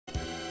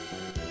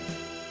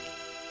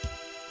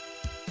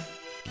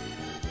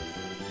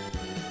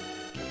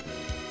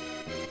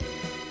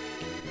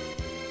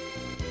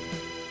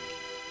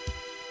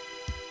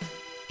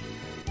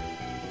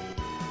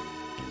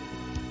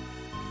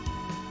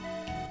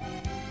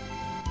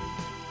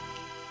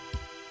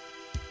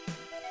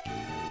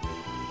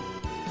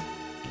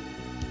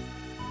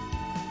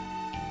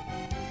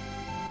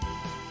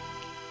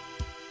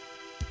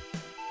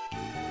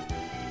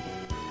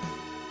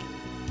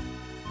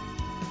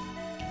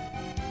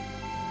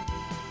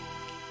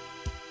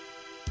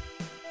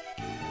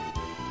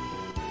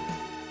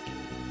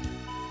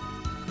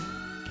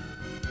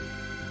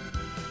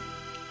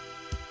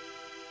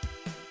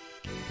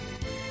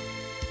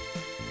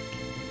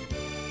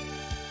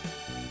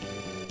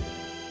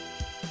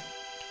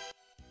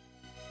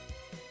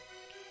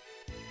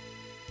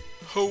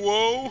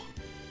Hello?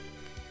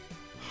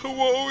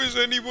 Hello, is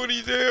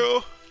anybody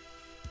there?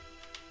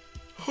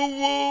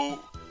 Hello?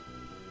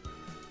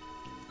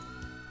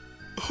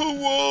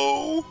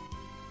 Hello?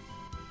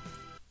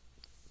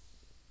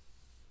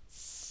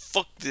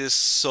 Fuck this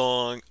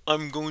song.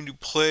 I'm going to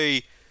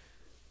play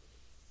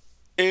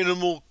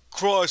Animal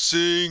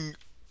Crossing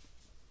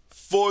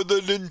for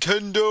the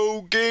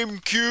Nintendo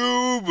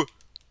GameCube.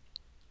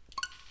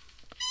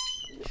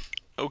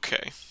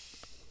 Okay.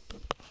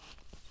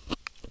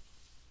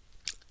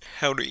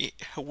 Howdy,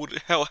 hello,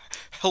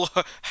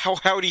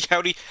 howdy,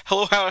 hello,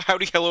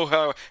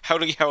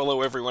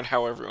 everyone,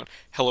 hello,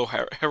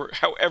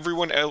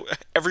 everyone,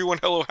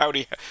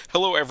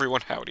 hello,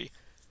 everyone, howdy.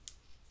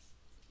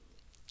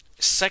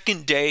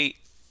 Second day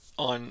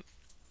on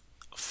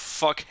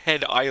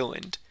Fuckhead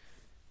Island.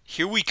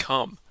 Here we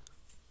come.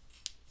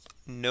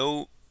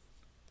 No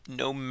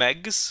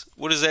Megs?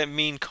 What does that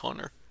mean,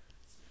 Connor?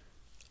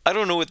 I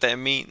don't know what that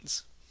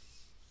means.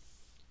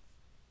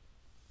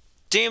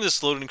 Damn,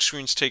 this loading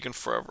screen's taking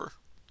forever.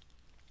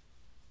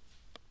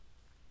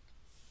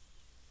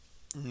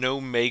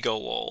 No Mega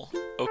lol.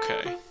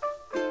 Okay.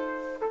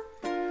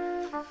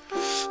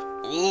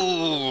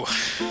 Ooh.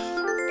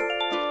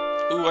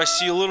 Ooh, I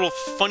see a little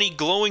funny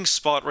glowing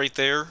spot right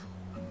there.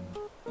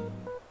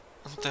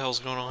 What the hell's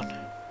going on?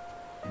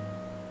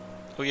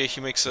 Oh yeah,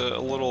 he makes a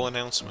little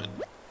announcement.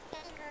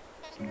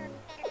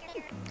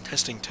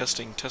 Testing, test.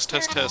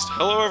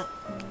 Hello,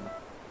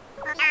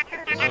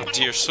 oh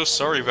dear, so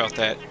sorry about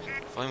that.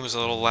 Volume was a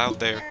little loud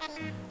there.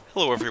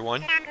 Hello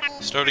everyone.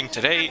 Starting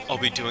today, I'll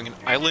be doing an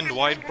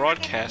island-wide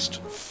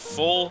broadcast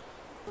full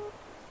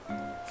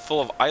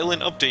of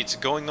island updates,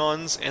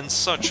 going-ons, and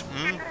such.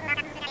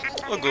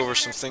 I'll go over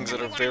some things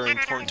that are very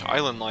important to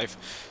island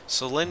life.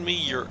 So lend me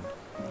your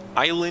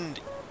island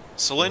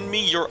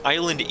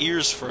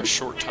ears for a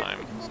short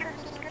time.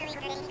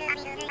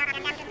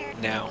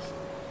 Now,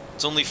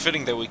 it's only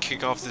fitting that we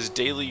kick off this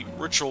daily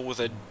ritual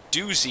with a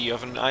doozy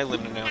of an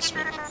island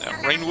announcement.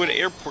 Rainwood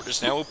Airport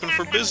is now open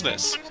for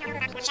business.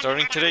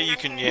 Starting today, you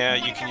can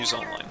use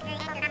online.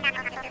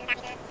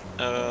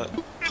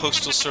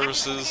 Postal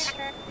services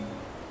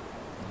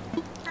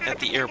at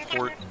the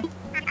airport.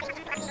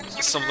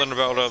 Something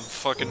about a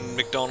fucking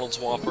McDonald's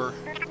Whopper.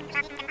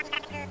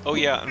 Oh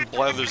yeah, and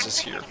Blathers is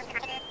here.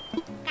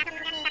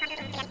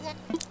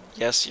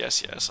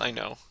 Yes, I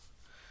know.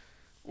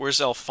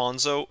 Where's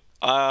Alfonso?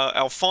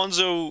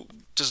 Alfonso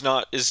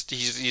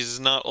he's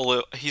not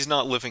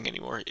living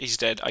anymore. He's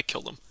dead. I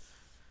killed him.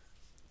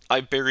 I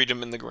buried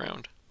him in the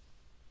ground.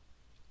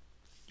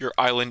 Your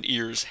island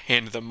ears,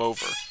 hand them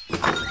over.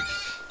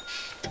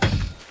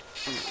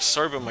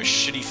 Sorry about my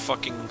shitty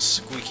fucking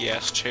squeaky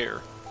ass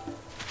chair.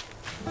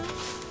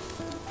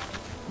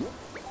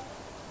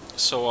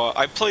 So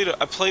I played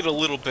a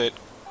little bit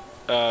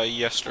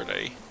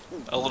yesterday,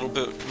 a little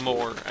bit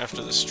more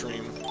after the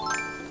stream.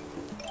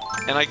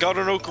 And I got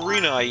an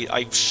ocarina.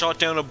 I shot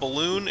down a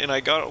balloon and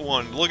I got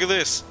one. Look at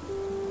this.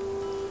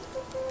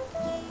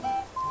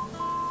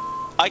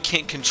 I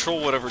can't control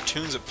whatever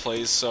tunes it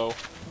plays, so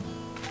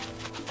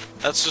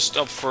that's just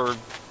up for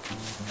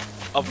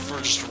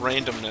just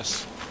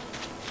randomness.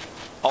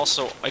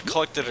 Also, I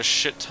collected a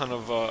shit ton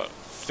of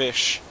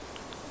fish,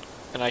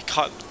 and I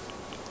caught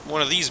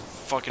one of these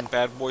fucking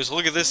bad boys.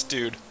 Look at this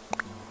dude.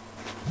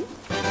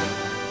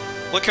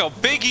 Look how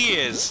big he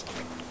is.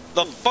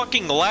 The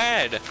fucking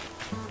lad.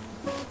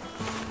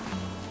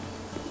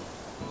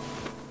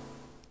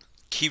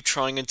 Keep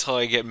trying until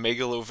I get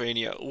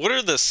Megalovania. What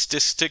are the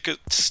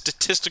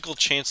statistical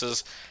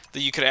chances that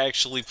you could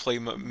actually play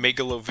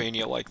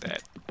Megalovania like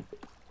that?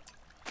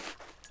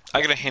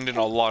 I gotta hand in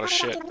a lot of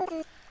shit.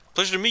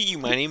 Pleasure to meet you,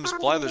 my name is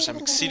Blathers. I'm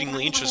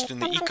exceedingly interested in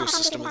the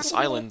ecosystem of this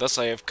island, thus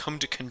I have come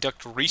to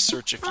conduct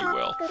research, if you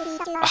will.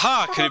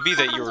 Aha! Could it be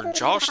that you're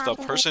Josh, the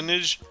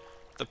personage?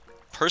 The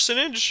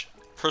personage?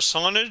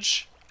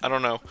 Personage? I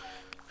don't know.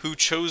 Who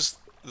chose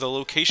the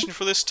location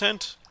for this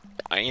tent?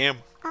 I am.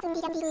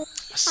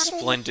 A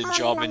splendid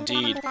job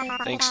indeed.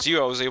 Thanks to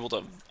you, I was able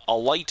to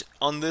alight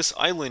on this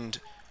island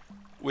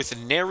with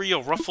nary a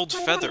ruffled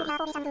feather.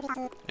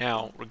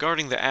 Now,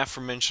 regarding the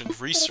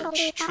aforementioned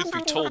research, truth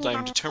be told, I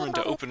am determined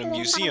to open a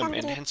museum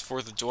and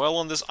henceforth dwell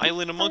on this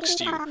island amongst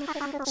you.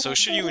 So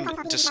should you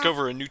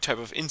discover a new type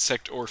of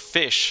insect or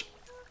fish,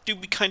 do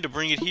be kind to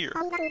bring it here.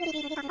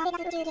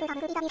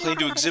 Plan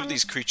to exhibit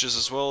these creatures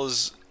as well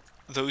as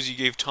those you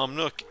gave Tom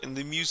Nook in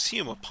the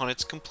museum upon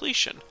its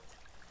completion.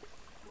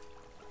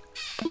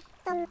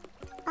 We're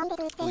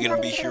gonna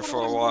be here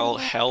for a while,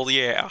 hell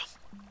yeah.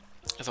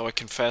 Though I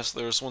confess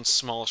there is one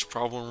smallish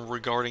problem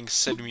regarding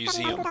said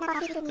museum.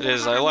 That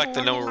is, I lack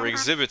the number of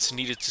exhibits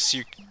needed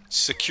to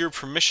secure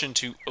permission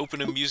to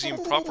open a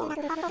museum proper.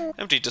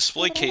 Empty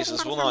display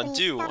cases will not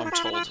do, I'm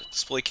told.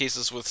 Display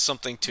cases with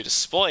something to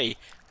display,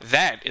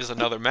 that is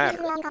another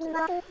matter.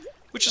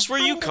 Which is where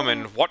you come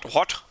in, what?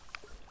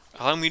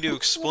 Allow me to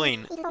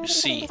explain. You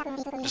see,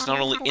 there's not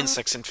only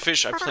insects and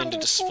fish I plan to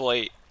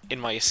display in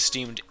my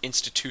esteemed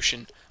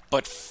institution,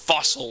 but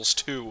fossils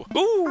too.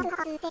 Ooh!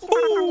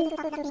 Ooh!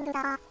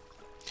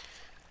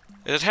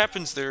 As it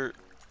happens, there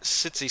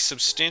sits a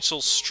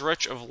substantial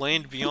stretch of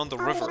land beyond the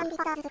river.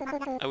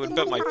 I would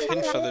bet my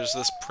pin feathers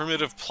this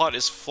primitive plot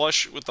is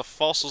flush with the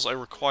fossils I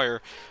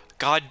require.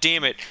 God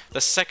damn it,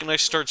 the second I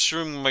start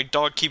streaming, my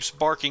dog keeps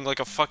barking like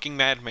a fucking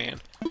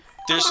madman.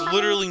 There's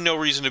literally no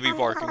reason to be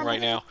barking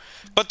right now.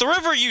 But the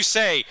river, you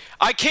say!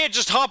 I can't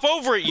just hop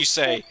over it, you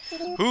say!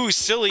 Ooh,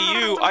 silly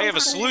you, I have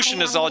a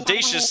solution as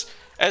audacious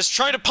as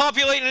trying to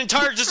populate an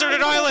entire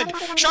deserted island!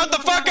 Shut the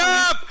fuck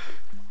up!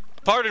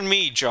 Pardon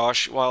me,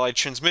 Josh, while I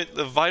transmit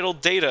the vital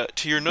data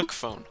to your Nook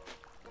phone.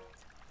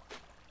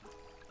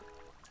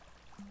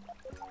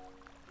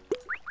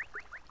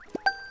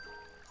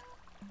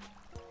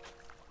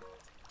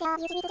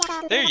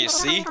 There you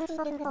see.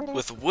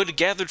 With wood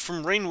gathered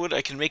from rainwood,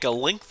 I can make a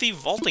lengthy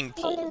vaulting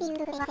pole.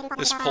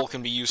 This pole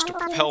can be used to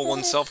propel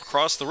oneself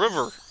across the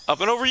river.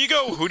 Up and over you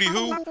go,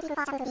 hooty-hoo!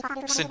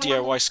 Sent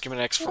DIY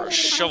schematics for a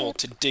shovel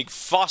to dig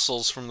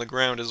fossils from the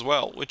ground as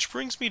well, which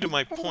brings me to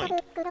my point.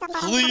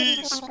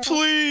 Please,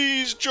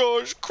 please,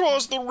 Josh,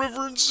 cross the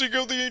river and seek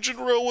out the ancient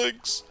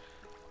relics.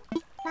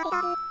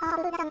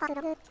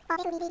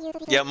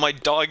 Yeah, my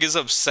dog is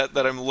upset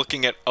that I'm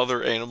looking at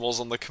other animals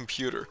on the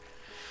computer.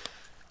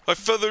 My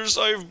feathers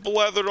I've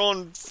blathered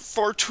on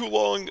far too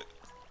long,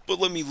 but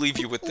let me leave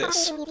you with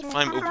this.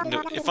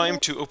 If I am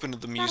to open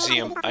the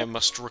museum, I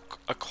must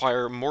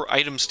acquire more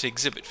items to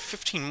exhibit,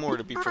 15 more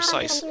to be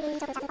precise.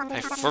 I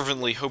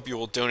fervently hope you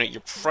will donate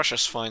your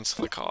precious finds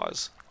to the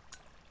cause.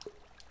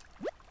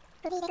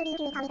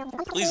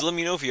 Please let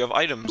me know if you have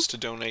items to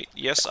donate.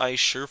 Yes, I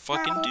sure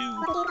fucking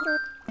do.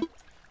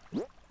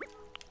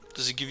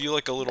 Does it give you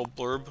like a little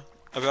blurb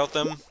about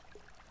them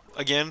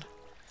again?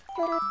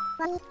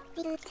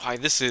 Why,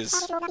 this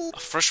is a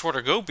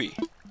freshwater goby.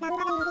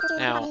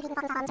 Now,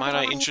 might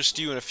I interest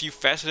you in a few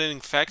fascinating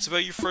facts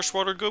about your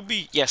freshwater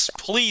goby? Yes,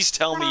 please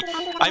tell me.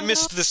 I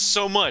missed this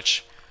so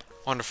much.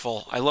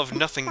 Wonderful. I love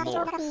nothing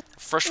more. A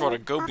freshwater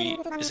goby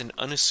is an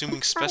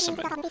unassuming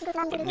specimen,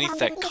 but beneath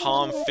that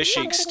calm,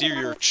 fishy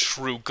exterior,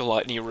 true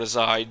gluttony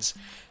resides.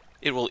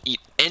 It will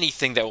eat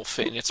anything that will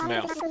fit in its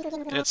mouth.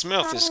 And its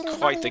mouth is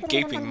quite the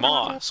gaping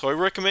maw, so I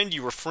recommend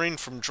you refrain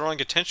from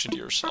drawing attention to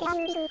yourself.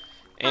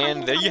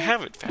 And there you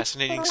have it.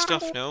 Fascinating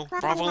stuff, no?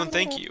 Bravo and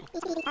thank you.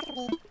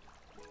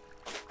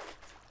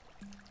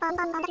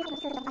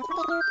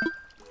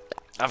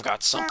 I've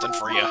got something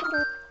for you.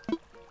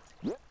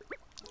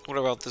 What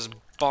about this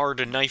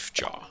barred knife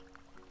jaw?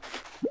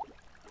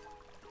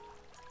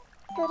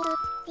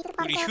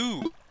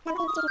 Hooty-hoo!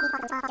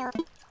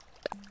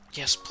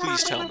 Yes,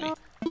 please tell me.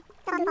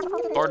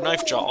 Barred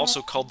knife jaw,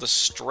 also called the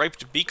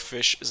striped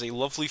beakfish, is a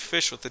lovely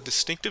fish with a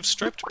distinctive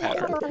striped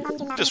pattern.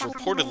 It is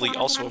reportedly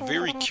also a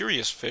very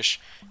curious fish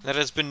that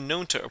has been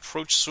known to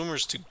approach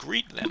swimmers to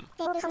greet them.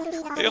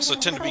 They also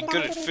tend to be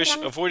good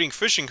at avoiding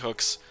fishing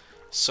hooks,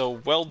 so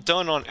well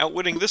done on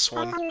outwitting this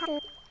one.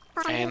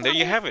 And there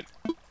you have it.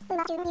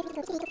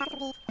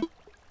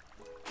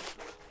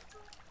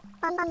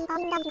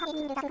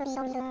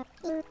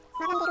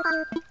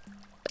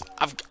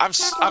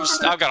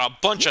 I've got a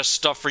bunch of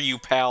stuff for you,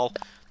 pal.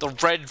 The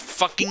red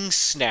fucking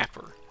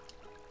snapper.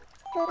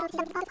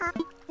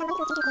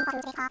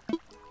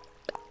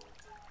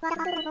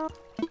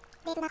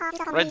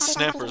 Red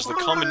snapper is the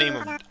common name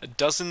of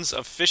dozens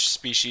of fish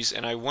species,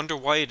 and I wonder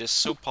why it is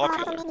so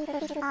popular.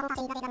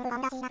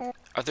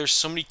 Are there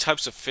so many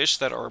types of fish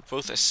that are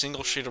both a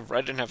single shade of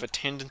red and have a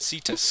tendency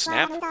to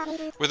snap?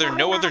 Were there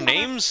no other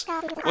names?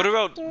 What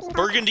about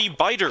burgundy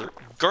biter,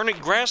 garnet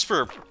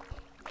grasper,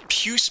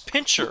 puce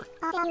pincher?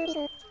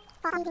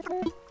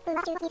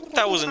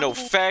 That wasn't no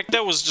fact,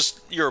 that was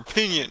just your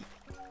opinion.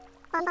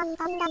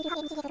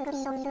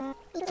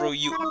 Bro,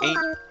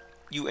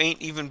 you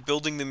ain't even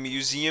building the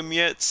museum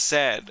yet?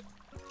 Sad.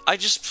 I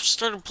just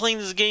started playing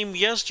this game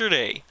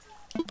yesterday.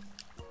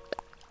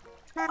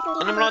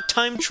 And I'm not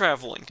time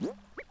traveling.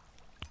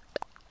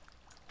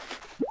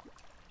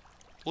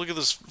 Look at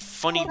this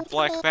funny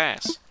black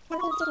bass.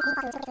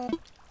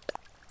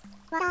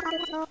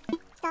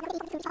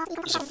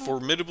 Is a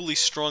formidably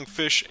strong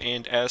fish,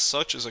 and as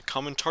such is a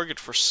common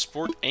target for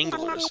sport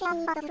anglers.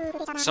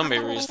 In some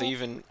areas,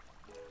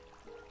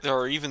 there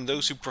are even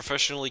those who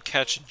professionally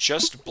catch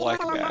just black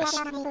bass.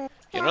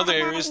 In other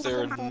areas,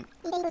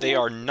 they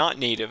are not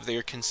native. They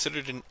are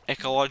considered an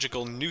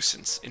ecological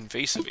nuisance,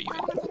 invasive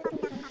even.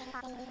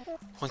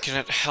 One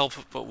cannot help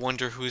but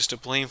wonder who is to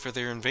blame for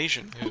their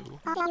invasion. Who?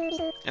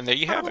 And there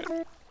you have it.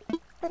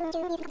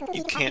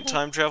 You can't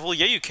time travel?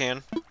 Yeah, you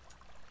can.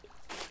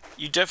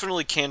 You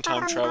definitely can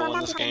time travel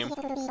in this game.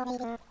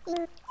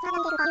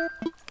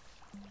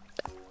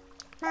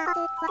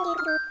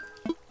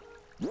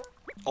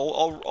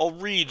 I'll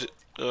read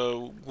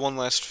one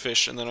last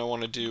fish, and then I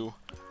want to do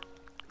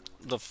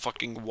the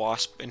fucking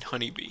wasp and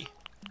honeybee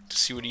to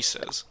see what he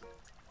says.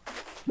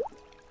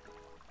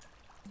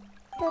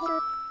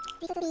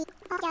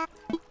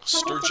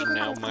 Sturgeon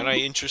now, might I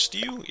interest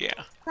you?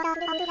 Yeah.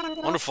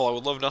 Wonderful, I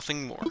would love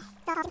nothing more.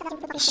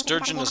 A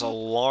sturgeon is a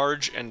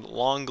large and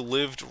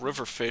long-lived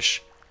river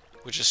fish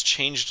which has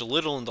changed a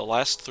little in the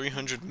last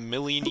 300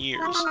 million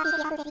years.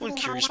 One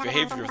curious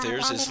behavior of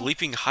theirs is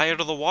leaping high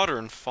out of the water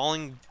and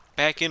falling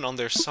back in on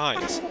their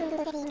sides.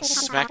 The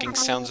smacking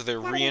sounds of their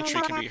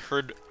re-entry can be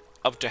heard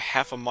up to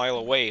half a mile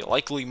away,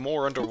 likely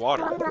more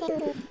underwater.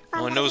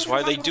 No one knows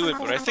why they do it,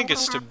 but I think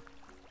it's to...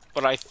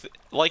 But I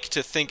like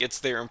to think it's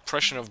their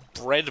impression of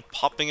bread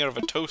popping out of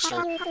a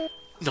toaster.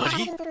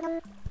 Nutty?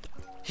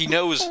 He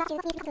knows!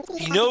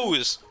 He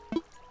knows!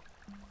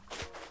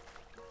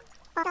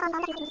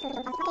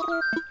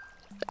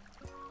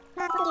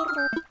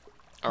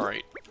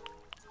 Alright.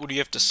 What do you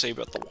have to say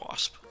about the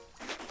wasp?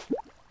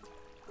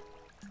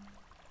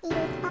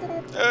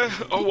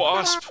 A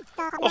wasp!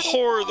 A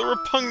horror! The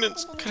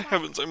repugnance! Good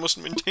heavens, I must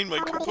maintain my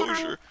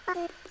composure.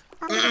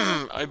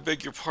 I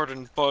beg your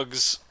pardon,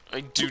 bugs. I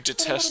do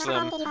detest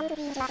them.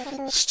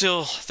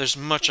 Still, there's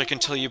much I can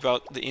tell you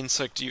about the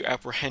insect you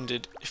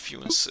apprehended, if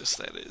you insist,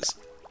 that is.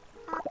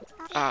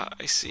 Ah,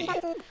 I see.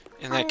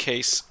 In that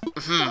case,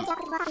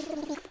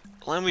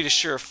 allow me to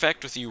share a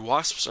fact with you.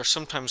 Wasps are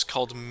sometimes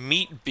called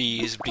meat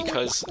bees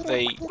because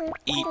they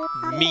eat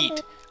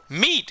meat.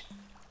 Meat!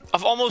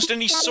 Of almost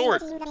any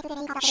sort!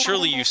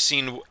 Surely you've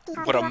seen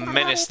what a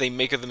menace they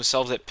make of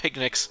themselves at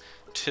picnics.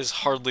 'Tis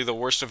hardly the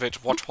worst of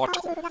it. What?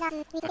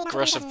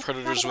 Aggressive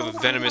predators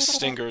with venomous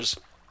stingers.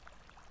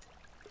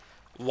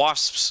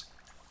 Wasps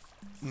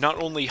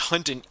not only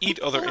hunt and eat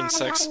other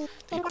insects,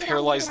 they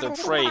paralyze their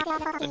prey,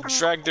 then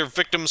drag their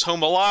victims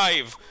home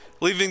alive,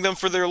 leaving them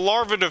for their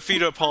larvae to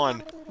feed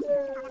upon.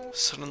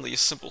 Suddenly a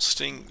simple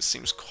sting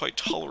seems quite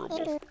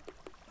tolerable.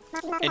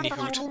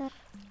 Anyhoot.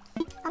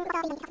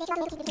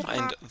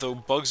 And though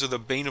bugs are the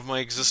bane of my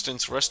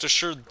existence, rest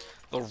assured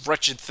the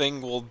wretched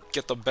thing will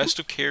get the best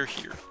of care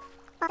here.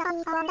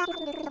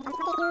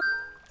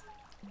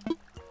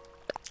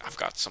 I've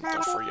got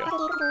something for you.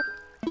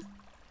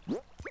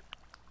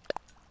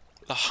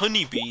 The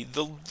honeybee,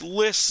 the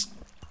less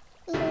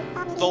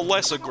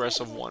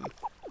aggressive one.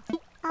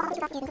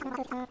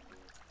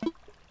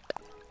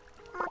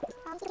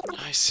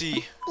 I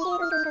see.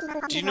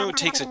 Do you know it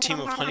takes a team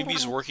of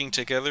honeybees working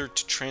together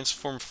to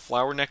transform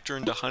flower nectar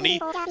into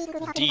honey?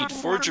 Indeed,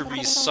 forager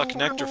bees suck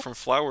nectar from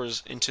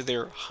flowers into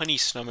their honey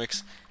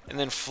stomachs and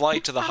then fly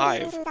to the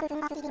hive.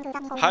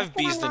 Hive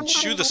bees then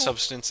chew the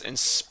substance and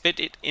spit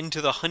it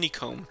into the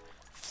honeycomb,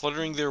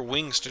 fluttering their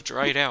wings to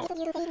dry it out.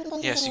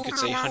 Yes, you could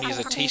say honey is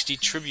a tasty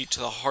tribute to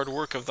the hard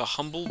work of the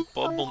humble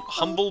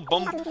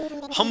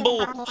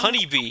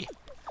honeybee.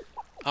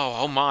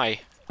 Oh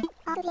my.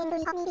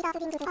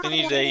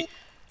 Any day,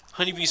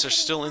 honeybees are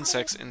still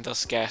insects and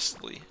thus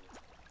ghastly.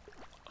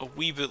 A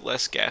wee bit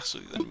less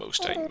ghastly than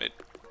most, I admit.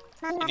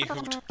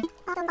 Anyhoot.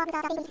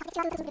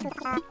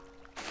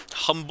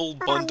 Humble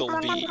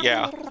bundlebee,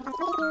 yeah.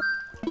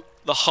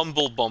 The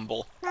humble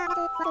bumble.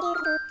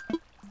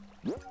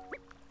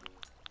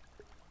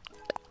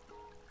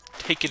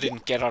 Take it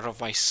and get out of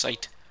my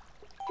sight.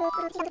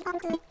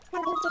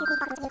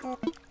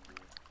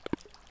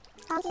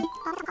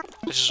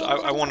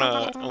 I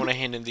wanna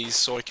hand in these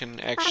so I can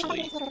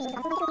actually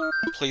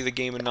play the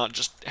game and not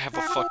just have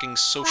a fucking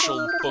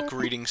social book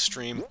reading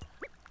stream.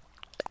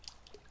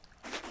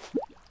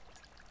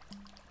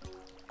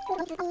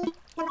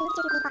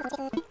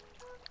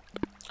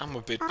 I'm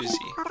a bit busy.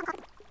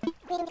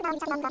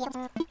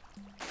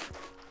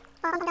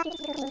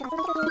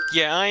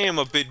 Yeah, I am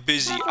a bit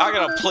busy. I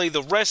gotta play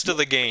the rest of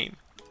the game.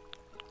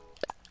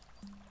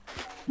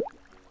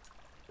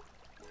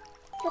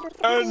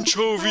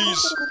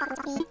 Anchovies!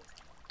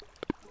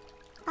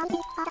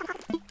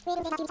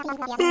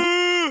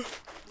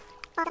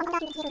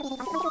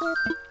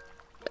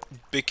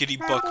 Bickety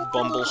buck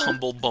bumble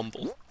humble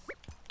bumble.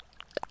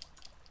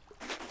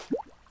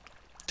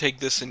 Take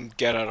this and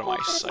get out of my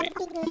sight.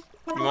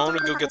 You want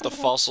to go get the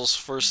fossils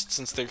first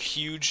since they're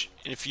huge,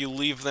 and if you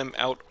leave them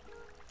out...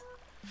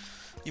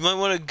 You might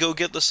want to go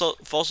get the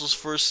fossils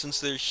first since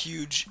they're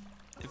huge,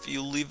 if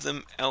you leave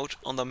them out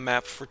on the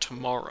map for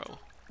tomorrow.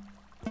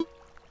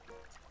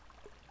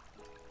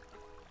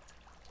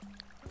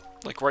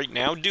 Like right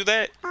now, do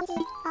that?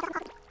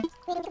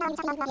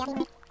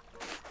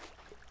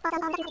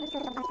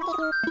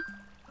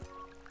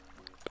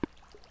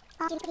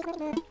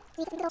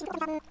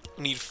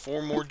 We need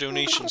 4 more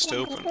donations to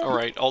open.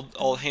 Alright,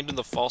 I'll hand in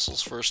the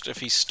fossils first if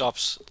he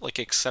stops, like,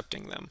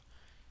 accepting them.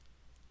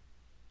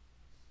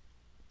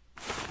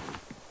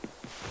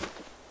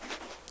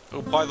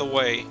 Oh, by the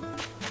way,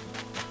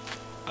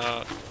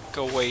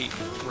 go away,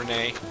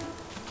 Renee.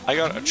 I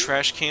got a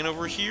trash can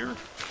over here,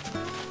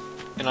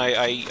 and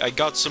I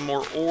got some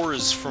more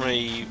ores from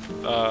a,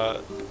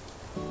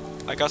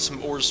 I got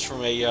some ores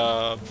from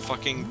a,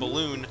 fucking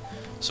balloon,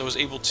 so I was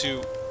able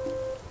to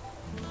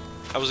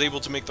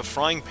make the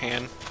frying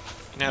pan,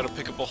 and how to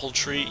pick up a whole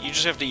tree. You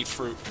just have to eat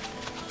fruit.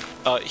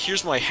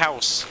 Here's my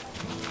house.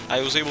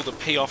 I was able to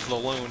pay off the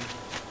loan.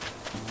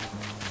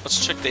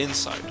 Let's check the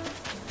inside.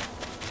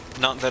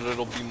 Not that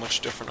it'll be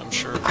much different, I'm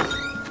sure.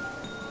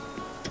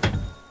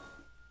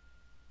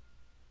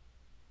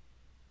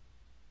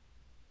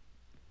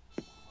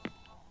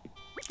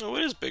 Oh,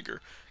 it is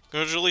bigger.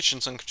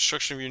 Congratulations on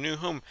construction of your new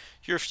home.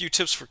 Here are a few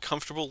tips for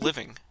comfortable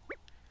living.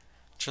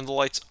 Turn the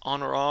lights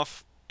on or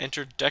off.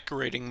 Enter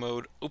decorating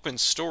mode. Open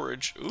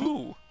storage.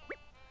 Ooh.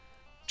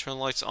 Turn the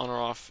lights on or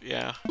off.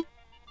 Yeah.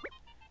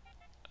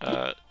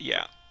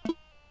 Yeah.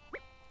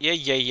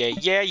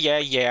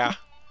 Yeah.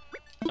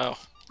 Oh.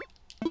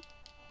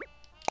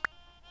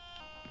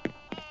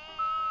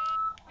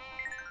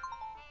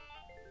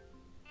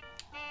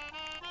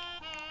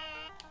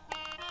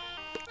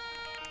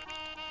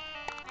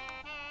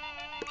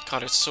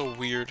 God, it's so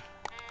weird.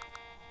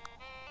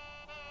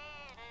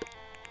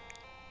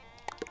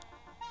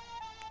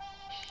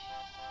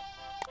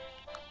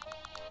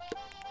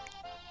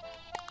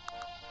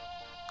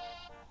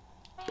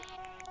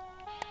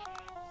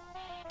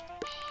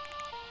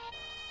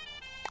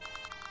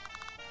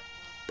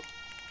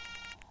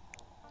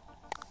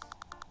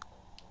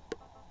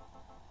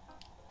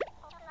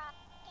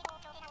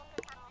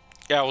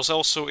 Yeah, I was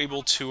also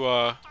able to,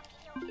 I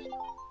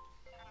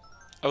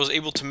was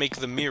able to make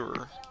the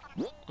mirror.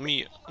 Let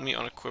me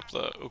unequip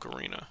the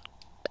ocarina.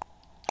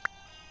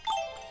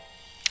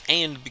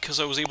 And because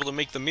I was able to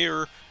make the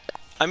mirror,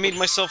 I made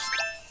myself,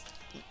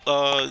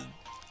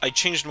 I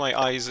changed my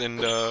eyes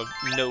and,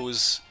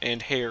 nose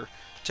and hair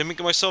to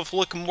make myself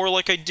look more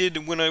like I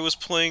did when I was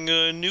playing,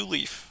 New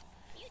Leaf.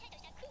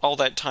 All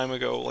that time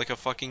ago, like a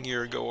fucking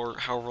year ago, or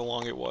however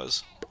long it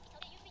was.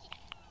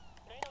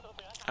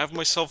 I have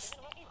myself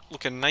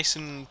looking nice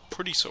and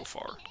pretty so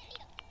far.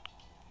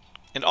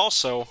 And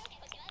also,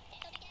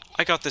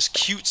 I got this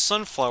cute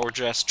sunflower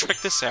dress.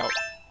 Check this out.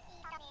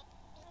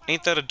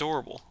 Ain't that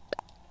adorable?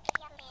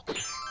 I'm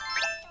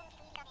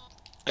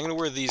gonna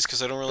wear these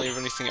because I don't really have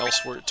anything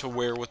else to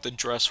wear with the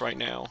dress right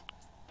now.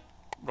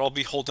 But I'll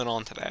be holding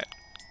on to that.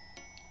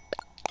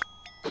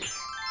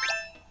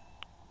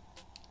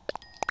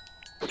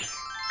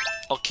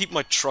 I'll keep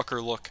my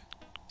trucker look.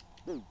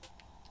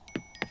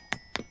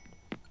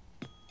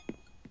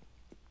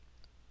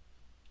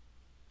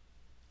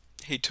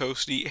 Hey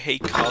Toasty, hey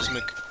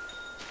Cosmic.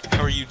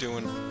 How are you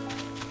doing?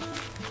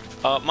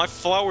 My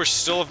flowers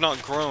still have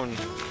not grown.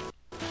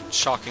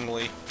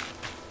 Shockingly.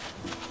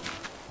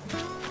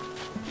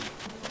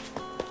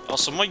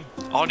 Also, my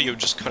audio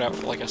just cut out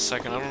for like a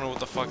second. I don't know what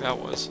the fuck that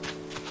was.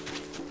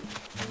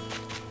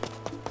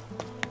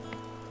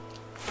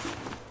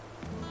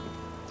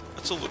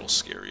 That's a little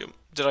scary.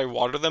 Did I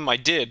water them? I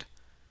did.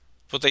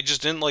 But they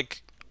just didn't,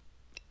 like...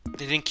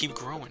 They didn't keep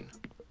growing.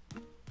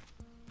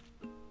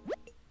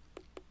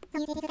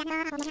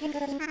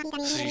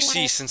 So you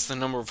see, since the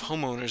number of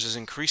homeowners is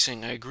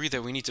increasing, I agree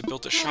that we need to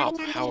build a shop.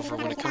 However,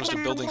 when it comes to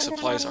building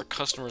supplies, our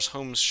customers'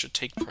 homes should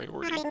take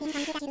priority.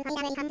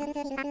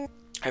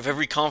 I have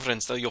every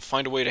confidence that you'll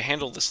find a way to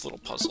handle this little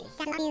puzzle.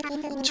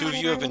 The two of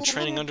you have been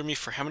training under me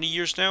for how many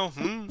years now?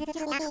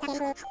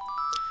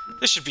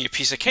 This should be a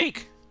piece of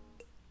cake.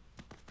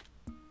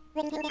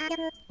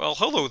 Well,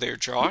 hello there,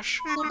 Josh.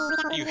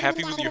 Are you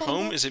happy with your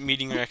home? Is it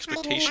meeting your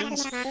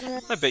expectations?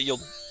 I bet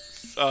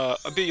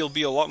you'll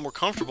be a lot more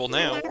comfortable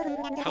now.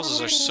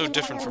 Houses are so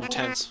different from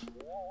tents.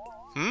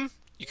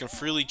 You can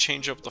freely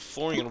change up the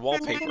flooring and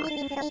wallpaper.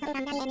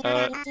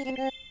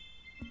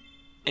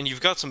 And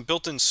you've got some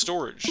built-in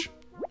storage.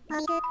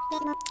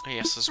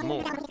 Yes, there's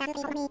more.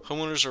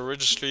 Homeowners are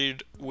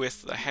registered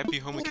with the Happy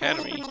Home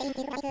Academy.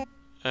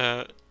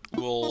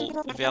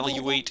 We'll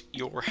evaluate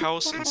your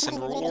house and send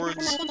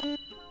rewards.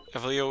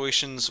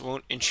 Evaluations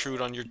won't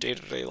intrude on your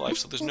day-to-day life,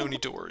 so there's no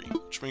need to worry.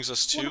 Which brings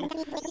us to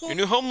your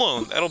new home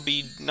loan. That'll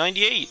be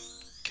 98.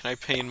 Can I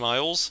pay in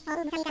miles?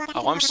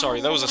 Oh, I'm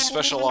sorry. That was a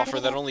special offer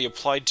that only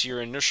applied to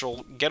your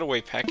initial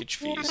getaway package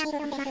fees.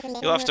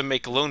 You'll have to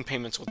make loan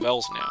payments with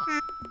bells now.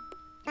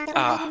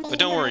 But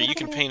don't worry. You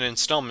can pay in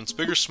installments,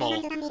 big or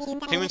small.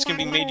 Payments can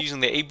be made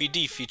using the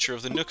ABD feature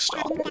of the Nook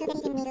Stop.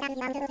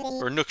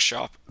 Or Nook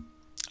Shop.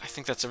 I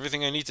think that's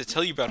everything I need to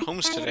tell you about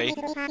homes today,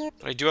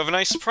 but I do have a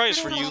nice surprise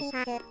for you.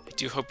 I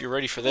do hope you're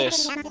ready for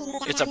this.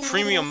 It's a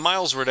premium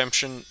miles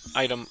redemption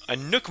item, a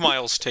Nook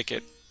Miles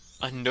ticket.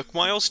 A Nook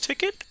Miles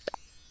ticket?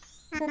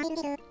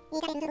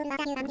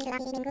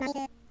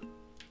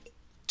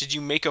 Did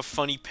you make a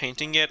funny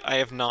painting yet? I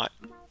have not.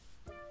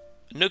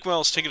 A Nook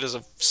Miles ticket is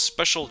a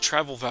special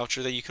travel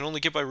voucher that you can only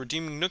get by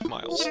redeeming Nook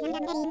Miles.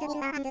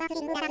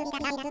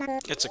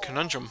 It's a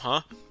conundrum,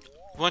 huh?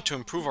 We want to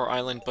improve our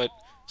island, but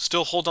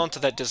still hold on to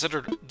that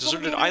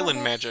deserted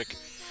island magic.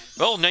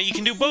 Well, now you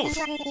can do both.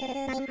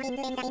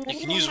 You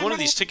can use one of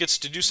these tickets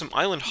to do some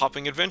island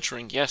hopping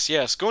adventuring.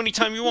 Yes, go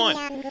anytime you want.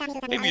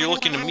 Maybe you're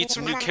looking to meet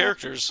some new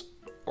characters,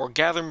 or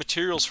gather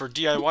materials for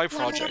DIY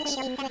projects.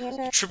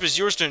 The trip is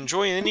yours to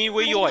enjoy in any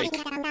way you like.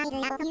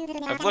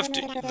 I've left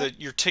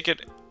your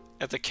ticket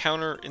at the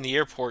counter in the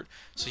airport,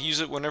 so use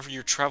it whenever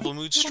your travel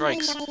mood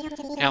strikes.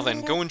 Now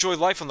then, go enjoy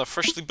life on the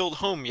freshly built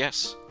home,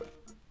 yes.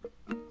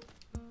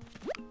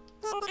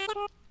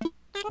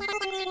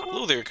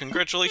 Hello there,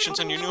 congratulations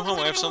on your new home.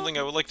 I have something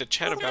I would like to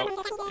chat about,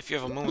 if you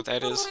have a moment,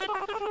 that is.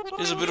 It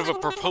is a bit of a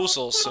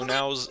proposal, so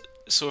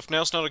if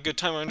now's not a good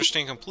time, I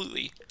understand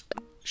completely.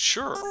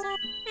 Sure.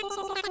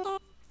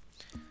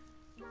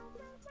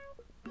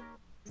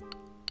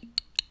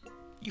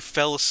 You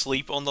fell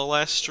asleep on the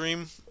last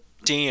stream?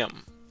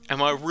 Damn.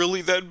 Am I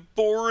really that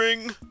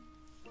boring?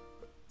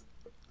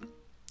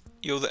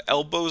 Yo, the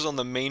elbows on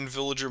the main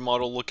villager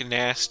model look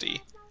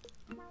nasty.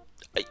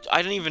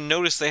 I didn't even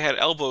notice they had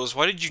elbows.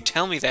 Why did you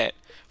tell me that?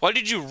 Why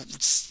did you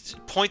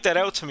point that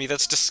out to me?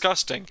 That's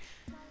disgusting.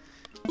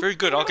 Very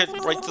good, I'll get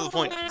right to the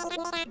point.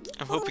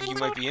 I'm hoping you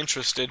might be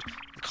interested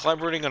in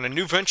collaborating on a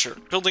new venture,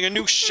 building a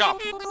new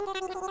shop.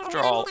 After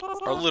all,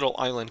 our little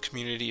island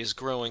community is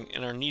growing,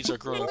 and our needs are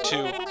growing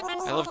too.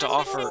 I love to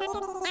offer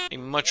a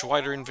much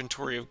wider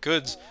inventory of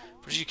goods,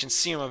 but as you can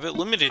see, I'm a bit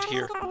limited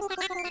here.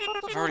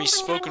 I've already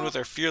spoken with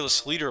our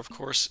fearless leader, of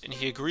course, and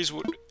he agrees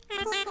what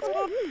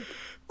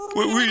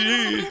we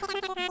need.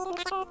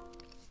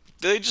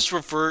 Did they just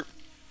revert?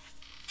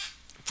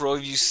 Bro,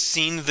 have you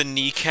seen the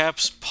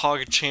kneecaps?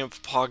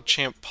 PogChamp,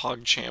 PogChamp,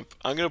 PogChamp.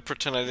 I'm gonna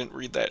pretend I didn't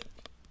read that.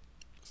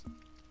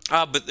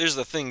 Ah, but there's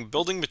the thing.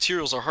 Building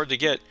materials are hard to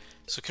get,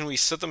 so can we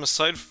set them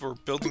aside for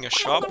building a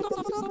shop?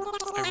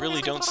 I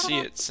really don't see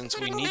it, since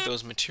we need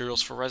those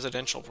materials for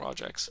residential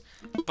projects.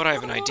 But I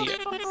have an idea.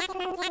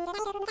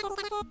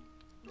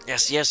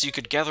 Yes, you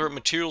could gather up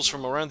materials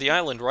from around the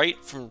island,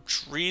 right? From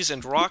trees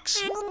and rocks?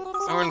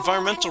 Our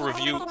environmental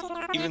review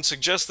even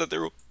suggests that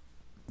there will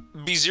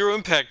be zero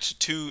impact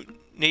to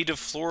native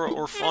flora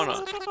or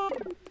fauna.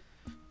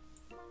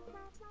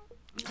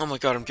 Oh my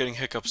god, I'm getting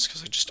hiccups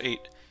because I just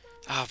ate.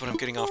 Ah, but I'm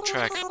getting off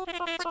track.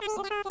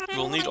 We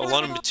will need a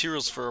lot of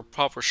materials for a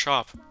proper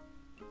shop.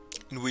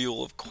 And we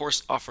will, of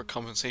course, offer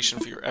compensation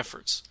for your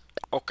efforts.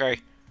 Okay.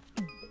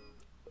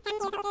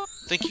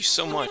 Thank you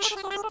so much.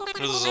 I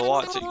know this is a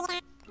lot,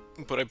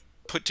 but I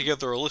put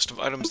together a list of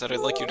items that I'd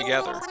like you to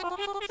gather.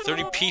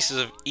 30 pieces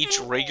of each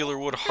regular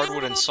wood,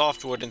 hardwood, and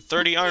softwood, and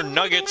 30 iron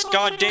nuggets,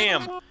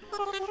 goddamn!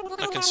 I'm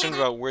not concerned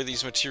about where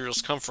these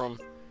materials come from.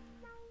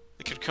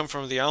 They could come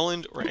from the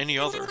island or any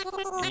other,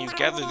 and you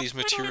gather these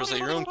materials at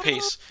your own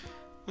pace.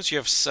 Once you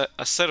have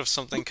a set of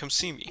something, come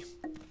see me.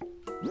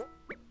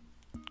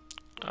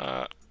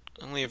 I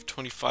only have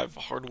 25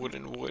 hardwood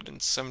and wood,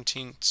 and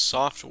 17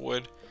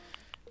 softwood,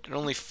 and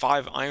only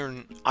 5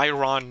 iron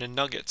and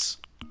nuggets.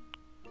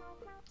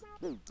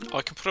 Oh,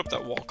 I can put up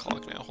that wall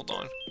clock now, hold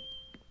on.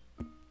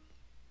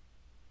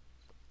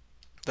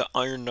 The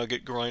iron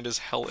nugget grind is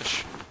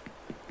hellish.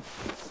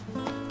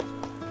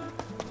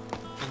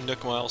 And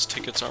Nook Miles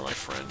tickets are my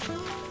friend.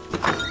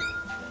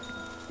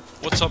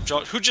 What's up,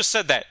 Josh? Who just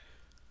said that?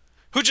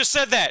 Who just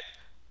said that?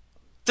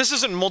 This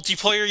isn't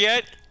multiplayer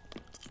yet!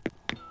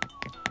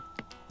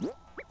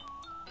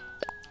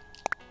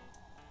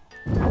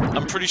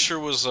 I'm pretty sure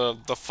it was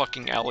the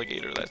fucking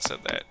alligator that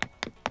said that.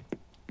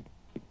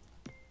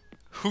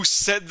 Who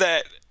said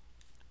that?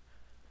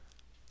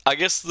 I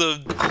guess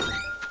the...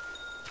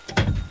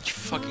 You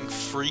fucking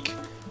freak.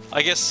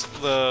 I guess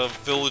the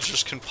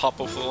villagers can pop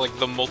up with, like,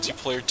 the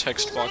multiplayer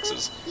text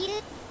boxes.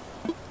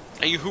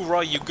 Hey, you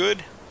hoorah, you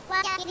good?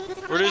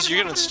 Word is,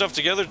 you're getting stuff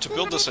together to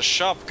build us a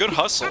shop. Good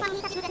hustle.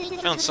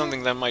 Found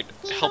something that might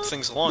help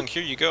things along.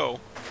 Here you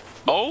go.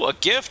 Oh, a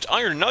gift?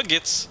 Iron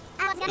nuggets?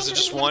 Is it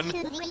just one?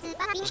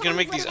 I was gonna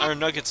make these iron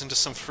nuggets into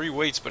some free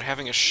weights, but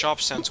having a shop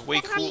sounds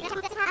way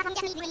cooler.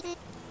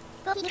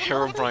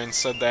 Herobrine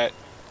said that.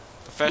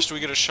 The faster we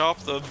get a shop,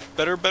 the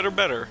better.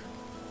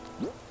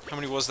 How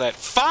many was that?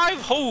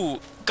 5? Oh!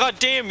 God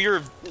damn,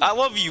 I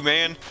love you,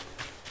 man.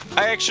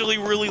 I actually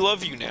really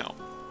love you now.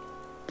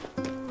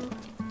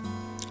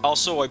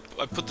 Also, I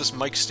put this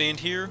mic stand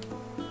here.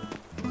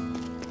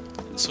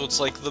 So it's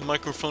like the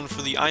microphone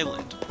for the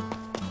island.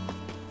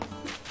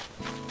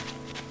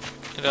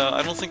 And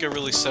I don't think I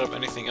really set up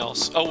anything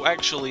else. Oh,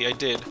 actually, I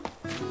did.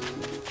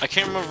 I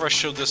can't remember if I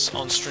showed this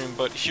on stream,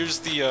 but here's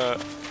the,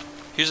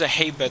 here's a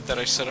hay bed that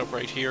I set up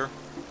right here.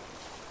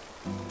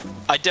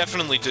 I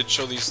definitely did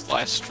show these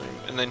last stream,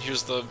 and then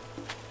here's the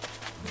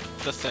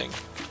thing.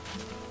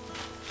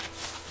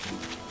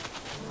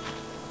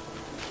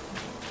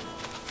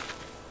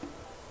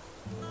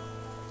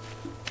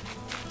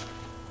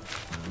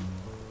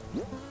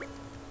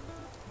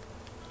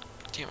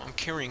 Damn, I'm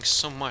carrying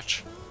so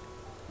much.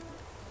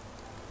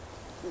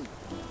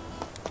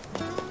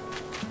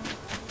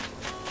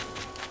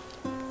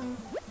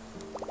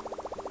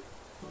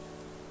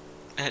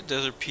 At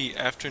Desert Pete,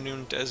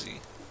 afternoon Desi.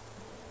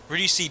 Where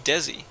do you see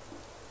Desi?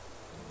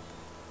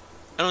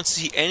 I don't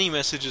see any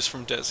messages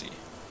from Desi.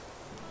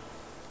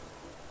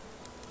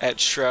 At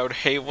Shroud,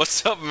 hey,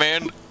 what's up,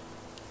 man?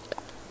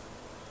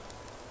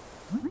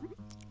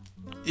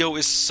 Yo,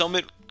 is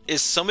Summit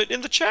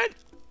in the chat?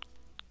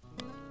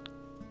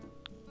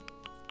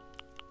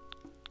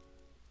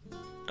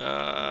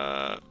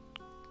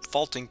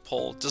 Faulting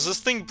pole. Does this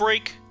thing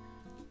break?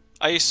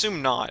 I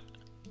assume not.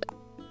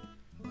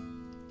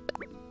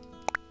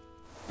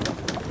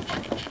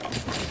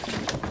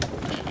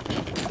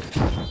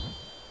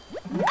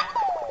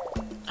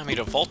 I made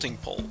a vaulting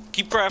pole.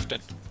 Keep crafting.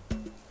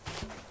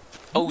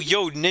 Oh,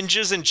 yo,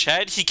 Ninja's in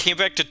chat? He came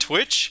back to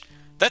Twitch?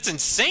 That's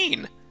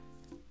insane!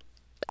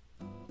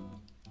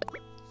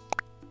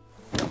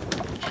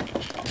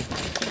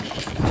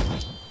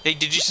 Hey,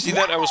 did you see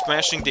that? I was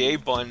mashing the A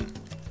button.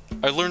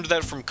 I learned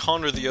that from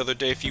Connor the other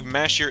day. If you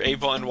mash your A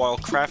button while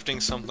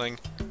crafting something,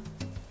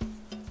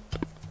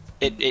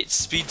 it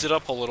speeds it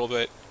up a little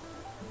bit.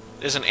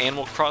 There's an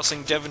Animal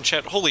Crossing dev in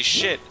chat. Holy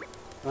shit.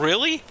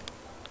 Really?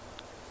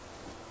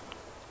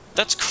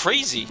 That's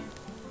crazy.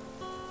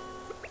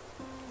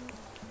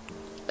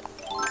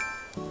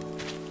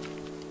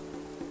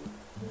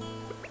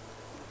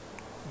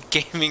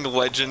 Gaming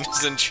Legend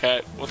is in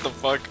chat. What the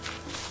fuck?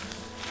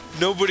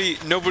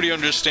 Nobody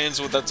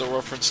understands what that's a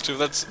reference to.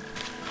 That's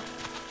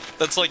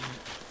like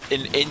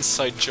an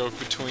inside joke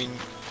between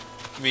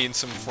me and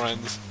some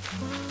friends.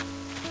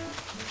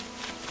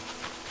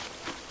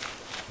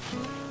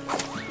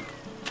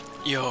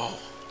 Yo.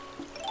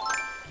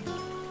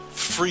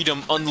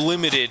 Freedom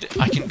unlimited.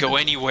 I can go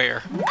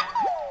anywhere.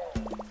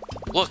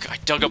 Look, I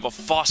dug up a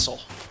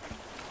fossil.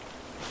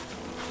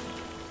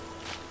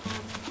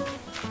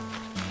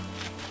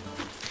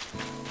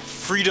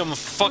 Freedom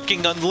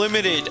fucking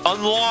unlimited.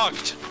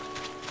 Unlocked.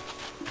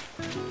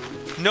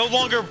 No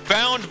longer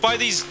bound by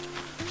these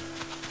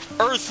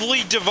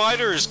earthly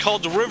dividers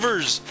called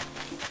rivers.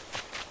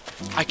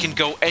 I can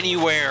go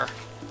anywhere.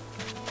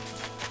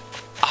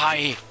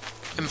 I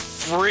am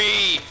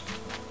free.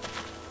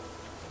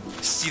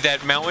 See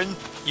that mountain?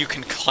 You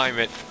can climb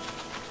it.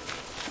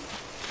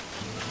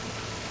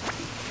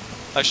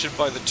 I should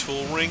buy the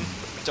tool ring.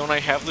 Don't I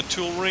have the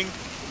tool ring?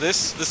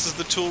 This is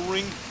the tool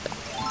ring.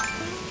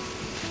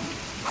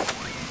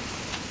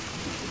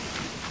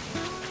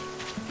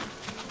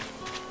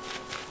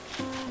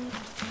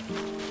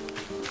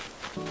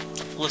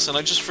 Listen,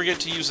 I just forget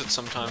to use it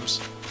sometimes.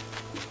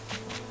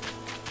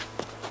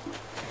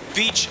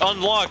 Beach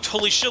unlocked.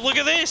 Holy shit, look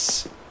at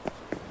this!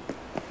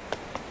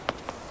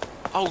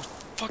 Oh,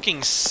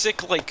 fucking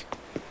sick, like,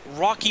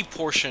 rocky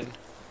portion.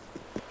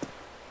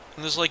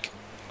 And there's, like,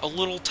 a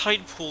little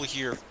tide pool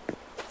here.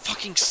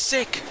 Fucking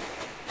sick!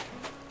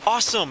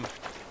 Awesome!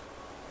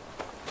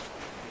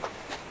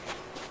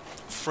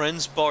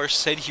 Friends Bar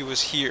said he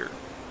was here.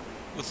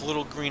 With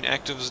little green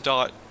actives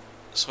dot.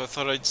 So I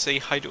thought I'd say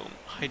hi to him.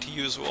 Hi to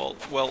you as well.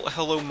 Well,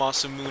 hello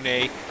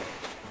Masamune.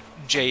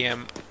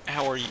 JM,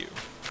 how are you?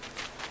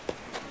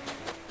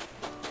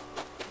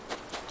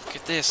 Look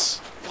at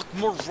this. Look,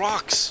 more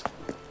rocks!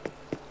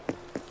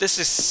 This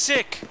is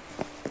sick!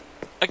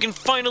 I can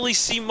finally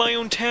see my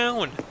own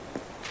town!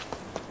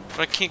 But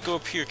I can't go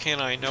up here, can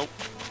I? Nope.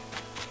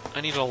 I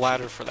need a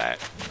ladder for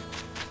that.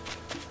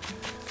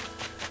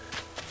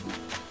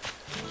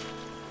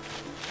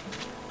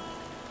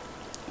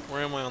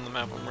 Where am I on the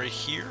map? I'm right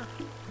here?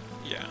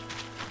 Yeah.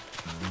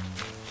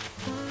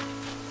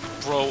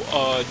 Bro,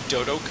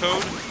 dodo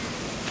code?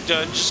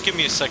 Just give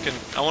me a second.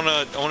 I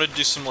wanna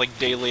do some, like,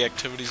 daily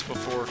activities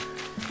before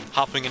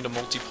hopping into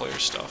multiplayer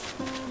stuff.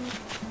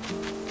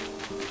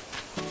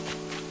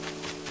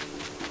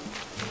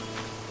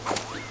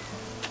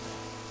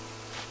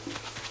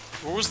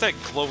 Where was that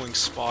glowing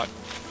spot?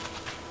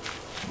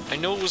 I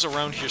know it was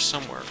around here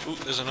somewhere. Ooh,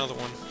 there's another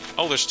one.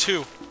 Oh, there's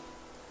two!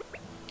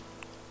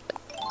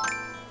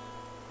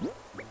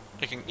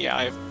 Yeah,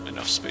 I have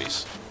enough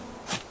space.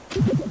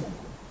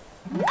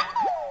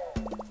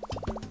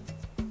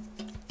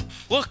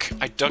 Look!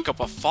 I dug up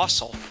a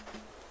fossil!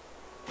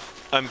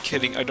 I'm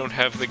kidding, I don't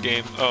have the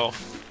game. Oh.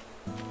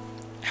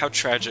 How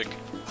tragic.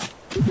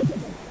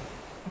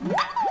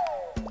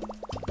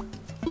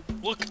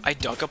 Look, I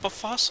dug up a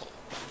fossil!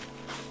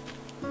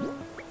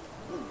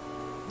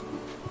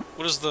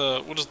 What does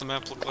the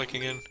map look like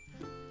again?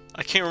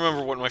 I can't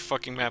remember what my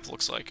fucking map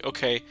looks like.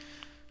 Okay.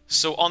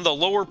 So on the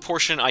lower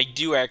portion, I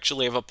do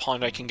actually have a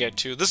pond I can get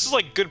to. This is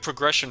like good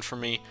progression for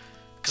me,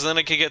 because then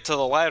I can get to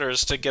the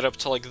ladders to get up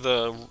to like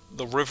the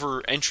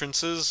river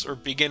entrances or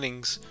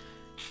beginnings,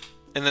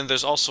 and then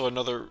there's also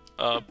another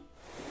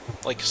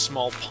like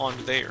small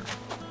pond there.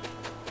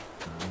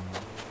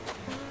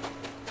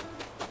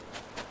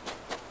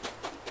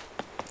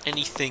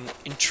 Anything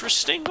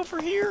interesting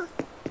over here?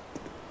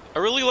 I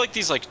really like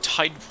these like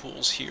tide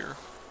pools here.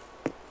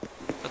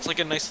 That's like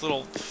a nice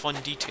little fun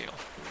detail.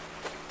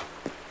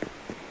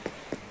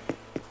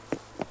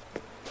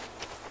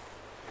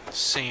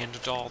 Sand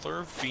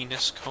dollar,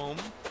 Venus comb,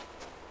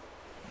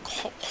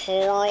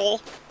 coral.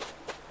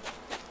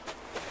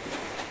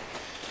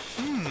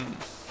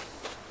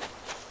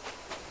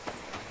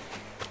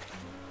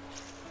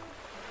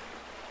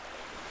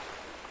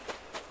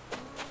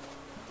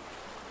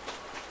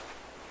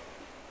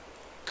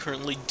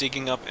 Currently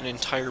digging up an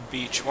entire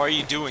beach. Why are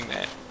you doing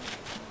that?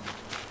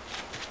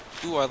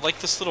 Ooh, I like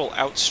this little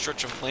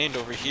outstretch of land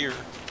over here.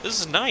 This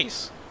is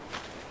nice.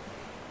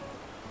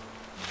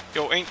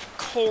 Yo, ain't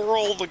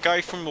Coral the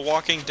guy from The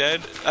Walking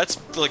Dead? That's,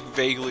 like,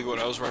 vaguely what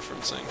I was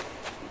referencing.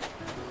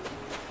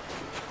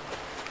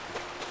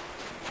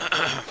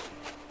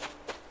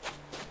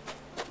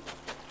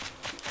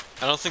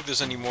 I don't think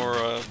there's any more,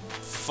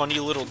 funny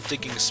little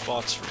digging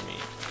spots for me.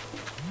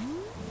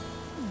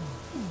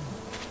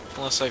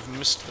 Unless I've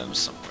missed them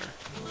somewhere.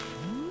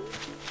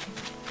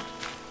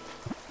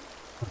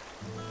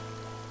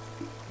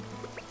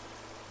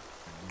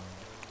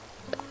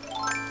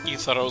 You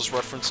thought I was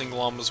referencing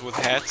llamas with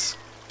hats?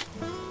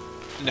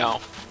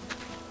 No.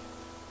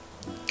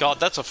 God,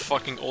 that's a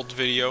fucking old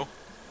video.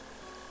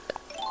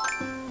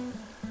 I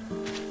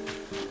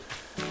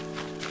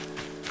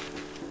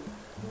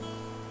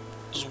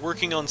was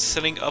working on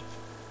setting up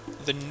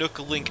the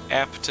Nooklink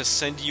app to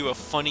send you a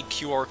funny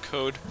QR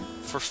code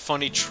for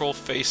funny troll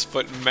face,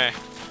 but meh.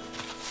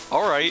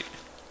 Alright.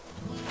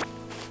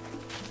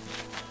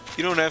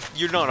 You're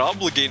not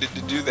obligated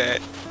to do that.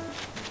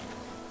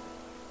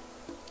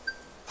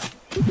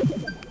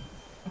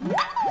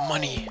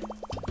 Money.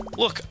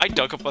 Look, I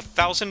dug up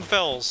 1,000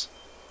 bells.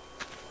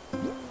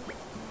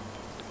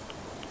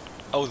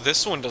 Oh,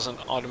 this one doesn't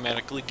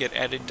automatically get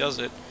added, does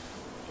it?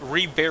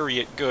 Rebury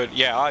it, good.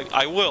 Yeah,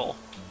 I will.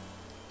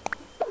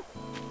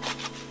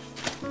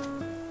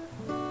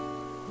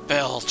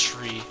 Bell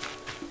tree.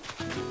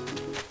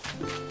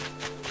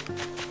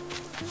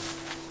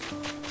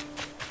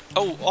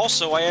 Oh,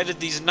 also, I added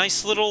these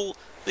nice little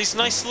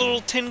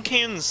tin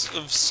cans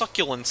of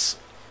succulents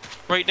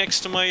right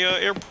next to my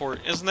airport.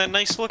 Isn't that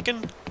nice looking?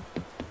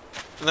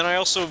 And then I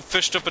also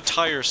fished up a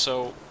tire,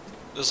 so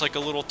there's like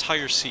a little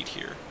tire seat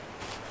here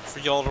for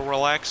y'all to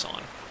relax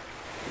on.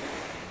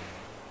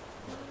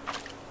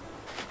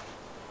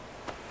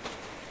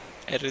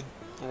 Added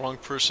the wrong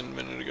person a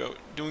minute ago.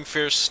 Doing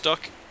fairs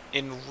stuck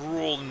in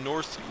rural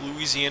North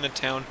Louisiana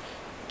town,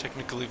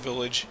 technically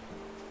village.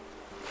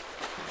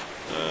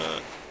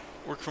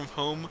 Work from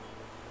home.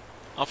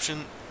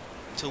 Option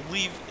to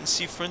leave and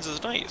see friends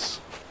is nice.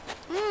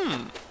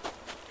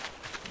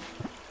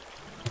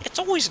 It's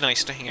always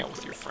nice to hang out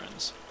with your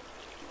friends.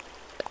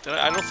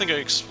 I don't think I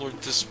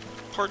explored this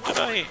part, did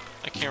I?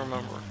 I can't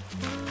remember.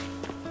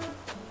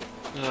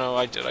 No,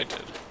 I did.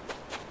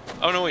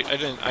 Oh no, wait, I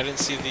didn't. I didn't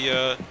see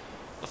the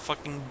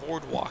fucking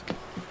boardwalk.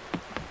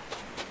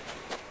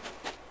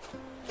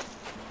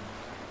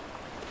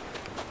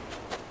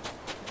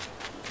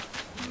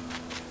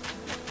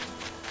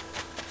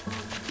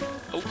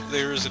 Oh,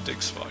 there is a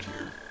dig spot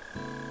here.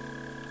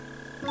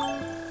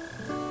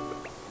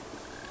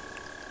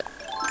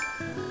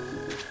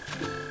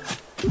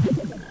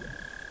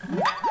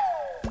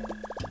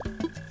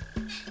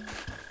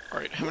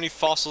 Alright, how many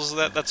fossils is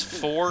that? That's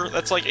 4?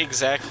 That's like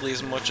exactly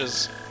as much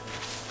as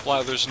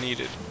Blather's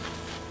needed.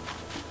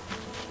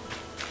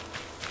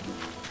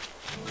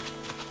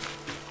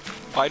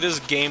 Why does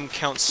game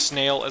count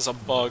snail as a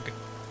bug?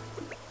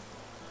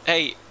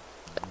 Hey,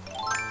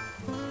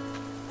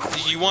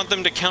 do you want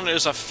them to count it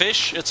as a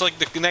fish? It's like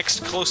the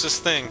next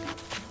closest thing.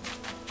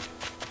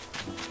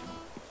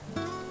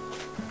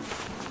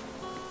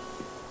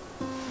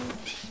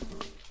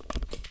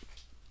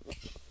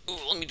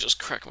 Ooh, let me just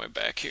crack my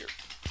back here.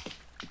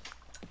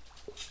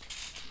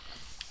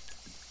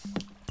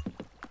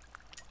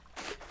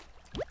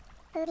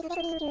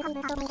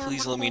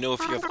 Please let me know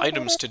if you have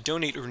items to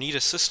donate or need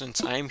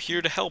assistance. I am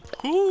here to help.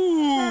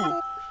 Who?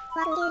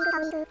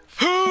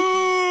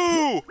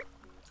 Who?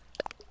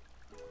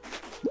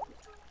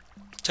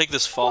 Take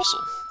this fossil.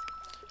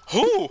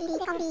 Who?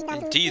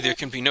 Indeed, there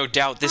can be no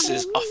doubt this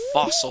is a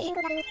fossil.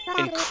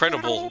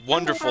 Incredible,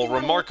 wonderful,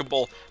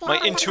 remarkable. My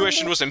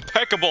intuition was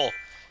impeccable.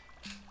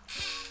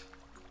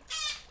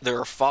 There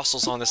are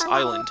fossils on this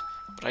island,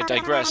 but I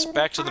digress.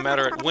 Back to the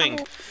matter at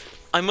Wing.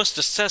 I must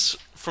assess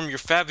from your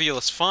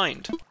fabulous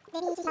find.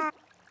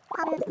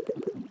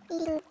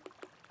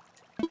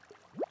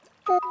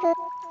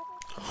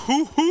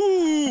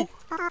 Hoo-hoo!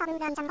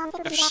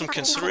 After some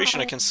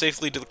consideration, I can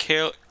safely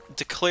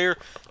declare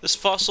this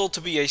fossil to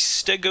be a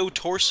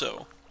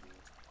stegotorso.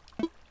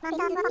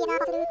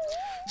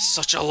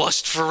 Such a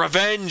lust for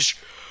revenge!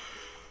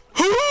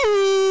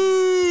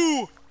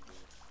 Hoo!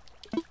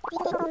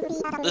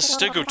 The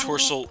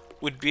stegotorso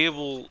would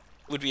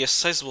be a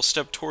sizable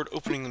step toward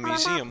opening the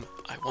museum.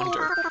 I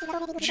wonder,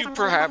 would you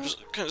perhaps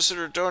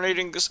consider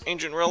donating this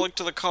ancient relic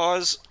to the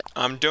cause?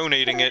 I'm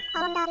donating it.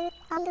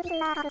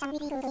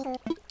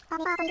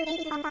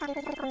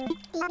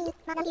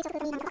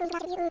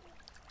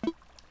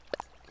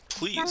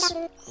 Please.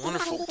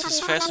 Wonderful. This is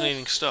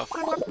fascinating stuff.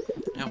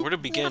 Now, where to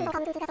begin?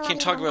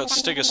 Can't talk about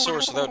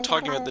Stegosaurus without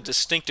talking about the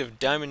distinctive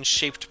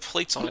diamond-shaped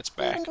plates on its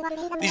back.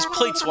 These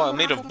plates, while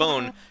made of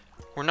bone,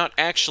 were not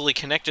actually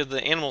connected to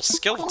the animal's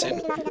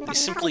skeleton. They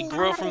simply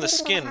grow from the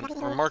skin,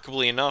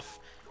 remarkably enough,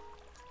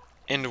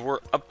 and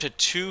were up to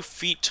 2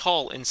 feet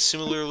tall and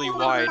similarly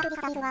wide.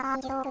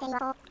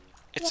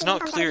 It's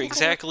not clear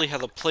exactly how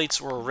the plates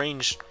were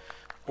arranged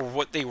or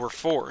what they were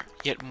for,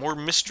 yet more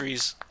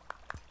mysteries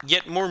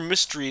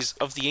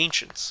of the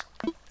ancients.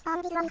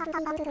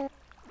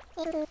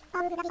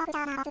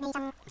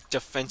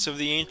 Defense of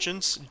the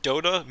Ancients,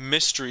 Dota,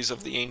 Mysteries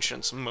of the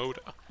Ancients,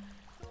 Moda.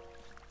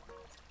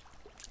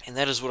 And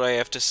that is what I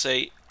have to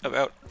say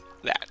about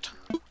that.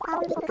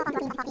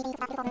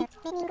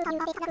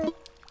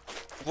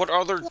 What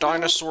other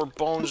dinosaur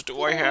bones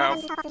do I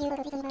have?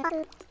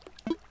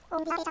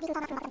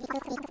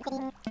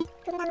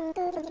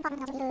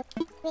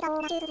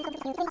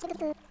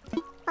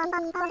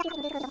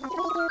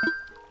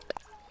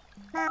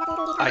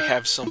 I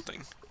have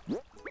something.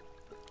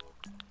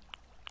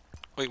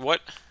 Wait, what?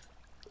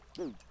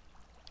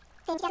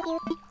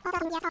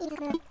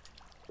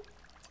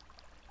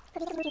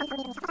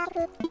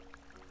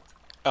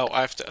 Oh,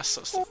 I have to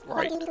assess it.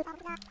 Right.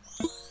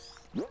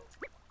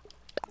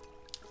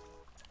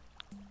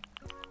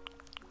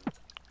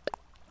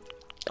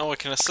 Oh, I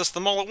can assess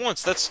them all at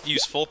once. That's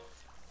useful.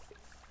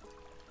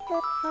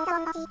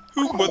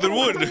 Ooh, more than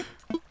one!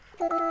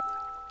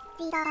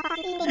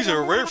 These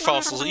are rare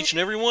fossils. Each and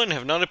every one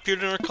have not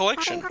appeared in our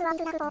collection.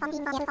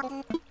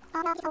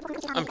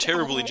 I'm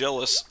terribly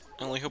jealous.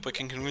 I only hope I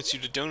can convince you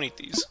to donate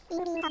these.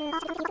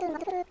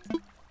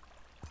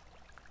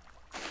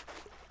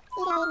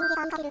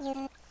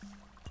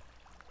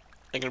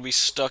 I'm gonna be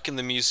stuck in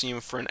the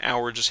museum for an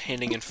hour just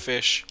handing in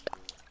fish.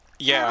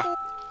 Yeah.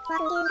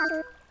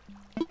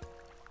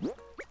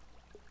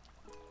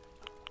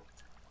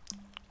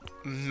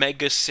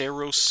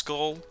 Megacero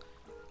skull,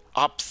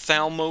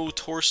 ophthalmo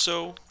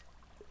torso,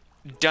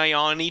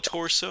 Dione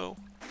torso.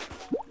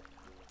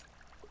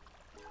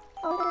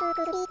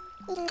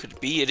 Could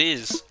be it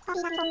is.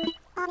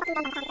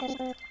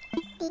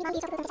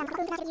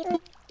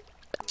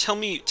 Tell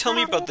me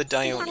about the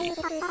Dione.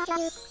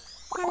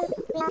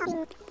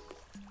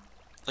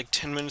 Like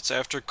 10 minutes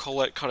after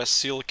Colette caught a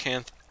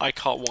coelacanth, I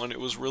caught one. It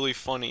was really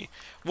funny.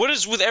 What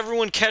is with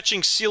everyone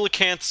catching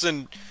coelacanths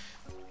and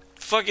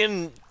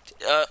fucking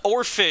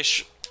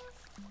oarfish?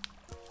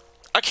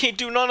 I can't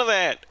do none of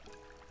that.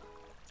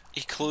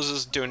 He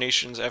closes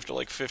donations after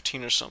like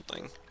 15 or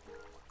something.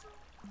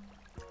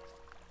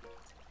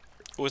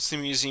 Once the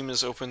museum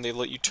is open, they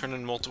let you turn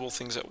in multiple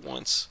things at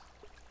once.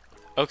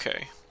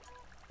 Okay.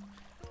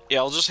 Yeah,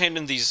 I'll just hand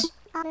in these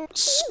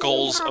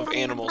skulls of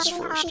animals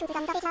first.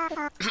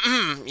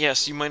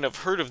 Yes, you might have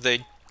heard of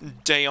the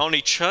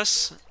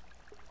Dionychus,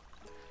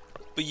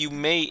 but you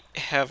may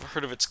have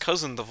heard of its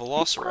cousin, the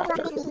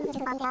Velociraptor.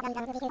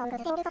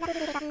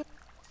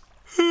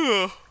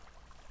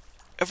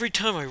 Every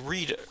time I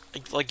read,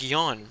 I like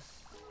yawn.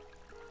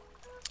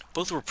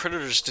 Both were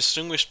predators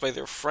distinguished by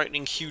their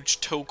frightening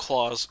huge toe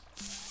claws.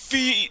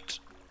 Feet!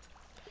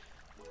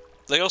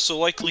 They also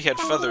likely had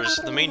feathers.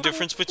 The main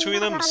difference between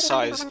them?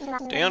 Size.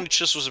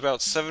 Dionychus was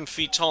about 7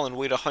 feet tall and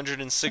weighed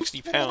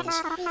 160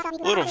 pounds.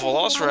 The little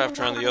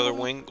Velociraptor on the other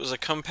wing was a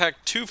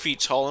compact 2 feet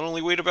tall and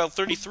only weighed about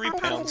 33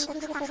 pounds.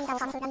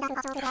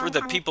 I've heard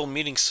that people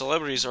meeting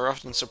celebrities are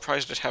often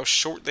surprised at how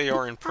short they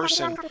are in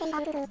person,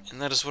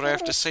 and that is what I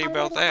have to say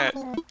about that.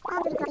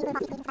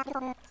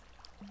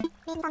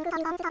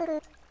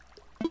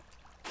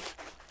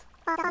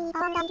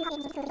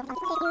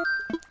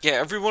 Yeah,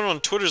 everyone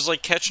on Twitter's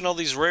like catching all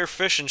these rare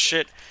fish and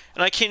shit,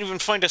 and I can't even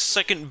find a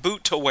second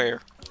boot to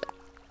wear.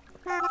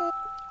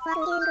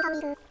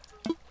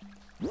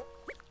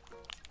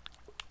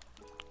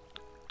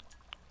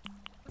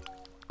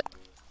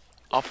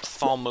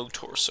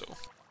 Ophthalmotorso.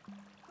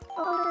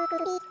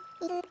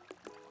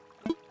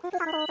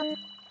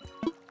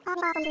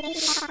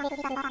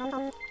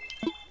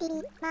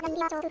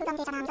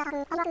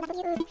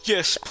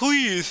 Yes,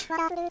 please!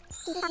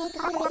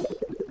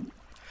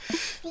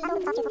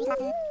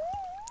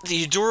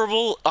 The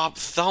adorable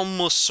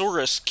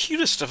Ophthalmosaurus,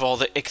 cutest of all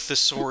the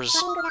ichthyosaurs.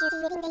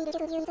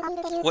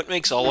 What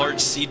makes a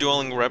large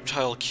sea-dwelling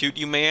reptile cute,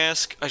 you may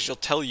ask? I shall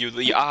tell you,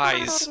 the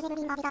eyes.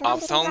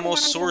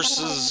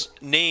 Ophthalmosaurus's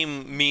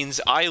name means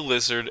eye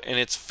lizard, and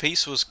its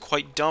face was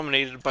quite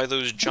dominated by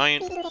those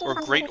giant or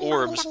great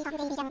orbs.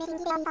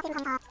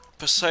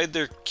 Beside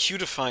their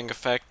cutifying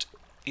effect,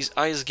 these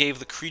eyes gave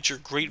the creature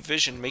great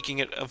vision, making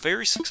it a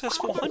very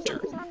successful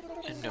hunter.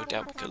 And no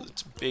doubt because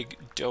its big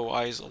doe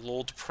eyes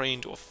lulled prey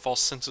into a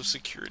false sense of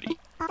security.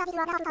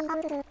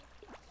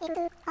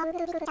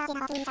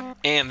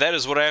 And that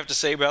is what I have to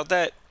say about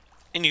that.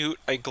 Anywho,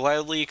 I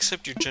gladly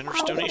accept your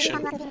generous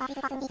donation.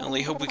 I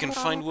only hope we can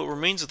find what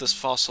remains of this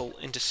fossil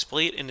and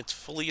display it in its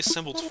fully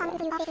assembled form.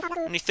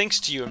 Many thanks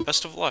to you and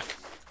best of luck.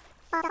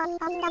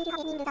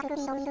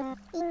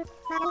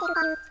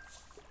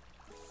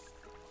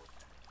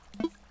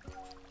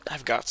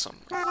 I've got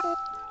some.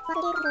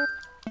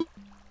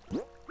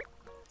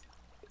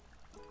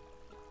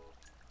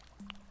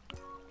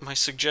 My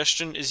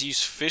suggestion is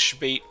use fish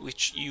bait,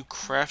 which you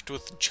craft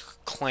with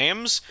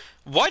clams.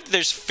 What?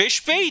 There's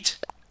fish bait?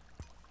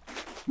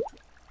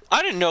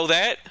 I didn't know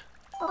that.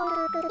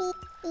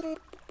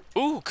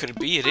 Ooh, could it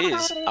be? It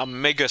is a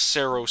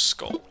Megacero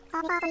skull.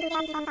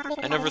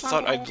 I never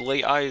thought I'd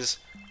lay eyes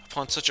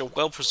upon such a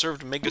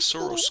well-preserved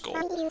Megacero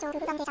skull.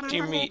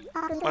 Dear me,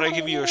 might I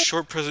give you a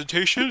short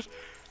presentation?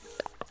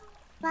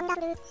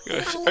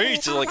 Yes, I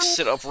need to like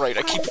sit upright.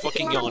 I keep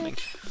fucking yawning.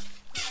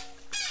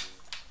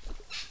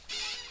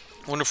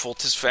 Wonderful,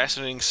 'tis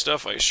fascinating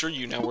stuff, I assure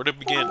you. Now, where to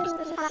begin?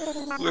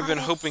 Who have been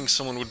hoping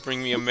someone would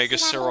bring me a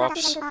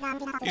Megacerops.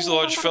 This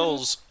large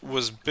fellow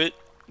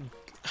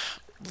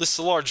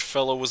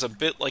was a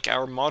bit like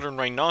our modern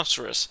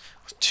rhinoceros,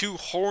 with 2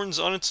 horns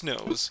on its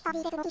nose.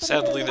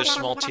 Sadly, their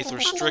small teeth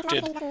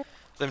restricted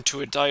them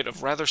to a diet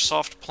of rather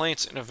soft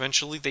plants, and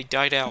eventually they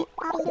died out.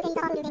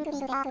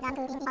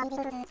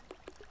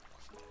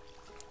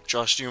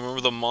 Josh, do you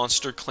remember the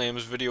monster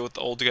clams video with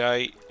the old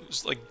guy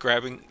who's like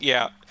grabbing...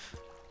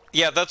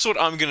 Yeah, that's what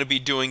I'm gonna be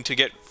doing to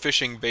get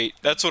fishing bait.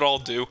 That's what I'll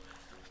do.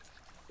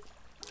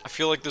 I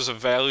feel like there's a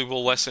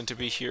valuable lesson to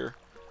be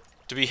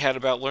had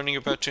about learning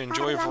about to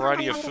enjoy a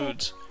variety of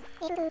foods.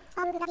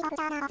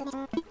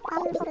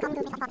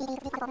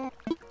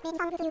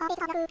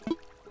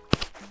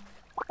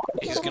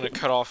 He's gonna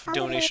cut off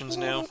donations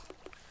now.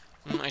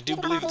 I do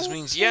believe this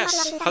means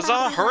yes!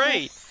 Huzzah!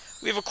 Hooray!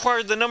 We have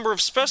acquired the number of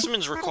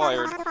specimens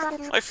required.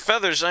 My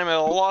feathers, I'm at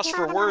a loss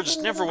for words.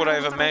 Never would I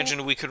have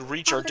imagined we could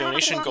reach our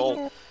donation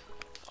goal.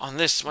 On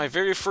this, my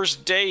very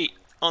first day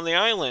on the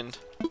island.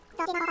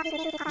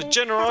 The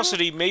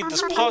generosity made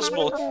this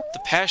possible. The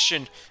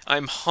passion. I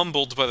am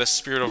humbled by the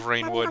spirit of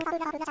Rainwood.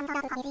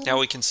 Now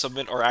we can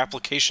submit our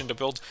application to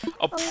build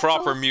a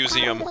proper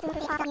museum.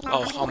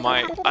 Oh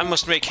my. I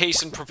must make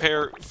haste and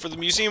prepare for the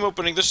museum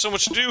opening. There's so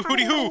much to do.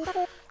 Hooty hoo!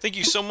 Thank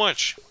you so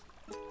much.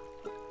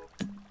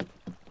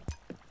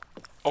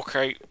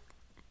 Okay.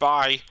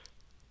 Bye.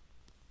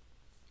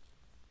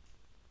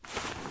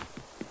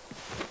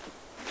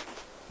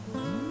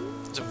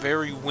 It's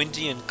very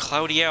windy and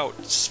cloudy out.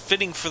 It's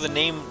fitting for the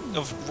name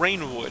of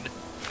Rainwood.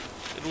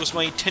 It was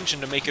my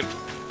intention to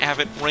have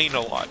it rain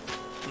a lot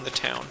in the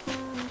town.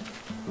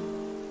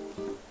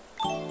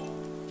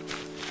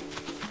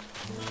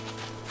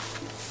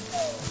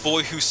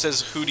 Boy who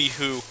says hooty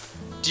hoo.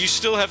 Do you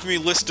still have me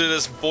listed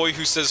as boy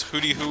who says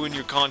hooty hoo in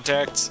your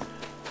contacts?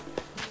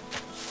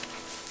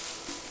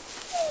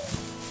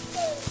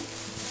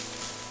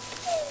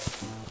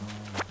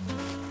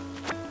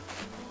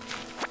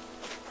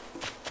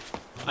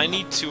 I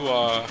need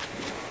to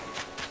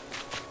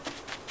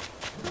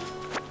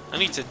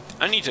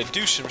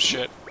do some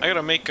shit. I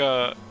gotta make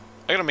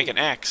an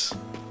axe.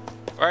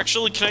 Or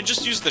actually, can I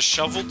just use the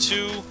shovel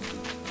to...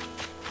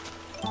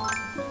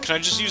 Can I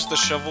just use the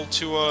shovel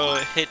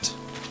to, hit...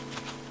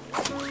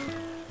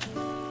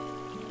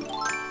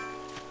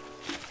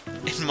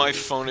 In my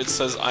phone it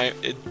says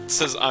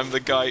I'm the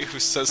guy who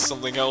says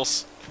something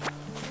else.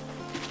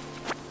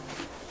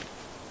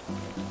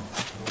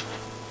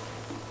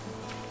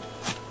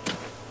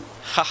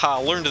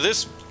 Haha, learned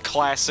this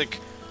classic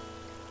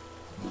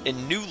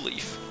in New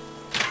Leaf.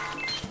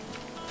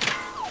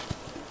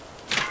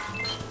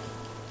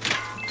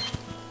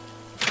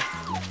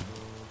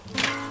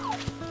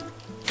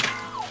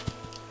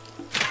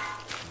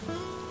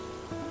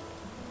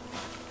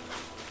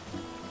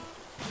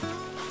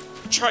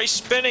 Try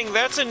spinning,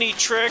 that's a neat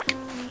trick.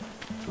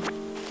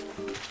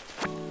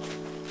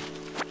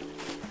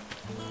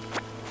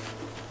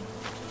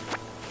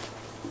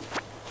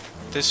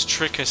 This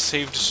trick has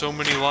saved so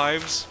many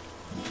lives.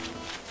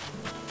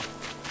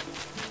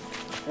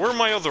 Where are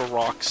my other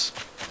rocks?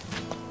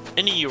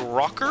 Any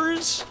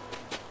rockers?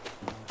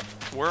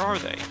 Where are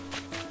they?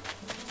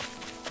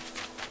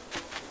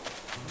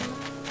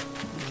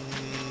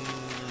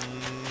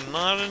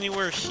 Not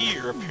anywhere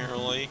here,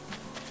 apparently.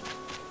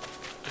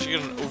 I should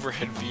get an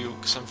overhead view,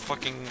 because I'm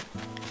fucking...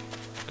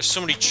 There's so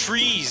many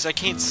trees, I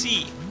can't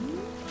see.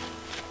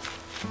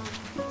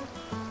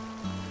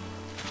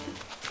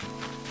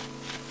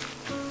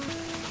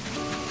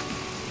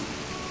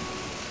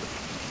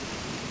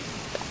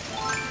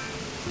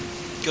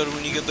 Go to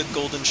when you get the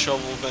golden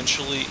shovel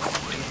eventually,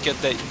 and get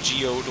that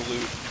geode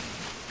loot.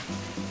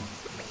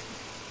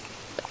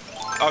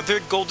 Are there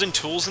golden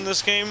tools in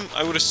this game?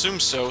 I would assume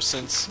so,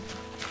 since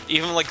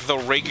even like the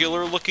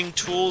regular looking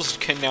tools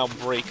can now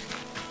break.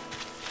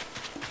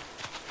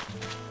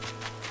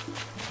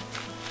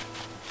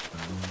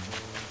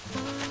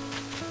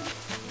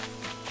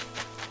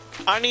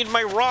 I need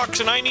my rocks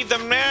and I need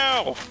them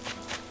now!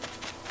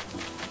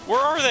 Where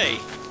are they?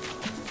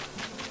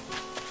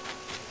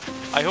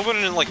 I hope I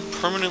didn't, like,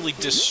 permanently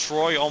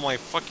destroy all my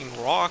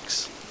fucking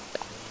rocks.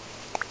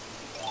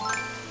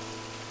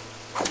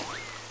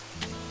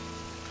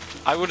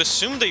 I would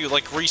assume they,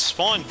 like,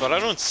 respawn, but I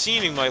don't see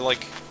any of my,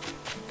 like,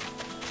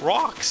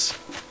 rocks.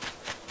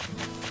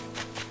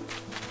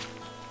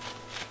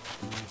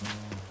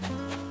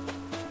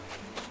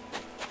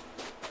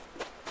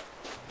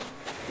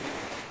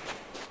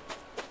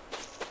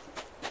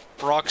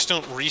 Rocks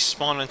don't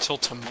respawn until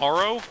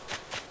tomorrow?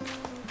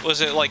 Was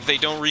it like they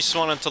don't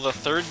respawn until the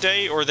third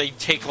day, or they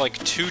take like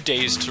 2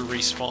 days to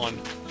respawn?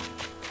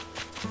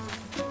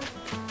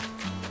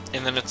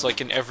 And then it's like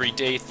an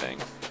everyday thing.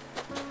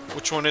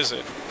 Which one is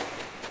it?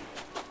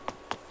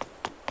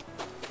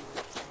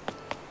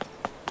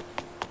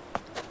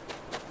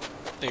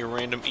 They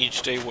random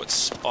each day what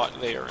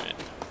spot they are in.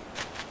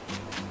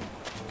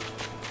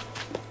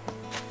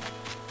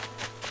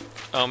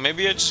 Oh,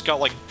 maybe I just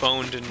got like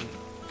boned and...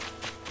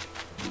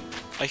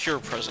 I hear a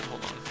present,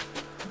 hold on.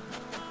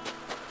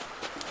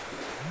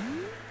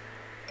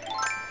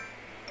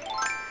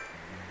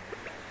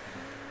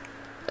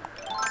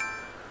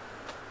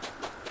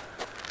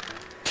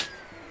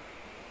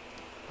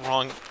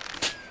 Wrong.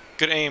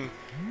 Good aim.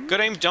 Good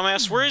aim,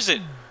 dumbass. Where is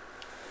it?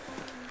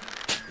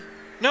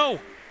 No!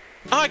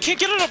 Oh, I can't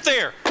get it up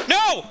there!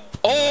 No!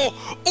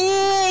 Oh!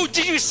 Oh!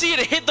 Did you see it?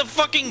 It hit the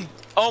fucking...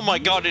 Oh my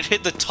god, it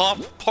hit the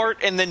top part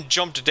and then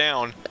jumped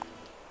down.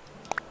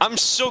 I'm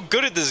so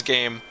good at this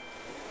game.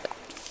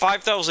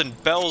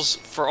 5,000 bells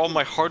for all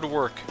my hard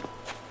work.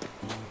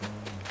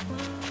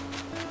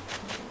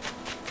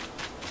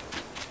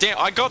 Damn,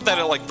 I got that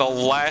at like the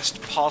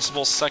last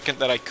possible second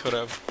that I could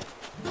have.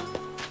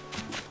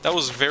 That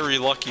was very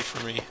lucky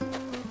for me.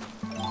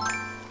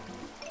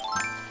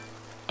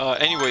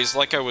 Anyways,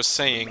 like I was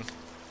saying,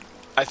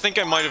 I think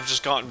I might have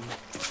just gotten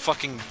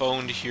fucking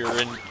boned here,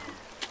 and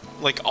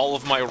like all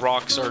of my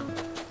rocks are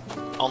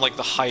on like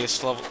the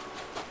highest level.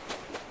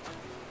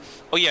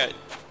 Oh yeah,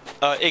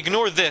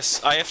 ignore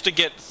this. I have to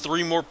get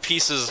 3 more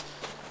pieces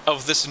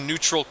of this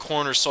neutral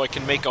corner so I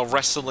can make a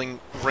wrestling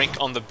rink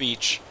on the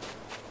beach.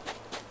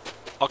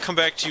 I'll come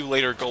back to you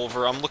later,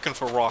 Gulliver. I'm looking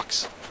for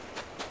rocks.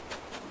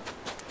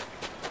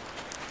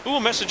 Ooh, a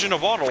message in a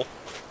bottle.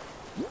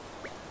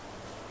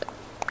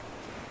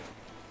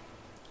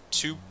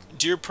 To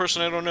dear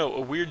person I don't know,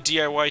 a weird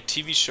DIY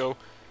TV show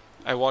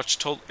I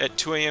watched at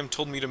 2 AM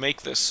told me to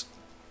make this.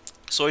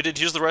 So I did.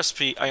 Here's the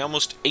recipe. I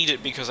almost ate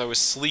it because I was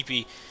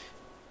sleepy.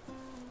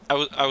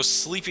 I was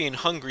sleepy and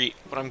hungry,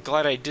 but I'm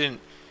glad I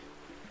didn't.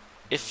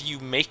 If you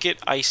make it,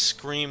 I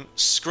scream,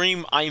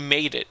 I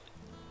made it.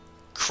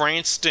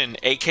 Cranston,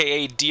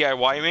 aka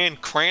DIY Man.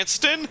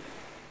 Cranston?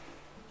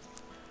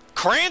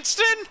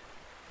 Cranston?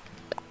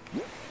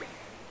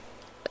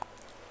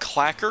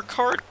 Clacker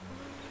cart?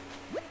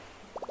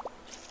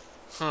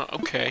 Huh,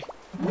 okay.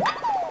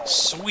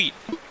 Sweet.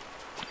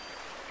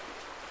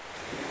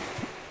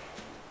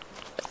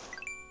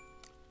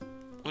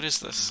 What is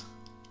this?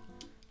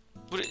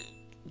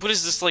 What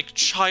is this, like,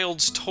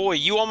 child's toy?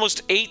 You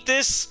almost ate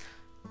this?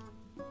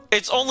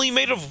 It's only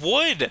made of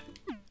wood!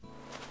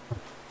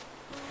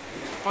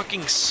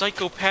 Fucking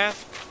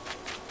psychopath.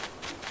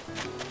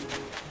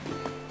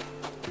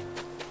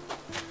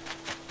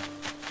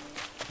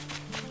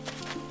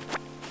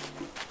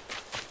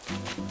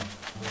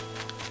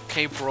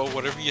 Okay, bro,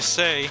 whatever you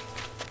say.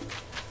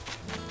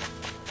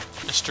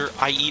 Mr.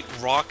 I eat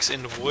rocks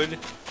and wood.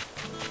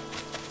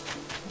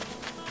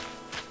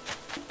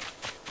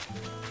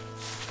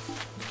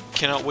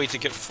 Cannot wait to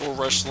get 4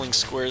 wrestling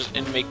squares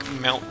and make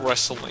Mount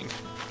Wrestling.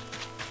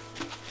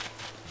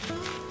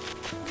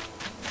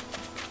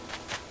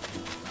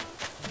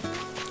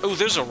 Oh,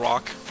 there's a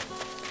rock.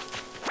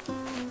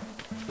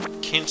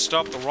 Can't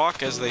stop the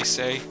rock, as they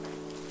say.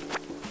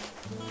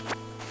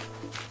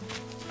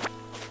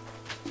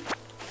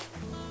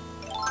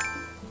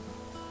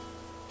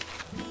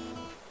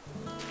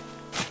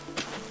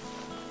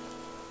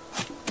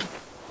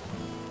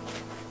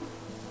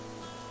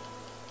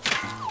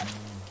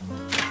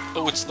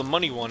 Oh, it's the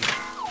money one.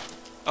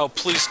 Oh,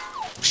 please.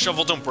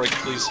 Shovel, don't break,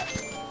 please.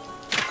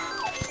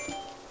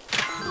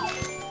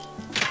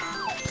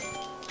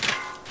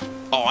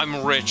 Oh,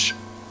 I'm rich.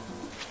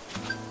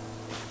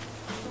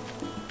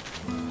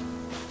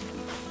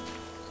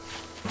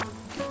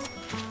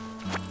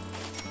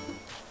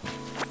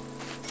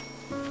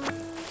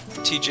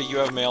 TJ, you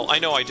have mail. I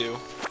know I do.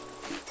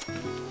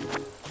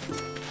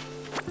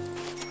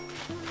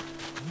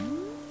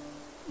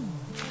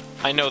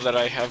 I know that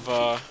I have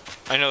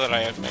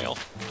mail.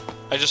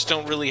 I just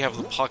don't really have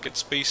the pocket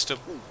space to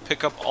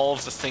pick up all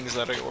of the things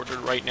that I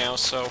ordered right now,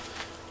 so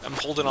I'm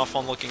holding off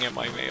on looking at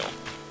my mail.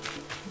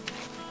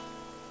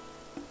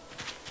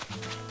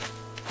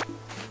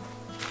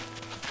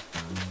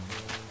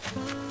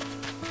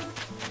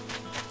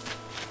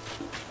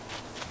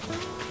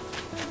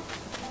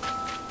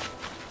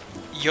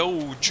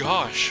 Yo,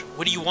 Josh,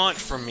 what do you want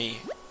from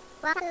me?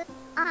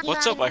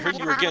 What's up? I heard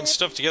you were getting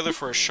stuff together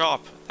for a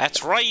shop.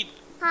 That's right!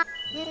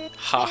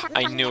 Ha,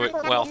 I knew it.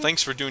 Well,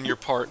 thanks for doing your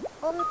part.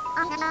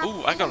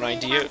 Ooh, I got an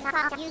idea.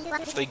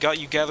 If they got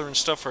you gathering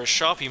stuff for a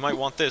shop, you might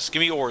want this. Give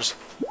me oars.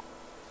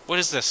 What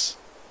is this?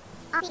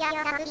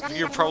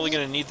 You're probably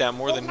gonna need that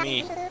more than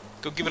me.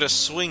 Go give it a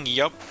swing,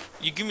 yup.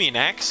 You give me an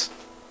axe?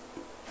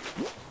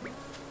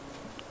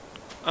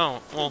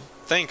 Oh, well,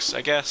 thanks, I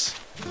guess.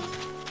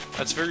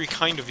 That's very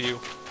kind of you.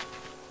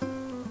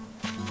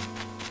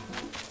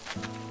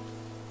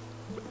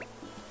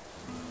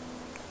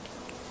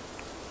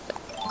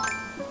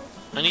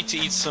 I need to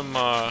eat some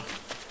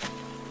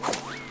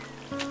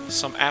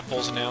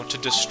apples now to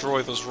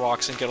destroy those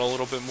rocks and get a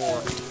little bit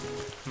more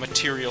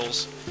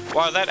materials.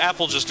 Wow, that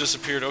apple just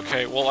disappeared.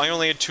 Okay, well, I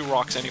only had 2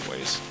 rocks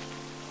anyways.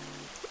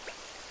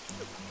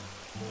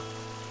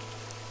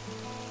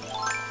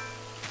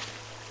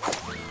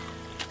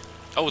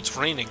 Oh, it's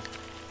raining.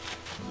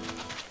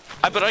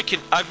 I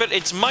bet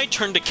it's my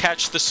turn to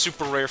catch the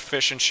super rare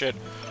fish and shit.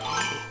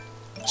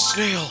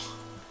 Snail!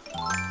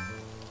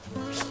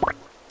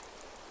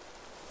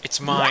 It's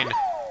mine.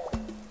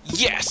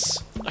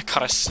 Yes! I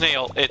caught a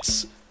snail.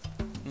 It's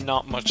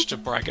not much to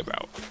brag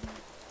about.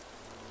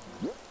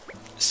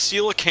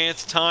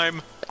 Coelacanth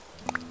time.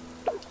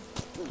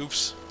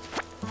 Oops.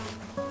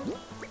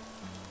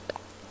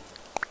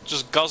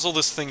 Just guzzle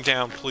this thing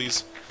down,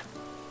 please.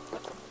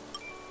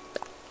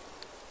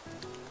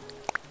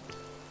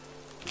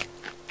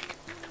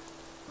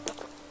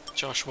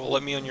 Joshua,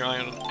 let me on your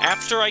island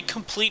after I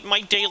complete my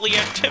daily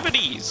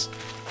activities!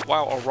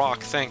 Wow, a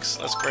rock, thanks.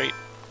 That's great.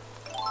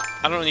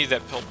 I don't need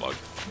that pill bug.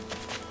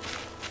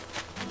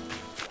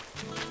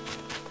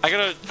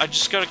 I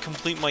just gotta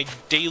complete my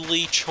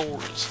daily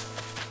chores.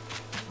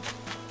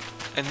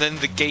 and then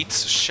the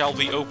gates shall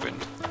be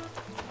opened.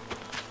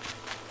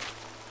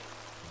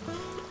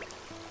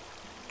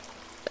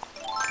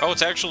 Oh,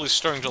 it's actually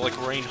starting to, like,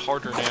 rain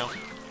harder now.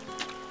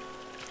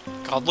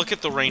 God, look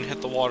at the rain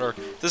hit the water.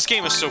 This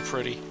game is so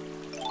pretty.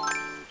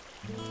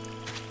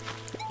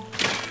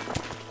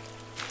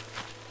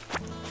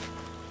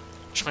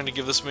 Trying to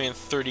give this man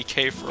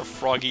 30k for a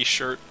froggy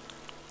shirt.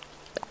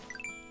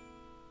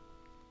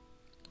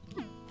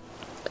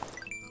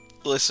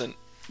 Listen,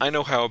 I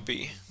know how it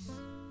be.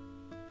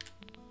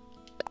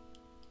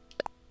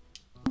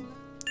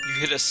 You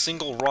hit a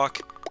single rock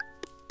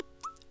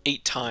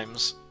 8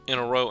 times in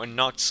a row and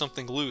knocked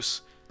something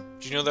loose.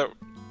 Do you know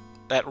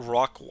that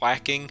rock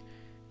whacking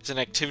is an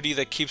activity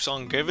that keeps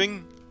on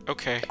giving?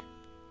 Okay.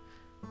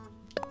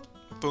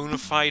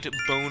 Bonafide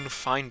bone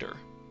finder.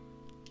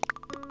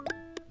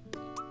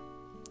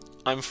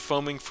 I'm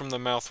foaming from the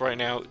mouth right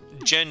now.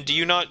 Jen, do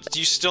you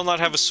still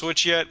not have a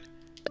Switch yet?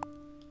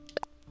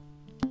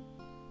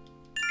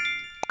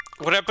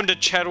 What happened to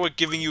Chadwick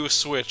giving you a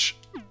Switch?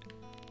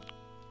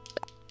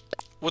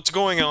 What's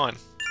going on?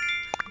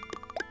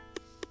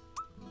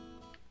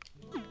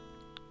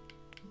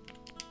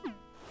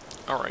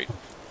 Alright.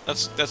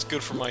 That's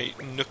good for my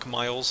Nook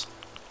miles.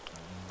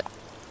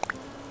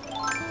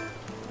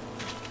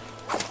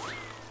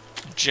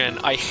 Jen,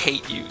 I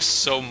hate you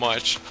so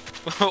much.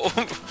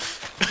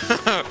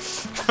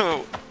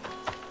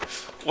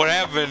 What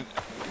happened?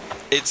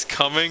 It's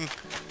coming?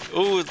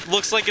 Ooh, it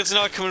looks like it's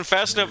not coming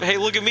fast enough. Hey,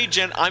 look at me,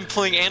 Jen. I'm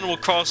playing Animal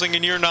Crossing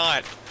and you're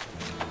not.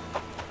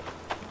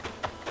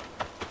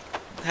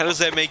 How does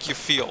that make you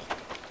feel?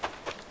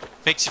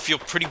 Makes you feel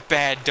pretty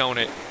bad, don't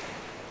it?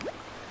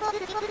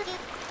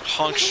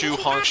 Honk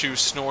shoe,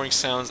 snoring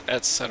sounds,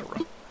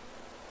 etc.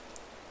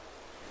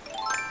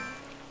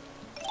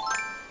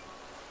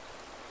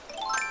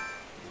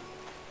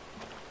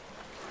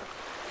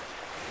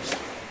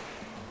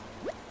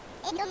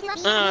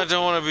 I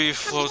don't want to be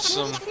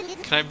floatsome.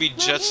 Can I be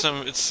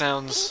jetsam? It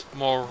sounds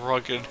more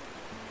rugged.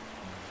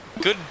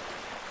 Good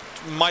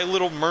My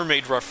Little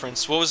Mermaid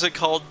reference. What was it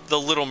called? The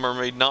Little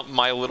Mermaid, not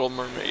My Little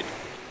Mermaid.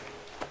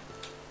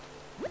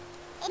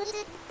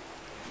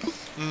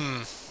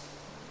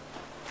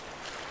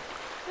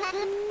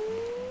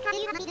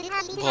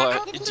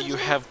 But, do you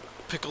have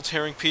pickle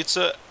tearing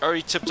pizza? I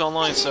already tipped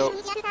online, so...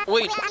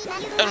 Wait!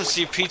 I don't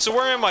see a pizza.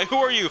 Where am I? Who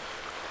are you?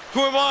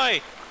 Who am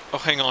I? Oh,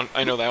 hang on.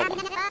 I know that one.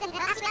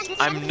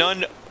 I'm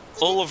none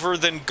Oliver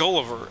than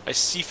Gulliver, a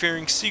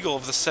seafaring seagull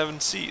of the 7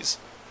 seas.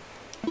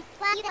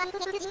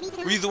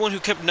 Were you the one who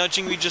kept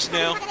nudging me just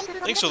now?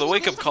 Thanks for the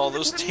wake-up call.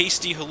 Those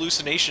tasty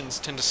hallucinations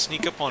tend to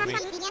sneak up on me.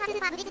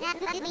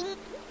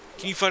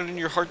 Can you find it in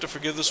your heart to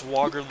forgive this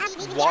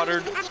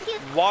waterlogged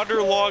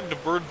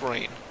bird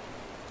brain?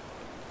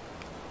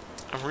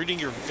 I'm reading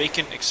your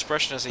vacant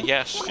expression as a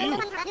yes. Phew.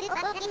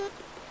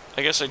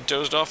 I guess I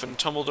dozed off and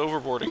tumbled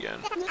overboard again.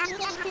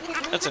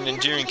 That's an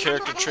endearing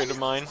character trait of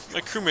mine.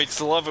 My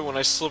crewmates love it when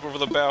I slip over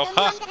the bow.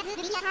 Ha!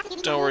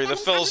 Don't worry, the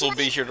fellas will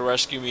be here to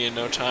rescue me in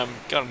no time.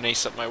 Got an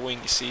ace up my wing,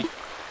 you see.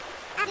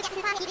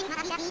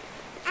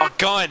 A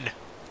gun!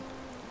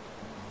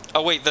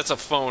 Oh wait, that's a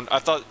phone. I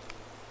thought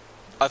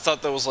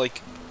that was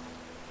like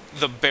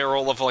the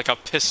barrel of like a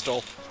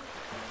pistol.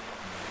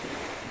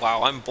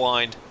 Wow, I'm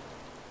blind.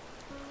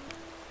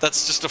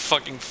 That's just a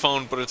fucking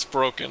phone, but it's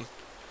broken.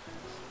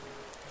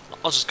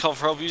 I'll just call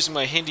for help using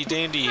my handy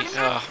dandy,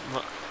 oh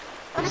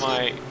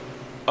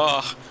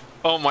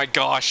my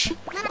gosh.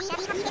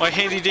 My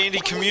handy dandy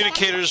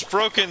communicator is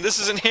broken. This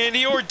isn't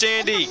handy or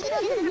dandy.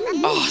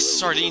 Oh,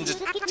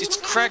 sardines, it's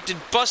cracked and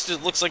busted.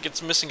 It looks like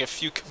it's missing a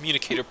few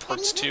communicator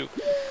parts too.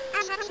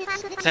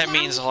 That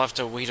means I'll have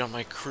to wait on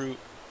my crew.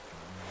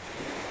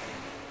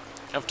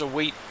 I have to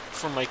wait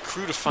for my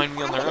crew to find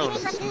me on their own.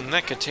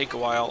 That could take a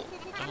while.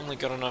 I've only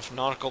got enough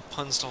nautical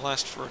puns to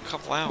last for a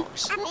couple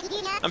hours.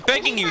 I'm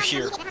begging you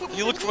here. Can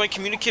you look for my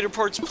communicator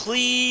parts,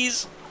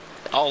 please?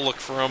 I'll look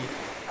for them.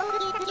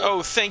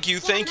 Oh, thank you,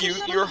 thank you.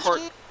 Your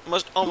heart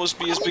must almost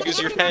be as big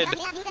as your head.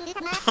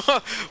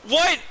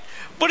 What?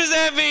 What does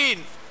that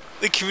mean?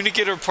 The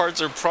communicator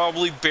parts are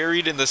probably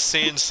buried in the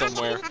sand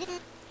somewhere.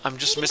 I'm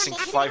just missing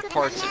 5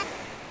 parts.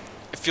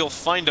 If you'll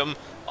find them,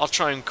 I'll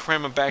try and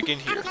cram them back in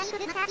here.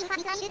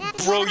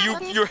 Bro,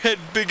 your head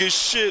big as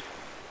shit.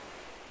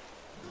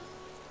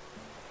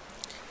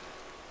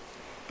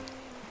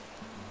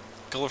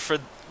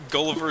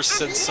 Gulliver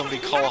said somebody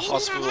call a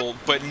hospital,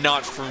 but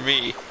not for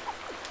me.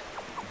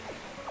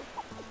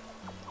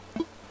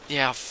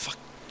 Yeah, fuck.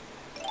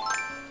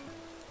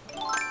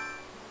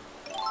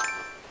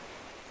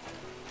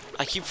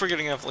 I keep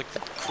forgetting I have like the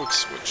quick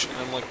switch, and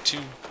I'm like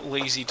too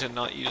lazy to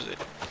not use it.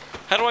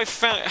 How do I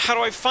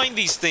find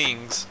these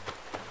things?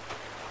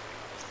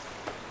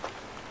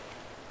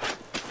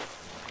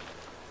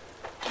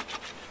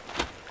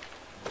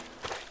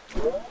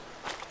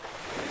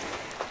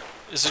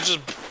 Is it just...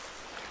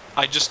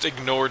 I just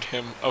ignored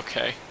him.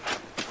 Okay.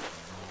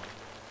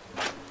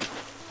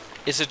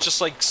 Is it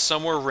just like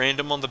somewhere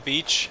random on the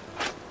beach?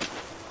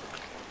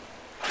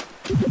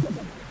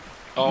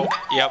 Oh,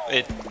 yep,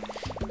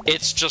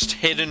 it's just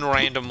hidden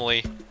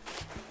randomly.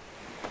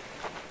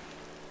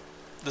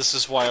 This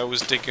is why I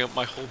was digging up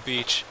my whole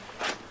beach.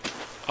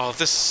 Oh,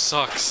 this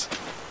sucks.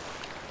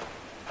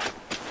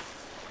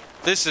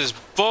 This is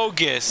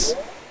bogus.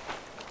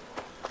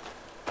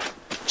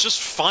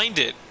 Just find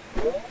it.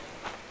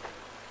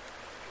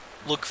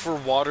 Look for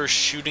water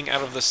shooting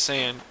out of the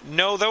sand.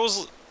 No, that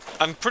was...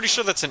 I'm pretty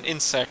sure that's an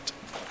insect.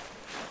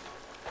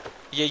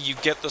 Yeah, you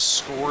get the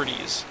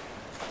squirties.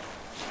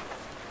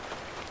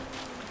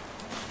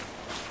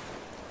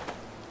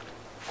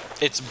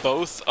 It's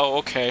both? Oh,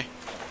 okay.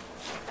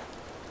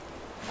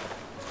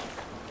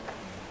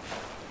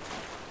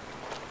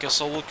 Guess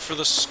I'll look for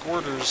the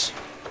squirters.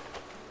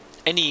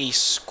 Any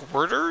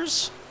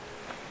squirters?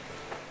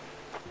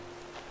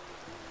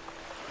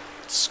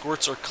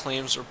 Squirts are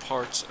clams or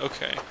parts.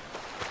 Okay.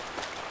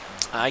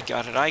 I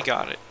got it, I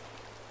got it.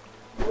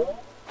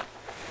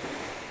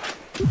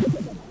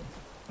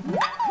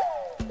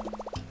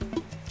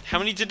 How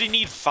many did he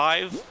need?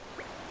 5?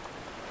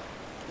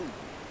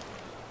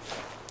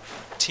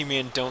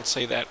 T-Man, don't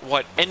say that.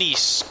 What? Any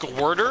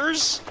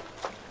squirters?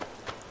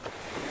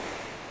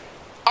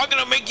 I'm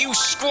gonna make you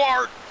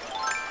squirt!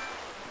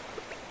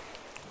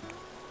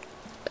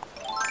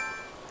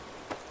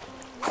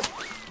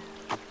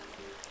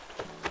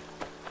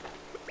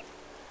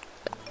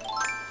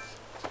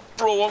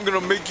 Bro, I'm gonna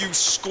make you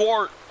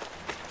squirt!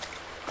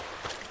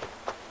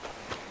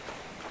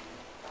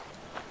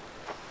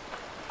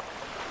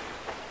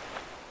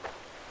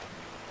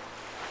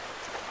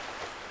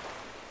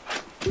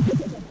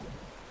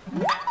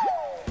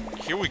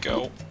 Here we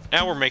go.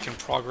 Now we're making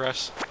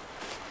progress.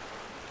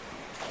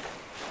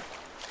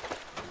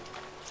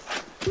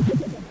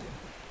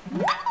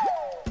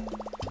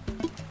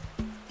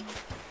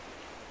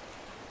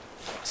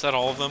 Is that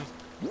all of them?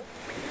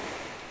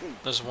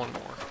 There's one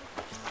more.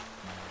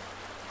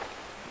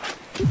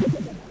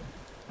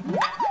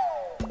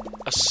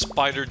 A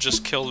spider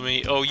just killed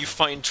me. Oh, you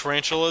fighting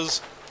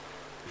tarantulas?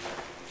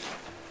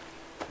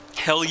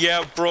 Hell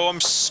yeah, bro,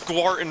 I'm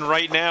squirting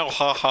right now,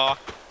 haha.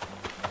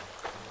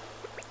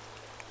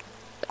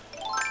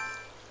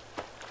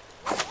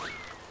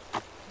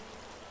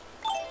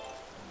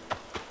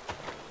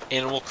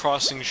 Animal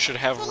Crossing should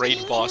have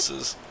raid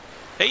bosses.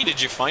 Hey,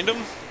 did you find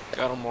them?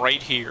 Got them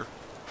right here.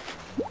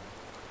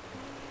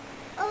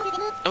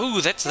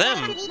 Oh, that's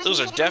them! Those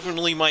are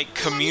definitely my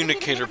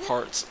communicator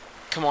parts.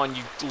 Come on,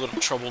 you little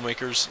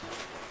troublemakers.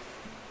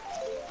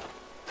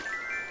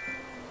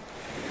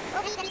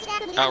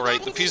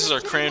 Alright, the pieces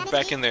are crammed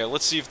back in there.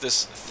 Let's see if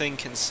this thing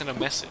can send a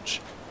message.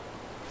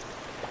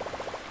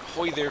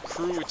 Ahoy there,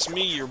 crew. It's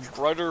me, your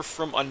brother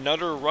from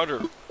another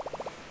rudder.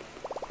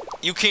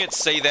 You can't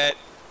say that.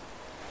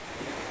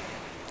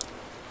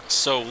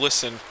 So,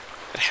 listen.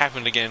 It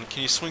happened again.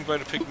 Can you swing by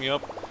to pick me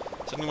up?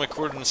 Sending my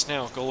coordinates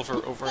now. Go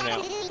over and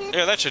out.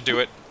 Yeah, that should do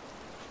it.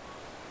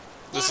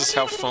 This is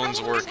how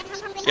phones work.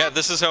 Yeah,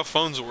 this is how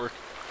phones work.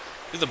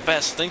 You're the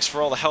best. Thanks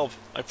for all the help.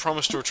 I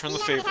promise to return the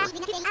favor.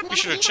 Be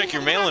sure to check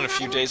your mail in a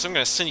few days. I'm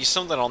gonna send you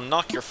something that'll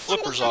knock your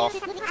flippers off.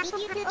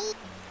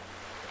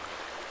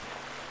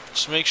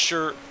 Just make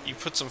sure you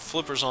put some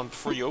flippers on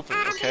before you open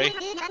it, okay?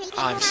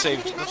 I'm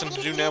saved. Nothing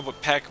to do now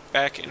but pace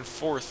back and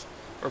forth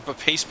for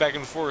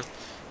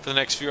the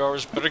next few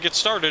hours. Better get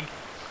started.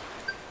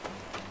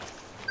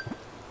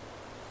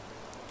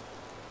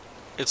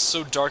 It's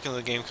so dark in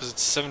the game because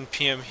it's 7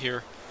 p.m.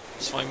 here,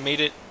 so I made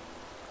it.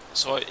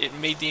 So it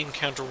made the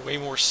encounter way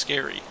more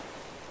scary.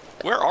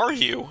 Where are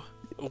you?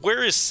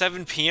 Where is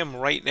 7 p.m.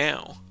 right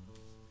now?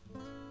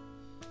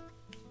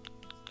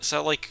 Is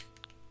that like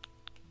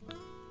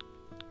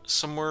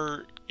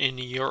somewhere in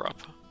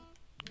Europe?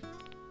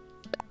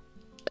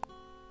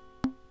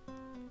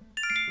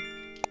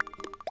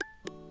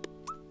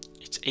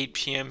 It's 8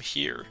 p.m.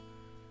 here.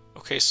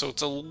 Okay, so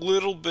it's a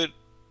little bit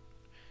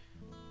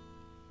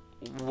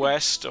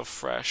west of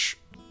Fresh,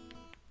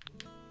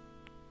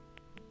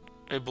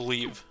 I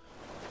believe.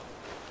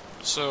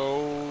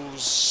 So,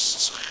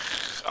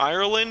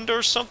 Ireland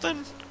or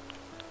something?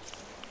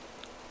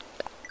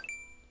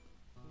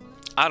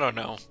 I don't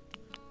know.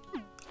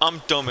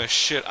 I'm dumb as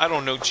shit. I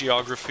don't know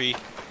geography.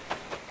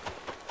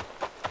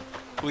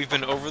 We've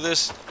been over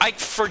this. I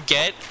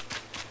forget.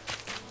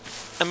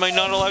 Am I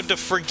not allowed to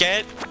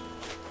forget?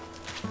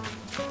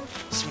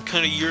 Some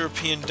kind of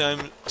European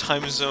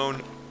time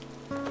zone.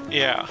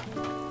 Yeah.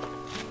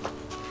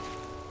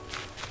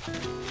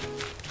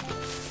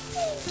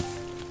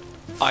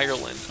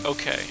 Ireland.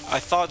 Okay, I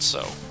thought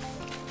so.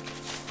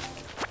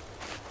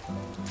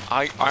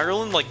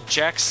 Ireland, like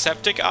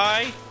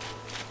Jacksepticeye?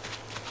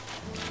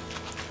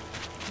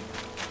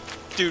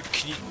 Dude,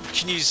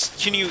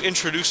 can you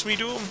introduce me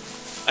to him?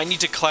 I need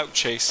to clout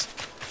chase.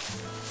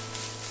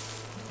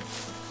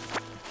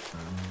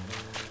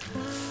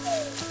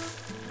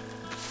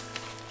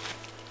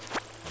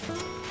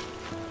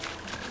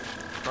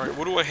 Alright,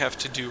 what do I have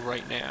to do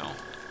right now?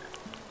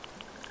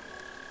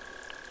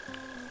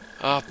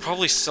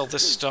 Probably sell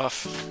this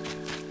stuff.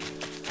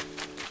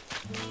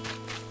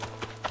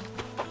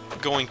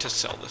 Going to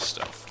sell this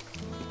stuff.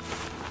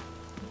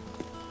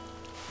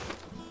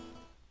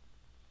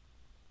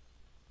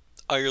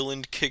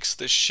 Ireland kicks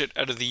the shit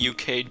out of the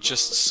UK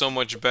just so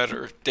much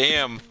better.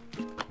 Damn.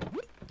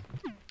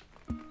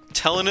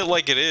 Telling it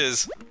like it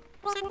is.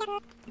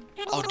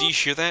 Oh, do you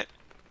hear that?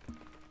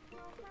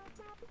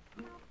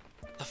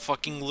 The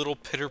fucking little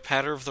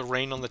pitter-patter of the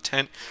rain on the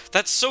tent.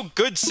 That's so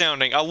good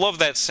sounding. I love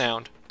that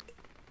sound.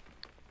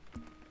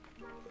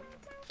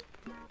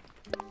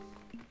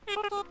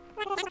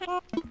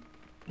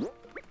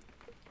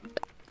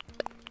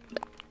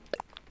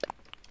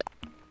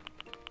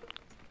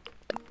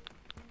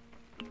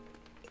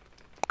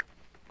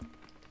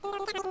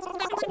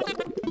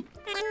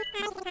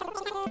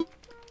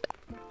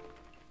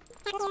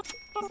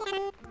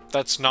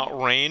 That's not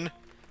rain.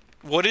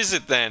 What is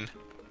it then?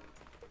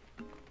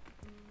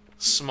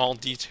 Small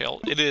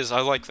detail. It is. I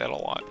like that a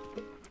lot.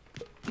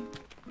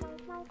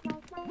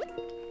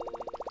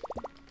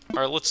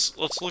 All right, let's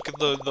look at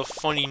the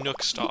funny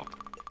Nook stop.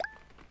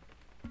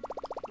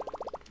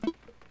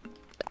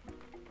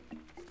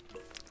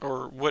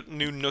 Or what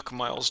new Nook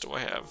miles do I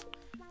have?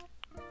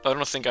 I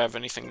don't think I have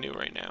anything new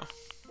right now.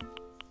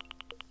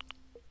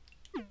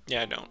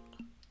 Yeah, I don't.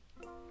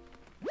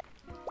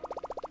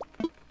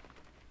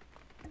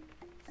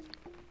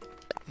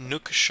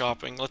 Nook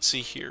shopping. Let's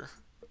see here.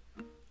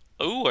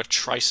 Ooh, a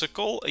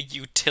tricycle, a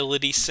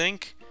utility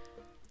sink.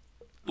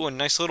 Ooh, a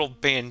nice little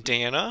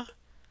bandana.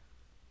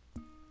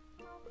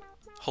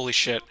 Holy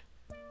shit.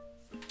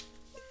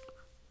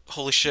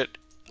 Holy shit.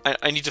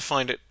 I need to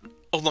find it.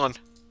 Hold on.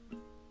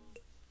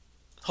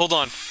 Hold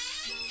on.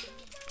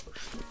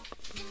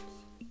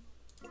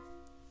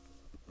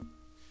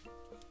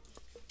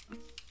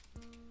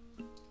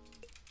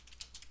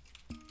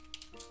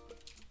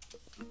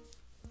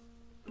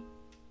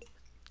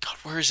 God,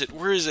 where is it?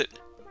 Where is it?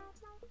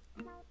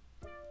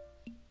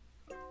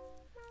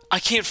 I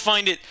can't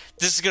find it.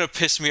 This is gonna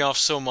piss me off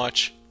so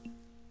much.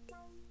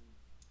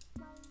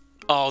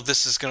 Oh,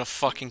 this is gonna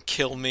fucking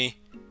kill me.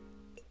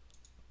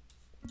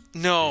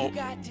 No.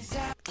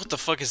 What the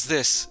fuck is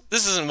this?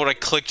 This isn't what I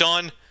clicked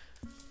on.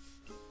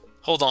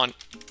 Hold on.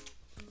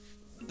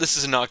 This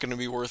is not gonna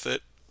be worth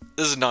it.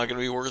 This is not gonna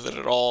be worth it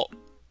at all.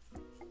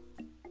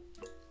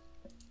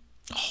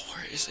 Oh,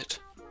 where is it?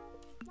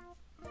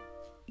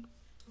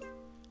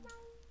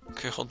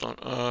 Okay, hold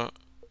on.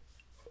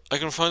 I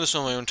can find this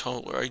on my own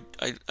Tumblr.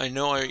 I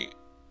know I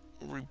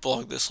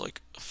reblogged this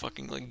like a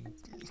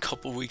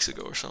couple weeks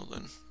ago or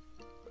something.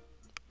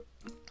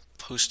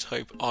 Post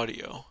type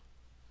audio.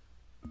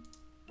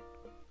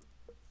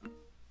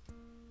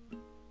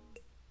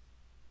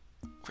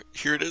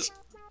 Here it is.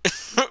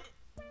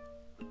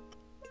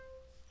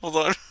 Hold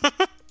on.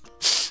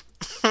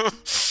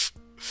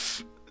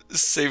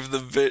 Save the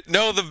bit.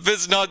 No, the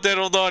bit's not dead.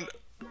 Hold on.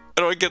 How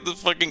do I get the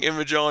fucking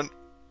image on?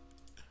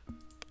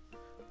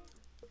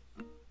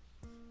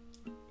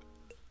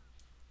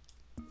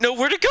 No,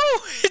 where'd it go?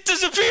 It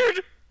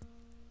disappeared!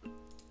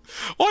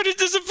 Why did it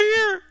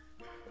disappear?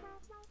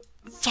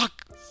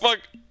 Fuck, fuck.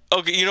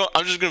 Okay, you know what?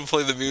 I'm just gonna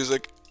play the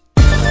music.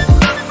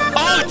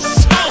 Oh,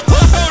 it's so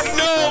loud!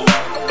 No!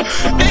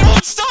 It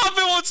won't stop!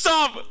 It won't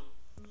stop!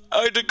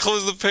 I had to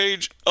close the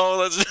page. Oh,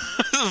 that's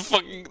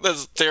fucking,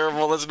 that's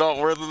terrible. That's not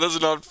worth it. That's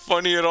not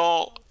funny at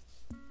all.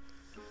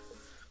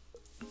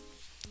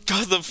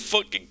 God, the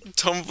fucking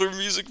Tumblr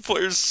music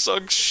players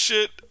suck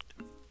shit.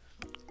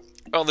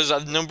 Oh, there's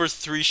a number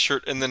 3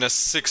 shirt and then a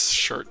 6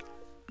 shirt.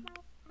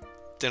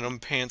 Denim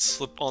pants,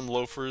 slip-on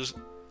loafers,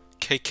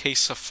 KK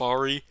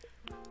Safari.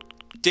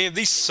 Damn,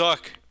 these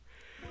suck.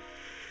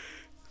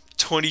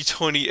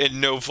 2020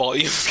 and no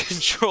volume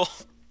control.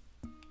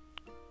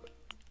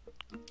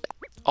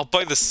 I'll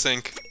buy the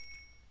sink.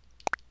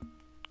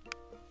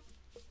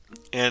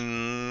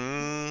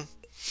 And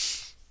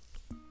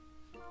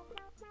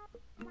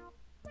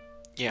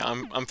yeah,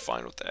 I'm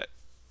fine with that.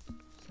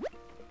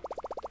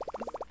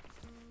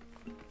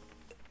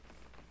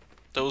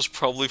 That was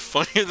probably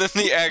funnier than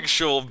the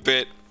actual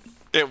bit.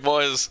 It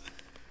was.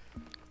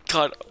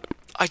 God,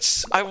 I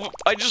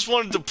just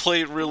wanted to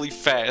play it really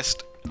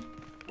fast.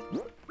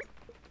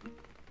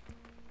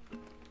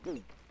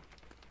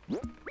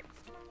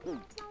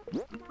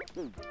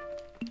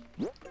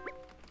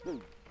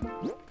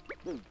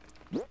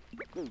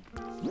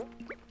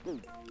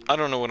 I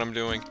don't know what I'm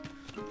doing.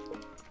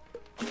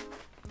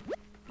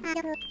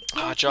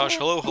 Ah, Josh,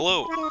 hello,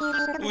 hello.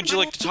 What would you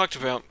like to talk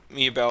to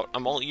me about?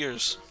 I'm all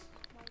ears.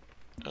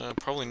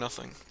 Probably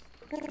nothing.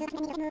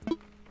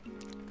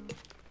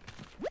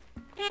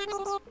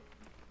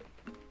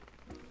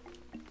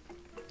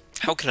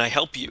 How can I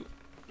help you?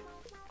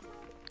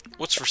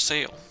 What's for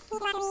sale?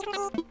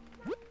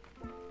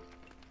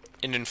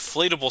 An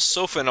inflatable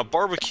sofa and a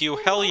barbecue?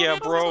 Hell yeah,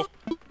 bro!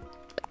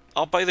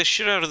 I'll buy the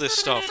shit out of this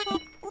stuff.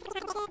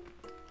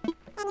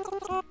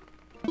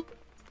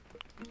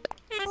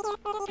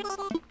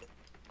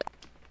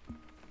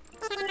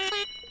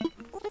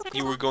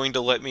 You were going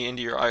to let me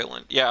into your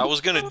island. Yeah, I was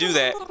gonna do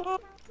that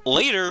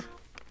later.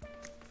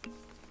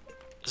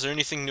 Is there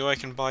anything new I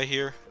can buy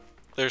here?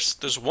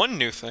 There's one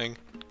new thing.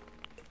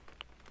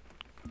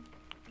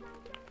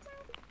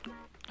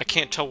 I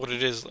can't tell what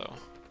it is though.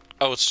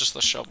 Oh, it's just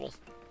the shovel.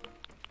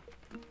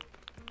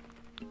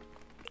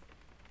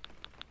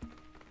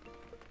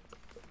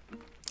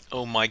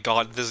 Oh my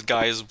god, this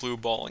guy is blue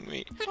balling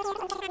me.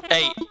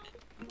 Hey,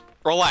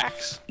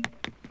 relax.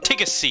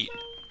 Take a seat.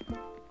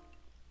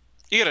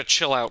 You gotta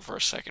chill out for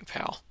a second,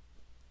 pal.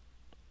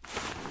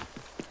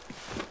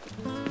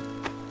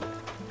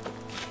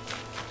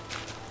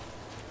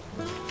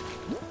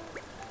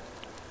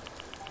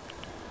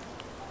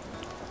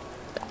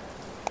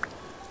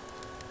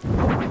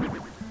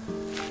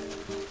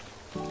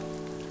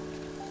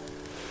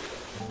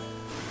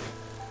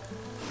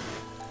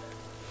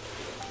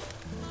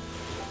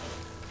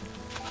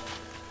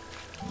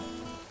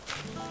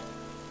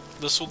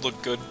 This would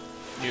look good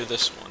near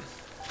this one.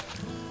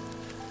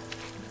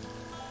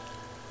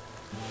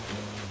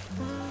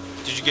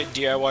 Did you get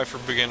DIY for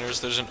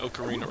beginners? There's an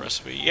ocarina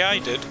recipe. Yeah, I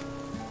did.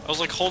 I was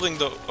like holding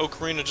the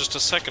ocarina just a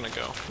second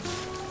ago.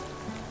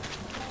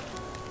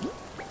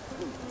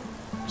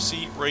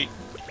 See, right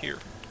here.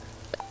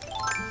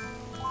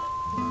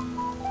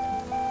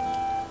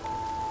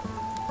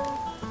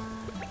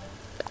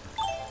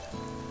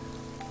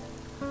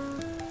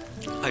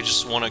 I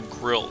just want to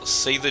grill.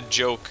 Say the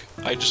joke.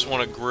 I just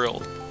want to grill.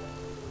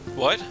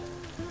 What?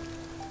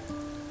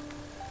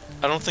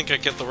 I don't think I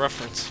get the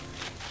reference.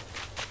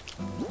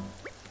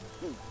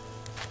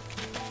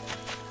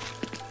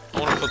 I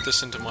want to put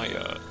this into my,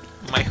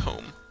 my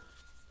home.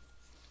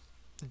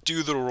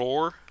 Do the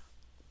roar?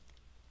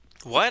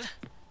 What?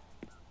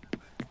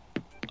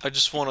 I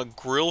just want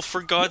to grill,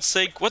 for God's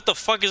sake? What the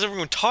fuck is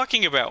everyone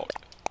talking about?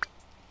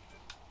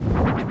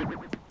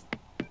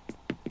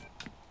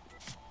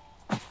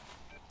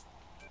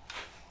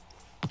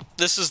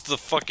 This is the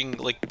fucking,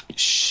 like,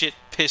 shit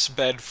piss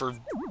bed for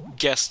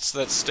guests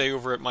that stay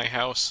over at my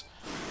house.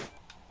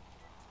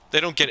 They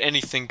don't get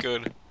anything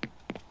good.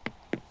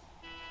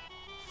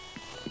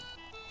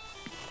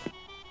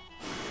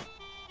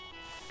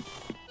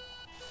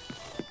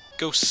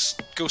 Go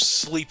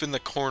sleep in the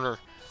corner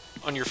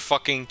on your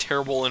fucking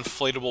terrible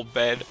inflatable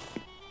bed.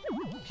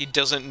 He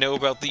doesn't know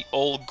about the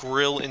old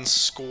grill in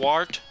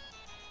Squart.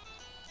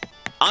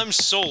 I'm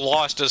so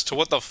lost as to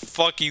what the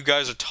fuck you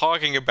guys are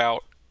talking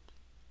about.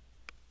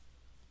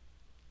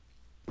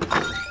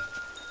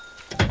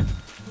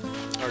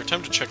 Alright,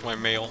 time to check my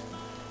mail.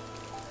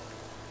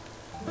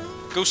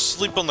 Go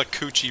sleep on the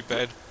coochie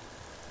bed.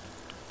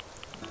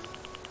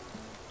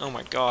 Oh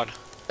my god.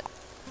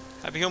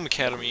 Happy Home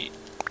Academy.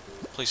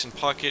 Place in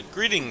pocket.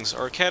 Greetings,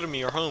 our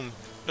academy, our home.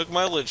 Nook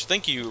mileage,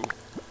 thank you.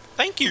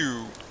 Thank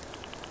you!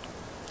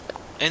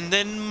 And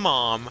then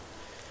Mom.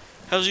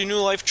 How's your new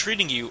life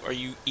treating you? Are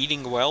you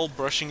eating well,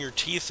 brushing your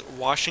teeth,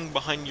 washing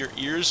behind your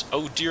ears?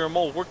 Oh dear, I'm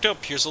all worked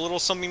up. Here's a little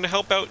something to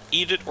help out.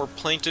 Eat it or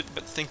plant it,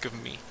 but think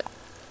of me.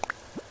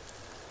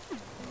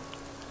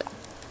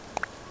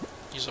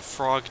 Use a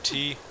frog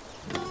tea.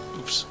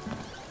 Oops.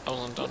 I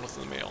wasn't done with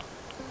the mail.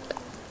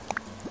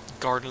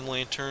 Garden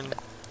lantern.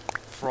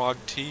 Frog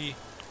tea.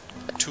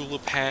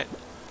 Tulip hat.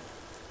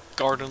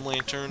 Garden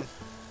lantern.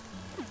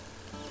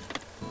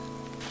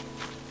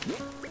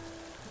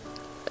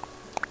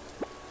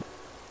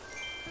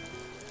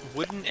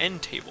 Wooden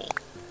end table.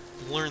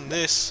 Learn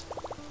this.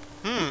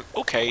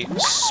 Okay.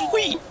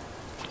 Sweet!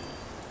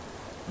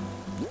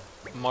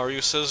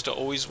 Mario says to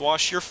always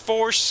wash your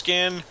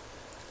foreskin.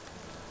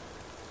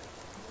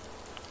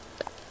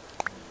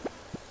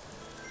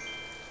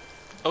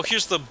 Oh,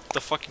 here's the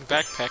fucking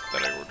backpack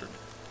that I ordered.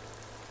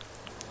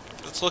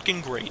 It's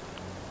looking great.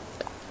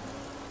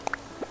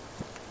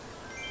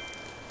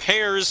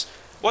 Pears?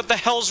 What the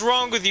hell's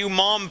wrong with you,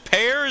 Mom?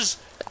 Pears?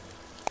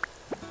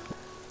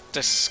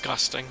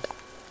 Disgusting.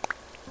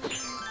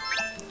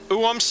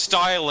 Ooh, I'm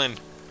styling.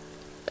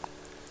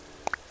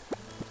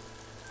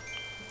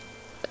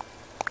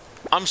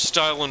 I'm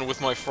styling with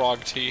my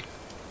frog tea.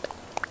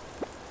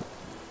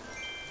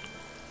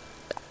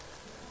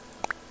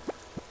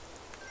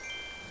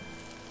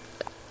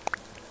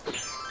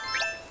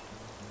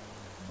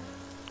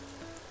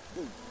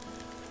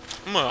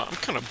 I'm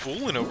kind of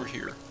bulling over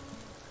here.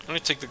 I'm gonna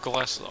take the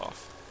glasses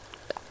off.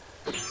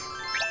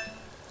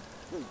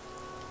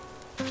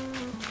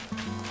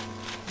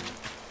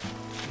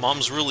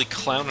 Mom's really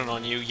clowning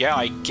on you. Yeah,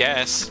 I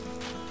guess.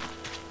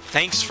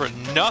 Thanks for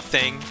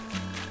nothing.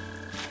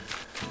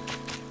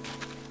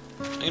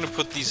 I'm gonna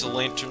put these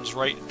lanterns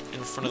right in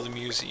front of the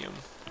museum.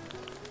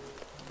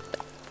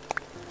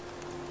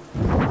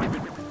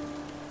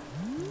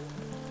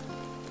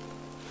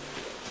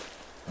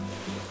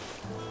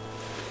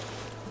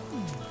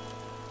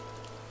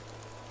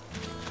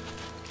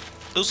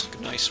 Those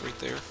look nice right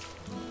there.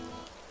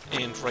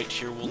 And right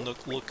here will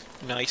look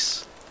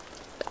nice.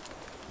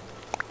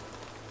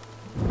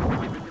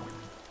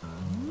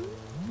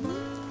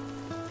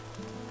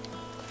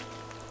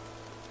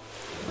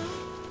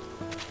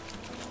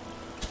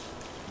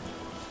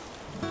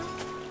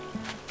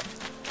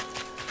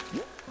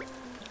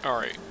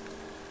 Alright.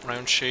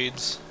 Round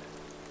shades.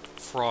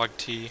 Frog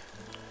tea.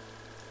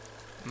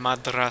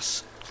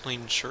 Madras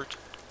plain shirt.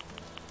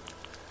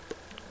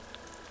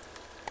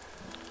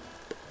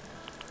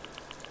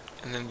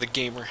 And then the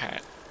gamer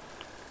hat.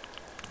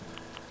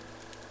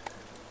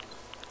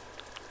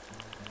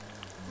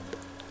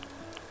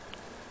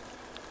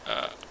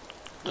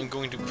 I'm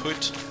going to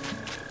put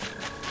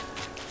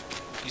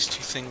these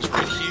two things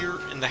right here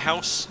in the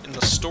house, in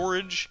the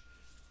storage.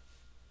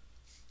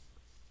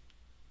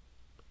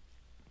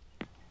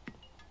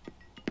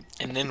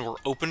 And then we're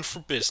open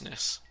for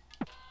business.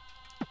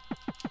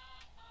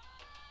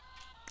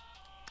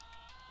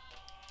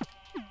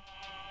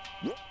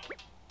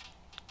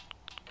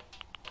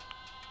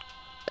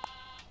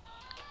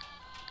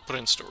 Put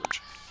in storage.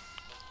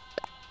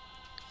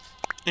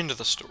 Into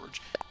the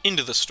storage.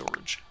 Into the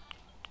storage.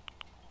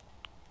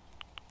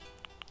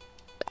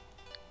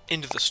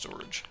 Into the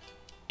storage.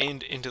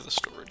 And into the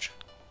storage.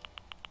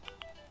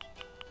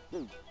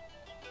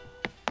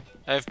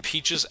 I have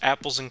peaches,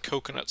 apples, and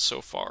coconuts so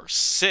far.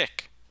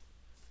 Sick!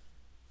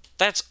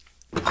 That's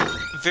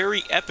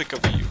very epic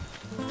of you.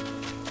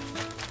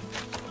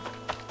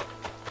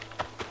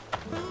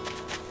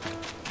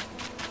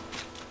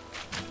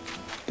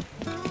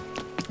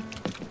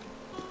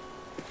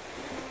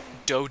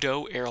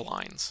 Dodo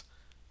Airlines.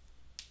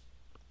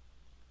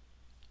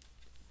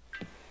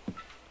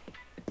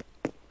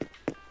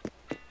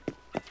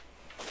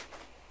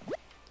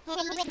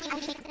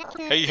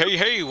 Hey, hey,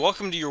 hey!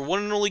 Welcome to your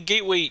one and only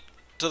gateway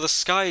to the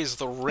skies,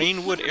 the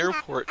Rainwood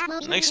Airport.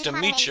 Nice to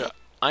meet ya.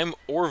 I'm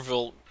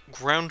Orville,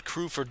 ground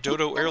crew for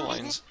Dodo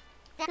Airlines.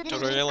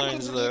 Dodo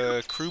Airlines,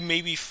 the crew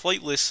may be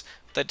flightless.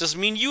 That doesn't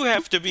mean you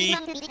have to be.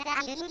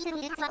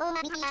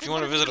 If you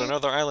want to visit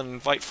another island and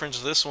invite friends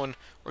to this one,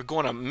 we're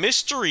going on a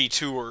mystery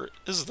tour.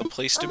 This is the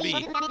place to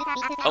be.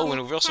 Oh,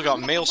 and we've also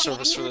got mail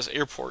service for this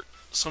airport.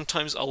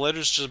 Sometimes a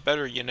letter's just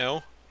better, you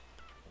know?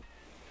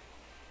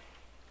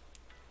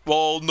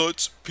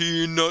 Walnuts,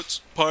 peanuts,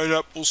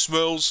 pineapple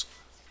smells.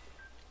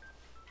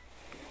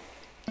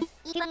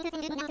 If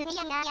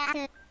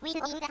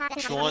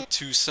you want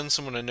to send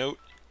someone a note,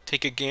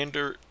 take a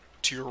gander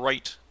to your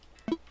right.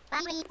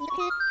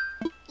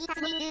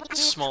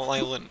 Small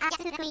island.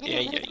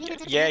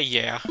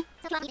 Yeah.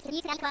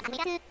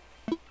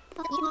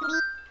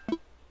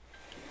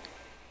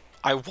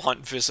 I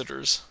want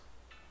visitors.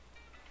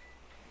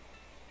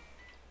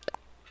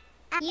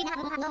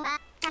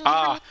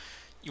 Ah,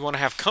 you want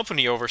to have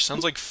company over.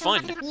 Sounds like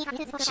fun.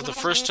 So the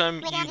first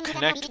time you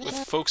connect with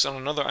folks on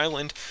another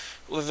island,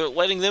 whether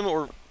letting them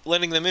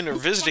in or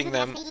visiting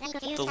them,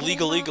 the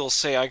legal eagles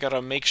say I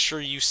gotta make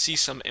sure you see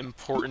some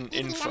important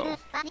info.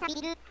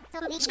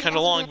 It's kind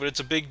of long, but it's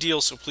a big deal,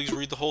 so please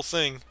read the whole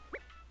thing.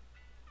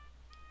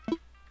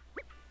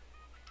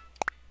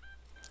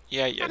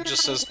 Yeah, it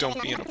just says don't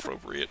be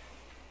inappropriate.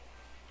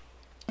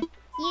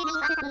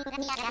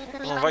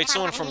 We'll invite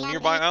someone from a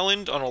nearby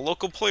island on a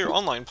local play or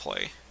online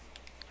play.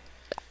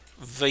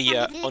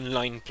 Via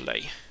online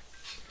play.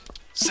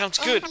 Sounds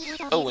good!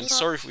 Oh, and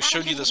sorry if we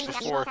showed you this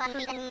before.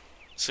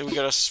 So we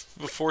gotta,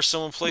 before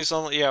someone plays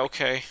online, yeah,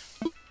 okay.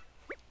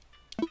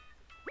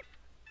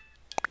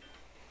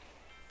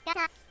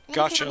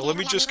 Gotcha, let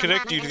me just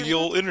connect you to the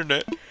old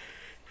internet.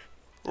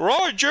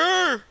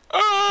 Roger!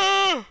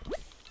 Ah!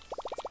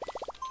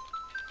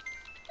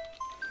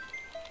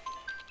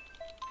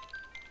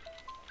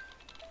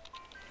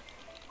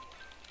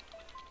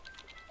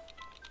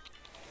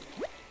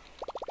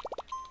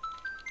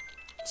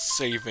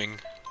 Saving.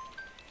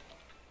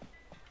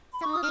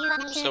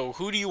 So,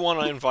 who do you want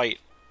to invite?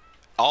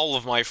 All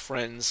of my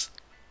friends.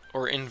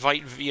 Or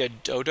invite via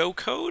Dodo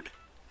code?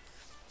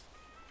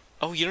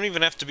 Oh, you don't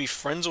even have to be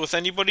friends with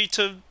anybody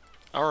to...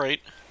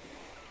 Alright.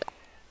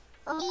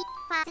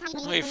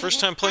 Hey, first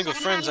time playing with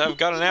friends, I've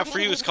got an app for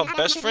you. It's called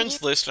Best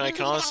Friends List, and I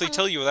can honestly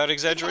tell you without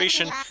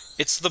exaggeration,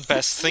 it's the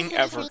best thing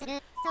ever.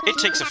 It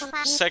takes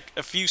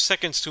a few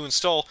seconds to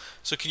install,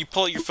 so can you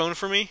pull out your phone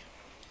for me?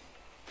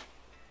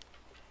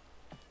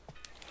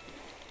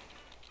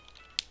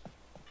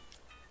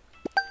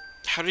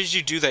 How did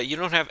you do that? You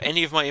don't have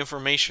any of my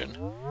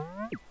information.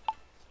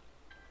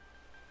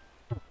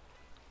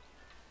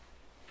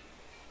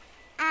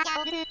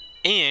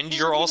 And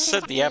you're all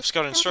set. The app's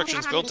got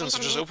instructions built in,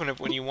 so just open it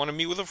when you want to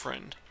meet with a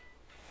friend.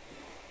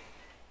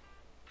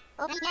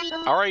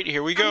 Alright,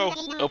 here we go.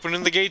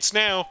 Opening the gates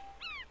now.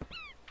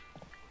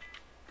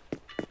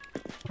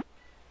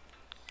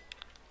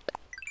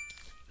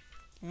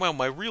 Wow,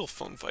 my real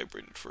phone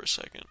vibrated for a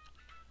second.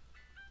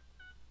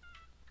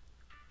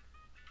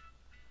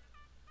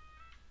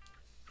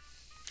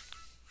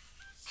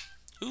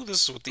 Ooh,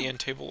 this is what the end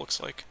table looks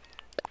like.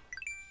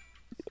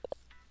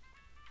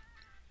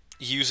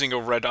 Using a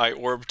red-eye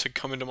orb to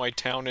come into my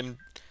town and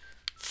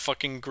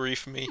fucking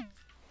grief me.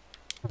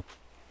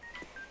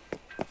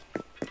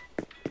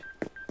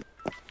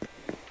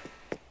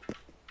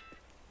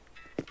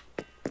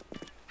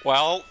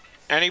 Well,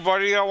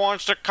 anybody that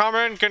wants to come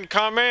in can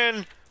come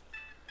in.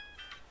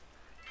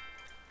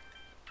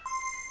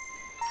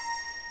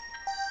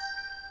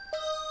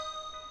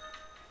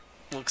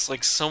 Looks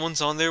like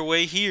someone's on their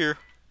way here.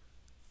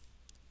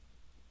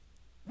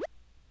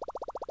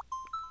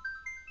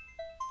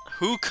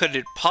 Who could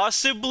it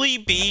possibly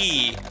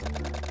be?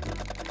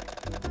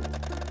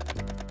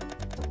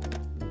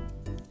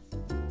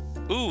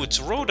 Ooh,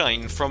 it's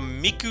Rodine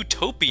from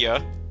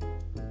Mikutopia.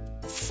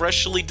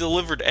 Freshly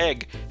delivered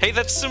egg. Hey,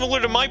 that's similar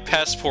to my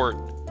passport.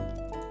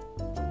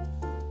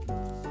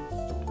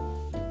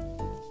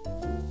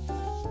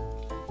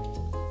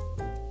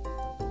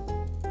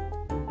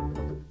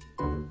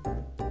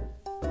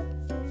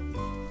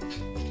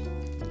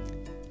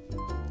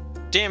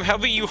 Damn, how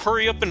about you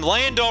hurry up and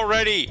land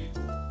already?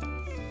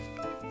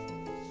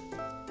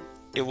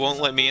 It won't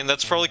let me in.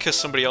 That's probably because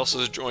somebody else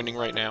is joining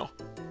right now.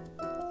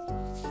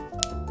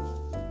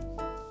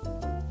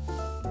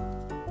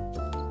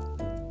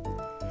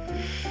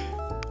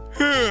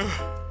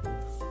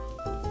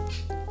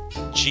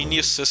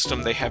 Genius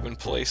system they have in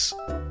place.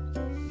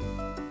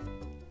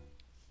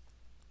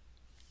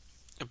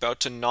 About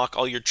to knock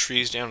all your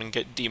trees down and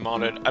get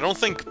demodded. I don't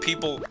think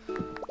people...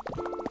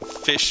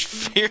 Fish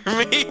fear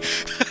me?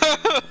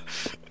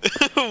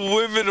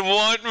 Women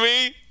want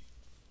me?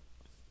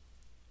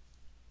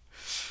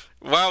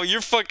 Wow,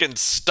 you're fucking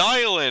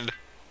styling!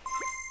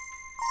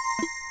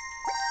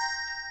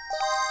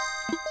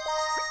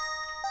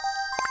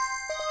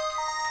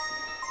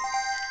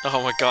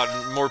 Oh my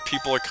god, more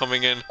people are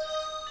coming in.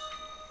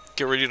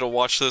 Get ready to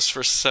watch this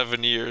for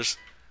 7 years.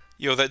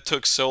 Yo, that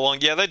took so long.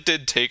 Yeah, that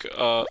did take,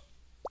 a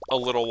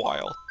little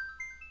while.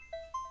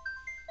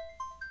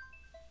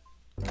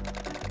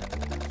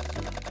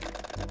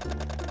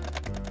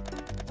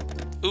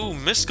 Ooh,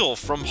 Miskel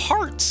from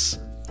Hearts!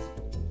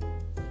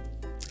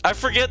 I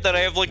forget that I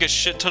have like a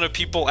shit ton of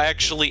people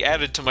actually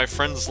added to my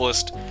friends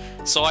list.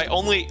 So I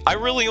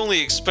really only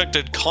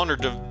expected Connor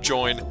to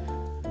join.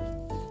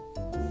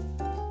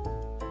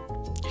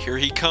 Here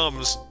he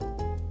comes.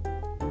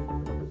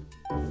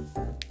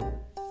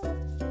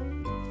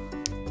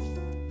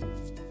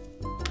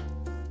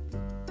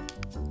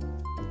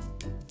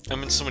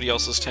 I'm in somebody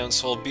else's town,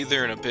 so I'll be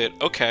there in a bit.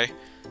 Okay.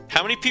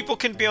 How many people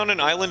can be on an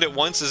island at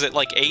once? Is it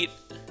like 8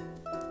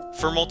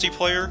 for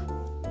multiplayer?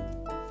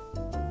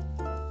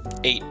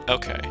 8,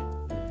 okay.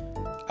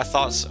 I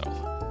thought so.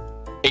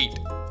 8,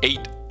 8,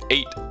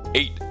 8,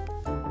 8.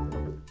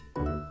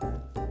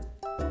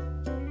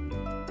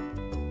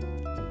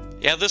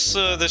 Yeah, this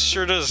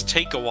sure does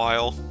take a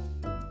while.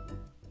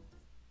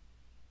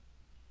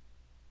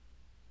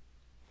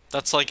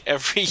 That's like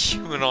every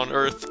human on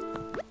Earth.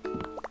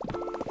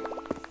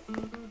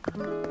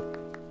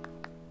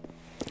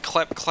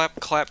 Clap, clap,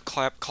 clap,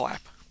 clap,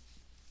 clap.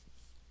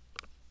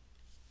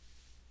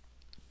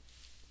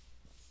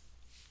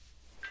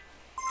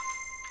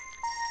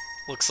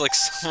 Looks like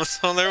someone's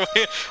on their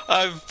way.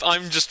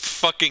 I'm just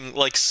fucking,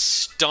 like,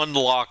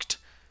 stun-locked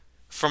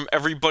from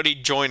everybody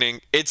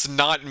joining. It's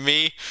not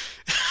me.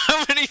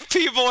 How many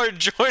people are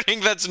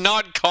joining that's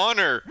not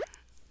Connor?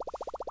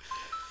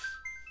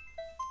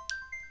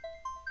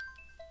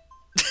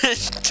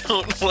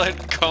 Don't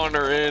let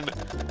Connor in.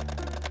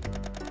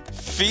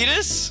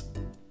 Fetus?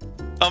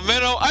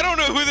 Ameno? I don't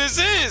know who this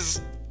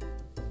is!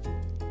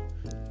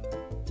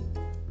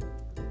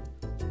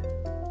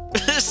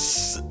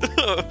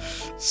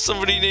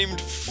 Somebody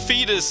named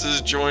Fetus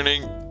is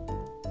joining.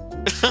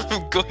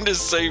 I'm going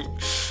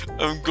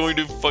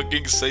to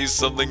fucking say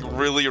something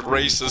really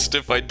racist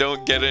if I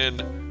don't get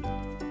in.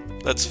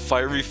 That's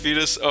Fiery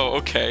Fetus? Oh,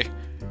 okay.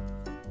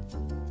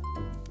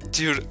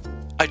 Dude,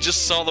 I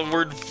just saw the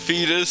word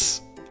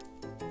fetus.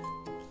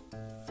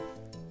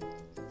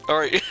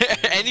 Alright,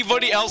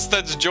 anybody else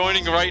that's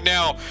joining right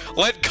now,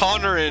 let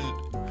Connor in.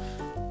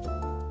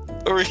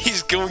 Or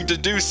he's going to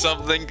do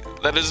something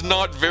that is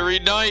not very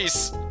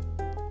nice.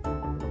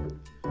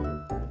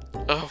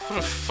 Oh, what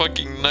a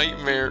fucking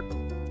nightmare.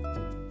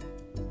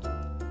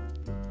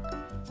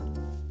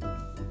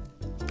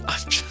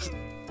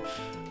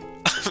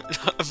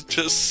 I'm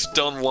just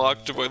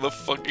stun-locked by the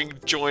fucking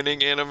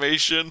joining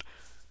animation.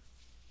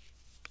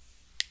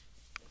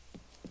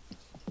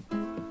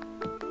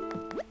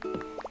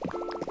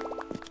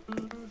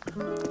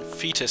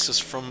 Fetus is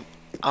from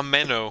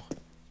Ameno,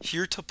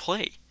 here to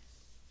play.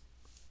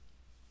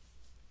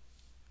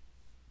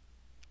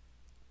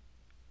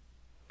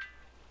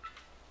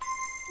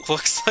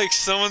 Looks like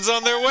someone's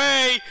on their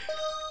way!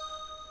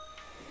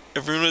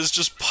 Everyone is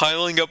just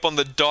piling up on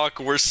the dock.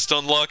 We're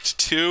stun-locked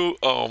too?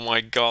 Oh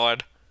my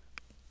god.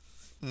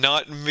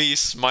 Not me,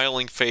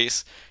 smiling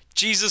face.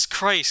 Jesus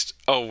Christ.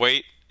 Oh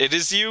wait, it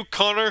is you,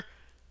 Connor?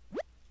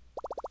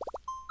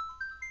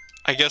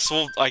 I guess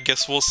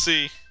we'll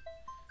see.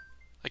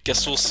 I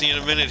guess we'll see in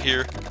a minute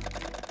here.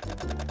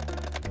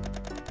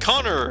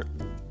 Connor!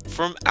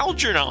 From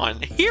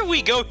Algernon! Here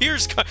we go! Here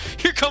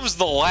comes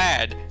the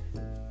lad!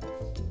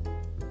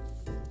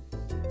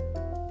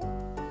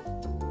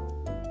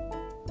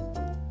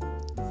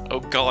 Oh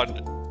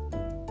god.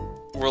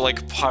 We're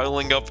like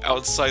piling up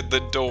outside the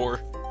door.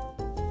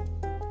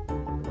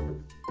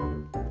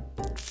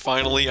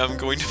 Finally, I'm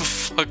going to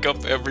fuck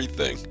up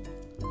everything.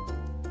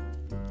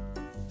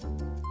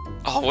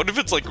 Oh, what if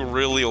it's like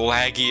really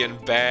laggy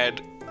and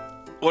bad?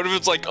 What if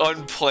it's like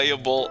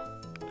unplayable?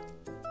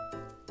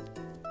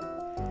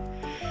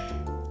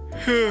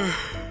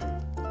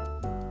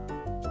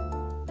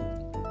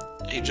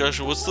 Hey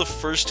Joshua, what's the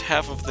first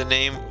half of the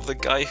name of the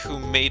guy who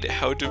made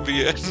How to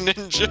Be a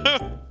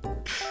Ninja?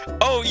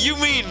 Oh, you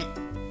mean...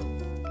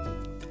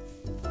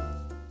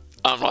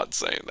 I'm not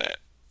saying that.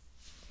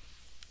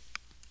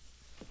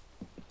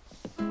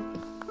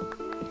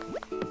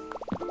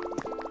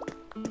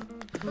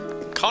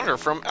 Connor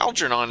from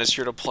Algernon is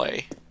here to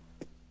play.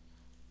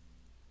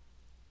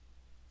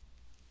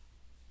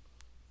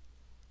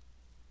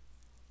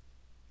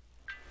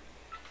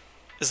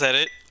 Is that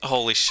it?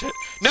 Holy shit.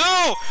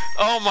 No!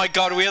 Oh my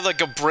god, we had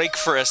like a break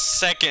for a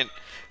second.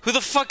 Who the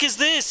fuck is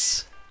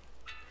this?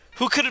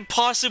 Who could it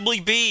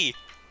possibly be?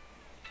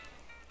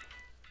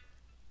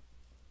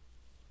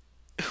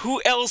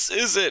 Who else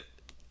is it?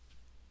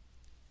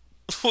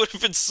 What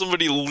if it's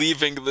somebody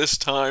leaving this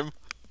time?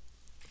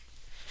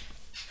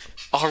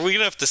 Are we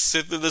gonna have to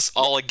sit through this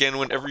all again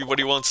when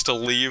everybody wants to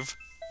leave?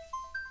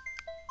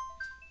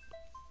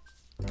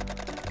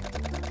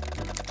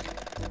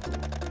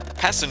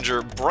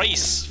 Passenger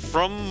Bryce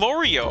from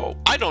Morio.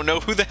 I don't know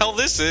who the hell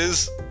this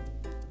is.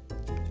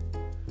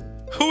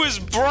 Who is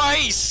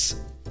Bryce?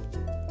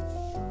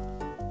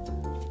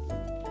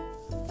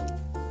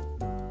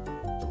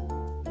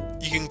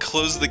 You can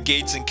close the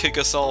gates and kick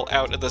us all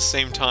out at the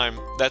same time.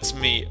 That's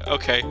me.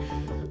 Okay.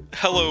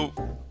 Hello,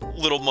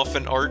 Little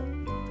Muffin Art.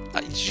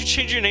 Did you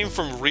change your name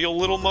from Real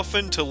Little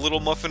Muffin to Little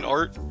Muffin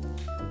Art?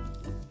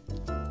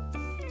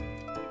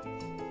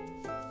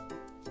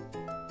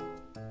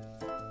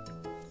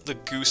 The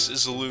goose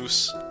is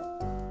loose.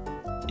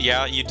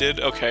 Yeah, you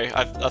did? Okay,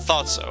 I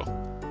thought so.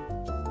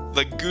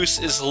 The goose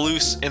is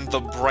loose and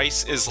the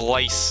Bryce is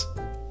lice.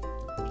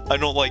 I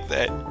don't like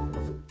that.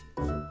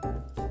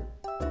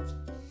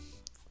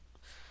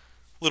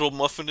 Little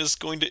Muffin is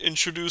going to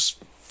introduce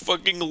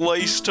fucking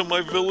lice to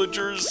my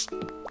villagers.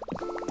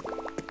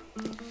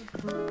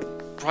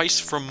 Bryce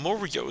from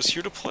Morio is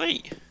here to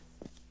play.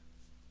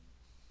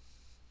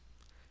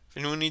 If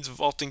anyone needs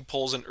vaulting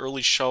poles and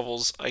early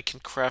shovels, I can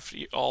craft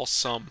you all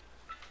some.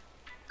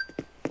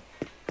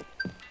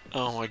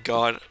 Oh my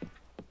god.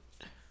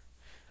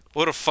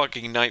 What a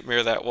fucking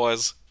nightmare that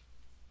was.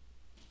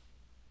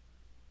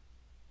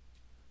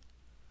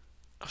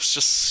 I was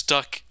just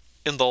stuck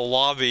in the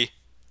lobby.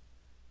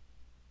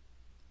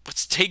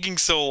 What's taking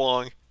so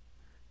long? It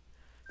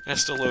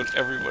has to load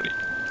everybody.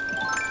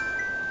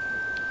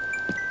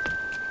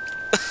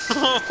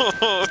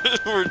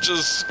 We're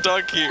just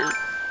stuck here.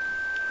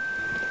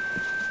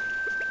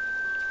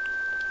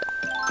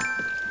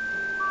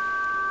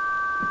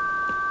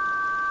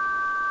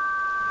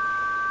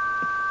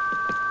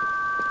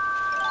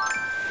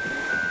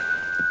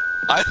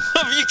 I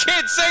love you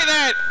can't say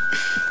that!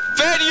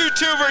 Bad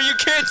YouTuber, you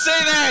can't say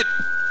that!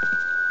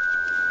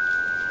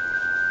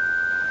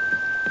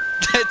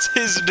 That's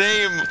his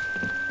name.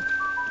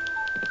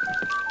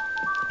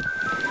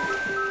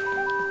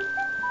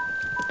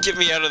 Get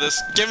me out of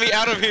this. Get me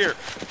out of here.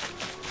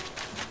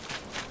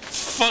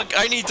 Fuck,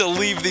 I need to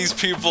leave these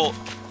people.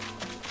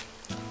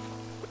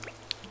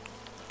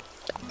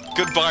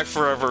 Goodbye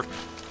forever.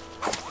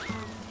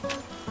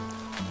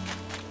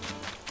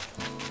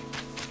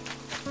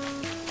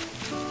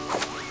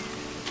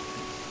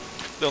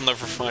 They'll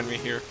never find me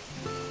here.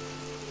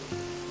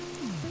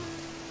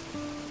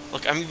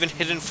 Look, I'm even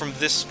hidden from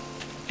this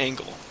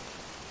angle.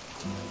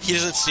 He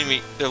doesn't see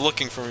me. They're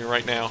looking for me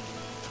right now.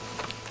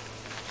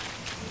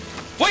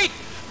 Wait!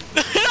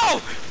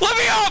 No! Let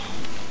me up!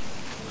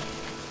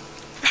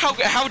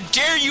 How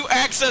dare you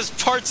access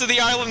parts of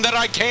the island that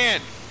I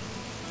can't?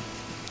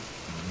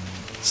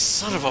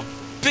 Son of a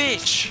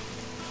bitch!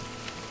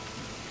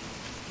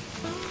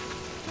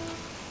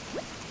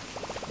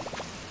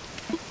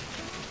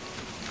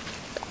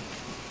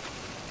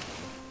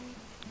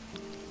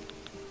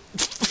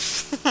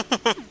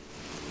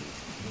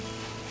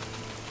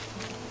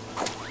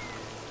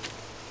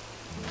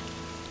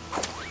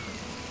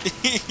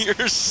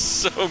 You're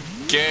so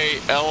gay,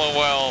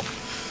 LOL.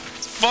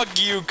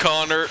 Fuck you,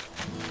 Connor.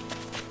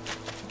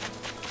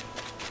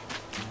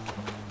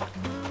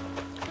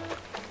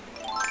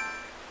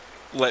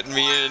 Let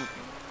me in.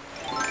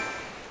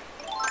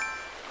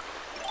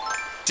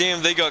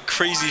 Damn, they got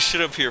crazy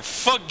shit up here.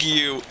 Fuck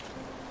you.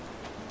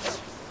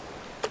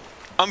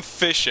 I'm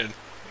fishing.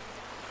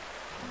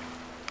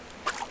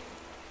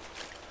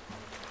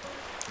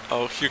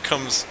 Oh, here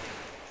comes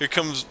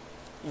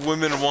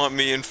women want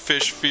me and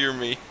fish fear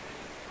me.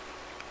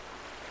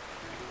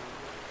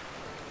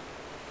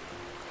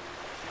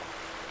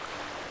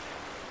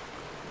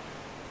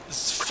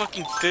 This is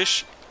fucking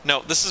fish?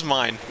 No, this is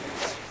mine.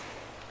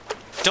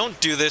 Don't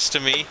do this to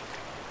me.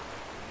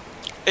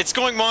 It's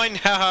going mine,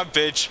 haha,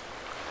 bitch.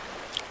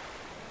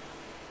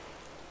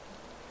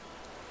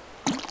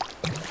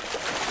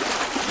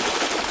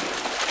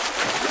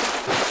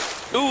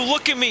 Ooh,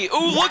 look at me!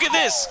 Ooh, look at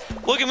this!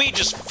 Look at me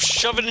just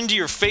shove it into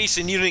your face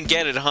and you didn't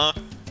get it, huh?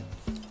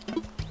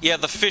 Yeah,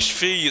 the fish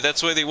fear you,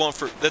 that's why they want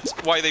for- that's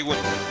why they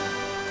win.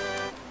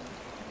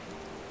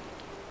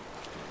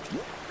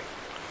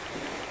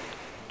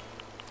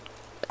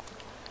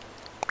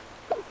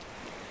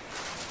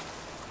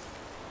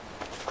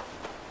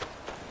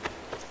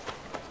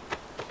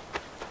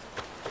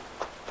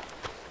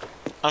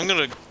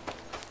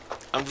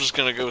 I'm just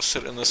gonna go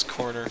sit in this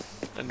corner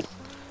and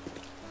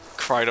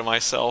cry to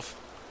myself.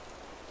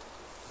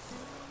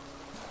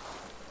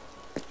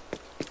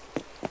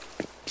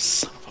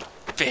 Son of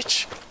a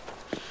bitch.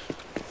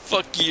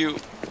 Fuck you.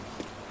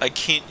 I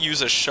can't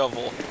use a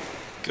shovel.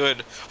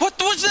 Good. What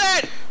was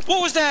that?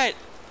 What was that?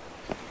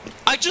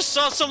 I just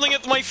saw something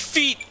at my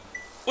feet.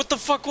 What the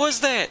fuck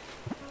was that?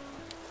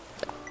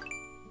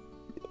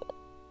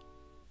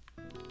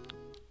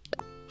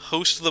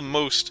 Host the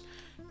most.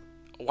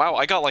 Wow,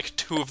 I got like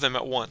 2 of them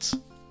at once.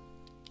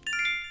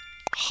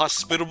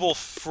 Hospitable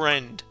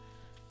friend.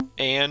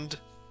 And...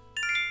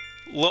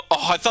 oh,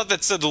 I thought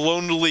that said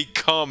lonely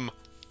come.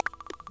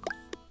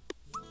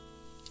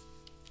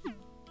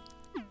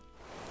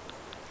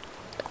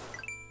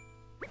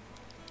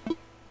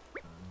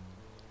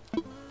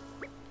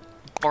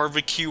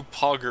 Barbecue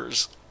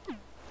poggers.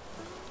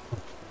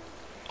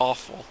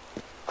 Awful.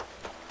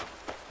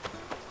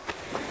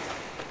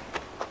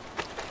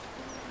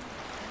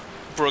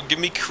 Bro, give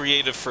me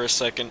creative for a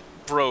second.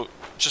 Bro,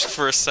 just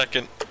for a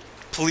second.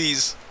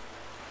 Please.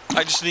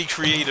 I just need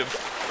creative.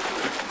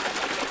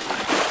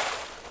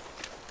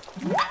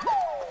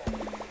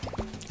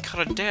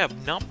 Got a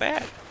dab, not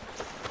bad.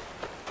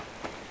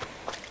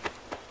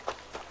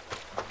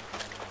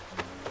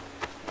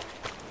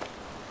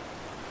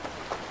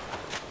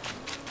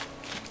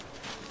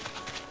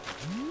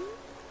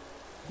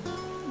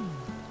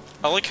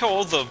 I like how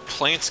all the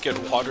plants get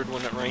watered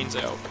when it rains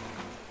out.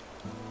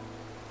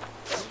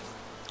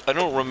 I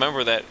don't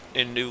remember that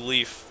in New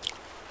Leaf.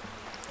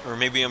 Or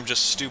maybe I'm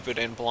just stupid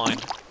and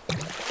blind.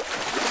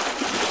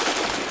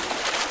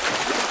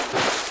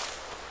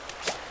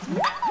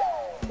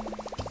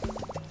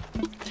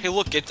 Hey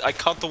look, I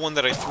caught the one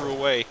that I threw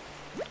away.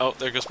 Oh,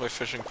 there goes my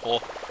fishing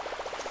pole.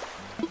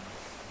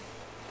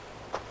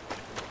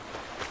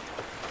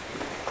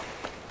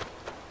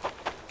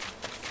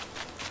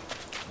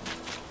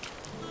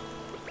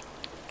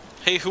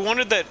 Hey, who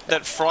wanted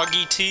that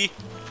froggy tea?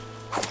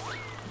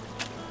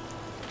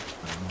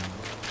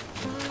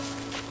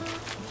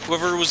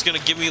 Whoever was gonna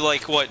give me,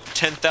 like, what,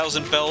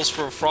 10,000 bells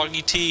for a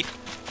froggy tea?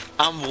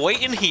 I'm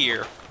waiting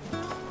here.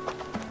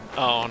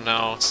 Oh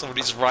no,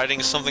 somebody's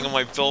writing something on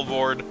my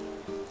billboard.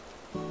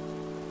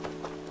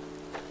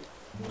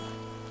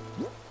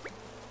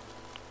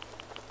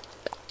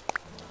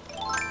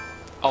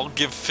 I'll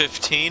give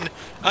 15.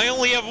 I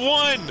only have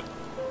 1!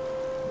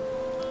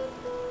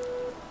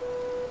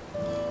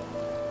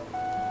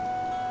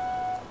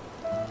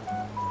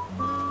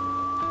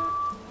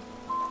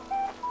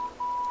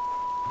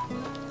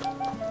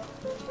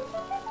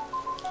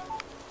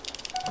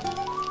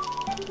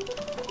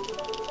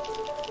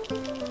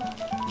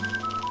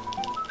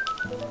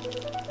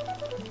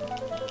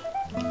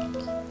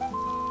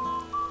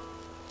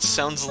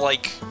 Sounds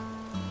like...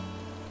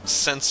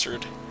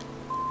 censored.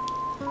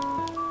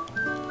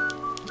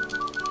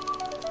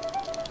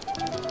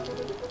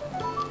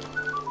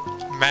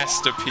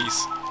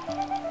 Masterpiece.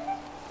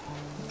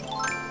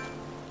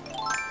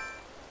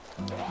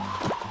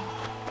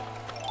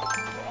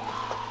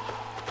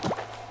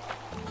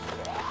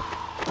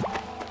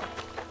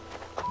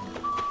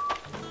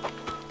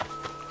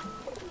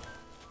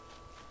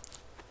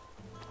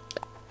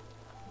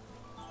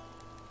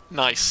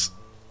 Nice.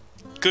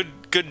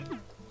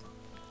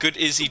 Good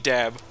Izzy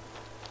dab.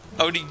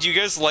 Oh, do you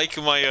guys like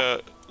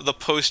my, the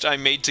post I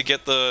made to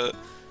get the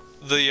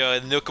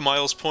Nook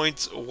Miles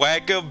points?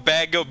 Wagga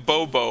Bagga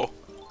Bobo.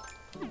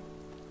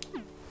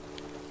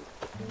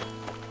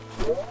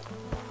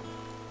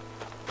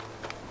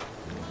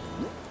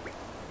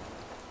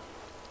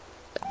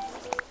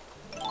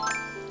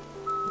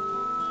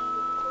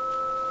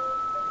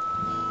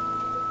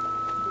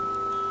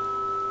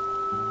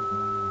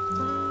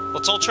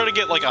 Let's all try to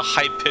get, like, a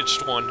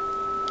high-pitched one.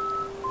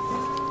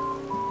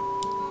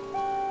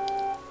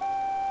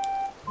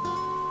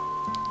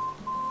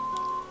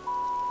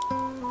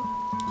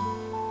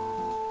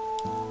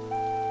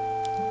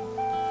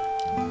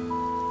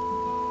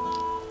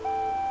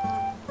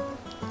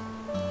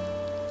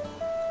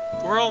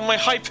 Where are all my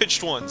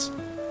high-pitched ones?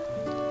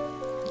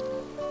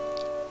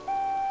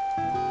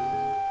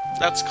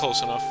 That's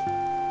close enough.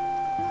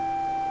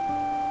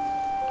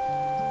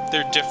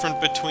 They're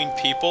different between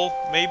people,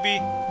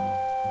 maybe?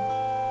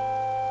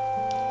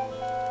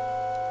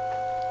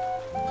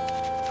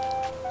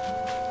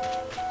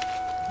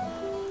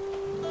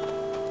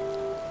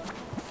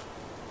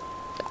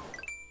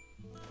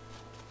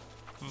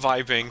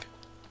 Vibing.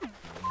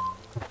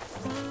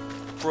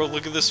 Bro,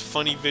 look at this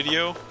funny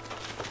video.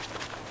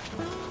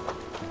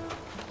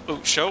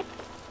 Oh, show.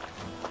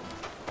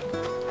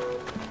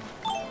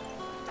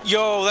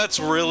 Yo, that's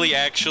really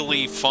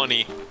actually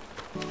funny.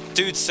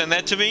 Dude, send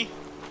that to me.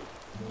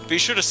 Be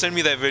sure to send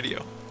me that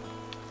video.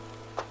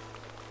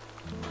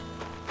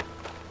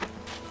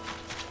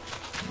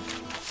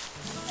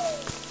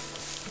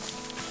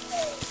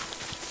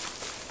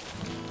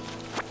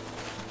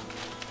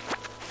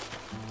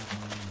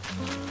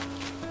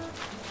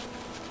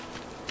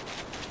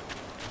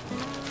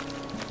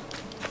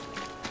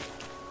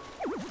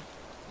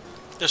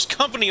 There's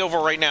company over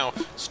right now,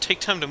 so take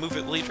time to move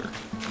it later.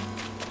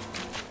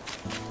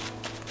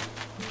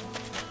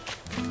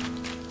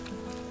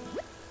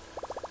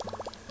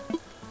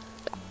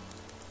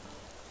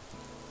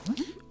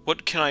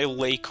 What can I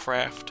lay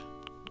craft?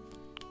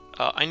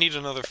 I need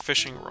another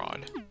fishing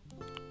rod.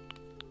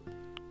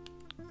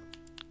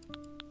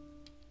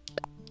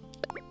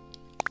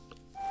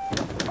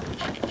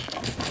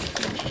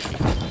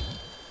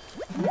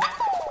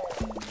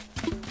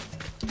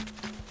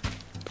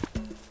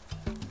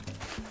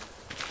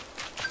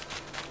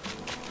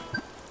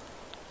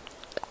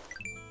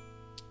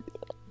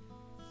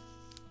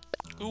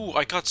 Ooh,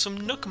 I got some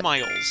Nook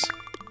Miles.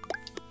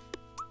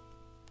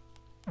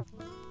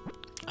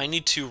 I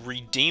need to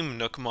redeem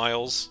Nook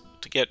Miles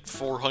to get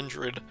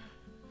 400.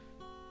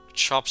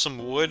 Chop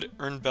some wood,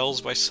 earn bells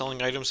by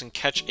selling items, and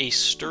catch a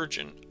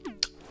sturgeon.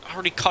 I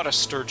already caught a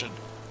sturgeon.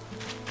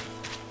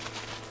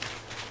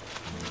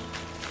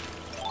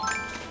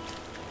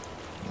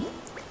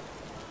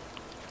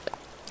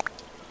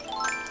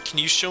 Can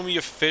you show me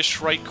a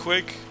fish right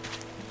quick?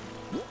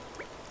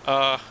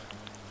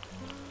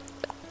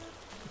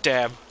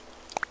 Dab.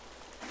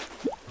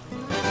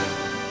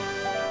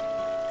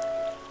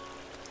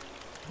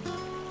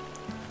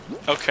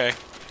 Okay.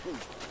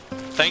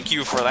 Thank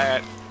you for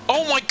that.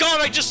 Oh my god,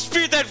 I just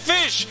speared that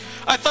fish!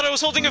 I thought I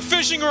was holding a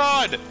fishing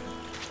rod!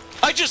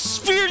 I just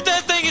speared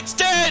that thing, it's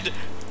dead!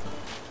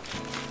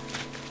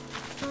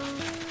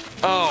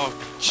 Oh,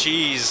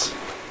 jeez.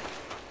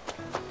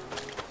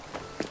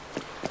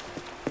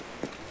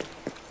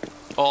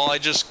 Oh, I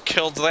just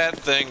killed that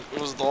thing.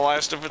 It was the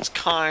last of its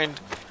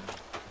kind.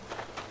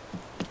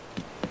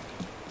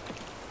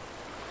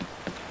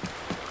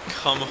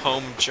 Come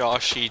home,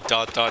 Joshy, ...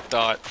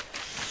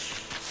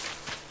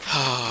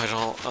 Oh, I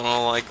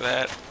don't like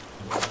that.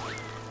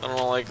 I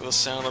don't like the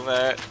sound of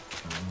that.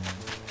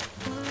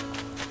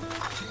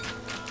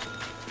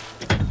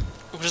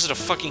 What is it, a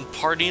fucking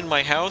party in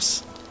my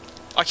house?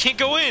 I can't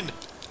go in!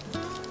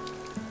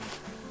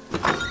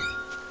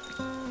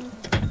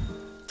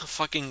 The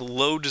fucking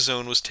load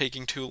zone was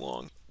taking too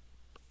long.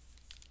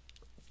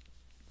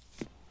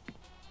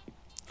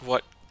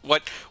 What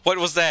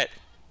was that?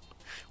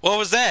 What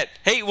was that?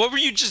 Hey, what were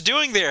you just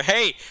doing there?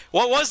 Hey,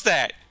 what was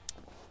that?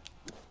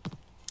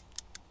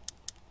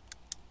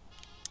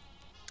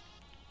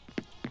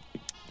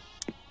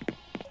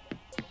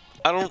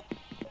 I don't...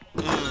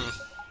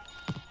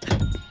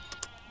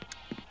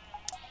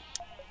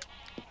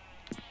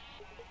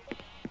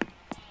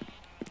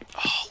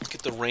 Oh, look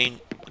at the rain.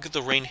 Look at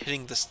the rain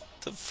hitting the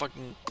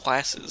fucking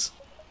glasses.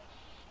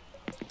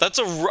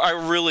 I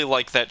really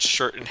like that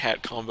shirt and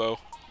hat combo.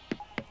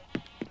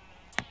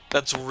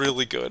 That's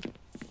really good.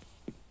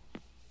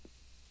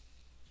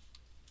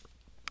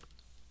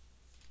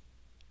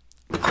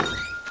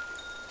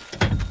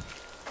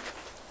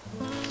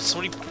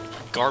 Somebody...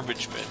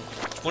 Garbage bin.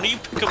 When do you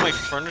pick up my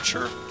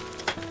furniture?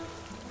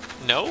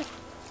 No?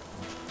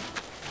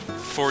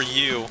 For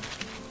you.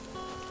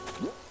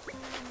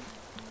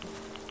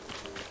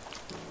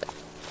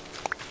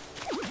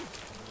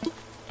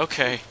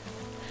 Okay.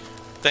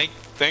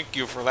 Thank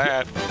you for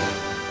that.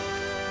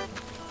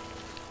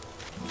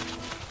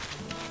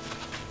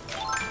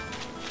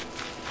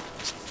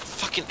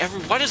 Fucking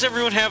why does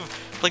everyone have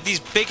like these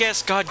big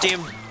ass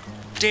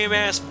damn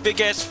ass big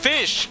ass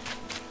fish?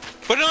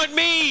 But not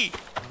me!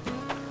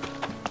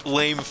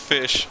 Lame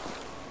fish.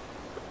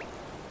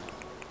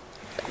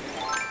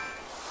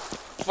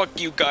 Fuck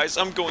you guys,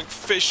 I'm going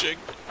fishing.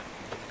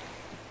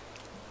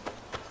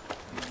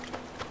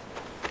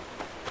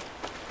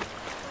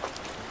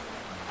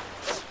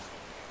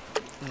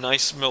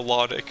 Nice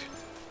melodic.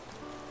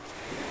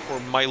 Or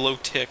Milo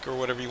tick, or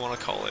whatever you want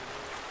to call it.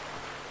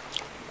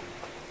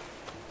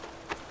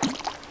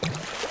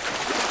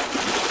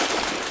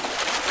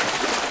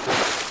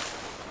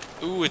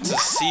 Ooh, it's a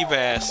sea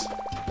bass.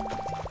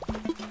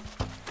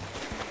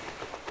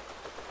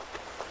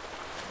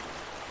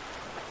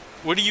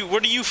 What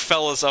are you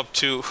fellas up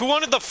to? Who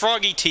wanted the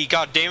froggy tea,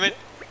 god damn it?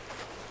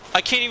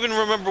 I can't even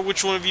remember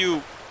which one of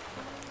you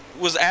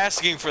was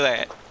asking for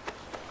that.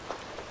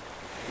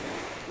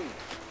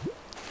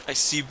 I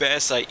see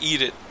bass, I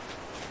eat it.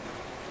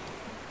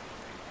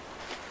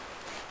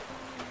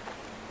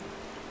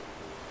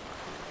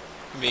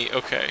 Me,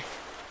 okay.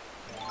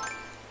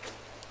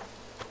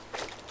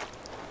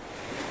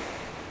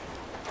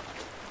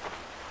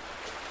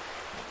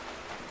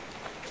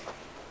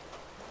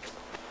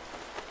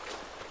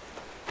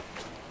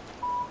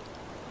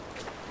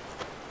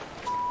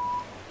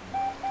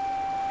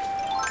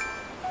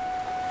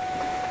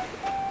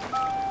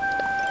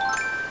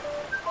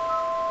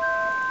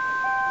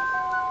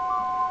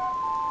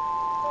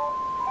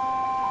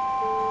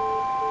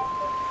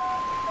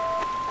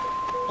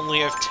 Only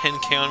have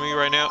 10k on me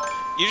right now.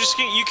 You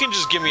can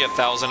just give me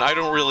 1,000. I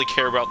don't really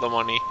care about the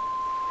money.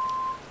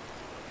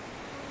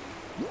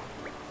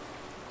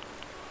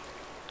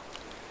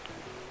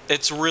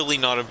 It's really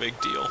not a big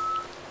deal.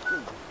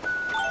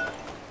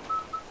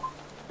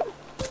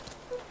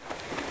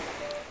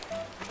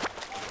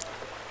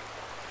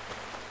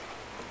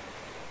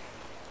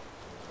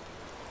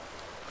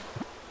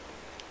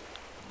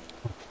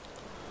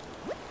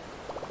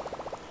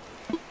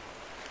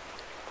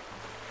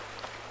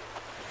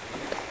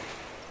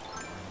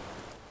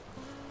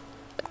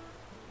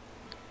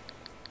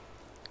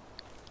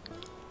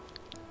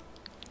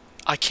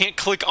 I can't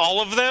click all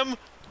of them?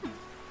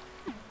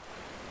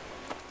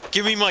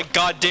 Give me my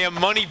goddamn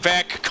money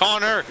back,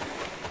 Connor!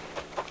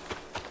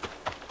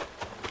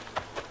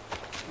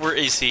 Where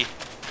is he?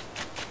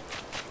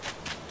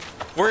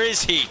 Where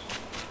is he?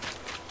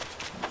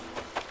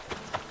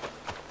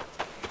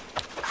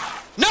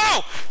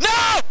 No!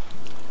 No!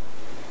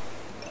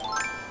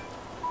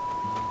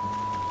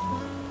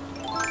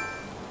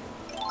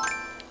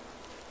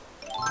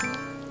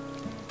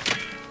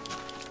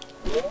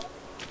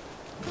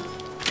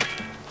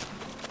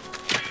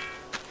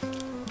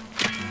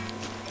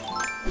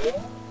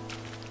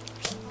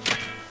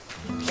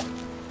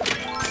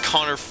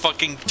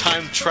 fucking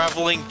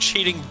time-traveling,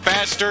 cheating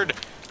bastard!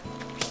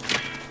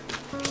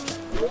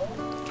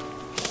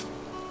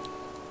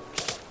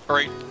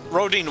 Alright,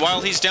 Rodine, while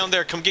he's down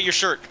there, come get your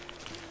shirt.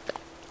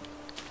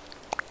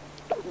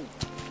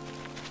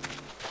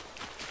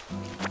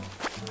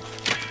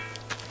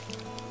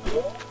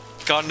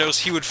 God knows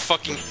he would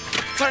fucking...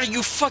 What, are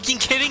you fucking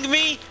kidding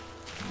me?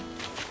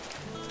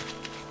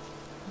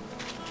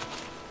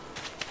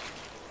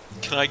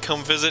 Can I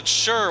come visit?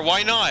 Sure,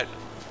 why not?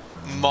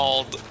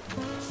 Mauled.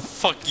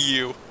 Fuck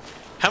you.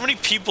 How many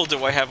people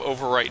do I have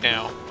over right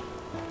now?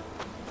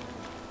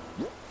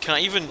 Can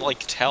I even, like,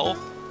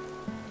 tell?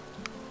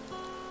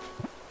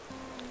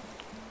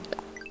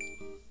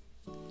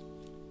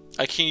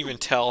 I can't even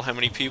tell how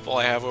many people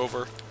I have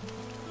over.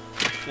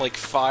 Like,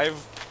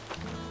 5?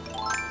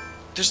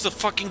 There's the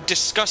fucking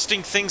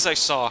disgusting things I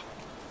saw.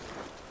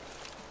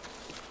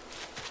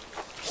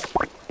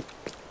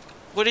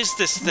 What is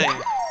this thing?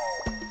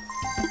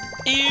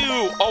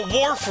 Ew! A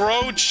wharf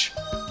roach!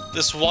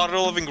 This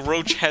water-loving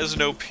roach has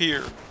no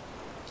peer.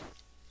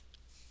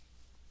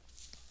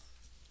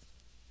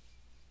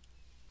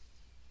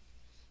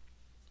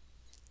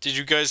 Did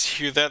you guys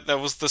hear that? That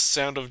was the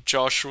sound of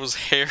Joshua's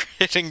hair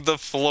hitting the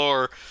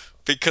floor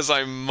because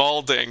I'm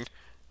mauling.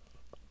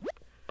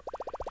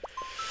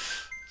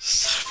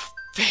 Son of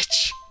a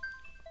bitch.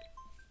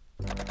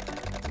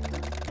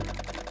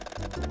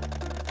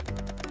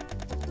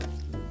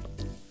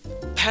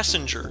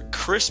 Passenger,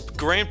 crisp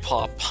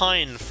grandpa,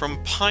 Pine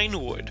from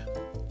Pinewood.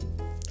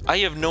 I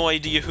have no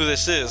idea who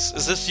this is.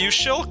 Is this you,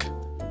 Shilk?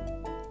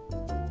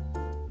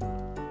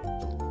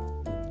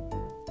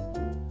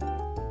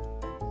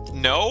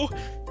 No?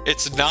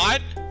 It's not?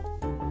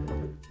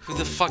 Who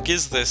the fuck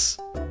is this?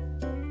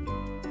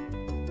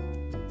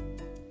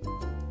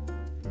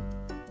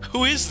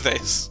 Who is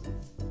this?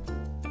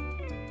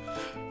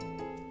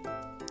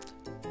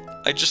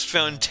 I just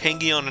found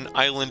Tangy on an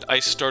island. I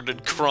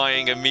started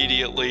crying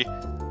immediately.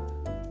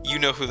 You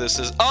know who this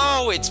is.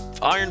 Oh, it's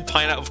Iron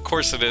Pineapple. Of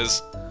course it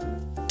is.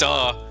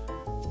 Duh.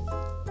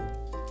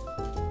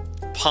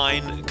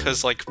 Pine,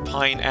 cause like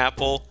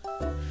pineapple.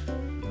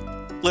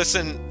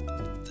 Listen,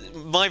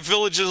 my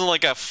village is in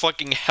like a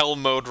fucking hell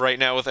mode right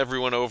now with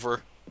everyone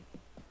over.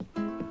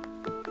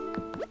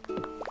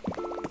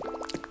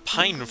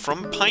 Pine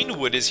from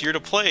Pinewood is here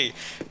to play.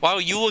 Wow,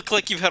 you look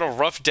like you've had a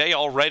rough day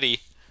already.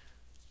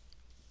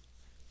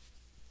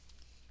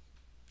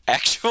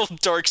 Actual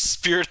dark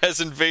spirit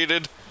has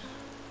invaded.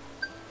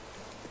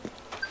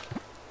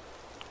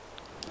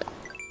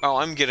 Oh,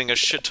 I'm getting a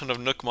shit ton of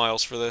Nook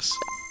miles for this.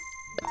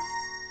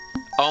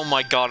 Oh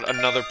my god,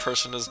 another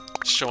person is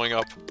showing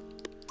up.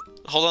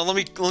 Hold on,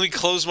 let me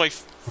close my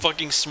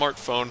fucking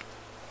smartphone.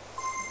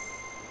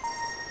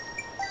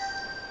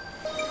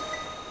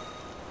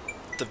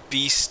 The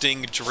bee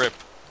sting drip.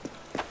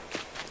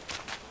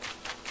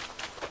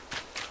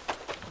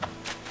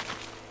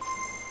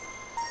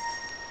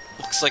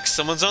 Looks like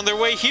someone's on their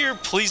way here.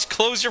 Please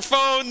close your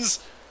phones.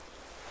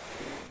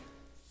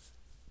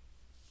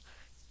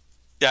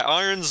 Yeah,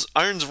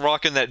 Iron's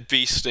rocking that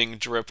bee sting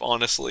drip,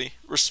 honestly.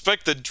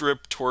 Respect the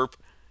drip, twerp.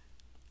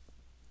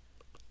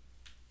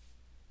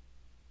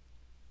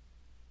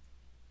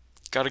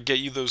 Gotta get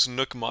you those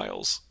Nook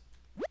miles.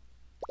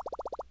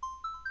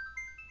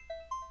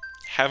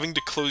 Having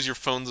to close your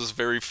phones is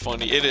very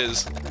funny. It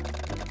is.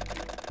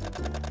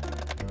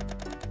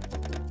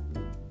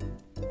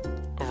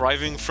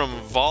 Arriving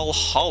from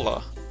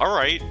Valhalla.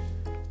 Alright.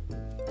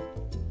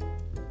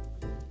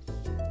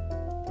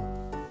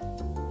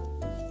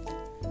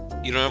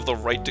 You don't have the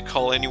right to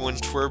call anyone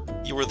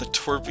twerp. You were the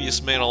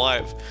twerpiest man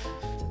alive.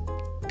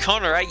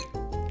 Connor,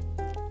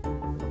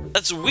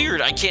 that's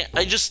weird.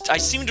 I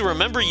seem to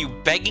remember you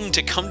begging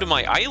to come to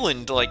my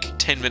island like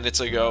 10 minutes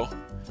ago.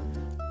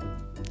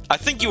 I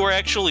think you were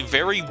actually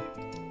very,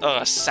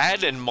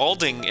 sad and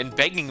mauling and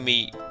begging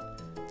me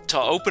to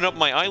open up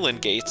my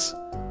island gates.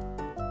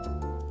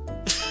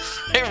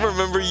 I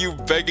remember you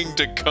begging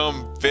to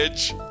come,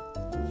 bitch.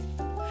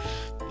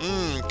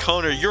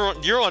 Connor,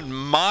 you're on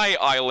my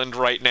island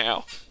right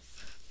now.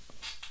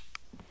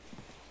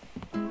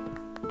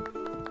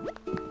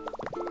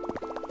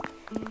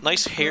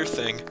 Nice hair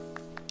thing.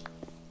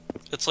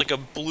 It's like a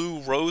blue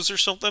rose or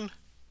something.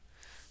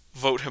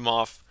 Vote him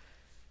off.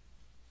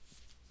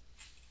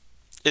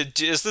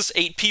 Is this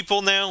 8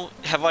 people now?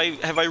 Have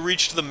I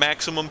reached the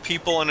maximum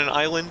people on an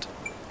island?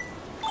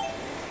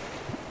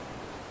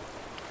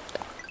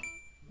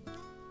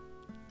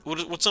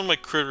 What's on my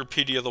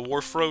Critterpedia? The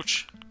Wharf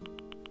Roach?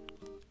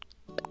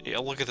 Yeah,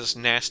 look at this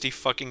nasty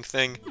fucking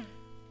thing.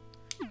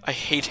 I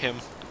hate him.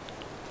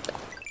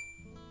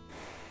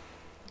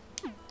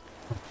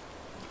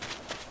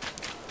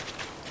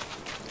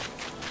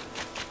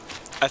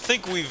 I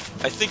think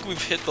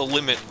we've hit the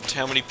limit to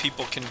how many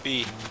people can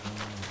be.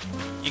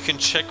 You can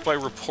check by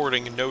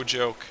reporting, no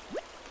joke.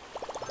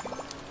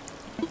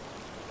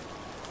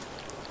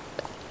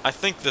 I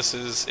think this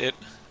is it.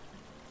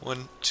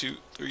 1, 2,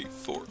 3,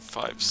 4,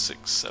 5,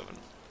 6, 7.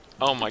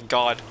 Oh my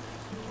god.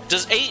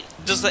 Does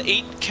the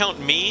 8 count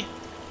me?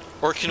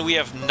 Or can we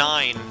have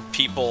 9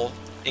 people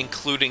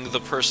including the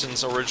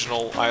person's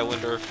original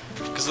islander.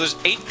 Because there's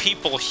 8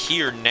 people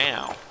here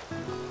now.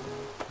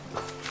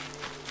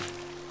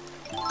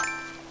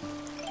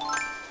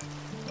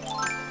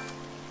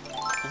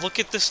 Look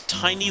at this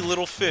tiny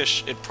little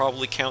fish. It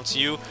probably counts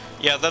you.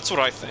 Yeah, that's what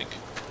I think.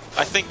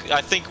 I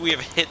think we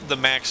have hit the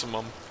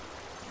maximum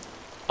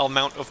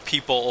amount of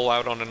people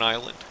allowed on an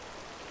island.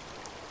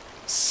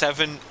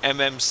 7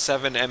 mm,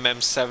 7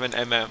 mm, 7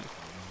 mm.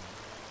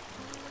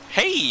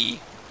 Hey!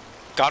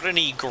 Got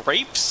any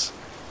grapes?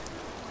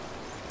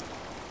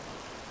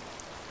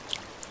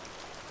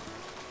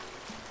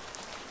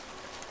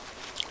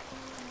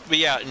 But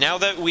yeah, now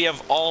that we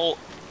have all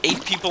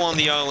 8 people on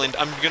the island,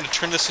 I'm gonna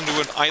turn this into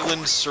an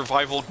island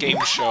survival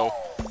game show.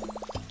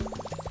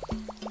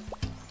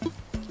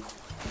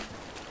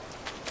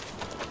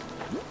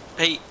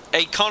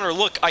 Hey, Connor,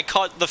 look, I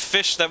caught the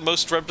fish that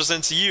most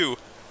represents you.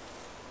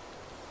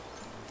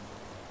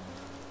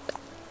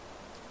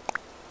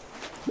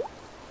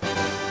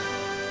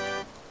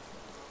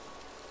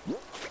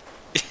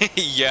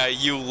 Yeah,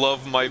 you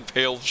love my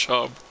pale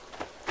chub.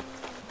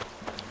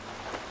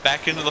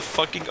 Back into the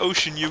fucking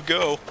ocean you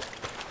go.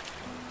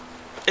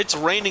 It's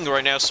raining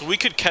right now, so we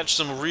could catch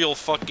some real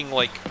fucking,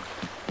 like,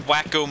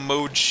 wacko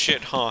mode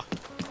shit, huh?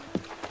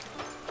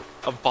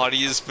 A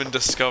body has been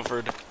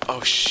discovered.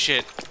 Oh,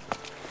 shit.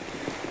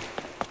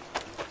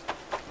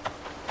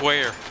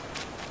 Where?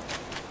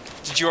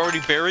 Did you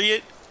already bury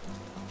it?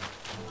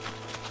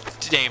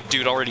 Damn,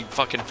 dude, already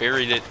fucking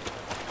buried it.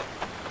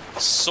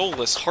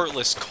 Soulless,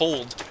 heartless,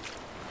 cold.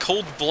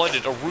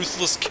 Cold-blooded, a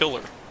ruthless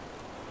killer.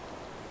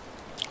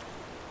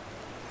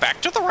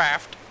 Back to the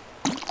raft.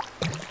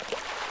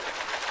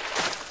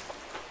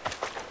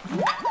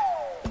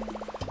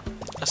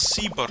 A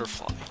sea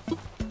butterfly.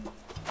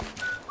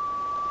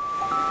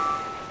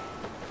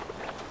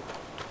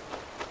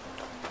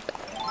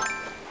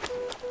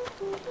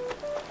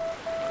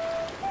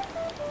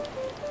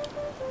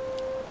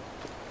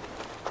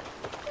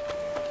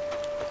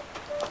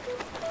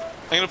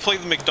 I'm gonna play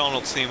the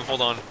McDonald's theme,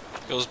 hold on.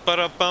 It goes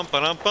ba-da-bum,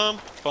 ba-dum-bum,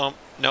 bum.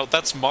 No,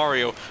 that's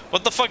Mario.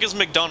 What the fuck is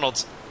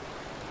McDonald's?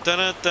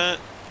 Da-da-da.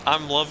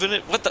 I'm loving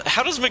it. What the?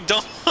 How does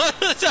McDonald's? How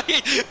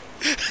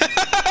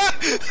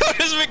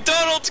does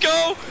McDonald's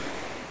go?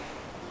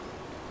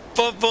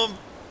 Bum bum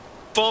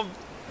bum.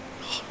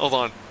 Hold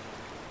on.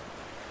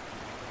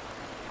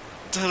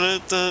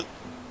 Da-da-da.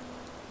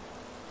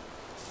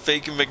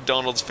 Fake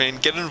McDonald's fan.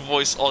 Get in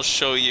voice. I'll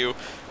show you.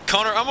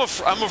 Connor, I'm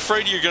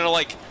afraid you're gonna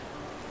like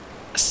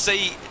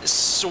say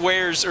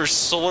swears or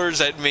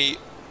slurs at me.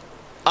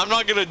 I'm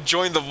not gonna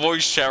join the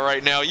voice chat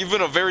right now. You've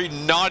been a very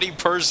naughty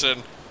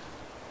person.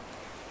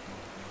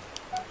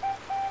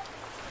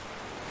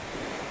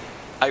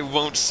 I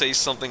won't say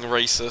something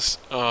racist.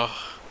 Ugh.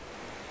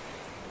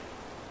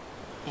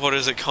 What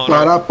is it, Connor?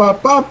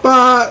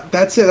 Ba-da-ba-ba-ba.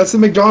 That's it. That's the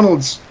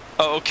McDonald's.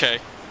 Oh, okay.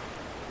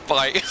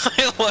 Bye.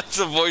 I left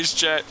the voice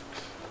chat.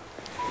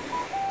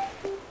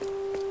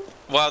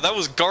 Wow, that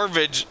was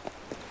garbage.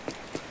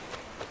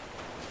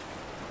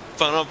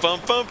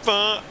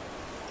 Ba-dum-bum-bum-bum.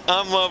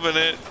 I'm loving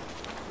it.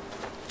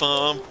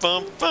 Bum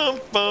bum bum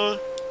bum.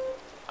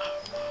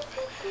 I'm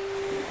loving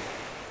it.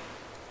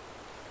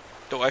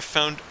 Oh, I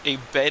found a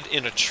bed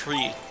in a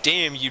tree.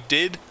 Damn, you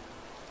did?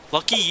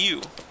 Lucky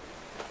you.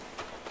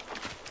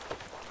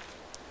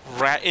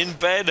 Rat in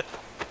bed?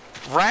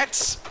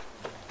 Rats?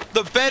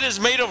 The bed is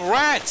made of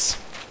rats!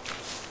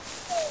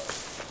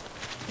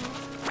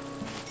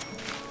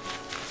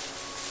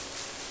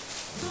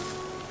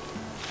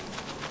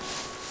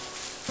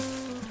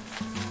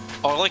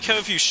 Oh, I like how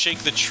if you shake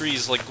the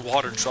trees, like,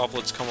 water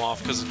droplets come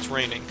off because it's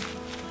raining.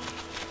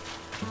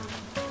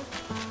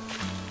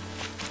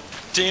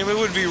 Damn, it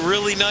would be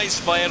really nice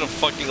if I had a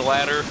fucking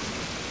ladder.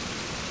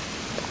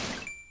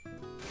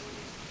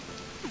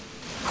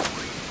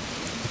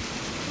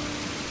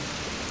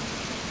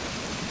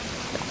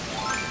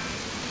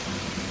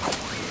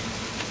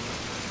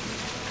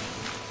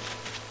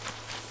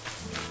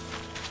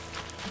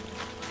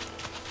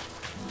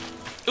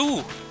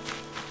 Ooh!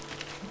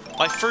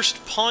 My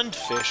first pond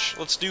fish.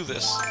 Let's do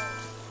this.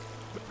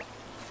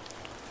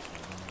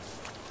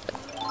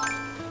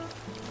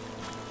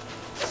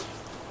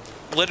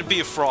 Let it be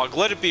a frog.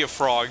 Let it be a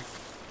frog.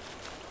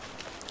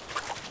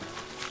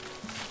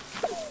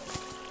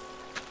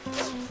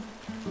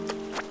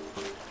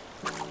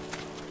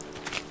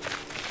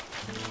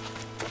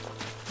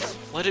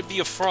 Let it be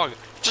a frog.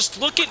 Just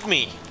look at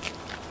me!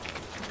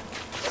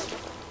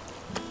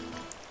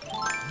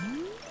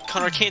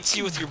 Connor, I can't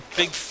see with your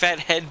big fat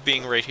head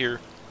being right here.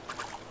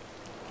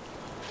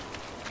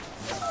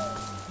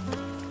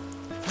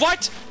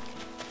 What?!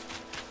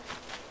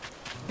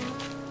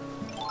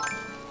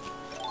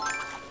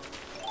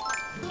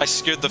 I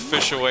scared the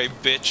fish away,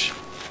 bitch.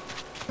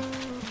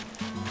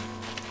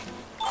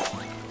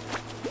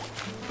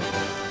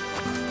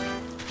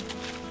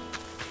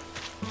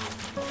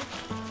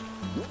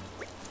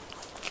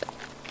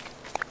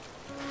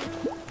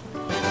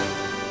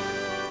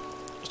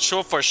 Let's show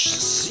off our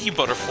sea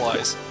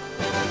butterflies.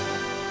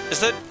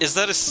 Is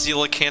that a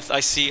coelacanth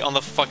I see on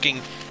the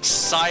fucking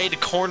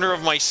side corner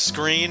of my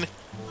screen?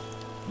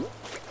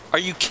 Are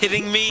you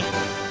kidding me?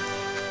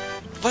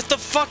 What the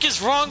fuck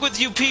is wrong with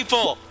you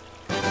people?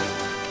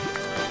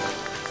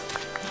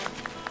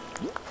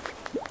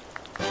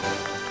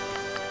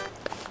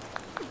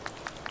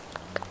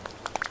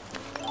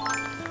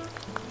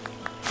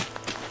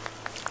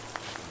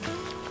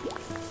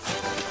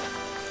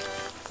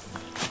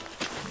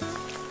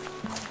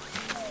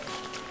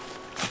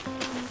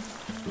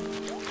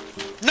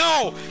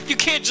 No! You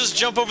can't just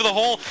jump over the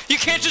hole! You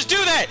can't just do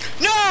that!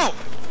 No!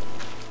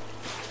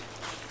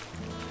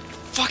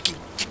 Fucking...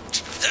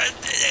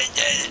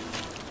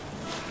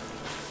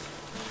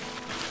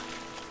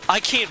 I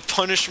can't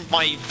punish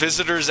my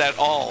visitors at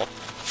all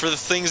for the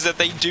things that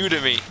they do to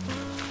me.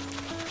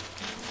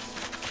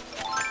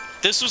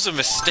 This was a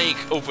mistake,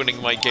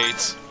 opening my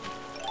gates.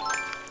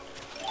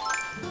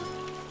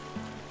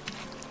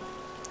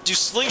 Do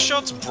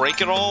slingshots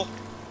break at all?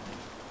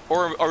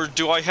 Or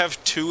do I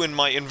have 2 in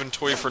my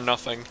inventory for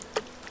nothing?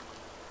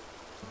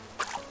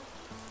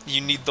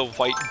 You need the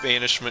white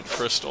banishment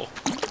crystal.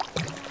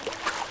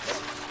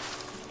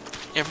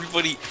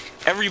 Everybody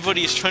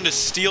is trying to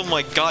steal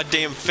my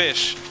goddamn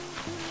fish.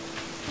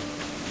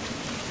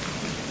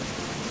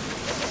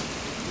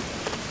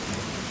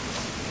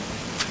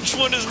 Which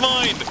one is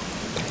mine?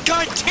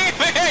 God damn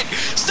it!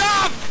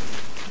 Stop!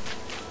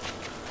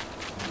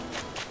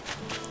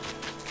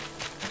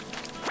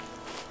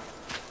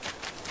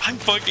 I'm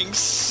fucking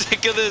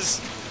sick of this.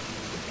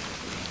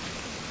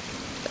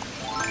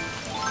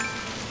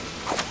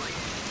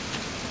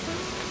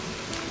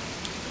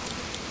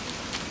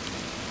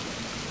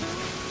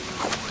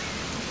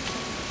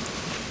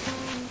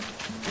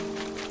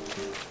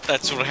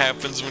 That's what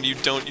happens when you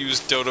don't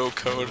use Dodo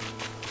code.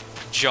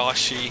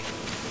 Joshy.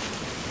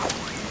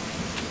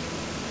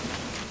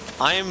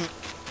 I'm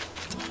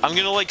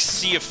gonna like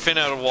see a fin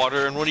out of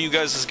water and one of you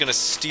guys is gonna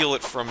steal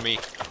it from me.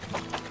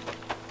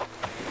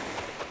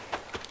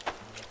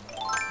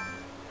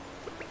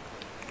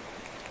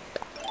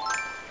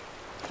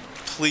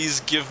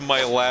 Please give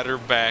my ladder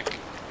back.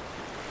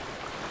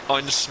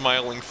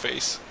 Unsmiling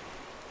face.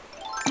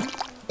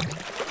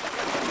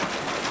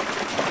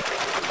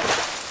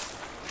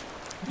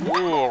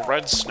 Ooh, a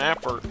red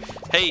snapper.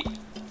 Hey,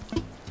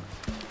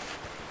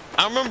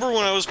 I remember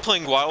when I was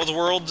playing Wild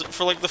World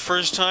for like the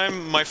first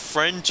time, my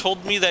friend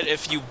told me that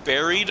if you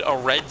buried a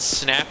red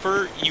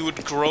snapper, you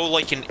would grow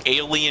like an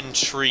alien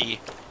tree.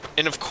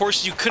 And of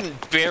course you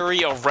couldn't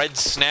bury a red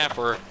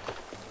snapper.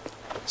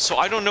 So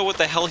I don't know what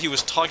the hell he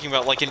was talking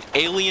about, like an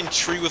alien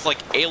tree with like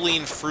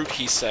alien fruit,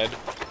 he said.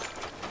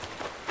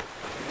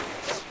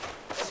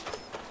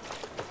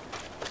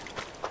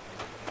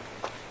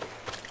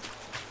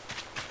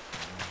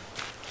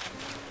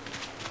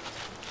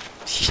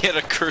 He had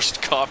a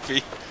cursed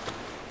copy.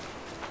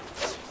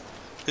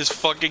 His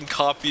fucking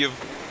copy of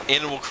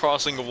Animal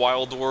Crossing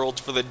Wild World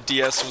for the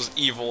DS was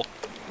evil.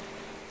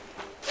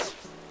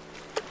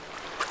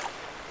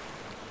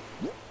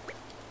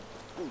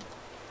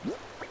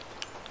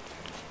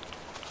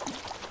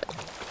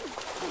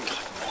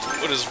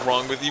 What is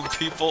wrong with you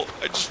people?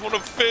 I just want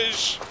to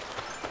fish.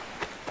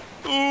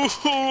 Ooh,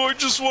 I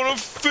just want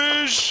to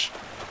fish.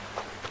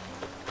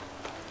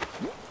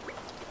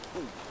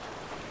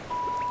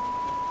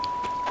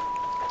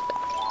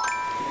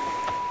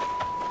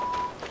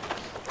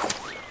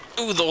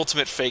 Ooh, the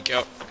ultimate fake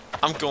out.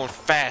 I'm going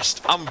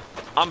fast. I'm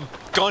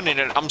gunning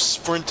it. I'm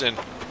sprinting.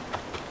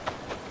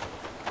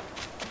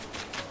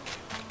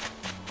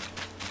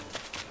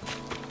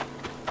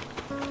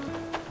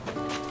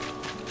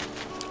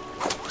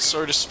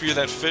 Sorry to spear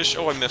that fish.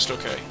 Oh, I missed.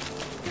 Okay.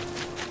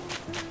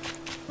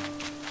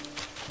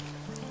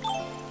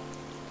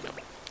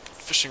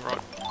 Fishing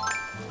rod.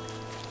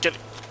 Get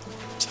it.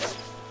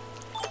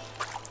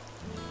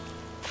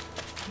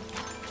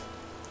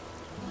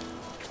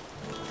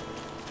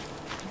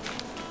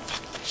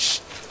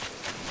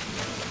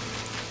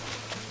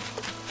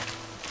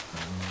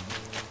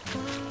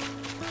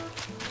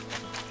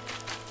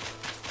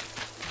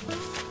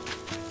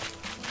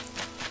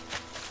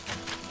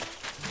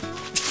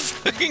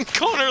 Fucking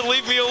Connor,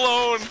 leave me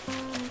alone!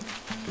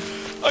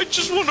 I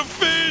just want to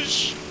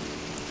fish!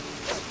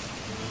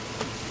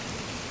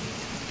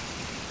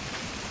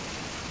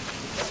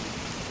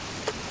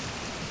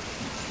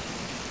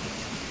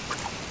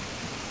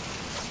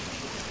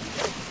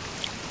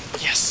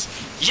 Yes!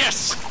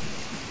 Yes!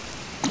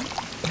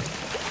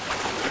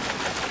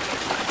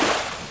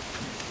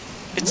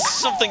 It's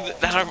something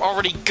that I've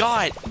already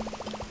got!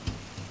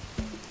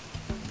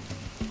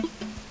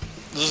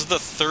 This is the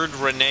third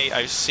Renee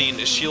I've seen.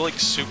 Is she, like,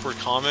 super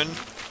common?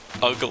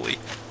 Ugly.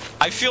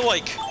 I feel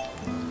like...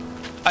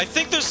 I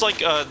think there's,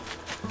 like, a...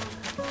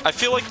 I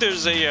feel like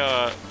there's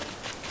a,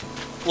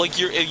 like,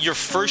 your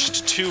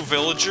first 2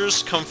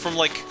 villagers come from,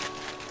 like,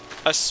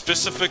 a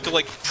specific,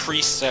 like,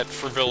 preset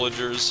for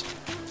villagers.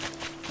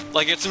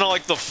 Like, it's not,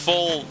 like, the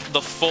full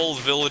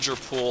villager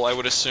pool, I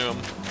would assume.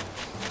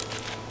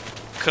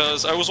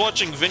 Because I was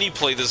watching Vinny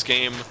play this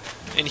game,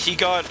 and he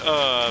got,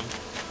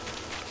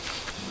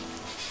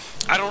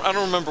 I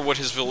don't remember what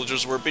his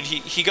villagers were, but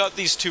he got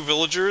these 2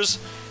 villagers,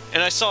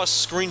 and I saw a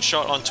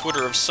screenshot on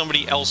Twitter of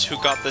somebody else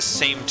who got the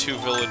same 2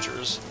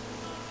 villagers.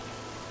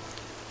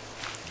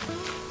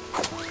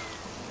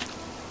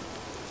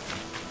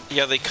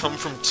 Yeah, they come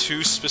from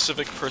 2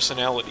 specific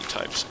personality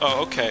types.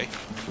 Oh, okay.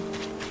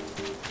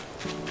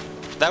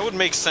 That would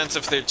make sense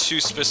if they're 2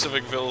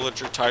 specific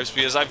villager types,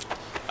 because I've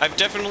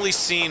definitely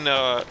seen,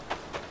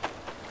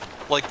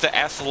 like, the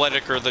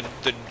athletic or the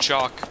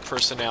jock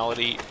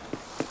personality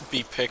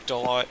be picked a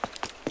lot.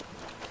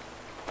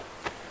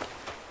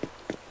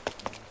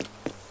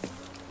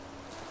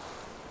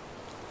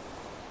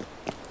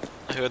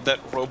 I heard that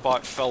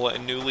robot fella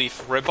in New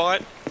Leaf.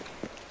 Ribot?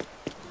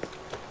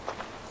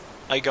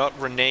 I got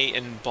Renee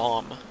and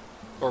Bomb.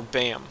 Or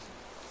Bam.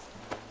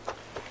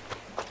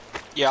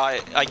 Yeah,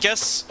 I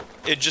guess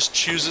it just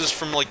chooses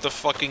from, like, the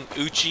fucking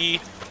Uchi,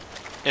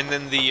 and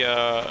then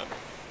the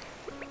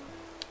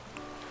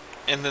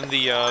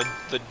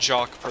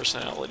jock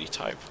personality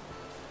type.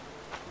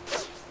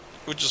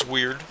 Which is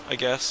weird, I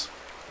guess.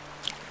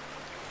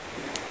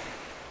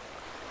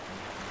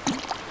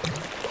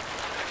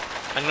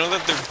 I know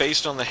that they're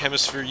based on the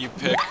hemisphere you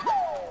pick,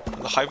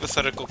 and the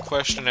hypothetical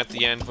question at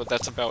the end, but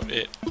that's about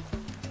it.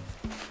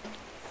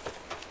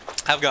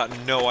 I've got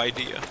no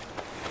idea.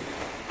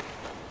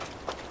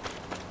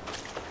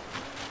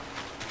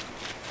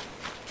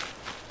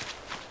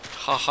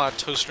 Haha,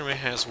 Toasterman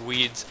has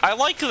weeds. I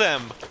like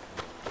them!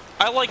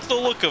 I like the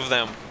look of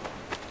them.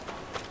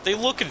 They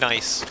look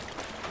nice.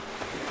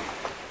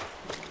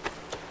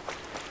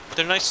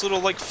 They're nice little,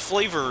 like,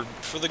 flavor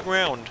for the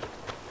ground.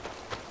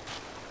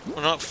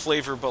 Well, not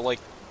flavor, but, like,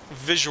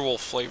 visual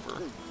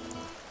flavor.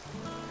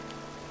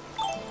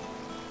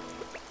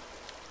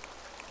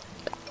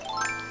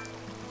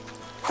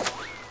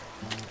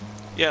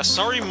 Yeah,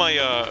 sorry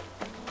my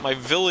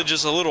village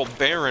is a little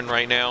barren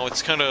right now.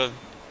 It's kinda...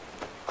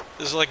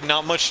 There's, like,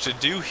 not much to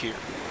do here.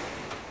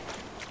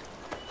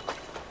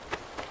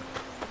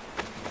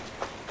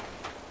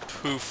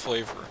 Poo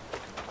flavor.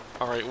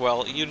 Alright,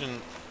 well, you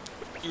don't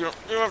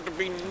have to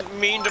be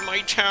mean to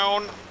my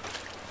town.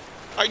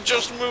 I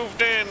just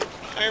moved in.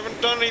 I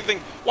haven't done anything.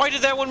 Why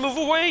did that one move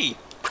away?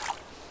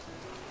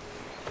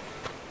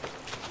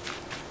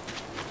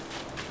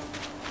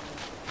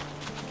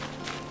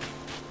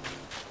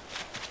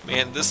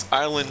 Man, this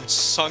island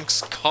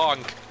sunks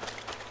conk.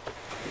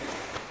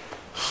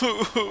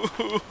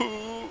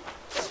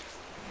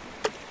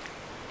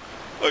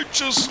 I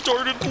just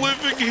started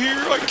living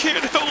here. I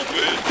can't help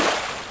it.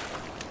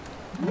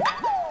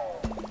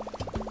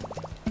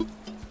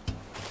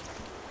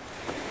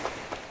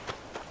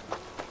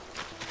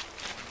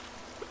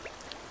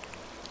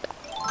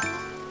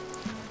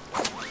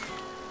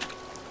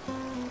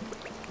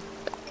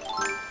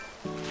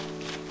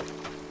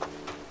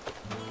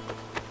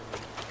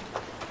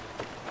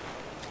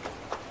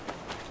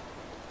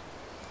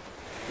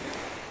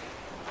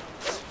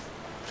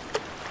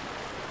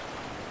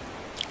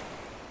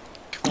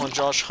 Come on,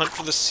 Josh, hunt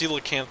for the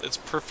coelacanth. It's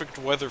perfect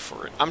weather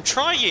for it. I'm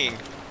trying!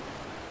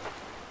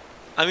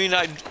 I mean,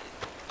 I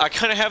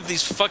kind of have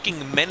these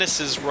fucking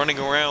menaces running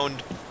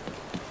around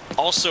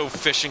also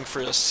fishing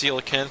for a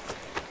coelacanth.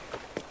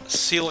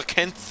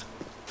 Coelacanth?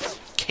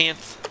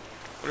 Canth?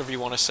 Whatever you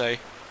want to say.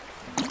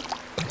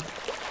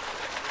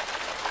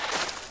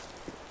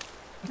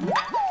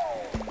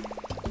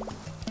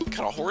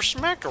 Got a horse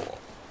mackerel.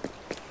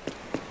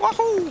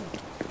 Wahoo!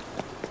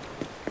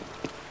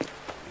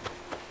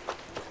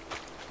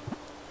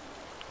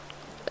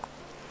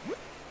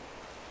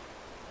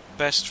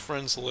 Best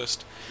friends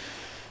list.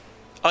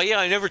 Oh yeah,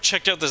 I never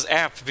checked out this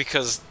app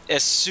because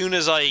as soon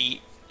as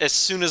I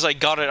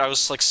got it, I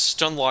was like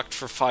stun locked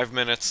for 5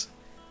 minutes.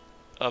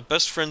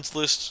 Best friends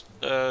list.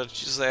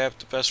 Choose the app.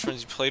 The best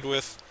friends you played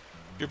with.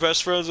 Your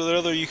best friends with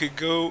another. You could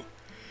go.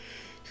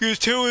 You can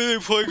tell me they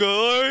play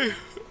online.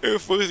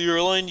 If with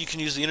your line, you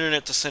can use the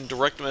internet to send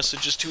direct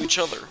messages to each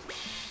other.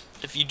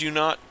 If you do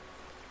not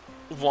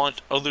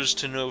want others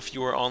to know if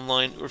you are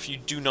online, or if you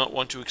do not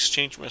want to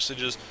exchange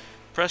messages,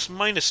 press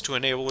minus to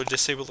enable or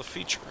disable the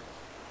feature.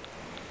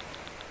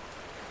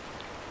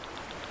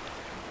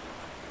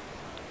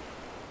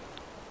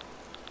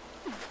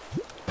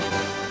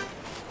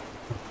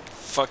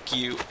 Fuck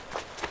you.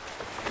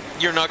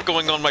 You're not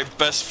going on my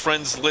best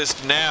friends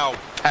list now,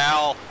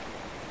 pal.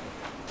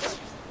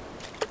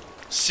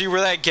 See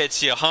where that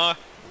gets you, huh?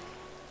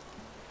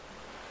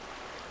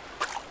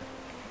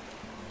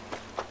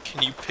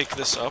 Can you pick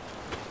this up?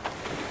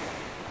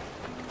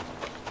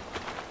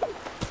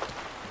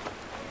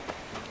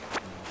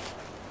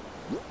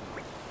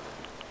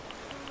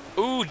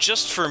 Ooh,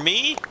 just for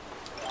me?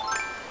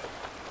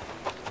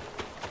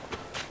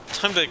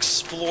 Time to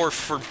explore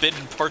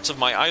forbidden parts of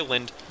my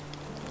island.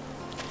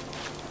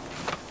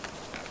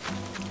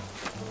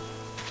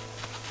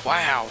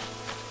 Wow.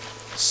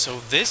 So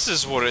this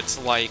is what it's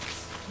like.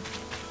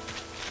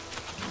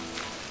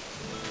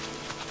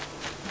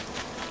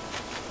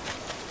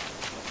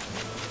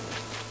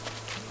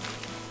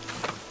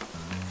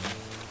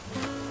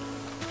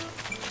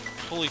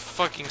 Holy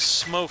fucking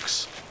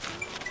smokes.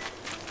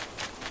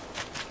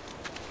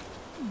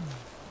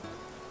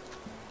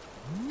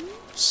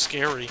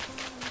 scary.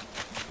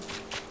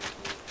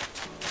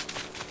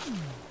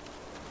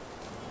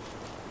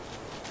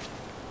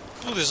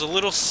 Ooh, there's a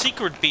little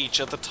secret beach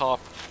at the top.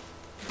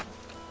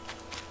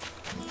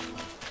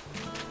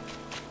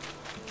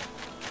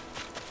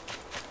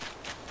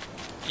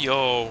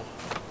 Yo.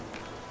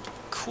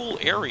 Cool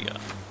area.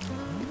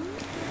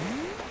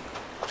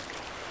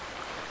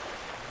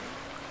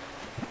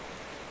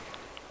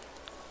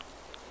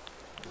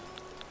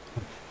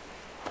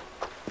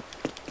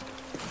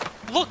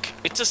 Look,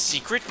 it's a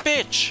secret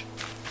bitch.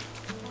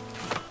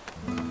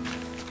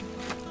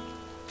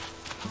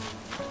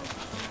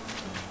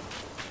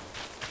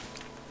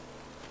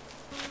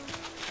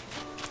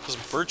 There's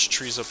birch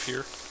trees up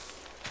here.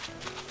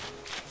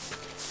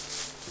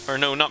 Or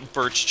no, not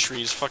birch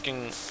trees,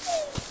 fucking...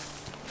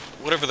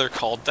 whatever they're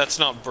called. That's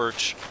not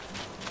birch.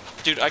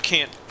 Dude, I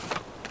can't...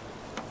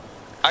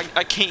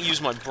 I can't use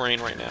my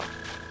brain right now.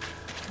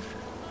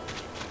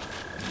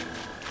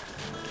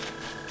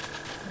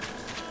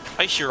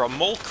 I hear a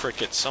mole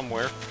cricket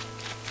somewhere.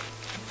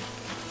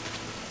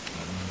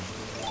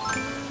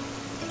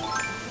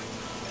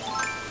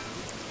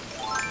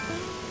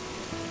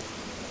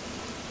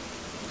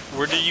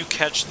 Where did you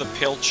catch the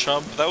pale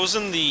chub? That was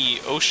in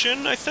the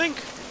ocean, I think?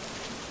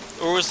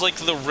 Or was like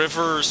the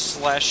river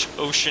slash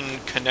ocean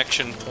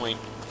connection point,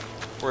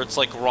 where it's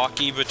like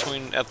rocky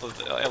between at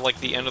like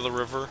the end of the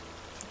river.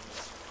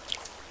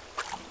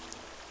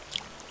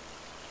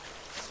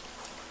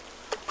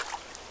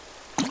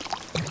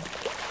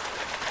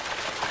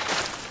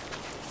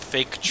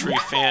 Fake tree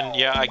fan.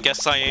 Yeah, I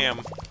guess I am.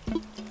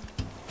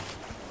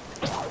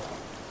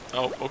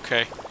 Oh,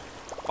 okay.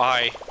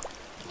 Bye.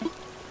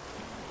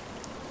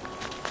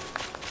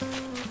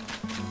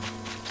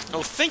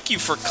 Oh, thank you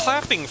for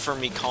clapping for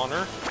me,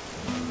 Connor.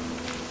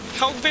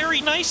 How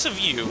very nice of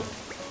you.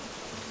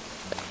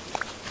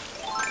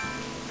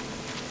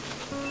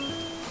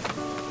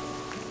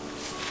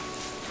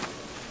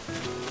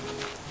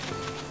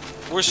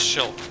 Where's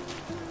Shell?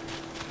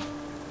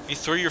 You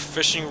throw your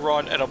fishing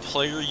rod at a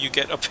player, you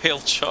get a pale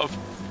chub.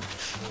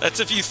 That's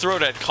if you throw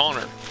it at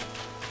Connor.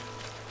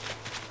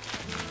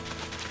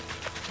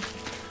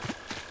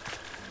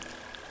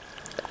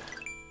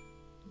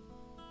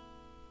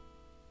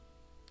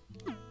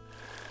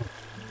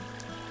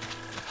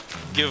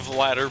 Give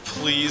ladder,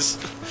 please.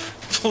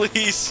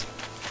 Please.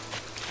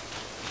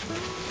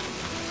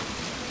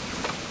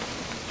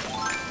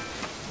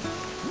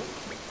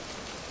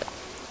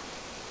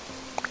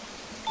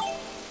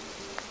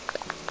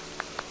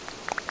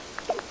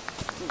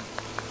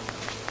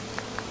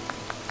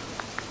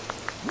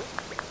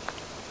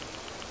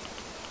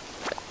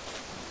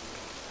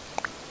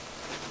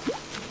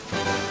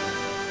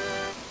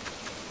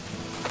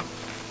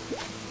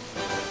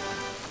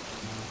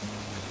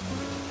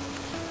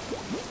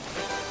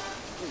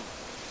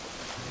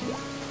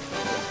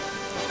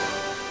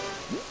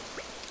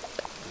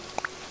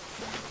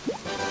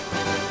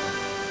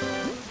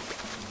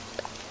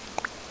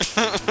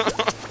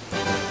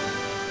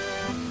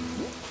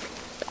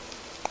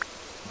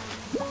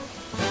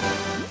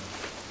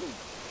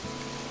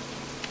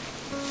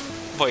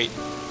 Wait.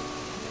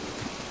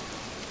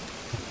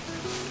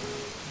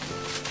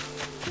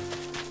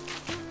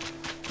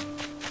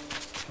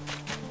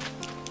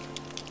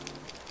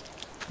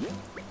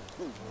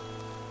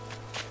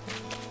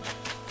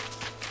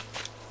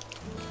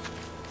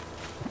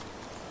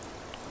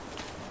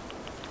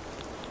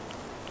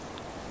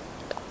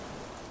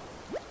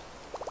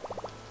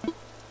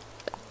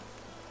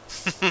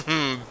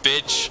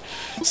 Bitch.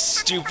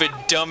 Stupid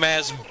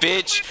dumbass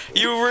bitch.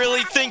 You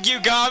really think you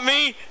got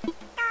me?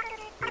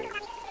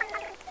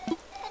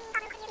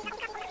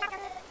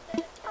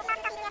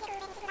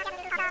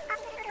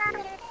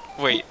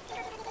 Wait.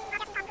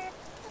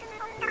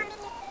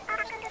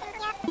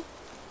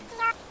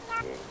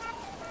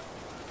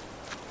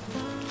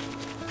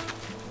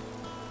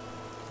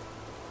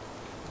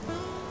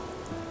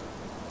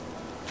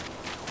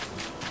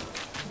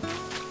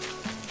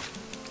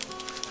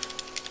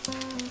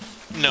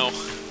 No.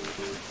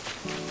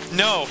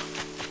 No!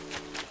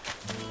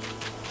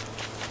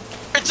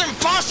 It's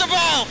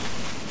impossible!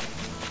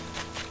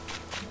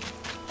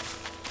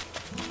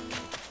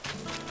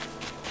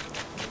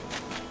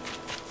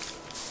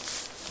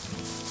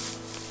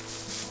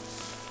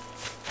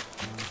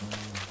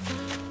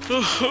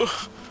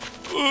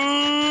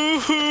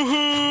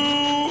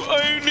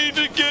 I need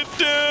to get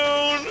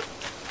down!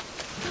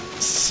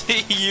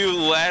 See you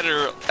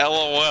later,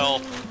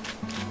 LOL.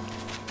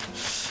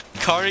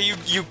 Connor,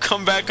 you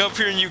come back up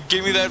here and you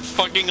give me that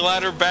fucking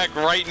ladder back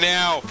right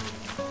now!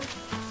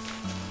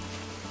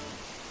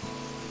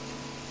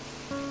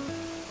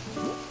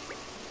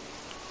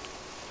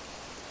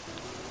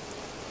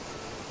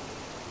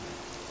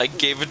 I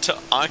gave it to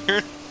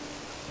Iron?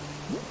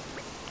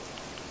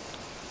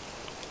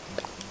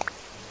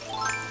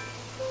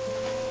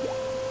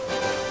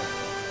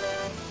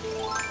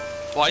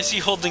 Why is he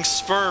holding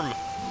sperm?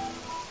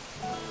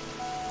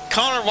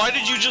 Connor, why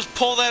did you just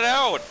pull that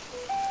out?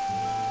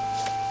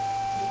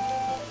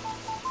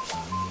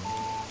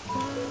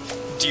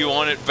 Do you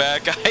want it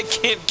back? I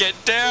can't get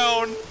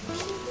down!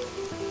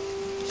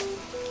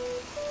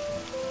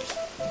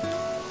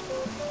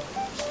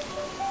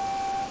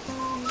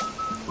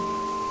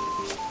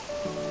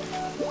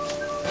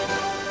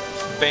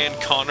 Ban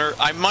Connor.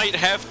 I might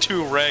have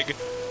to, Reg.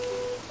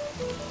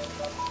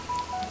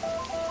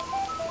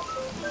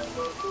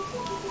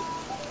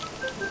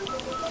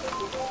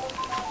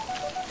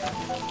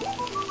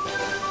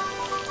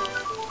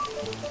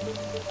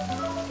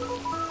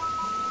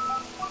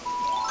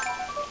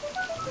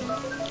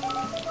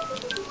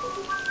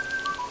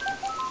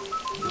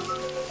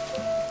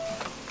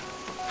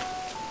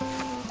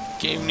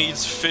 Game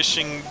needs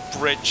fishing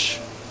bridge.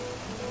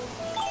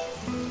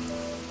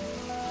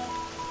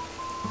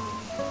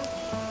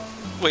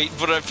 Wait,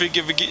 but if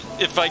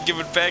I give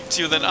it back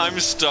to you, then I'm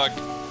stuck.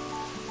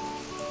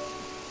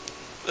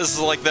 This is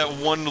like that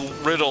one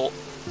riddle.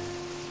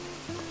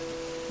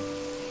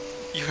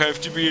 You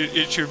have to be an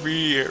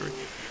intermediary.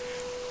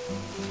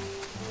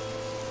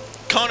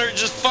 Connor,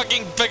 just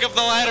fucking pick up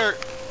the ladder!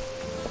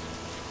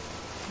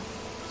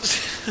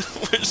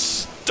 We're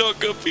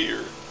stuck up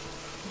here.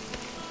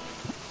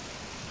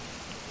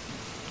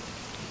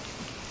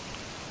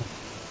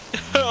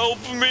 Help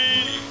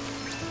me!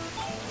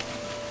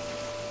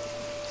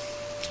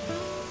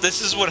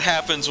 This is what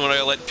happens when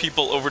I let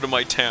people over to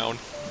my town.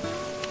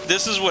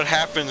 This is what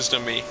happens to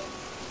me.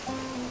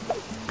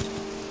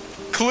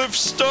 Cliff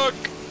stuck!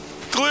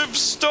 Cliff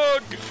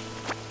stuck!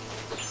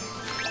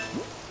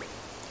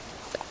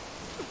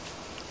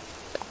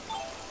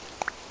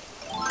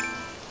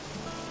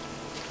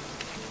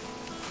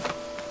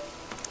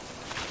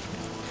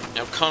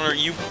 Now, Connor,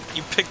 you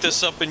pick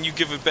this up and you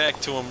give it back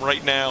to him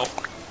right now.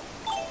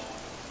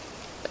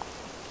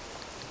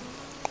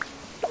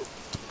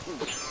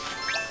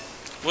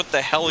 What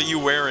the hell are you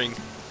wearing?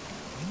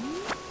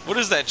 What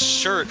is that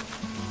shirt?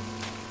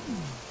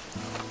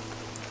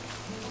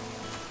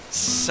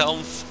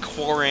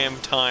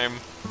 Self-Quaram time.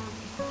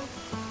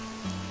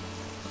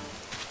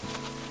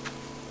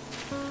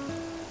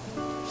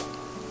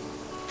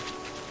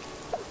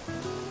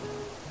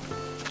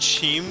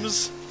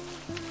 Cheems?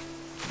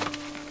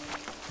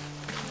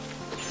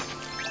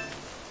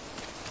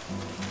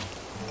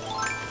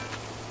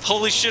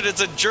 Holy shit,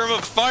 it's a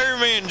German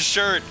fireman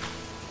shirt!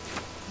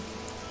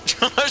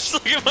 Josh,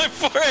 look at my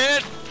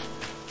forehead!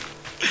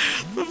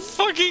 The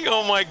fucking,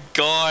 oh my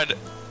god.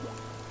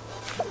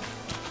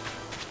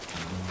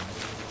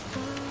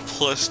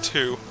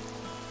 +2.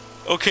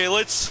 Okay,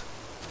 let's...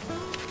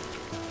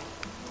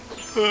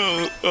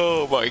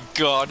 Oh my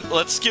god.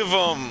 Let's give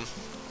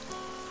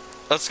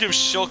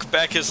Shulk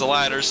back his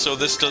ladder so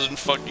this doesn't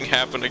fucking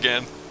happen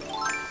again.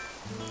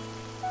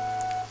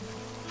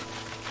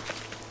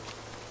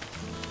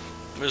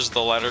 There's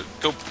the ladder.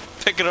 Go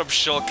pick it up,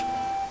 Shulk.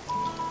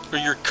 Or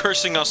you're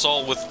cursing us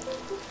all with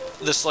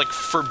this, like,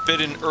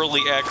 forbidden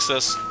early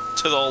access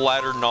to the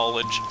ladder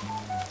knowledge.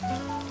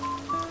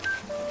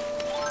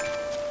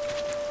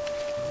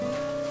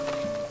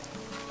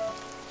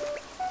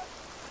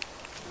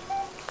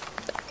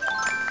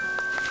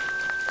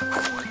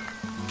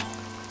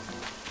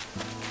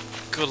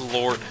 Good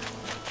lord.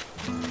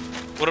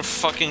 What a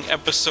fucking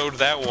episode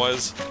that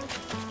was.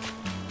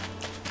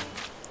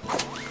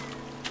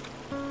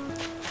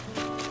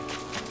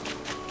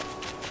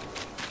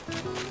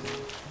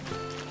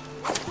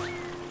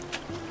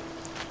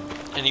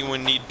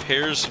 Anyone need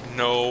pears?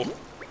 No.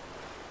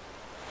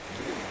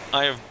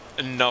 I have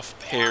enough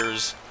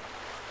pears.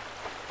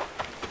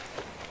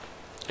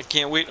 I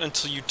can't wait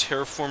until you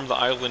terraform the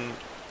island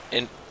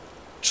and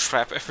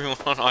trap everyone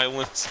on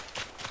islands.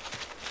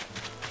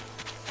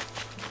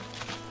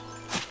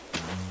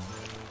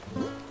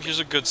 Here's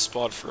a good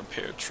spot for a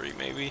pear tree,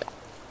 maybe.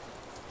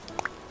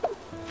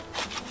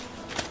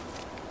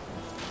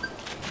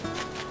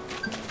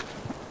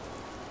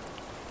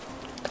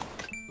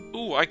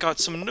 Ooh, I got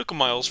some Nook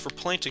Miles for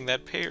planting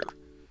that pear.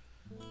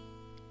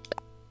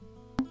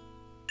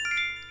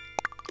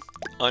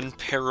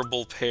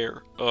 Unpairable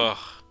pear. Ugh.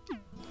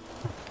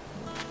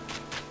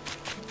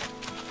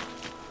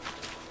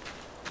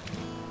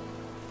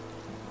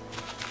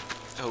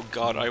 Oh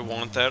god, I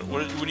want that.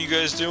 What are you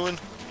guys doing?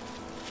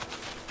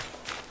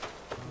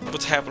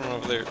 What's happening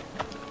over there?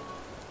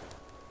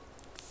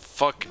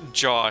 Fuck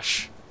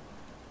Josh.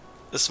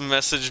 This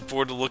message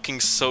board looking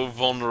so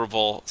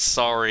vulnerable.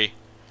 Sorry.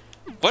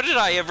 What did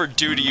I ever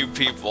do to you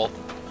people?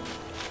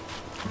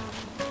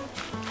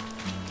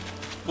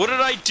 What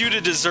did I do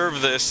to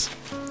deserve this?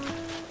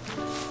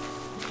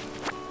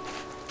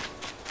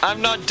 I've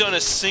not done a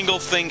single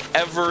thing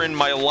ever in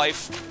my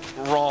life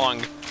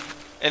wrong.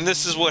 And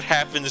this is what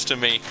happens to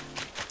me.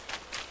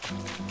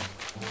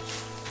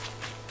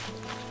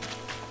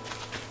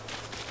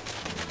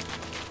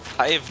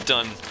 I have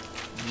done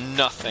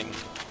nothing.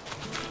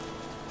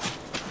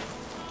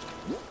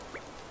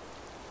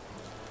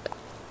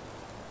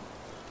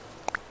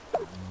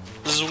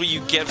 This is what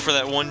you get for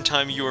that one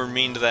time you were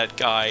mean to that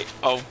guy.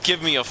 Oh,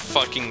 give me a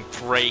fucking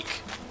break.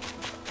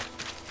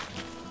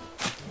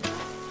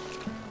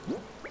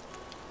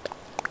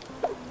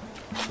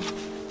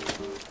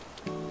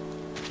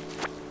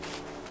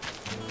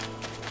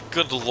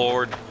 Good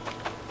lord.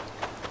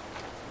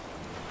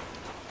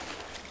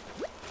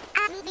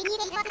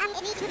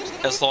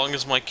 As long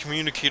as my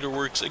communicator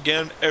works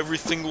again,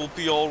 everything will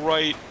be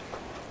alright.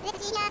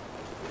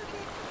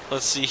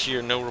 Let's see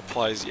here, no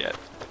replies yet.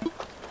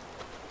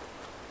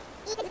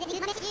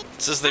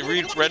 It says they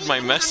read my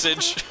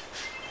message.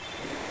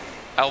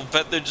 I'll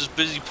bet they're just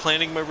busy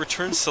planning my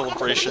return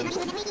celebration.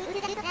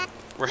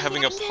 We're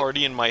having a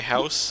party in my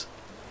house.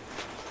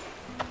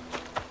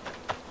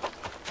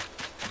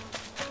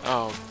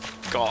 Oh,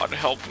 God,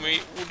 help me.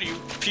 What are you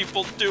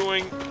people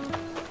doing?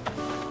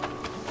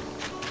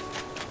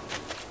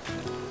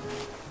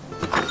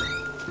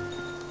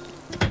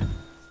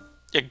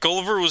 Yeah,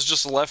 Gulliver was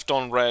just left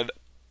on red.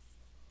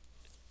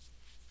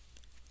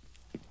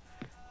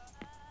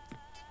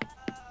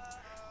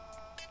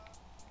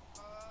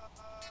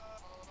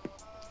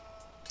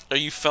 Are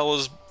you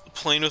fellas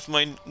playing with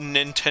my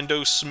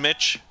Nintendo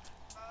Switch?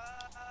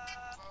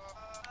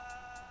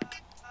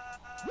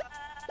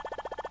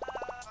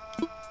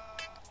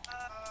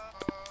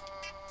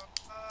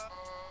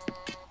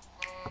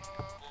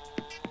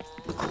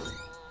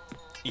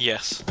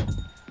 Yes.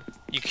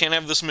 You can't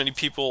have this many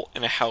people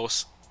in a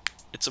house.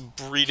 It's a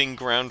breeding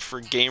ground for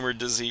gamer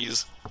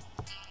disease.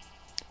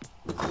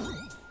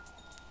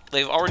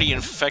 They've already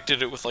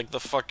infected it with, like, the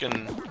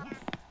fucking...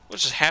 What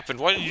just happened?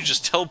 Why did you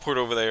just teleport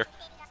over there?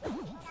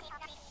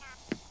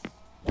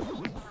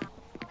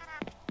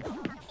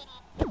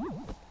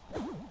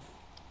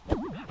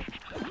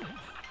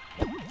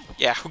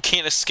 Yeah, who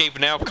can't escape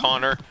now,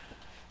 Connor?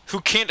 Who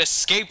can't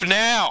escape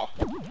now?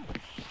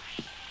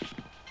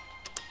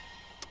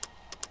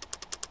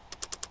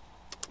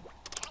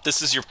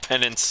 This is your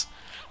penance.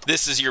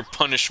 This is your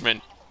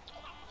punishment.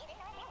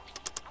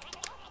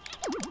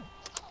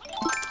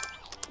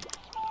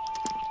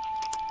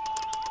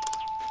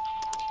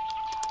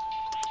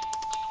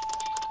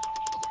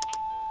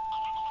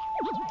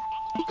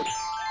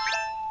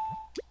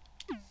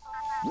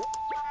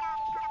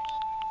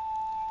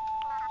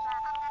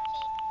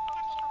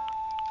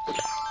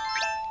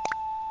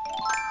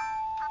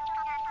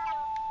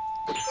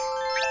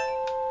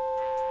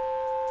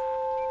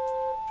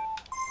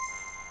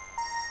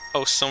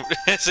 Oh,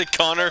 is it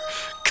Connor?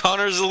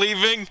 Connor's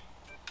leaving?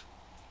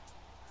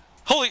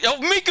 Holy, oh,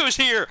 Miku's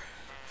here!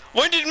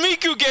 When did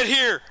Miku get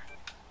here?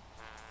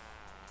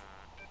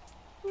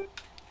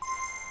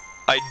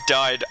 I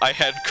died. I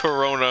had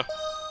corona.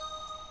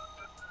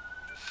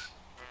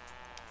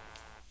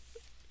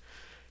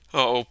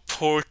 Oh,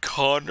 poor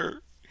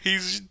Connor.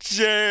 He's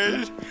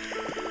dead.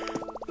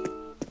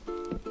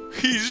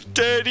 He's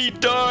dead. He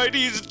died.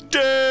 He's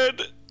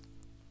dead.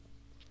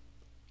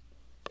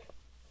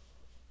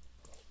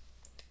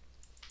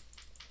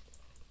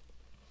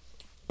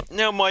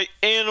 Now my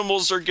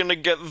animals are gonna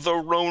get the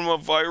Roma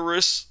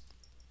virus.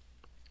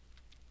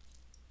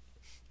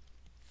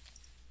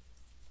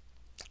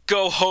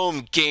 Go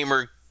home,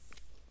 gamer.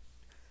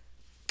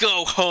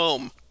 Go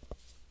home.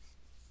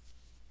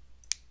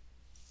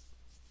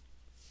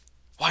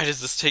 Why does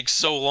this take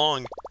so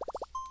long?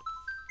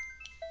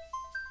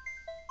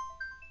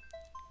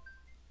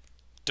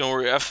 Don't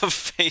worry, I have a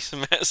face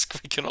mask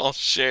we can all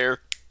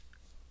share.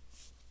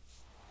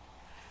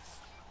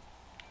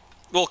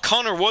 Well,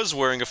 Connor was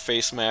wearing a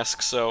face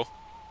mask, so...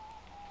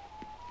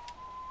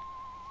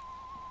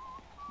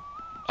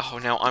 Oh,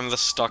 now I'm the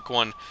stuck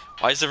one.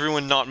 Why is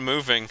everyone not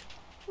moving?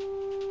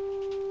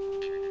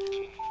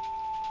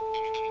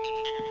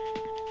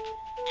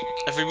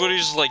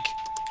 Everybody's, like...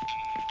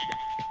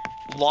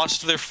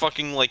 lost their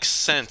fucking, like,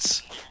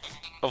 sense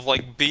of,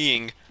 like,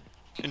 being,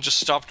 and just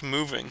stopped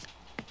moving.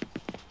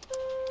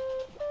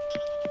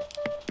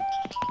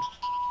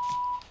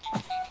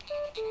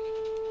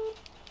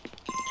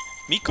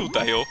 Miku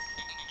dayo.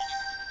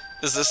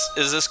 Is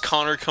this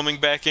Connor coming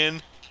back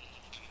in?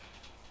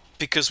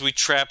 Because we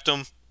trapped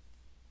him?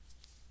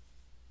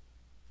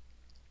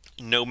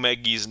 No,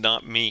 Maggie's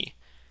not me.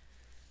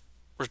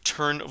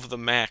 Return of the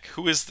Mac.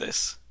 Who is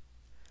this?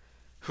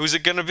 Who's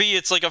it gonna be?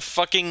 It's like a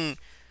fucking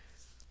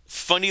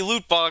funny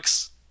loot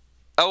box.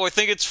 Oh, I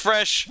think it's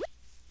Fresh.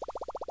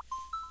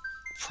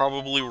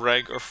 Probably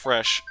Reg or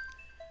Fresh.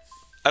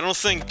 I don't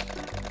think,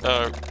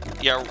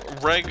 yeah,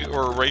 Reg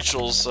or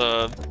Rachel's,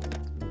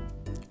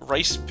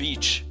 Rice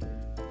Beach,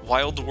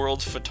 Wild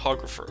World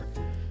Photographer.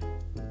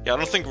 Yeah, I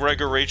don't think Reg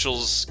or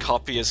Rachel's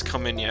copy has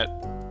come in yet.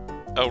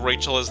 Oh,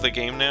 Rachel has the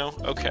game now?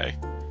 Okay.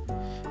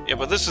 Yeah,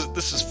 but this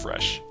is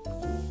Fresh.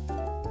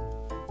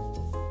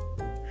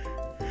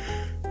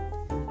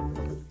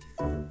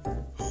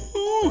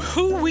 Ooh,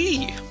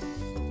 hoo-wee!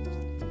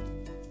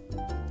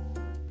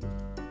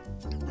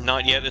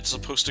 Not yet, it's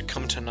supposed to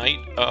come tonight?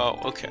 Oh,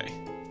 okay.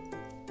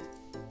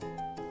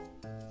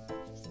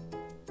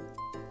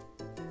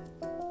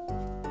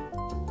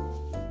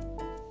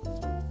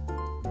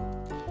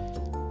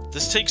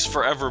 This takes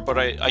forever, but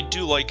I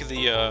do like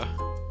the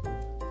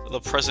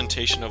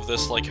presentation of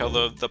this, like how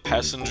the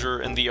passenger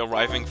and the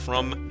arriving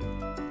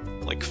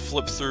from, like,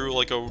 flip through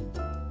like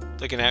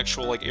an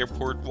actual, like,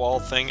 airport wall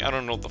thing. I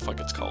don't know what the fuck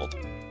it's called.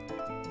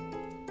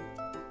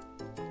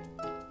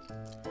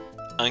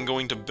 I'm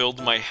going to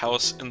build my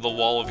house in the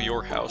wall of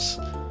your house.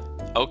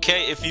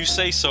 Okay, if you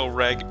say so,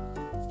 Reg.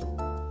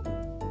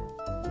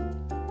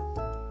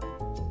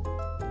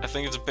 I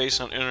think it's based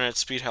on internet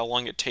speed, how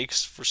long it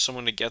takes for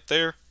someone to get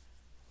there.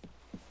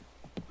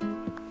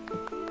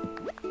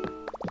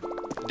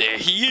 There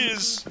he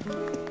is!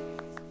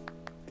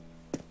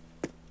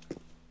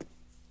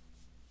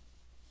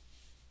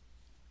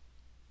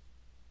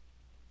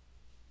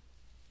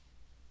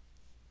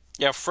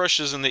 Yeah, Fresh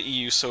is in the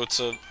EU, so it's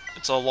a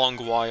long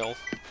while.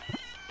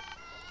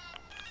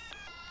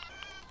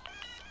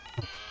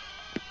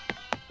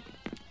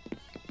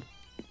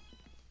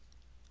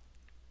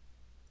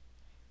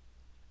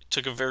 It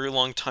took a very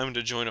long time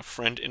to join a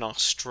friend in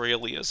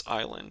Australia's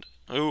island.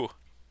 Ooh.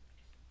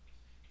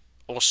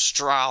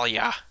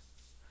 Australia.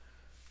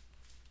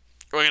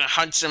 We're gonna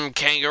hunt some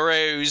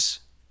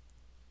kangaroos.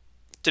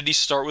 Did he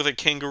start with a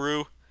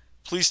kangaroo?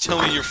 Please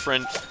tell me your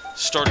friend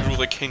started with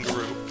a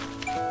kangaroo.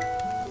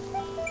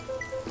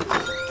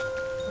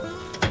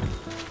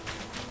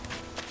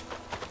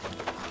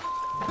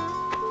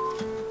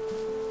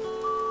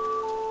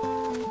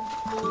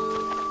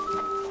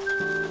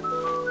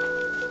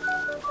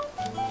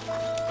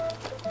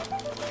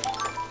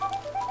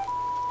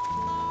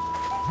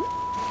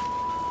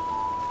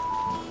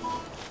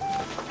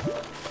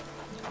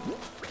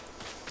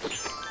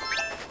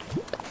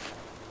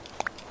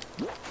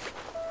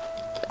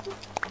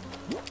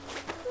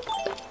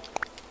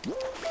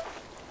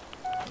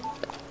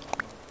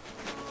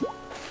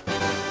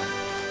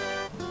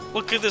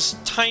 Look at this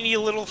tiny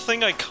little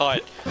thing I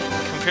caught,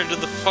 compared to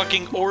the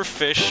fucking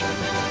oarfish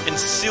and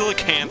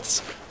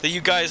coelacanths that you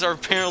guys are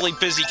apparently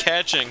busy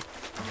catching.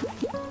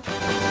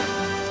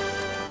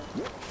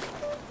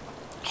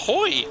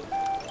 Hoi!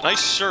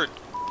 Nice shirt.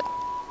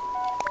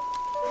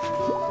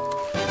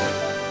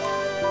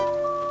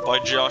 Bye,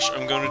 Josh.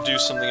 I'm going to do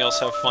something else.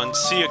 Have fun.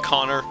 See ya,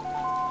 Connor.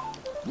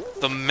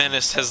 The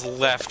menace has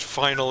left,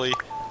 finally.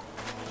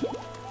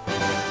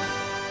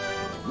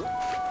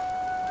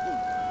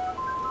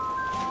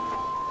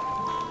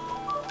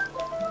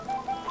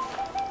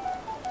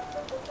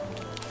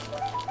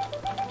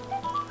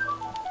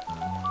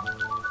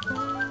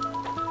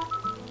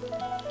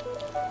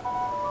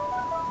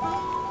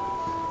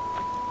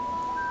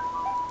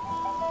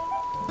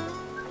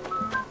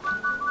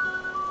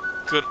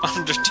 Good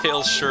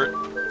Undertale shirt.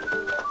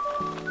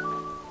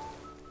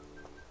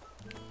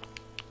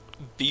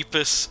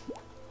 Beepus,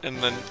 and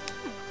then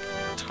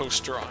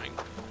toast drawing.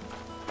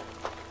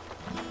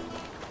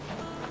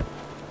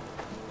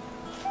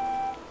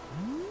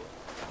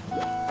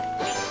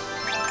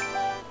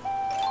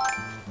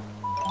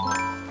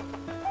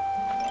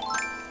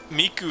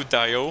 Miku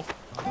dayo.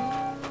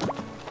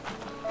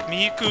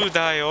 Miku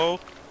dayo.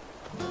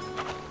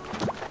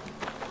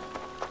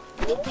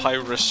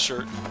 Papyrus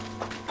shirt.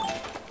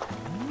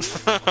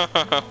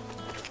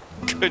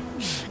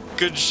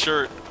 Good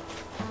shirt.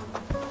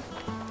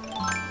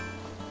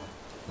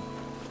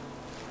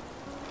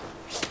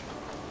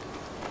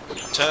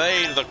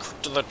 Today,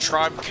 the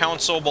tribe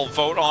council will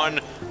vote on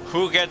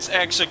who gets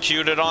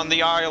executed on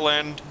the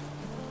island.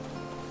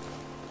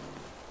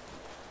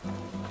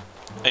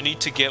 I need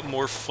to get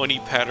more funny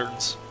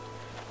patterns.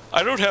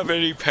 I don't have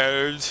any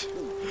patterns.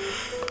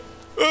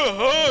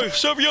 Oh,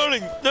 stop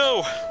yawning!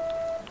 No!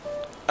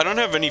 I don't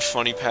have any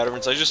funny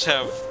patterns, I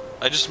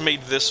just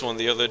made this one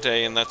the other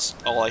day, and that's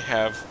all I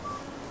have.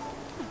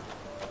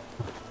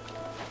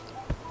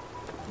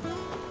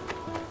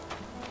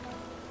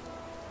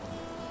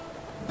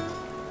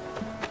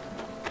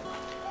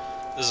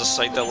 There's a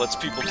site that lets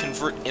people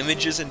convert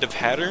images into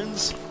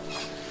patterns?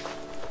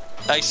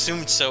 I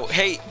assumed so.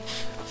 Hey,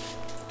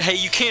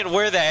 you can't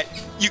wear that!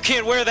 You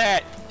can't wear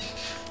that!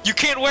 You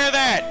can't wear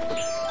that!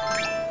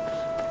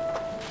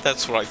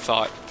 That's what I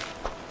thought.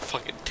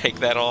 Fucking take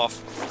that off.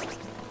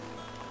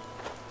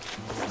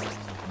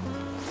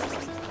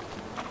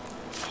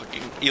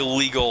 Fucking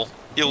illegal.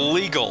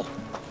 Illegal!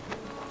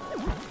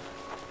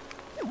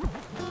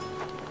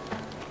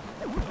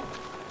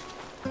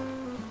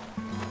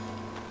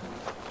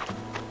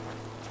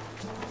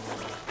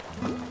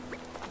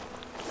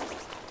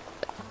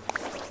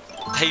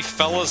 Hey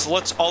fellas,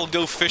 let's all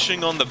go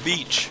fishing on the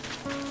beach.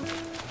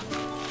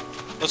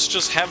 Let's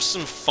just have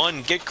some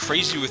fun, get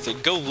crazy with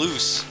it, go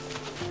loose.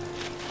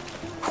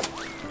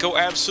 Go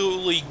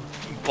absolutely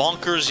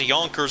bonkers,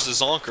 yonkers,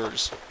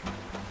 zonkers.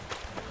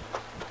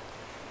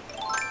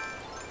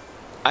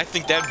 I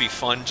think that'd be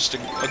fun, just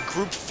a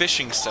group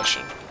fishing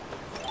session.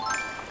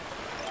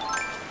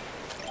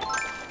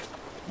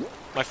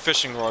 My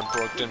fishing rod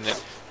broke, didn't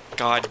it?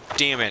 God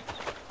damn it.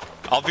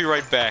 I'll be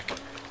right back.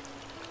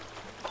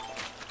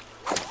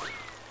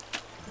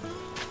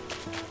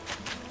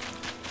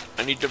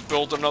 I need to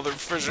build another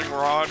fishing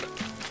rod.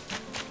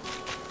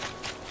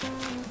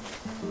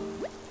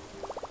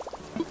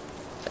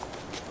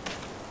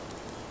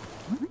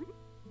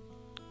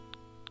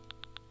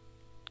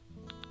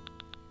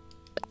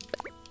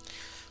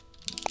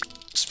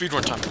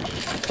 Speedrun time.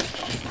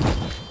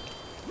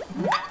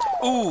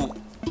 Ooh,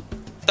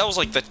 that was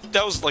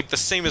like the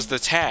same as the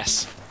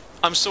TAS.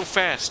 I'm so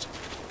fast.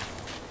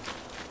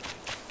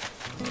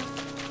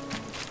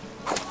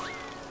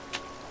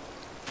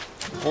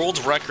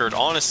 world record.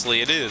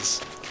 Honestly, it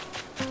is.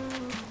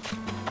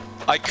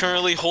 I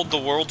currently hold the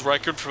world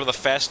record for the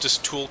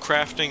fastest tool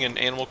crafting in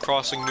Animal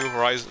Crossing New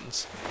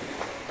Horizons.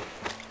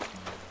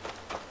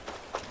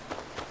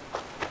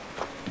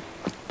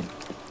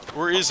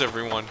 Where is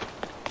everyone?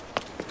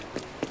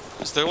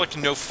 Is there like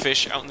no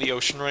fish out in the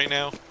ocean right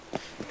now?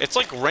 It's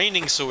like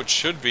raining, so it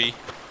should be.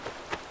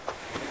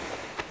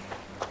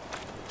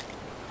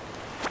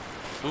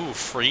 Ooh,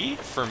 free?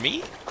 For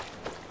me?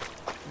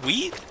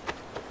 Weed?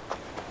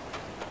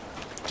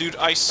 Dude,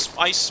 I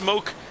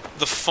smoke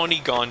the funny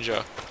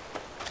ganja.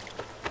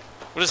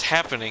 What is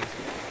happening?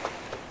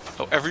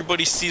 Oh,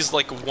 everybody sees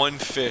like one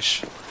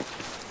fish.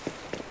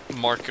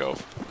 Marco.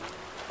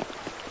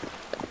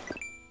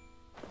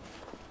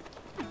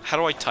 How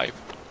do I type?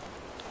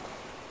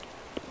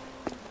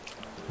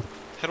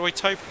 How do I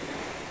type?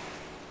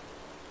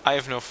 I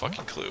have no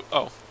fucking clue.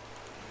 Oh.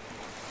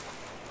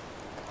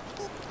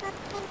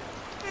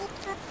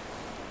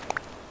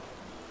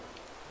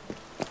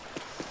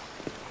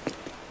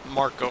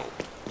 Marco.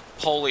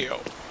 Polio.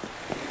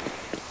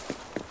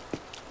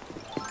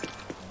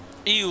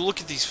 Ew, look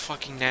at these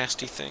fucking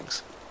nasty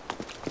things.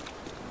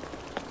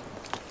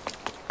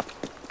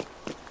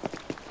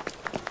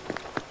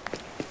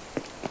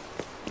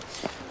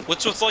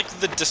 What's with, like,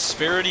 the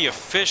disparity of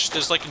fish?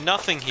 There's, like,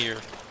 nothing here.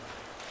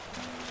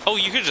 Oh,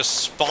 you could just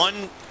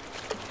spawn...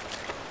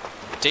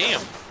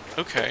 Damn.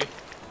 Okay.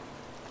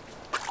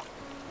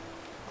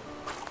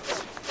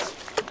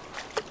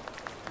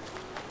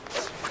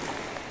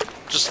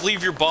 Just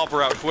leave your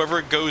bobber out. Whoever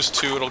it goes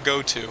to, it'll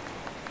go to.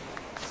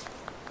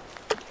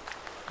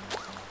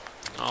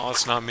 Oh,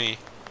 that's not me.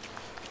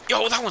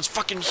 Yo, that one's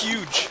fucking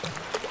huge!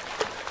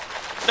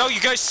 No, you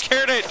guys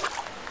scared it!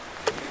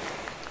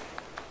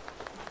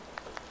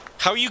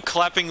 How are you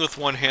clapping with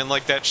one hand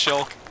like that,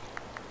 Shulk?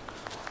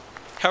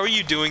 How are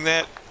you doing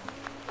that?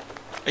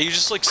 Are you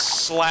just, like,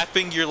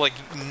 slapping your, like,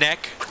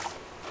 neck?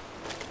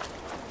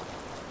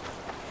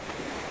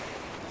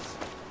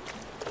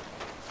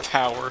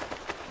 Power.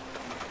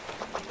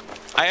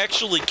 I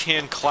actually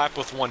can clap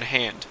with one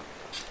hand.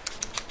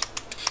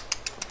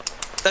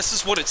 This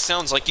is what it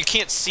sounds like. You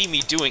can't see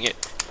me doing it.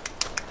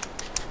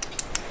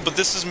 But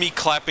this is me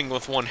clapping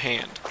with one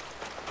hand.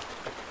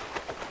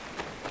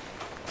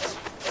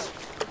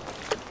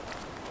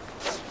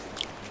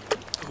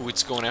 Ooh,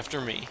 it's going after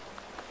me.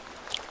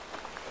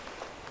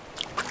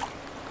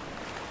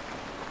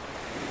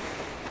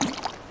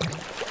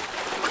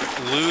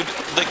 Lude,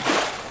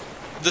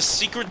 the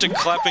secret to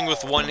clapping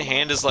with one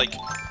hand is, like,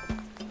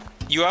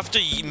 you have to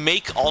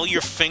make all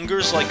your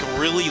fingers, like,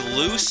 really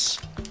loose,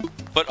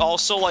 but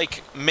also,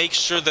 like, make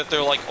sure that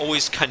they're, like,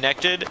 always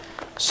connected,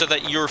 so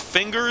that your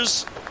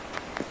fingers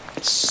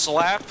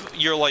slap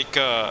your, like,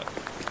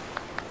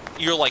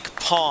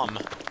 palm.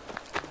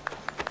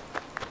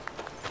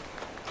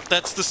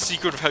 That's the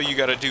secret of how you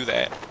gotta do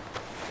that.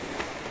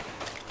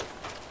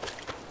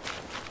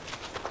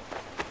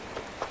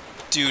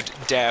 Dude,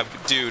 dab.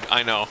 Dude,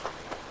 I know.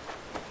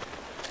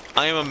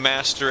 I am a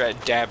master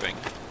at dabbing.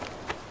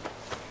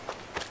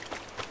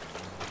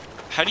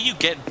 How do you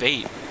get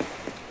bait?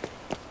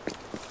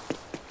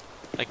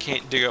 I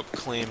can't dig up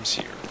clams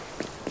here.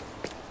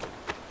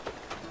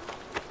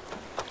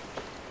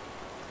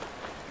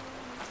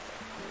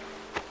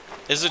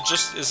 Is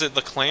it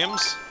the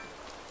clams?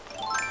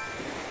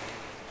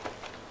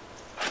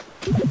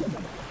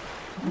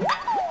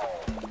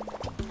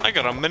 I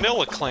got a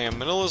manila clam.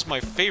 Manila's my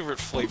favorite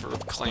flavor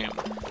of clam.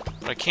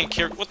 But I can't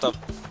carry... What the...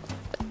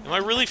 Am I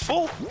really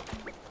full?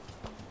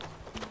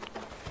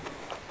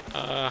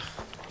 I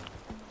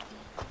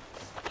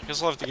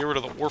guess I'll have to get rid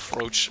of the wharf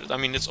roach. I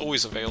mean, it's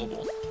always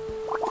available.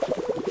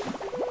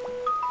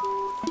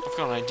 I've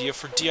got an idea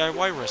for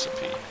DIY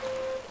recipe.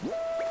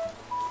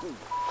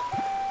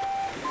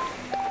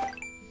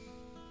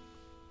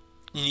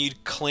 You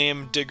need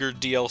Clam Digger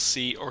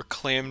DLC or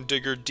Clam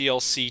Digger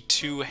DLC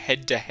 2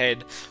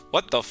 head-to-head.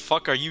 What the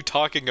fuck are you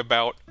talking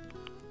about?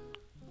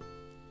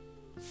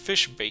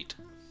 Fish bait.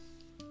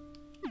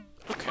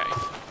 Okay.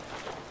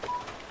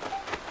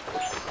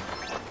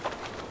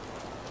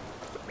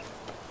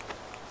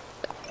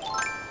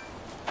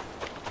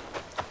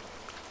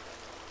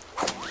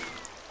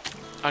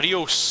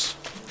 Adios.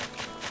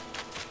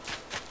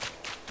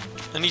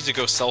 I need to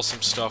go sell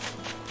some stuff.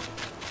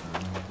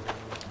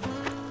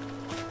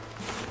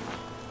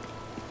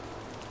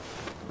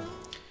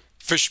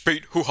 Fish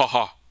bait,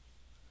 hoo-ha-ha.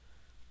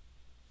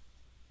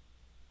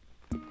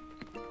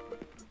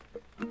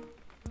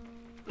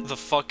 The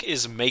fuck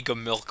is Mega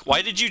Milk?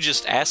 Why did you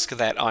just ask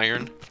that,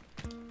 Iron?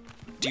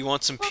 Do you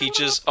want some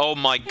peaches? Oh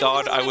my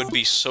god, I would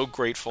be so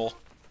grateful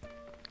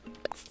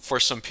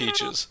for some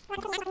peaches.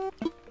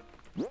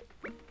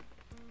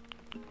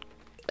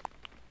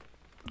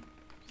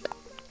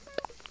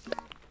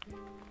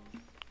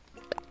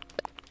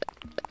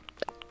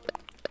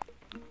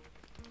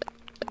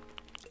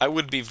 I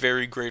would be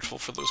very grateful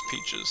for those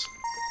peaches.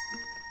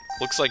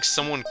 Looks like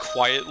someone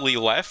quietly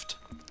left?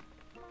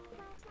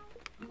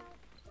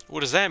 What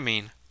does that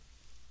mean?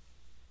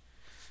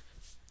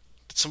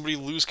 Did somebody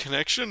lose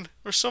connection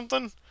or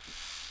something?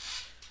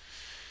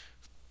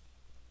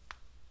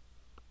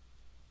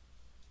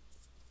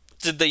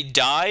 Did they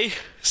die?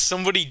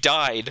 Somebody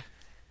died.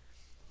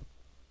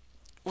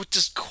 What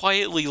does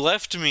quietly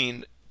left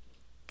mean?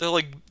 They're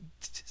like...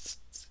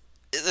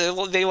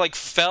 They like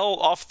fell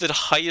off the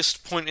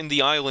highest point in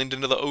the island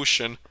into the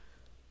ocean.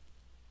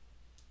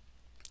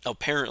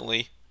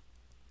 Apparently.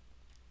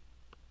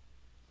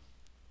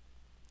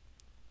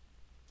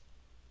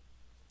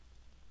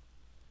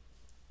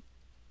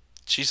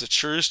 Jeez, it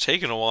sure is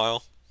taking a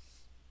while.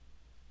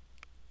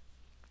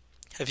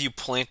 Have you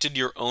planted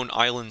your own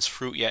island's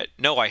fruit yet?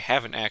 No, I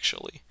haven't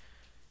actually.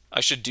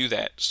 I should do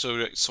that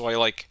so I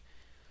like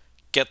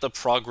get the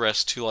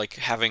progress to like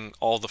having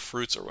all the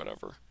fruits or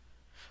whatever.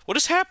 What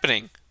is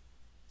happening?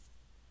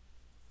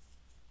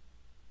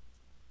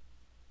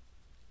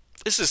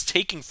 This is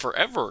taking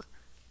forever.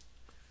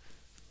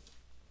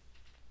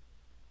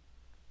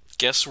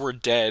 Guess we're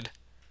dead.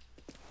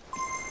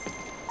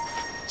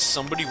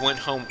 Somebody went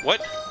home.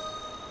 What?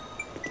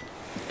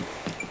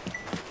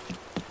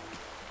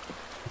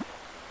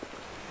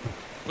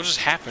 What just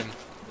happened?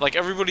 Like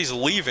everybody's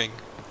leaving.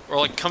 Or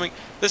like coming.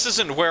 This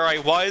isn't where I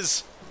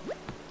was.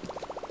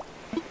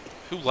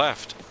 Who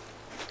left?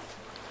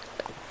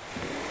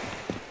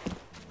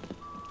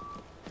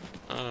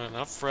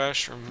 Not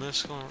fresh or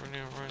miscal.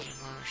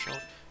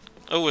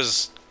 It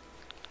was...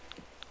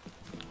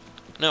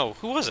 No,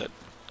 who was it?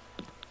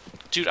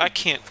 Dude, I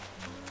can't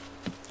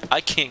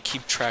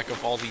keep track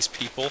of all these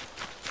people.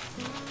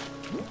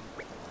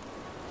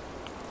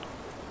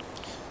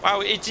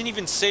 Wow, it didn't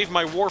even save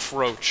my wharf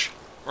roach.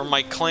 Or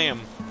my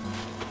clam.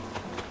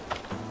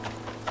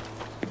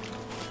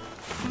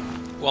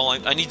 Well,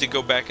 I need to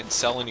go back and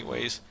sell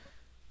anyways.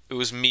 It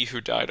was me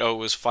who died. Oh, it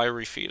was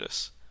Fiery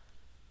Fetus.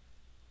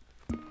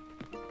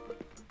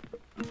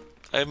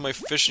 I have my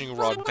fishing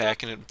rod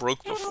back and it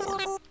broke before.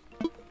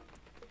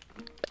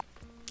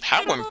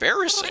 How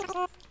embarrassing!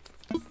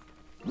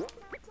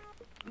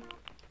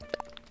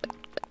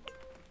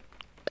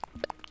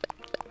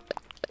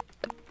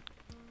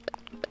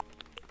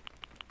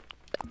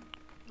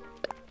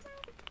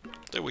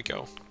 There we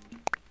go.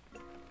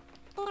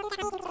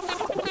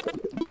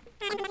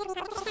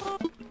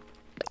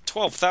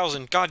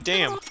 $12,000,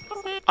 goddamn!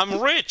 I'm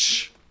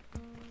rich!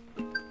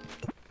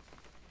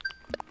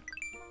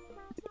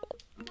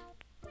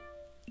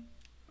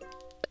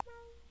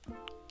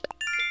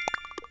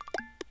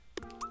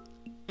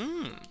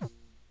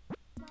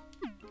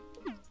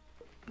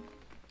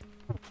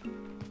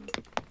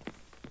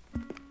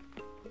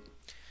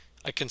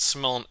 I can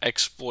smell an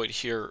exploit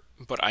here,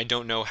 but I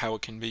don't know how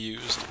it can be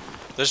used.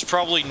 There's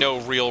probably no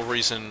real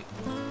reason,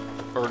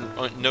 or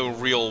no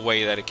real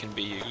way that it can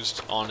be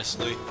used,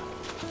 honestly.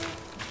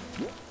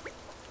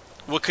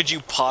 What could you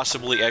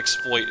possibly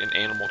exploit in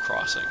Animal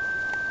Crossing?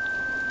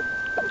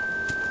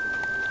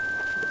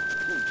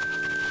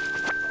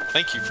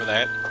 Thank you for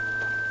that.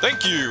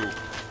 Thank you!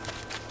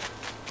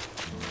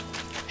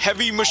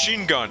 Heavy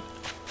machine gun!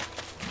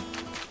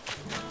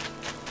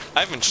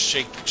 I haven't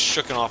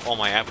shooken off all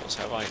my apples,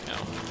 have I? No.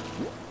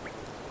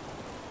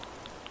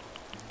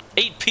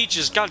 8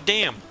 peaches,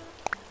 goddamn!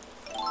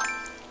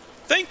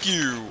 Thank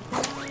you!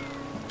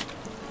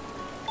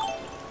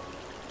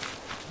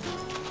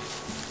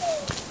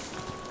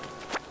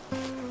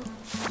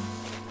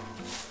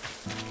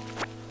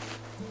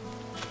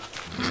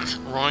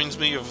 Reminds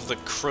me of the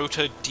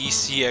Crota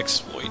DC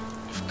exploit.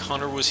 If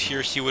Connor was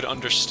here, he would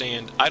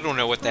understand. I don't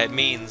know what that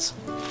means.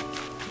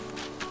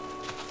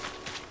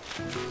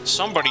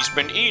 Somebody's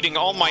been eating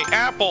all my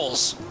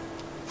apples!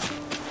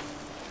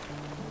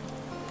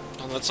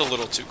 Oh, that's a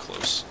little too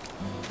close.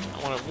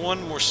 I want to have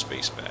one more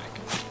space back.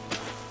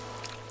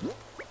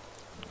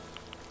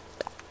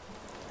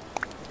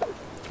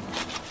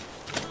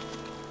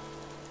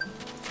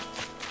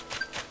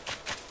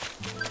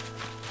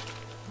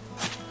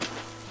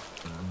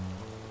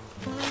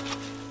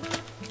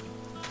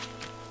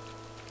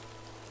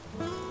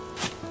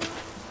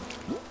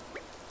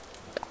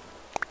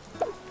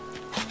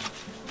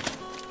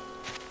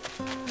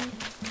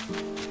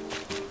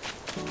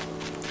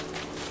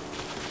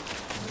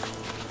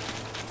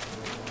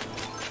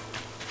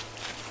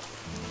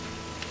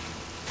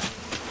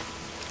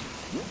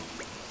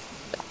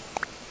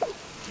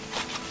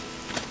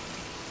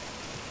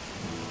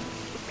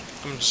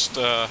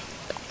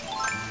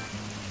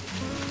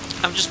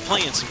 I'm just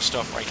playing some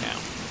stuff right now.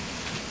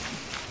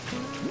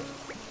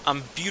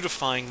 I'm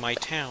beautifying my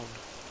town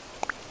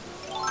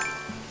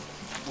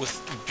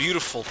with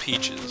beautiful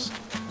peaches.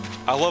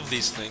 I love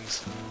these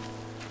things.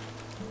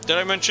 Did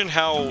I mention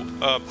how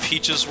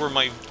peaches were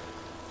my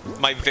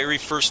very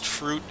first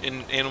fruit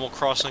in Animal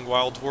Crossing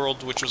Wild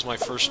World, which was my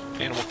first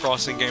Animal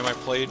Crossing game I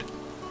played?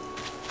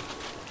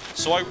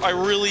 So I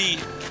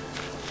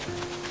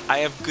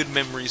have good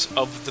memories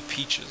of the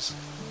peaches.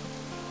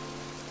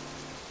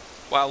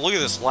 Wow, look at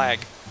this lag.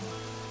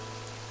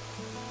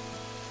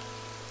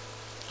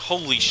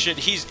 Holy shit,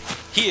 he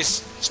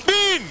is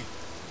spin!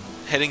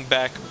 Heading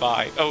back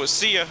by. Oh,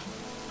 see ya.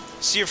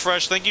 See ya,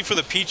 Fresh. Thank you for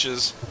the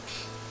peaches.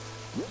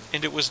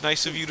 And it was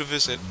nice of you to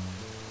visit.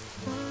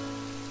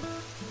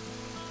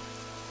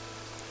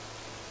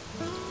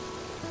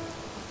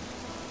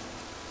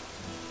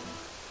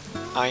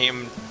 I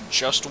am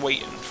just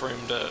waiting for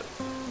him to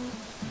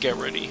get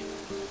ready.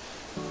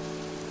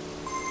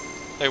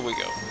 There we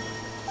go.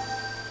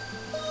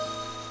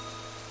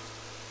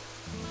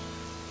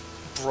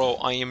 Bro,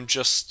 I am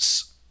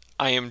just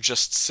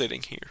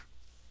sitting here.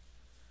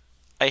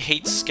 I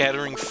hate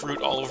scattering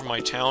fruit all over my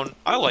town.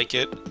 I like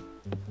it.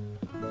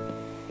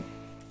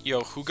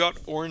 Yo, who got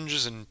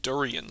oranges and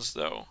durians,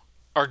 though?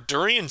 Are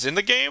durians in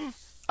the game?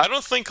 I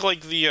don't think,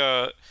 like,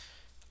 I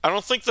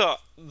don't think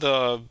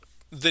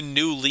the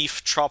new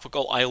leaf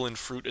tropical island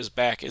fruit is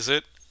back, is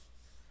it?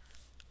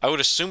 I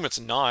would assume it's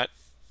not.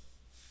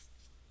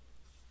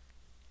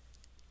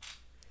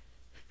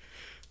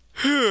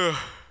 I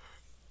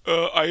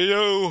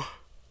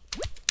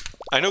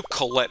know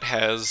Colette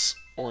has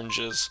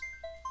oranges.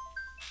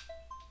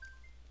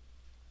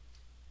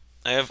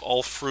 I have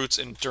all fruits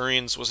and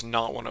durians was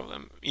not one of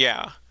them.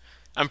 Yeah.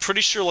 I'm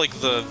pretty sure, like,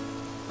 the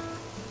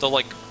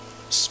like,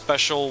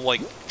 special,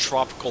 like,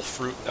 tropical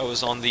fruit that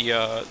was on the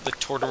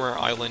Tortimer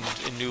Island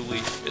in New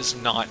Leaf is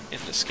not in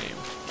this game.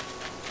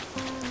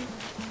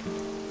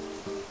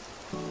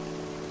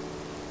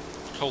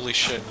 Holy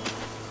shit.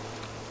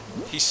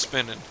 He's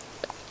spinning.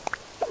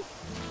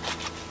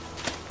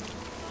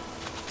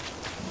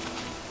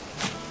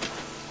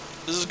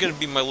 This is gonna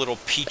be my little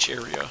peach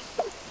area.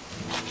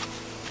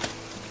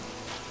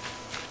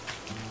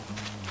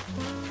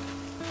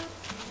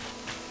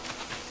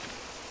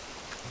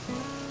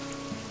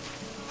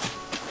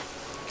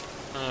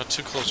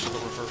 Too close to the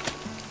river.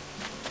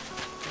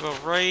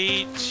 About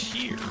right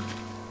here.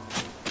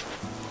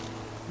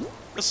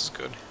 This is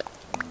good.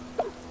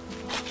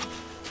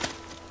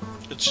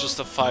 It's just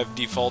the 5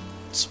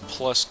 defaults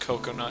plus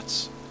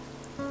coconuts.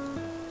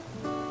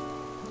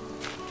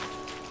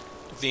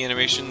 The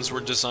animations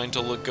were designed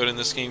to look good in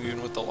this game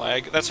even with the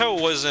lag. That's how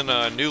it was in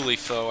New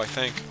Leaf, though, I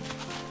think.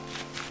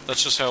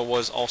 That's just how it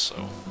was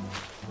also.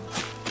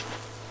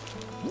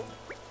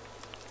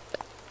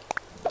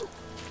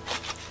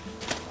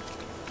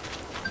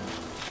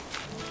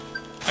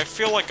 I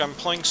feel like I'm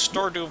playing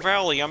Stardew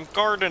Valley. I'm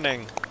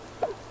gardening.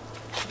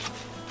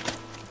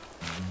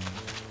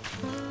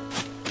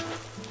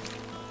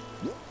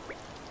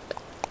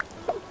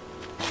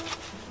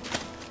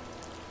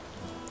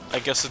 I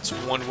guess it's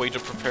one way to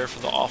prepare for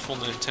the awful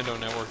Nintendo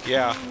Network.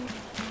 Yeah,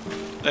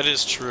 that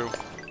is true.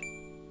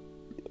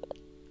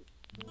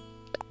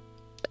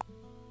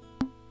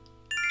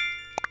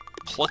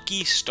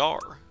 Plucky Star.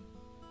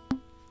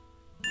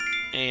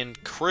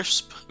 And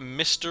Crisp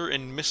Mr.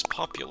 and Miss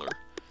Popular.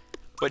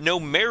 But no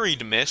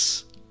Married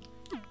Miss.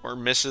 Or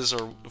Mrs.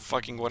 or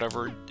fucking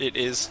whatever it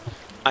is.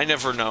 I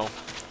never know.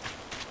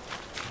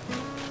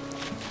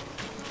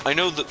 I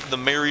know that the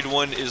married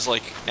one is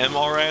like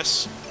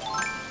MRS.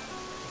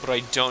 But I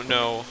don't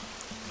know.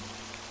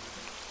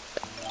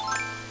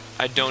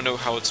 I don't know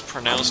how it's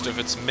pronounced, if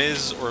it's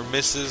Ms. or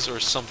Mrs. or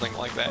something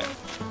like that.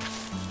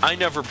 I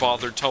never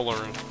bothered to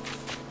learn.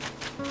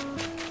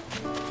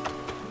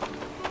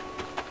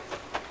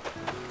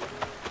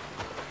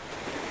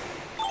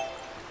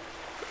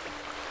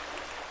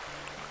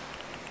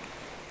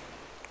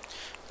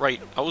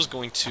 Right, I was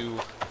going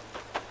to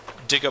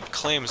dig up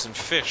clams and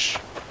fish.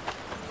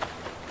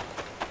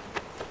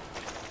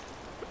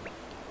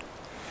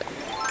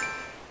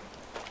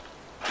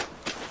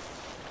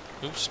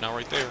 Oops, not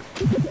right there.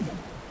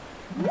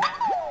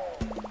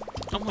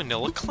 A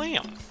manila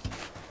clam.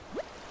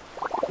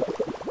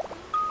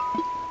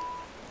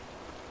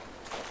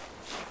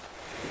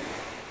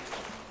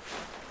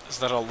 Is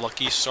that a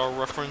Lucky Star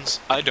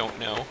reference? I don't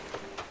know.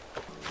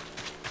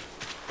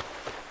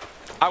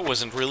 I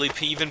wasn't really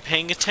even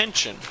paying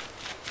attention.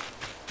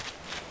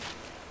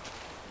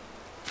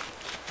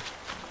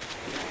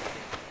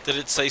 Did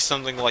it say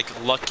something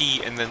like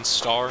Lucky and then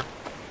Star?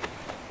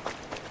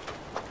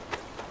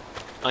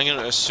 I'm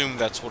gonna assume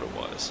that's what it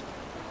was.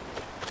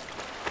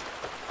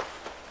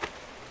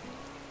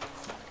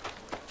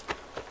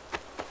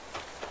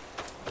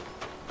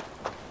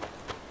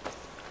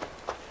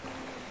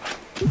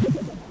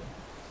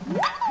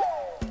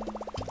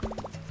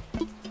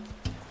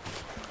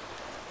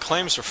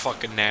 Clams are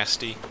fucking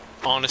nasty,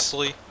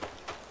 honestly.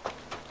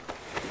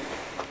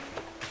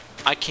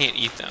 I can't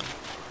eat them.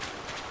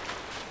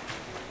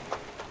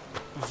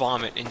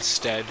 Vomit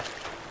instead.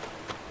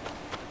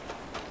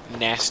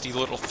 Nasty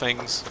little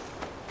things.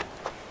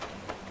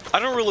 I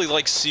don't really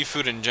like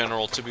seafood in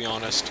general, to be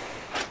honest.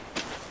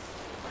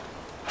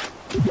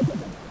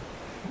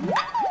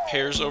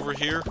 Pears over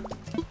here.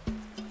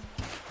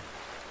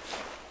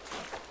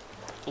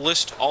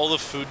 List all the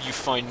food you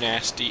find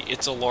nasty.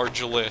 It's a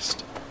large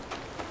list.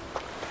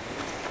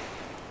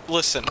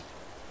 Listen.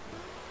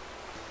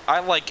 I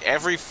like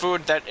every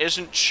food that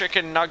isn't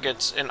chicken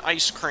nuggets and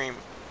ice cream.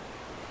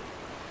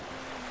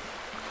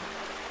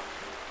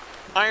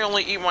 I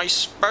only eat my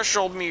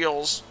special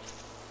meals.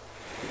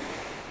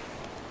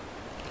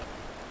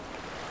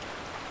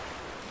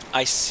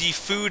 I see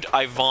food,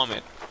 I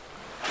vomit.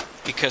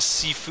 Because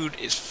seafood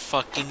is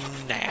fucking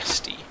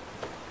nasty.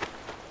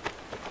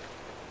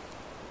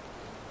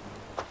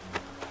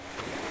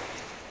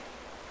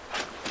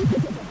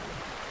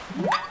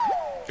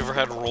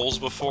 had rolls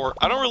before.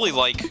 I don't really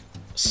like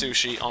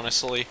sushi,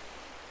 honestly.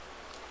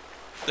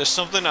 There's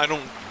something I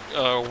don't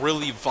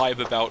really vibe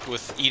about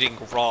with eating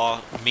raw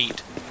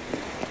meat.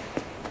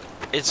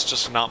 It's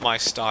just not my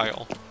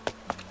style.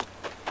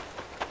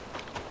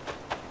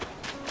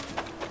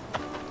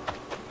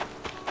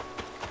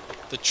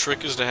 The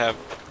trick is to have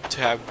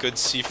good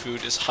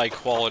seafood is high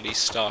quality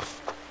stuff.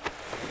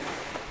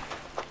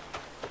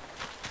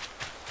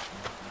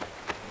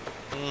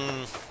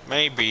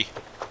 Maybe.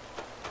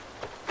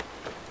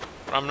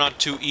 But I'm not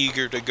too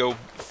eager to go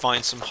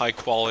find some high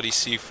quality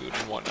seafood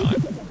and whatnot.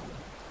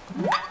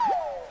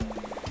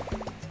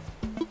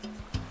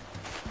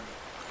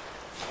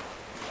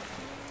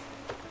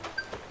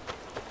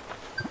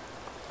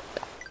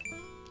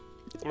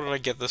 What did I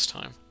get this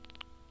time?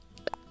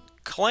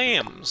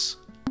 Clams!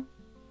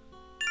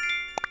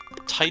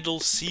 Tidal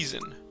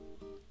season.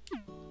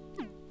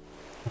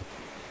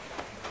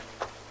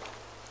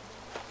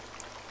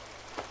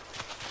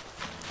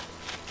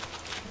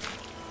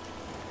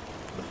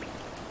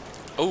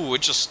 Oh,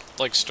 it just,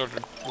 like,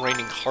 started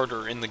raining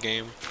harder in the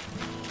game.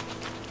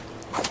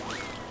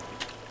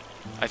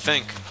 I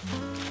think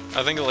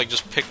it, like,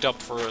 just picked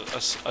up for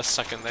a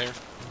second there.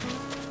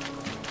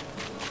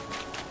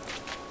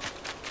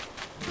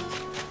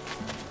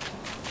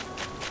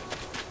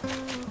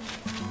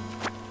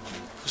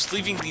 Who's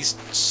leaving these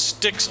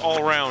sticks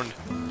all around?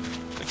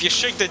 If you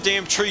shake the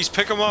damn trees,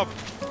 pick them up!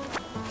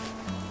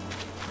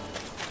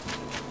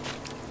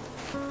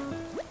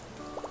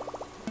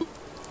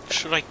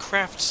 Should I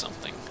craft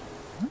something?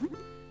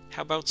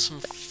 How about some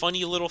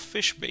funny little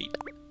fish bait?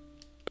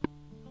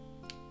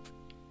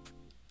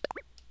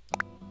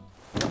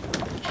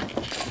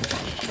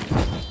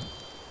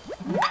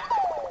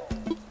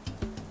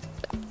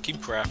 Keep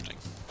crafting.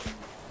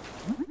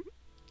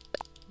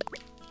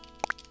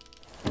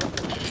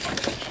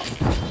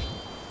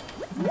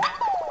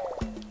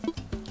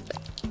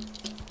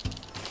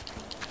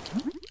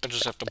 I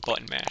just have to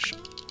button mash.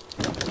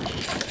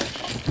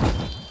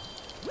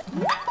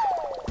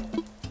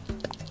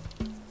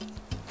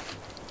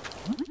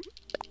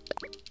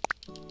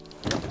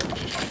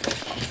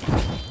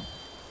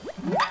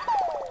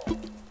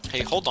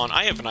 Hey, hold on,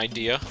 I have an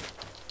idea.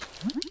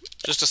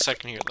 Just a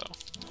second here, though.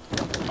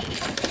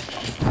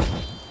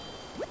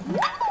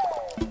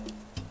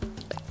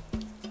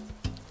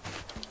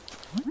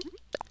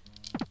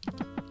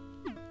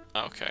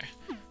 Okay.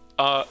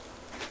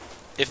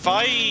 If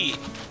I...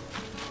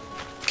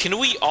 Can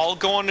we all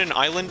go on an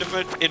island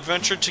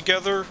adventure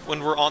together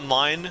when we're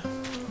online?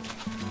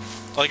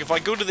 Like, if I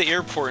go to the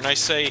airport and I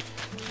say,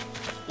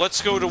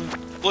 let's go to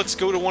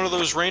one of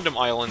those random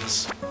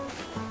islands.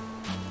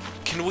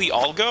 Can we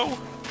all go?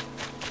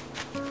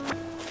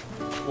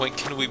 When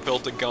can we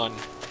build a gun?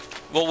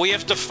 Well, we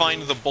have to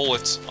find the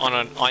bullets on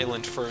an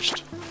island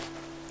first.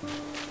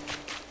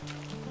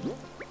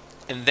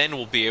 And then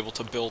we'll be able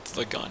to build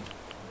the gun.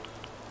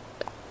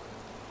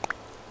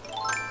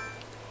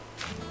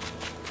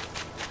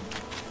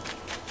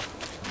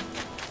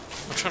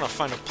 I'm trying to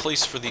find a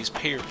place for these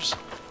pears.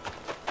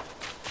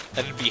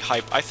 That'd be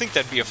hype. I think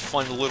that'd be a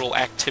fun little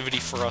activity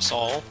for us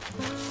all.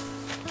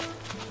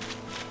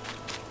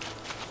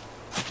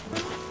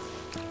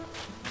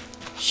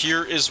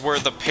 Here is where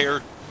the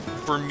pear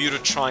Bermuda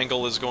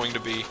Triangle is going to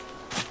be.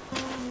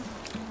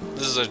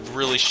 This is a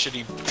really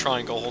shitty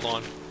triangle, hold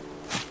on.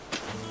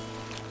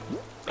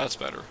 That's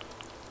better.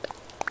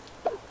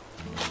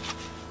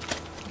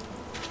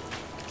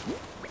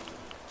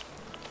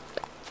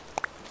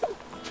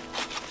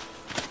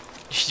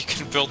 You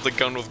can build the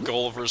gun with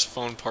Gulliver's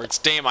phone parts.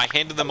 Damn, I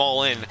handed them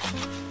all in.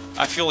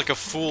 I feel like a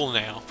fool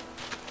now.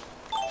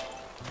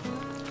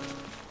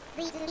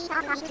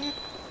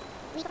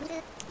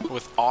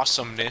 With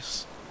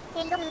awesomeness.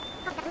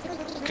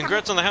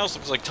 Congrats on the house.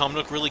 Looks like Tom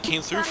Nook really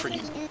came through for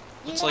you.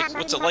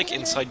 What's it like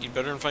inside? You'd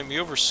better invite me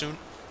over soon.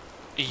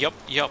 Yup.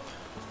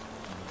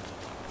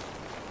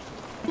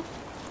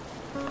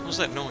 What was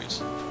that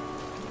noise?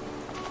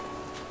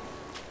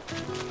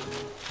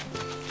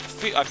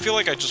 I feel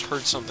like I just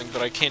heard something,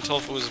 but I can't tell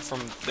if it was from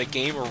the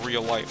game or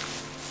real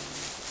life.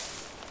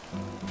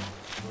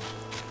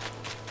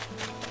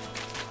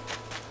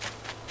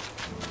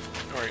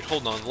 Alright,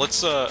 hold on.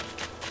 Let's,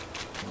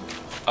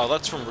 Oh,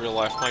 that's from real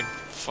life. My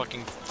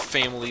fucking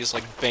family is,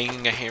 like,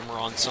 banging a hammer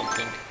on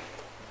something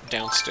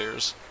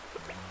downstairs.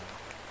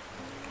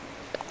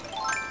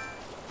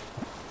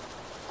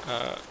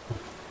 I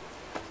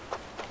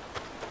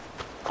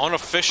want to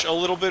fish a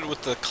little bit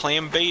with the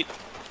clam bait.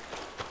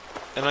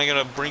 And I'm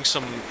gonna bring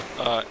some,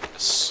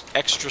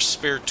 extra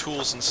spare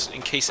tools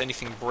in case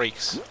anything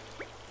breaks.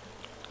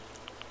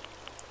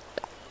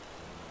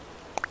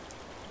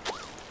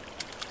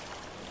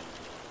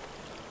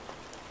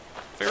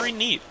 Very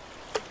neat.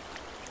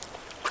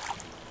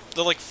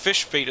 The, like,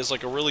 fish bait is,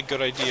 like, a really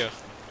good idea.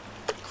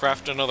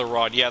 Craft another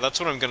rod. Yeah, that's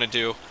what I'm gonna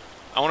do.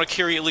 I want to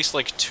carry at least,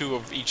 like, 2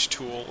 of each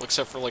tool,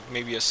 except for, like,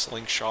 maybe a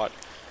slingshot.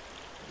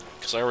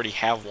 Because I already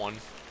have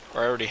one.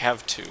 Or I already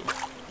have 2.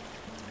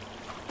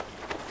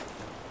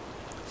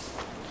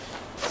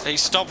 Hey,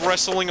 stop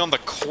wrestling on the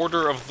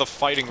quarter of the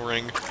fighting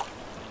ring.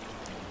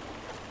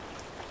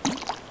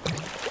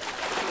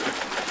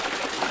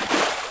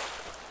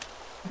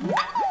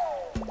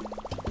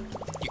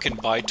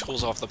 buy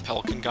tools off the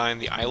pelican guy in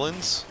the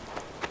islands.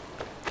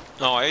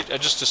 No, I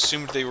just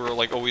assumed they were,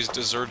 like, always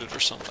deserted or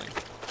something.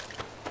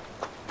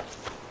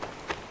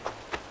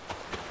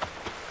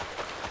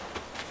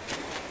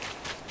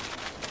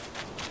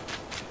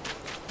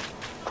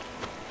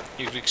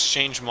 You could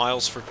exchange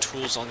miles for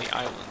tools on the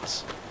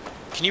islands.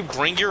 Can you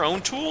bring your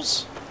own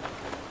tools?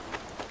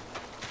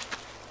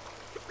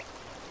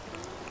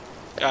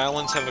 The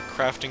islands have a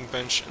crafting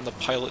bench, and the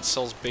pilot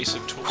sells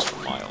basic tools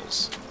for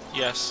miles.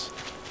 Yes,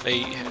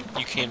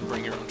 you can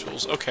bring your own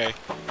tools. Okay.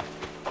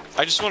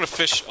 I just want to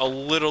fish a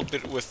little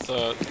bit with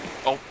the...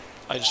 Oh,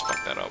 I just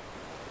fucked that up.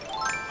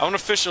 I want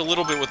to fish a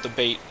little bit with the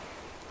bait.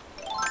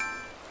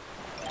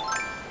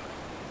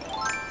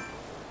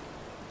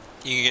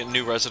 You can get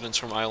new residents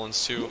from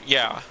islands, too.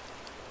 Yeah.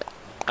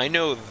 I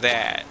know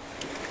that.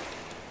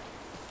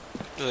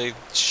 They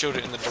showed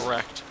it in the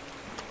direct.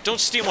 Don't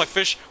steal my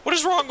fish! What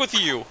is wrong with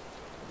you?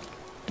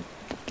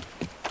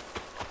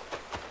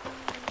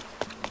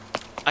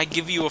 I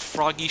give you a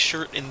froggy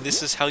shirt and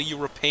this is how you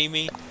repay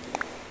me?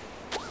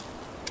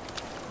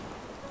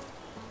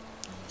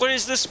 What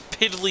is this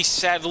piddly,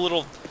 sad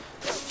little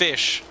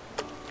fish?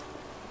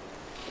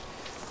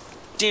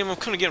 Damn, I'm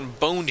kinda getting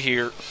boned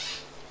here.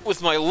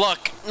 With my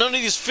luck, none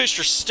of these fish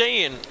are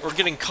staying or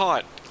getting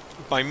caught.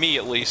 By me,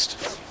 at least.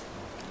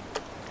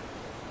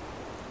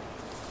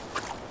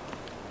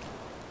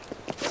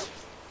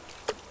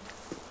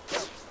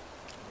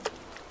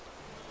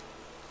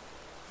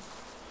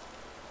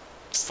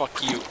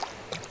 Fuck you.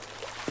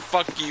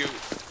 Fuck you.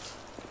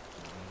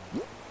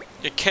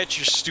 You catch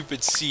your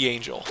stupid sea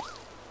angel.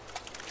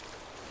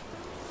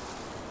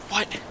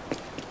 What?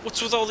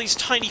 What's with all these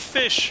tiny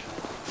fish?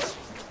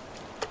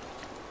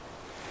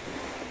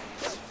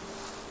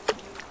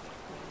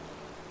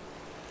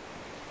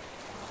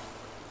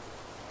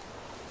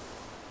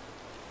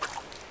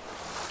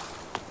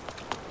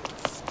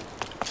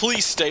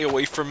 Please stay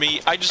away from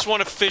me. I just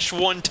want to fish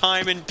one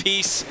time in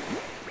peace.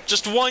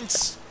 Just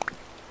once.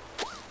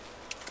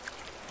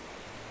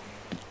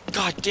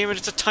 God damn it,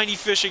 it's a tiny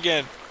fish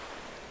again.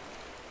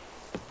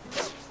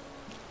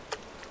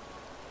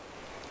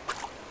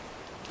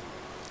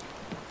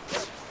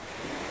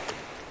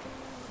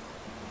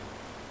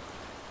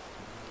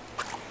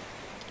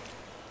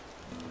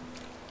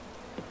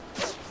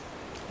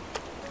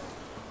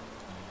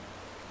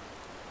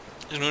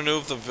 I don't know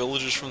if the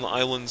villagers from the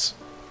islands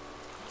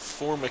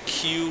form a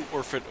queue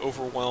or if it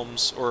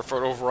overwhelms or if it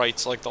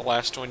overwrites like the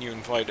last one you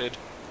invited.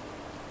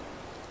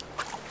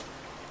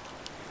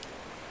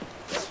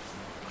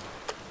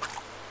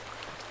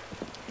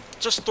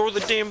 Just throw the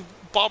damn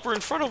bobber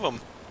in front of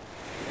him.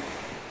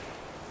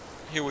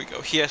 Here we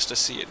go. He has to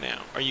see it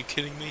now. Are you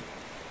kidding me?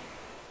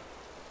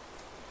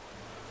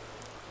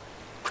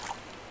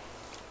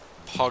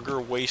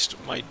 Pogger waste,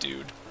 my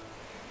dude.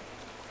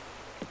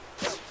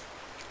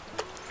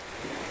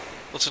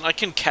 Listen, I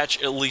can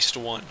catch at least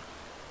one.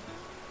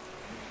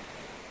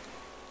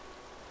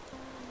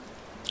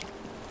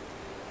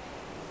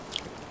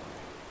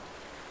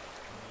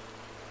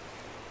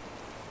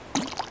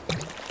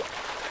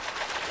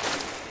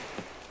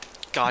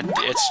 God,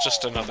 it's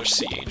just another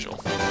sea angel.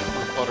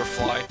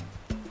 Butterfly.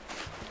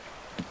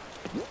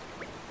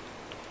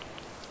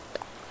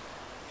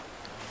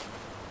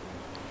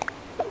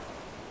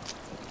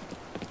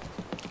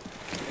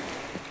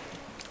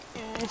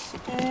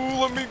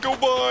 Ooh, let me go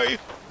by!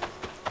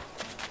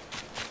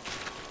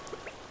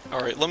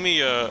 Alright, let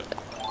me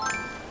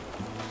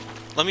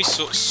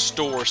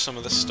store some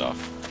of this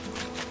stuff.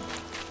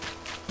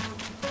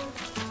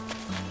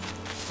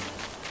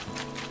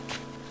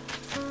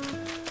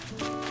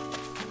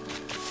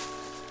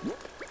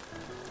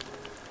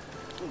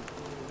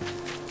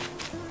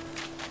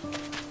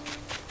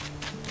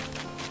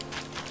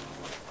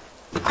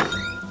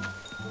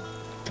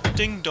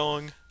 Ding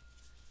dong.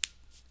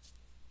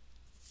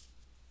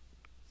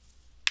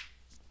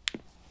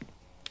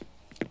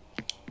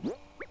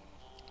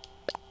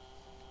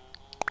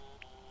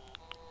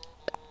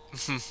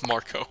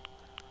 Marco.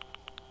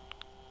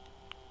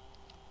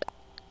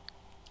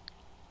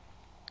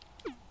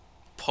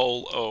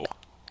 Polo.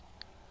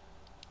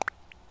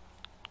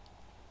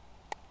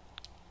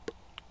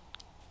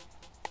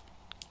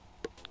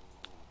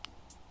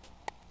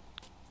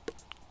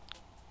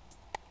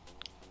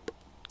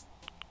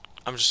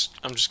 I'm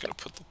just gonna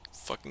put the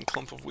fucking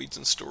clump of weeds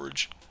in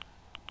storage.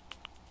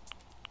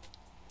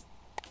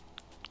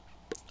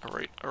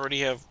 Alright, I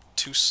already have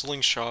 2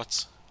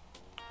 slingshots.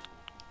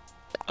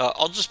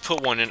 I'll just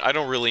put one in. I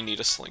don't really need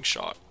a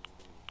slingshot.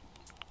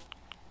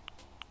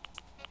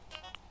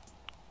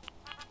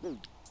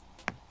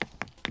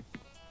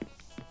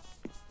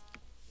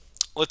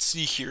 Let's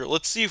see here.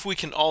 Let's see if we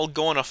can all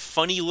go on a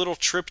funny little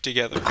trip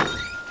together.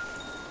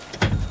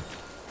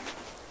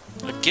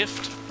 A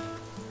gift?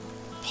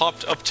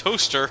 Popped up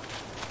toaster.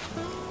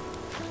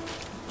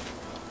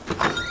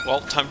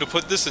 Well, time to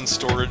put this in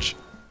storage.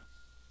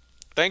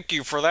 Thank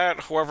you for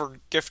that,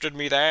 whoever gifted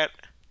me that.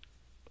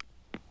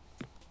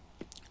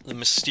 The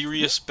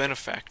mysterious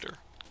benefactor.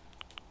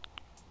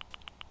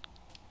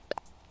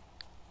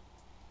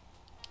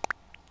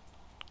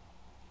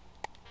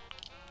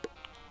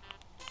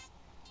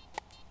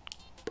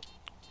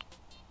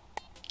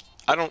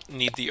 I don't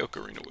need the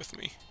ocarina with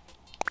me.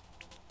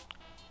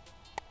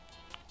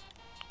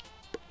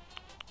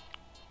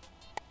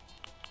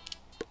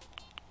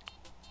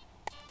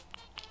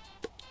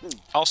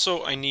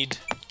 Also, I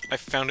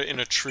found it in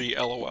a tree,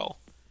 lol.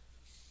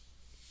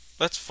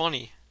 That's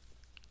funny.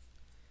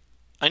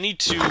 I need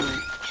to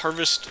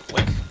harvest,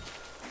 like,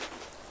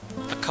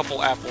 a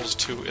couple apples,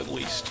 too, at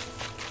least.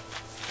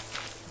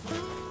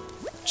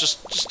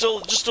 Just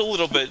a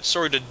little bit.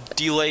 Sorry to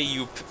delay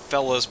you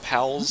fellas,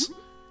 pals.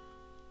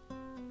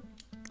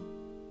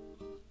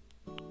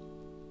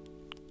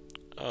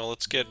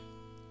 Let's get...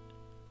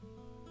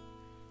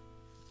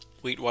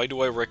 Wait, why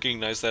do I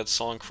recognize that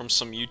song from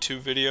some YouTube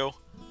video?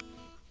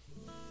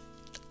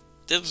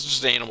 This is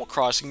just Animal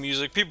Crossing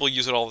music. People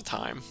use it all the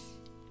time.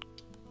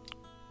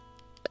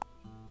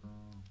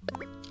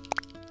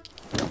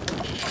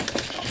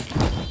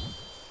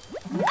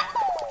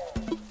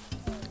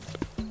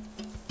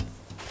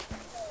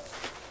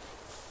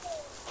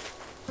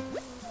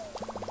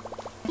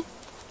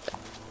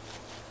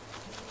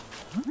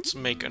 Let's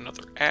make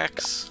another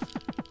axe.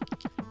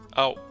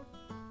 Oh.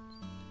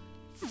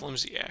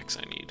 Flimsy axe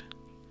I need.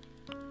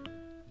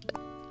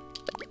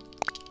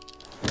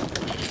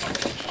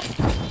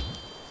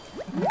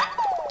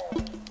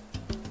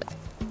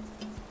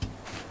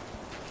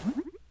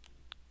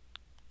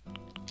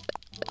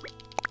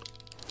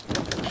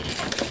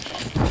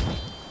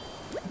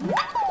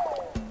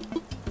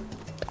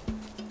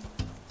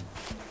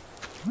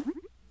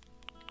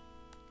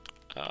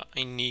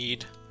 I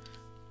need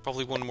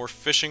probably one more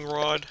fishing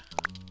rod,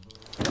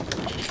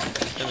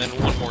 and then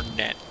one more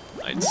net,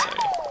 I'd say.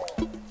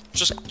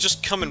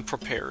 Just come in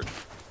prepared.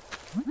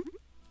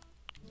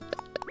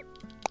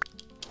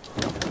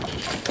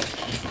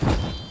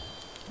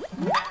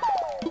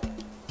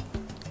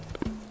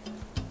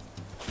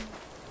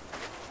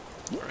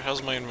 Alright,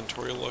 how's my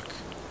inventory look?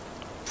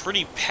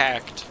 Pretty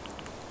packed.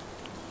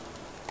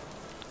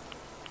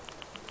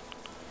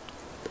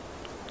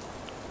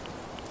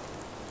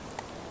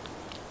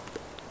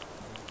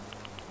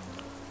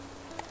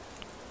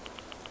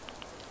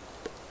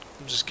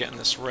 I'm just getting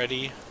this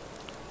ready.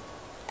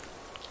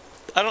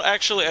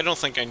 I don't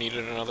think I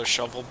needed another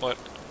shovel, but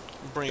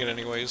bring it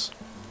anyways.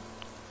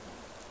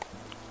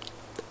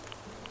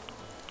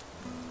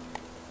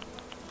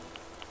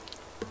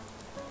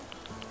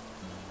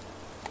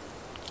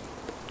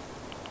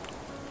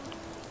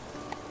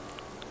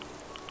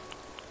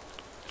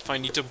 If I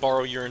need to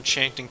borrow your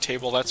enchanting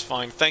table, that's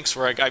fine. Thanks,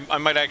 Reg. I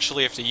might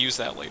actually have to use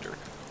that later.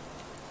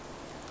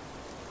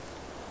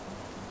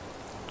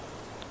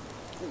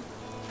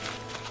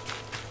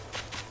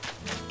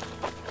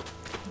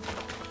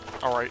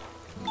 Alright,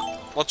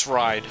 let's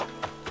ride.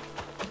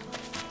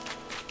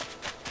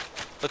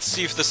 Let's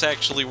see if this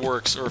actually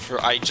works, or if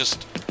I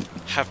just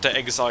have to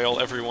exile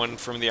everyone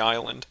from the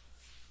island.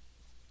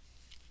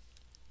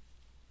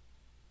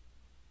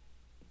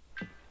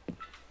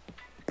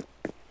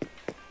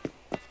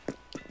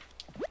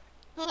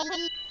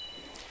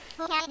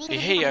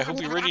 Hey, I hope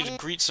you're ready to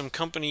greet some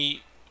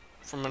company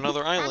from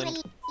another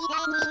island.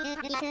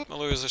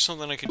 Although, is there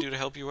something I could do to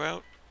help you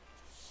out?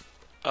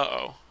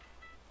 Uh-oh.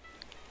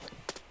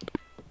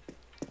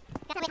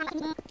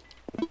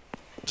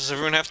 Does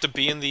everyone have to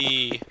be in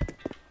the...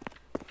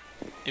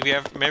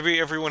 Maybe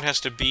everyone has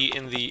to be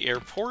in the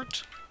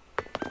airport?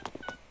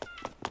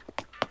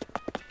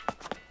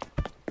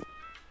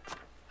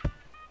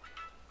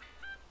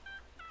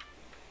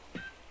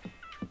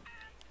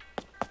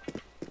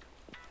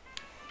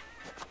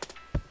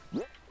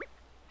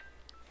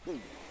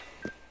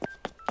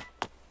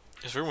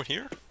 Is everyone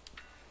here?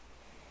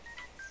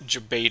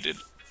 Debated.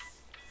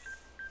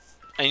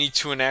 I need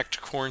to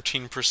enact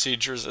quarantine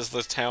procedures at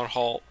the town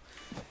hall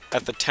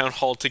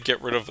to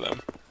get rid of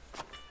them.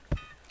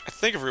 I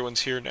think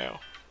everyone's here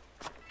now.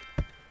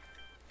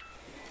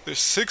 There's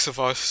 6 of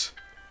us.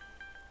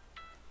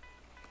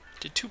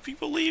 Did 2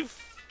 people leave?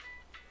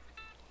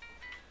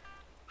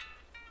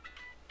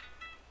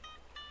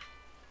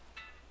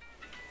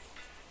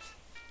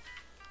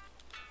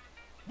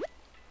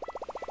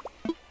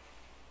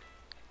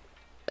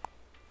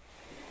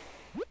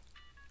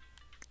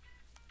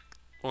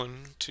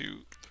 One, 2,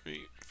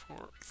 3,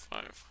 4,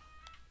 5.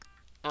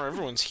 Oh,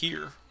 everyone's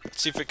here.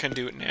 Let's see if it can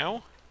do it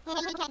now.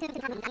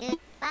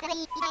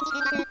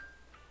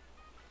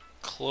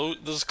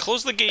 Does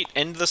close the gate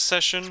end the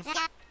session?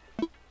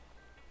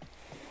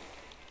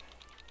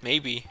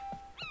 Maybe.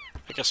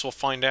 I guess we'll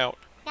find out.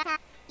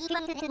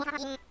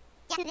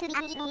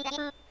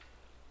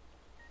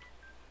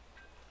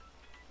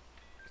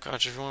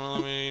 Gosh, if you want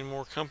to eliminate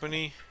more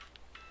company...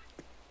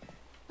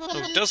 Oh,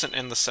 it doesn't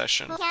end the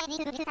session.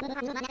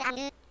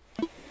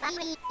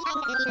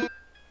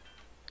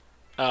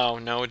 Oh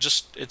no, it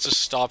just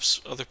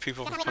stops other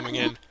people from coming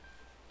in.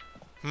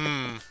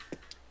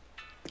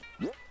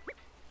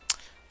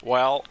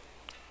 Well,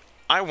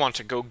 I want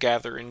to go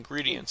gather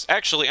ingredients.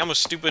 Actually, I'm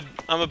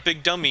a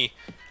big dummy.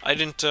 I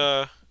did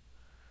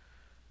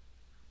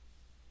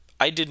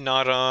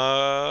not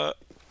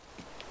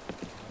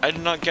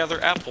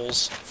gather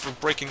apples for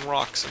breaking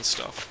rocks and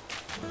stuff.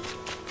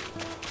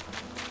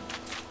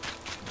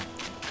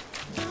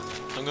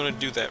 I'm gonna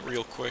do that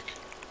real quick.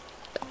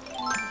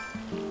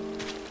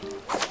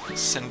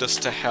 Send us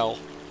to hell.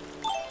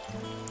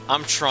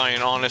 I'm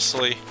trying,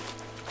 honestly.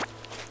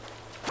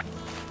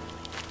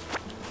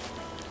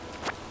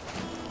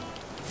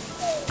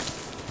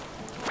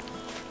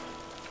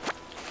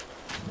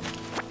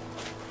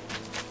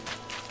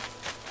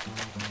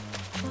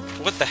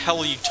 What the hell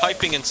are you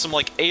typing in some,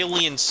 like,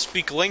 alien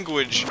speak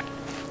language?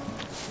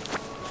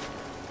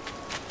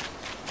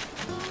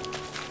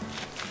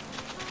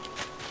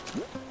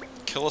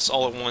 Kill us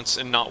all at once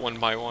and not one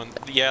by one.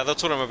 Yeah,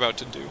 that's what I'm about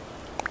to do.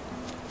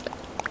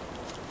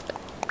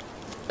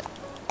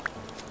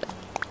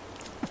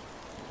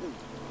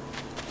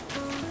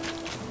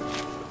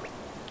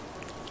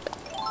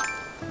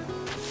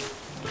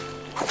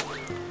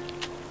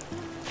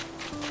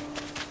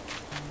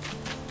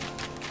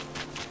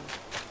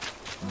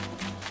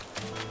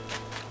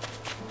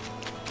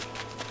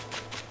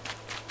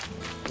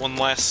 One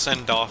last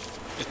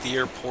send-off at the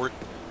airport.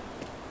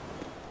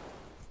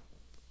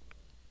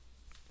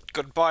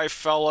 Goodbye,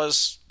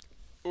 fellas.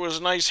 It was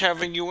nice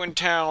having you in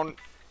town.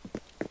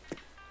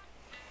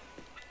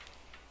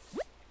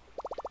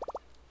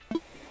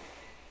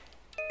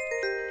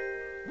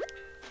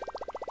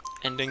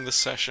 Ending the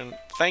session.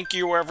 Thank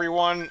you,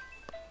 everyone.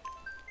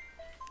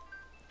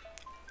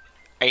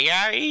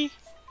 AI?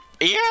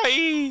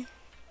 AI?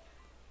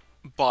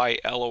 Bye,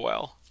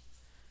 LOL.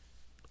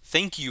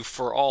 Thank you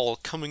for all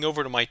coming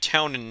over to my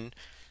town and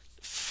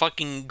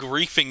fucking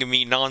griefing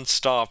me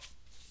non-stop.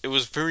 It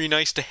was very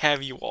nice to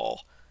have you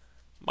all,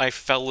 my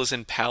fellas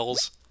and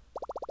pals.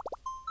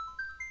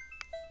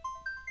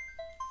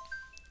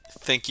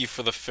 Thank you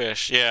for the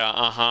fish. Yeah,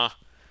 uh-huh.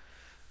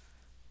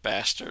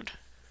 Bastard.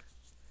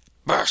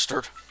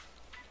 Bastard.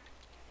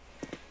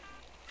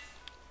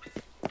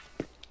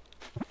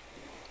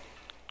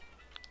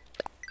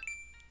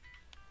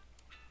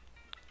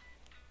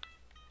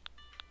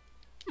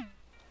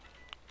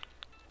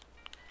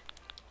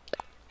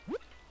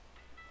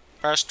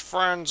 Best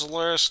friends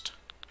list.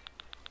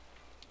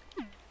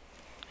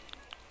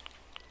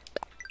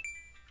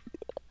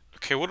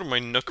 Okay, what are my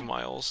Nook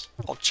miles?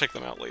 I'll check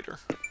them out later.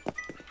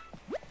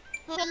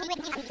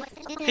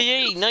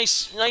 Hey,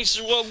 nice,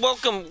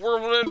 welcome.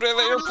 We're at the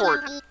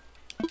airport.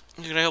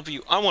 How can I help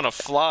you? I want to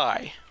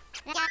fly.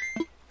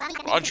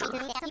 Roger.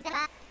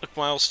 Nook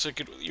miles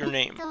ticket with your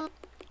name.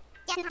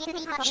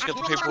 Just got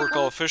the paperwork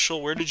all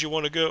official. Where did you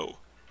want to go?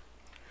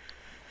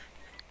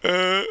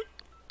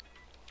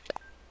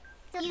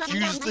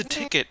 Use the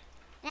ticket.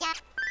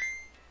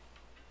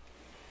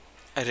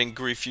 I didn't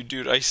grief you,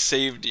 dude. I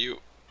saved you.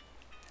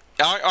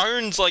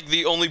 Iron's like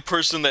the only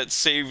person that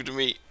saved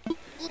me.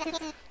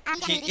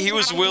 He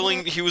was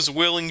willing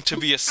to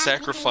be a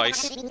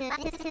sacrifice.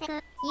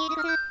 I'm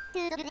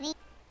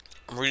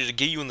ready to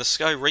get you in the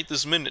sky right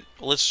this minute.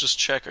 Let's just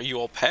check. Are you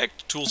all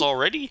packed? Tools all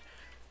ready?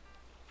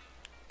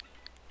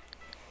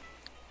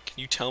 Can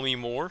you tell me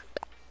more?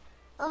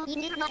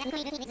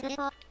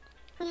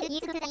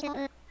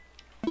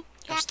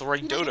 That's the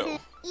right dodo.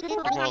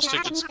 Miles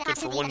tickets good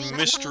for one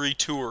mystery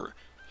tour.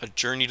 A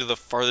journey to the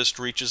farthest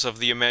reaches of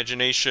the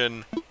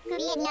imagination.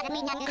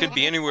 Could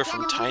be anywhere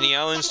from tiny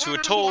islands to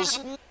atolls.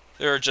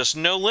 There are just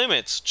no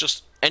limits.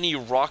 Just any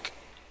rock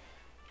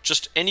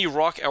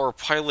our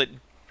pilot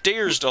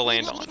dares to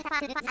land on.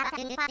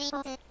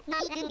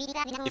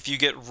 If you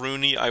get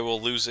Rooney, I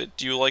will lose it.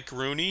 Do you like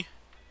Rooney?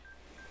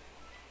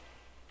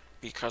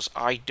 Because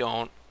I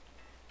don't.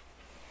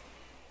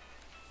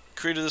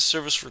 Created this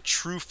service for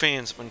true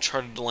fans of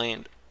Uncharted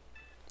Land.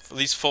 For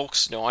these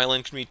folks, no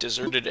island can be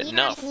deserted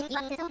enough. You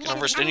can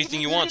harvest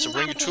anything you want, so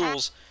bring your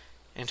tools.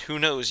 And who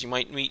knows, you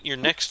might meet your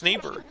next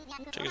neighbor.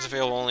 Tickets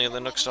available only at the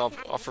Nook stop,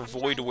 offer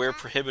void where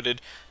prohibited.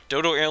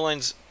 Dodo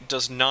Airlines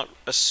does not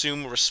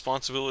assume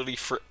responsibility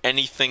for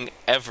anything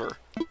ever.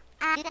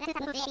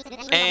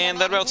 And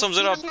that about sums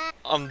it up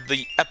on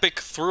the epic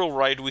thrill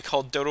ride we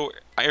call Dodo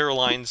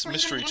Airlines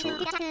Mystery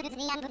Tour.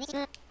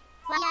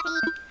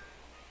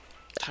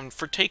 Time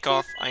for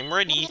takeoff. I'm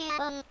ready.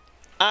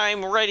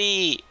 I'm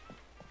ready!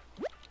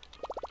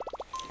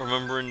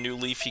 Remember in New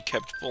Leaf he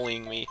kept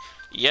bullying me.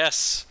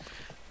 Yes!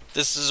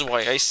 This is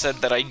why I said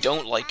that I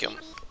don't like him.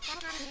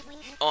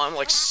 Oh, I'm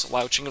like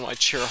slouching in my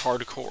chair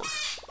hardcore.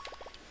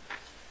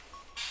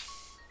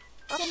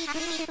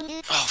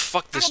 Oh,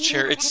 fuck this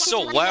chair. It's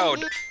so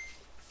loud.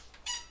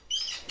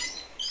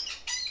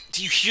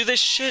 Do you hear this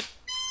shit?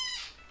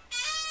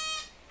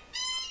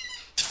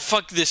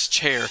 Fuck this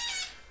chair.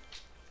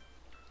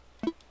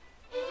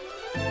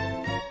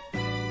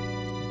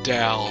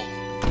 Dal.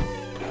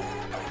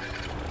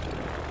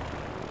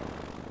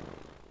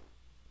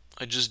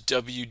 I just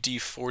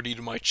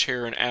WD-40'd my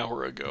chair an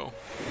hour ago.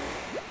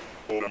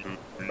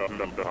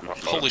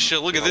 Holy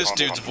shit, look at this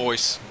dude's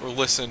voice. Or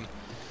listen.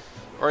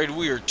 Alright,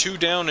 we are two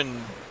down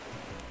and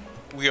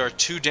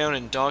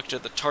docked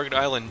at the target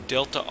island.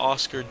 Delta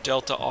Oscar,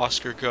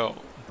 go.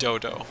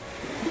 Dodo.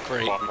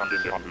 Great.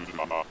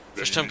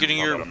 First time getting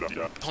your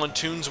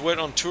pontoons wet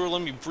on tour,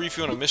 let me brief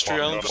you on a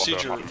mystery island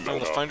procedure from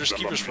the Finder's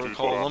Keeper's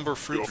Protocol. Lumber,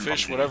 fruit,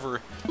 fish,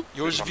 whatever.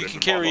 Yours if you can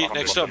carry it.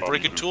 Next up,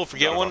 break a tool,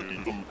 forget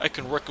one. I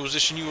can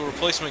requisition you a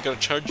replacement, gotta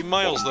charge you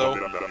miles though.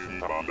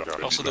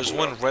 Also, there's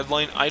one red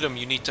line item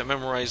you need to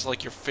memorize,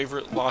 like your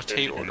favorite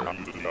latte order.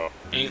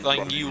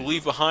 Anything you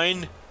leave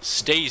behind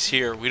stays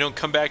here. We don't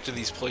come back to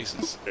these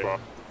places.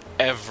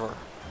 Ever.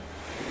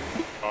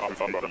 I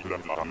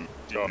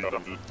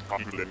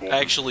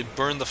actually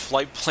burned the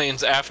flight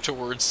plans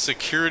afterwards.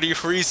 Security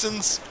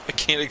reasons? I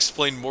can't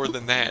explain more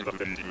than that.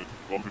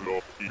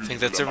 I think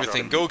that's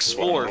everything. Go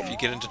explore. If you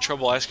get into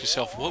trouble, ask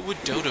yourself, what would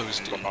dodos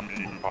do?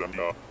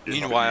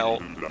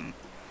 Meanwhile,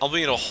 I'll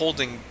be in a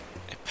holding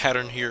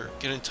pattern here.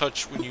 Get in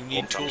touch when you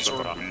need tools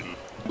or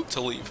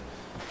to leave.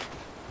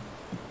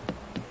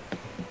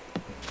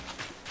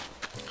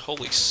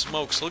 Holy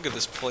smokes, look at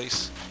this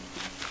place.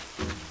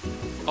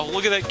 Oh,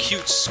 look at that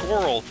cute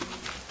squirrel.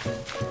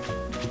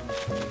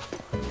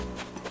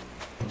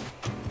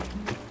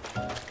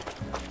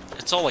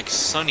 It's all like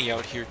sunny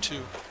out here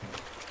too.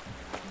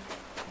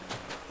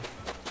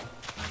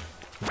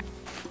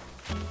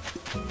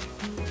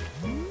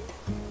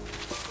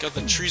 God,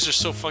 the trees are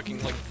so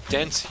fucking like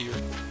dense here.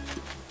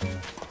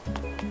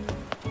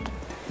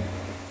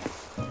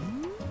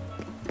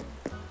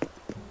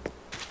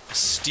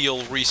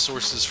 Steal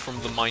resources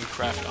from the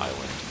Minecraft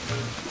island.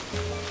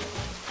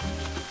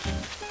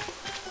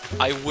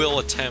 I will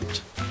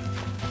attempt.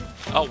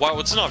 Oh wow,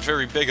 it's not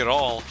very big at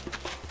all.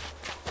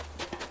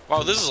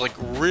 Wow, this is like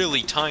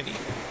really tiny.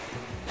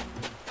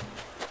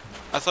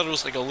 I thought it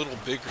was like a little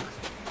bigger.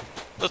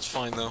 That's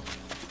fine though.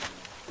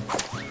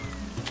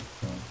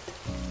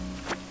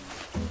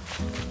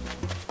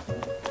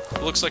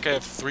 It looks like I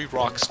have 3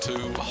 rocks to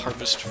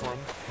harvest from.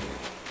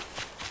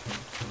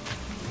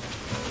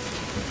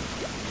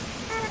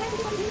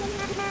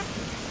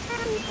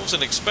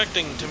 Wasn't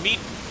expecting to meet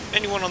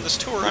anyone on this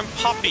tour. I'm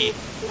Poppy.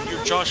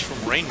 You're Josh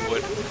from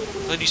Rainwood.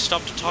 Glad you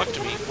stopped to talk to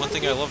me. One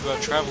thing I love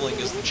about traveling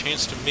is the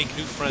chance to make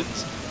new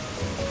friends.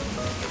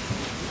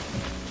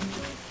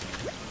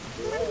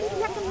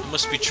 It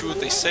must be true what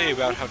they say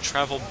about how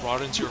travel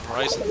broadens your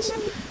horizons.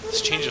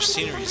 This change of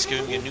scenery is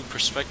giving me a new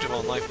perspective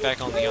on life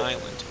back on the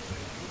island.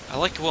 I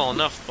like it well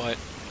enough, but...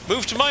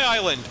 Move to my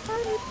island!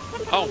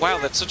 Oh wow,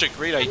 that's such a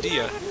great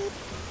idea.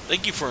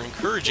 Thank you for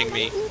encouraging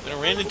me. When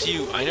I ran into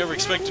you, I never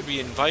expected to be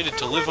invited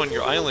to live on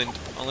your island,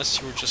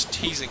 unless you were just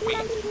teasing me.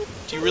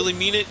 Do you really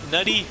mean it,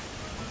 Nutty?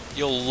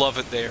 You'll love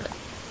it there.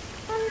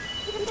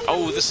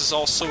 Oh, this is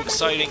all so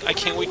exciting. I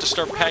can't wait to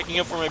start packing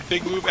up for my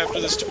big move after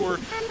this tour.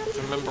 If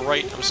I remember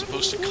right, I'm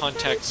supposed to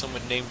contact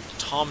someone named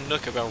Tom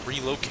Nook about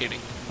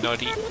relocating,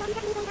 Nutty.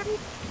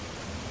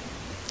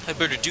 I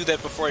better do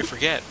that before I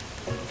forget.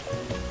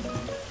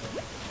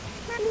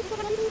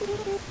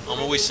 Mom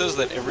always says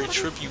that every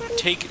trip you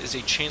take is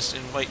a chance to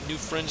invite new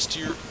friends to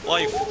your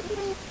life.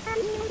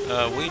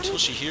 Wait until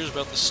she hears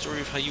about the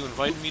story of how you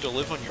invited me to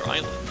live on your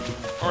island.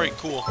 Alright,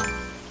 cool.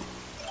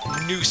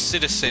 New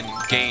citizen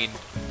gained.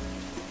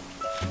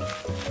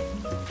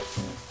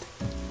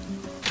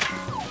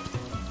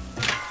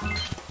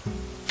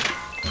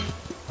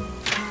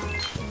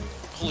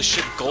 Holy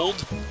shit,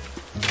 gold?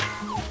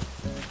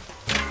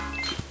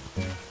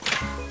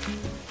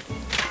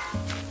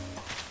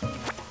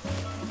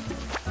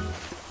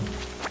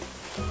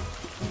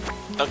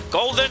 A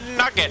golden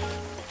nugget!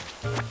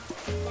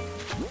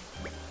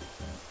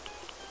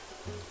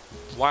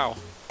 Wow.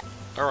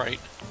 Alright.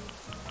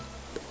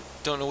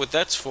 Don't know what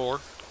that's for.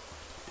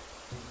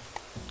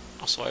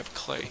 Also, I have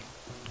clay.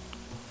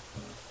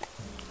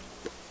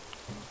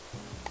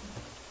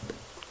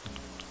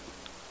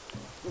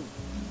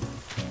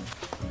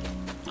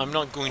 I'm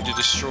not going to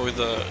destroy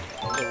the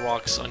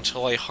rocks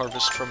until I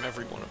harvest from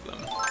every one of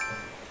them.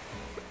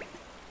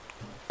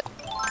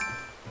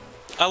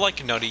 I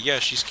like Nutty, yeah,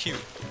 she's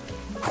cute.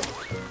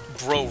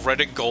 Bro,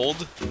 Reddit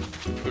Gold?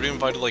 We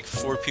invited like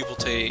 4 people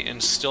today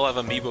and still have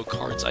amiibo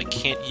cards I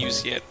can't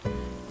use yet.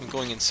 I'm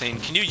going insane.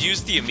 Can you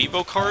use the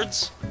amiibo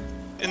cards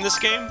in this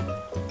game?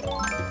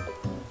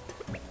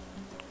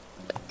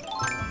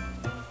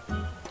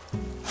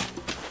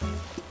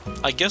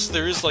 I guess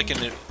there is like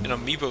an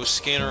amiibo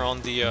scanner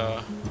on the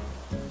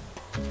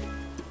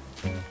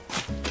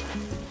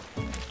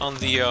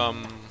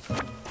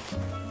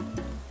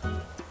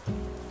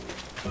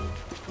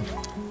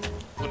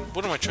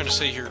what am I trying to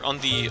say here? On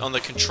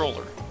the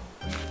controller.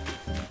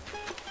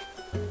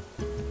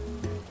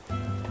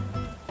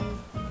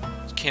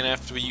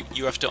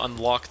 You have to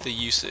unlock the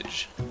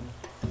usage.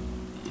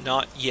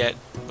 Not yet,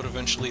 but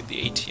eventually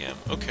the ATM.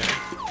 Okay.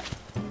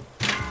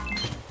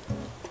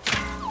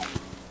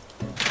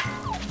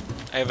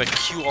 I have a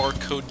QR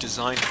code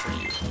designed for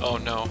you. Oh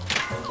no.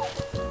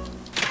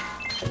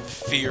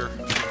 Fear.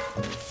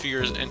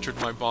 Fear has entered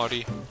my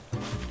body.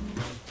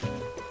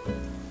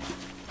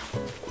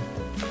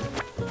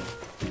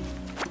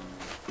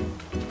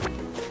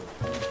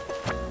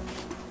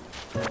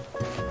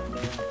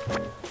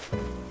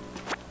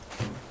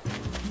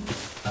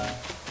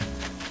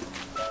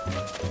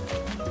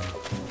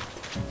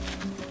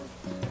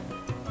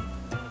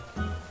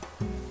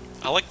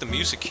 like the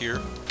music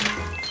here.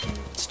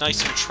 It's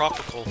nice and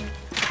tropical.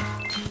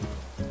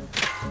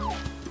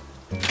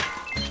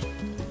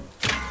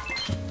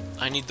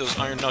 I need those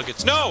iron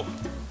nuggets. No!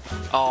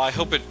 Oh, I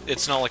hope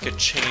it's not like a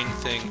chain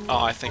thing. Oh,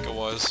 I think it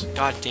was.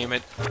 God damn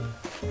it.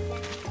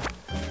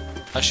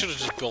 I should have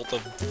just built the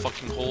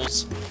fucking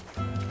holes.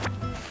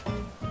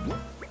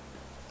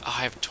 Oh,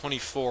 I have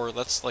 24.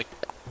 That's, like,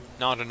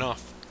 not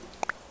enough.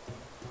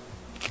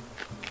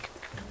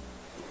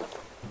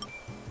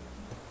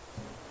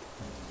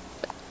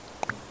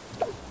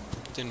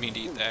 Didn't mean to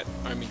eat that.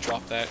 I mean,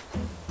 drop that.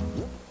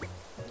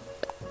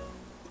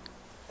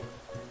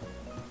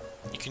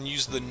 You can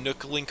use the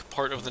Nook Link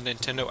part of the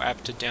Nintendo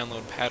app to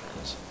download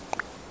patterns.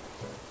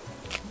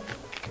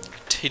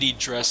 Titty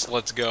dress,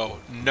 let's go.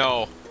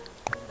 No.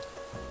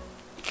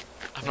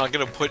 I'm not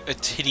gonna put a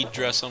titty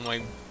dress on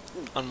my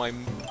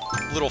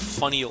little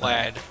funny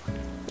lad.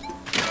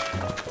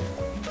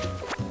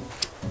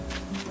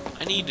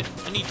 I need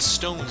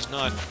stones,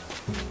 not...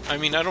 I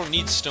mean, I don't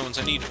need stones,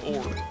 I need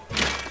ore.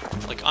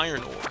 Like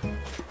iron ore.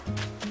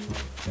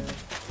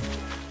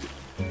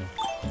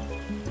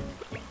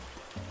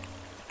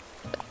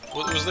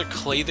 Was there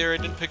clay there I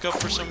didn't pick up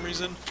for some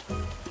reason?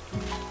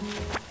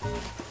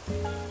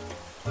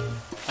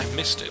 I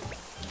missed it.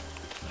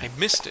 I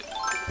missed it.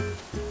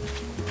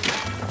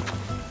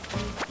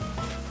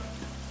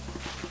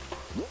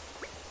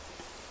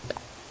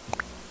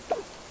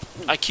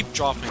 I keep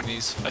dropping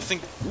these. I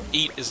think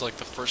 8 is like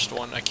the first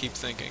one, I keep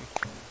thinking.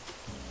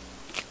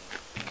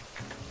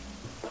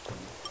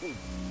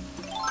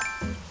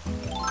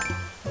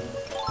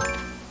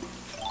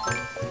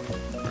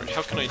 Alright,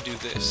 how can I do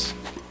this?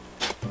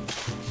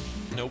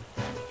 Nope.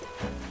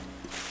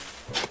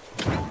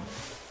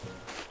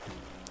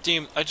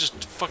 Damn, I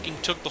just fucking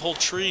took the whole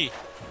tree.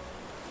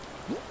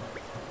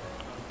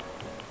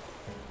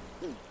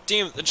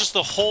 Damn, just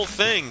the whole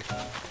thing.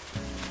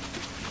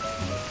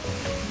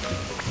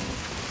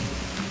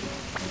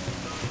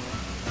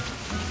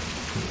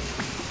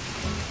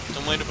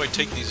 Don't mind if I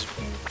take these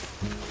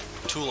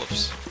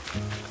tulips. I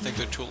think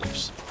they're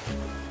tulips.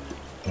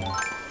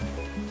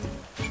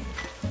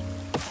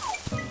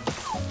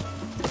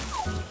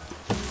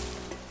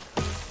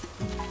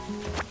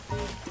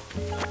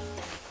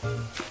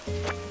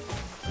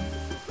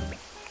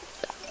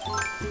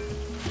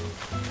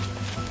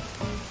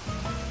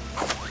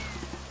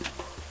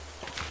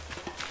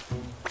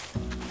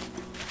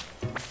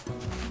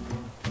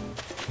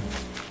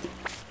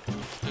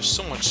 There's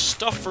so much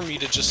stuff for me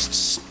to just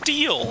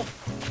steal!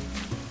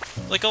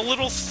 Like a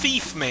little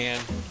thief, man.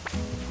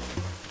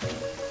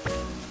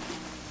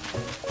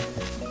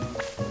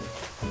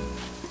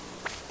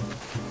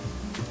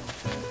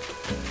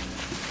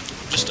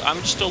 I'm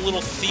just a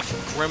little thief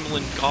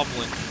gremlin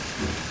goblin.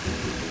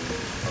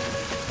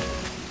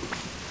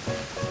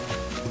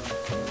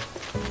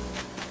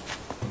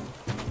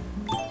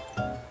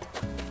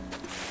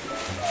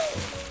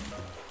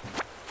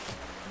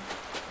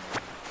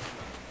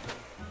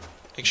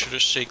 Make sure to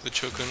shake the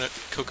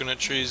coconut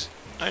trees.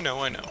 I know.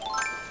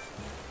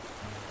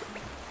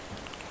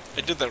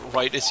 I did that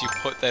right as you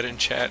put that in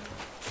chat.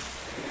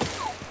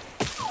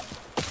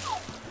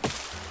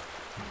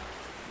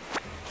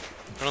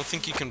 I don't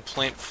think you can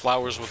plant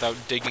flowers without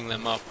digging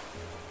them up.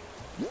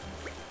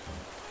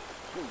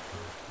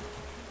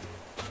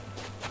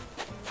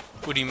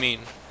 What do you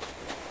mean?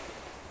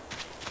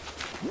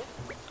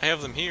 I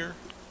have them here.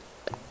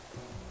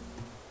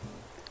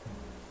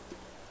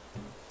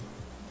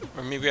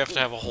 Or maybe I have to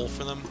have a hole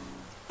for them.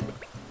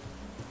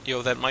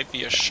 Yo, that might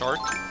be a shark.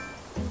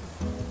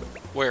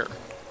 Where?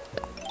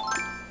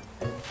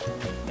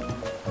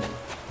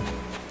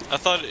 I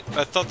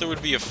thought there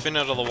would be a fin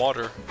out of the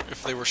water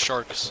if they were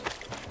sharks.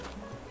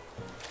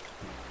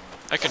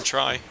 I can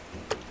try.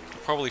 I'll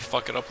probably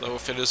fuck it up though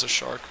if it is a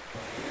shark.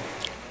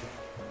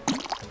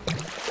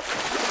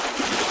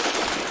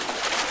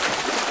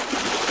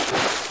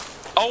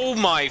 Oh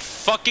my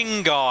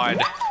fucking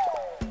god!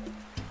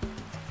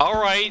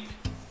 Alright.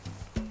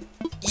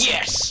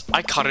 Yes!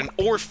 I caught an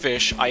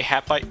oarfish.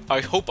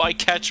 I hope I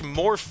catch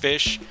more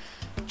fish.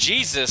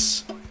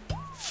 Jesus.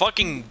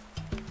 Fucking...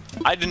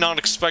 I did not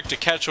expect to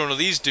catch one of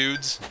these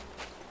dudes.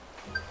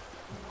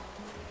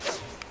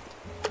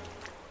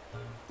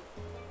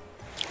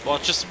 Well,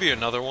 just to be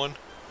another one.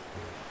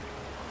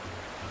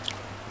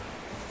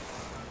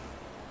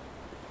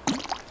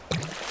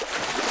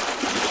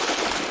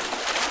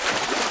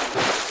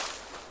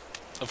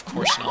 Of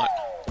course not.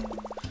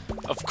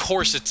 Of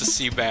course it's a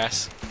sea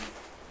bass.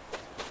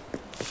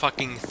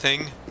 Fucking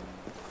thing.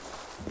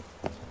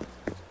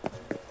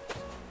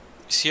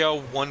 See how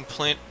one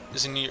plant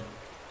is in your...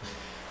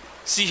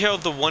 See how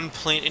the one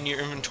plant in your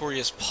inventory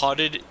is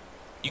potted?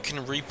 You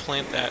can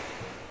replant that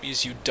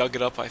because you dug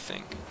it up, I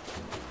think.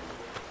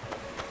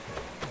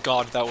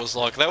 God, that was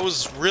luck. That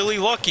was really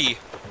lucky.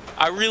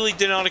 I really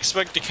did not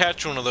expect to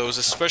catch one of those,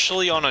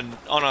 especially on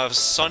a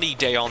sunny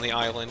day on the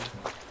island.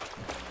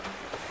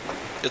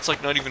 It's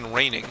like not even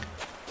raining.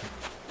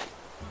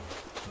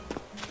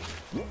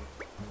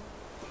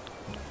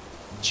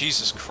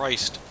 Jesus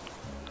Christ.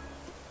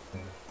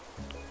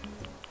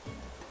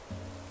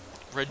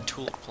 Red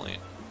tulip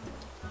plant.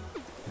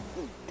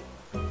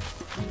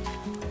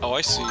 Oh,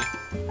 I see.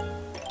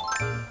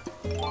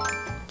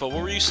 But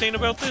what were you saying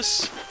about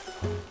this?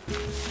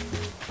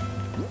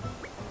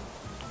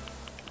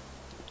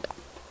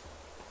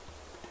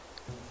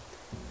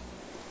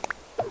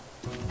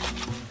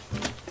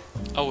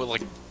 Oh, it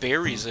like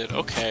buries it.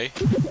 Okay.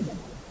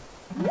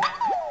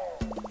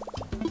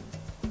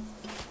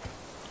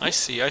 I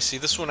see, I see.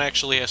 This one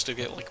actually has to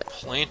get like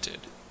planted.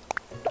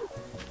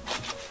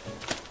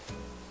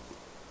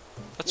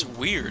 That's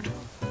weird.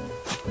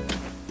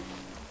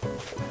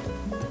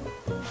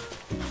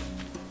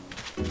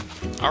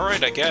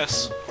 Alright, I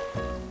guess.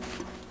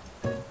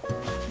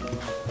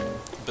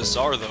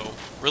 Bizarre, though.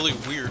 Really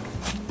weird.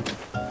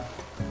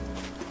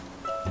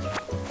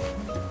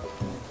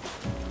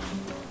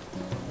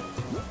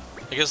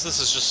 I guess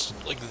this is just,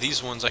 like,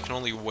 these ones I can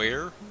only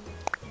wear?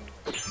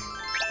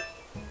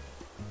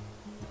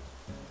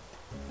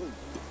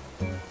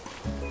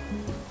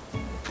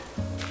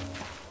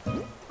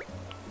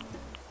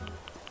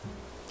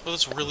 Oh,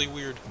 that's really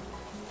weird.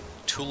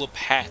 Tulip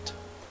hat.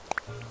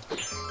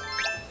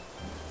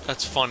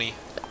 That's funny.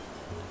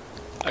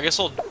 I guess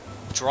I'll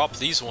drop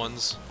these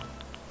ones,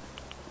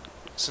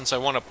 since I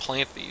want to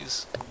plant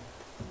these.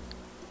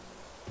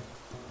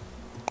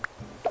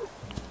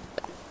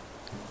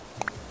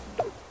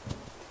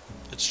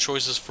 It's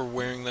choices for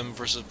wearing them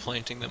versus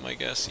planting them, I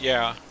guess.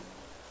 Yeah.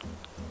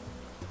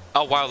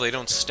 Oh wow, they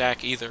don't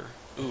stack either.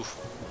 Oof.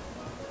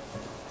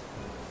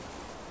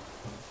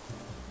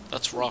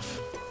 That's rough.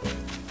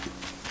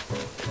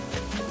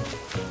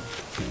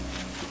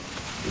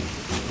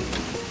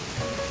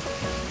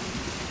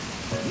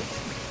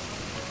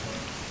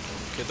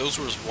 Okay, those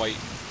were white.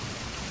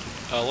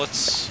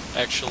 Let's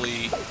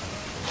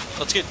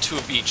get 2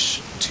 of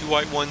each. 2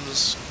 white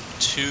ones,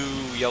 2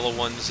 yellow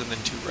ones, and then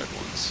 2 red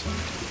ones.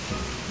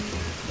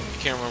 I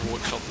can't remember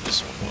what color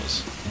this one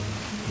was.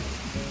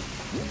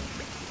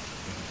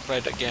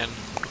 Red again.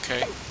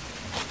 Okay.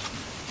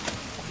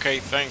 Okay,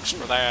 thanks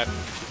for that.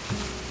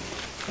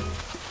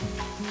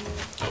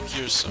 Oh,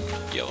 here's some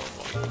yellow and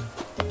white.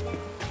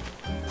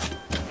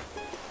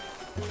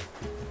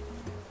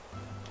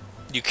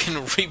 You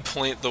can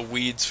replant the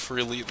weeds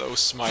freely, though,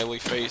 smiley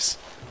face.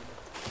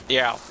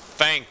 Yeah,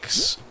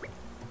 thanks.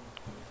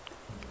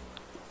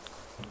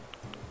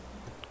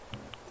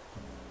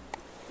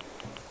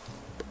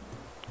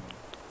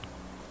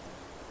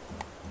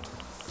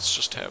 Let's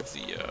just have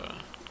the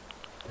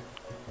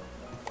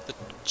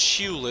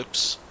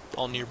tulips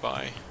all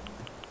nearby.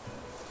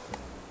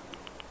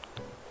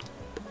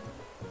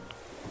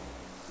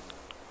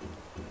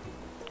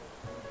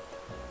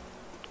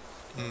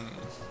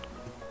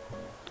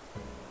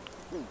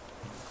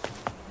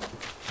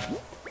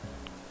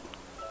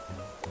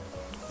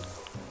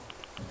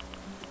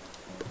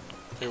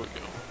 There we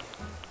go.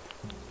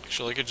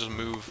 Actually, I could just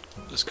move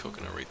this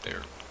coconut right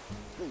there.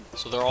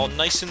 So they're all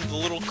nice in the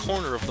little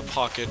corner of the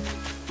pocket.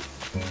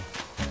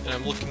 And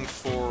I'm looking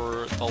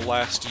for the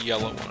last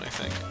yellow one, I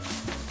think.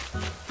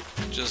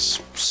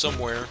 Just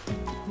somewhere.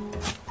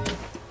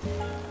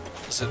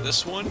 Is it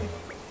this one?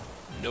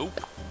 Nope.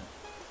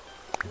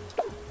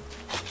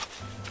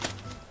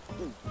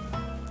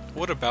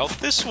 What about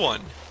this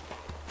one?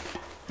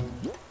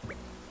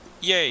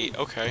 Yay,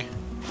 okay.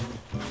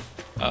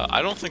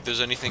 I don't think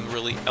there's anything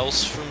really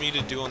else for me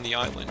to do on the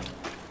island.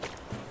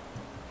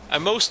 I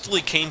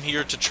mostly came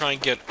here to try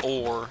and get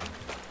ore,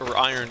 or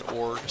iron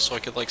ore, so I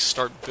could, like,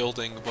 start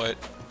building, but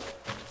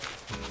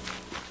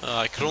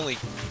I could only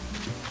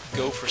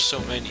go for so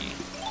many.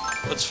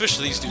 Let's fish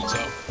these dudes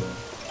out.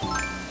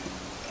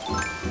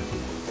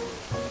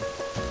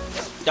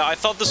 Yeah, I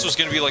thought this was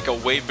gonna be, like, a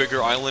way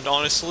bigger island,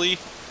 honestly.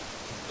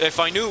 If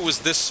I knew it was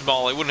this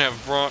small, I wouldn't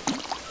have brought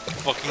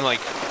fucking,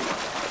 like,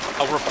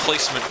 a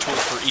replacement tool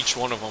for each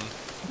one of them.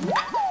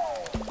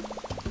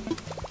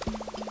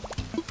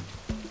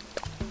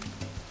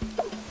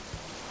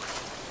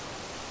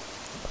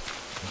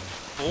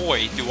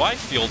 Boy, do I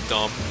feel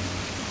dumb.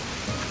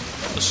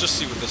 Let's just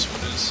see what this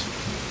one is.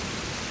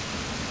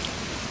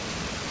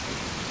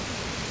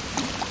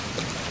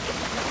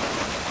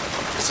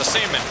 It's a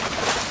salmon.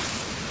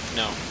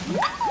 No.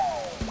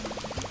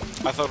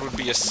 I thought it would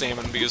be a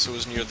salmon because it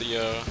was near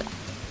the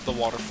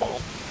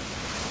waterfall.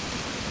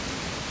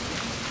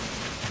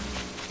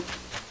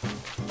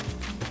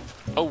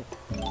 Oh,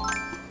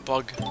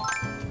 bug.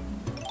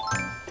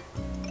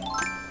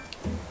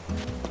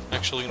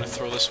 Actually gonna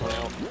throw this one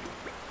out.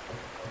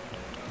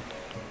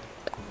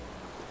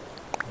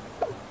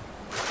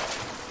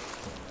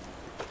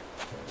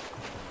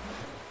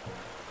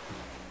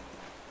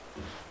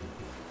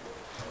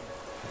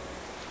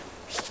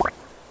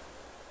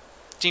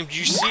 Damn, did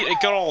you see it? It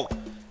got all...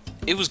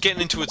 It was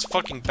getting into its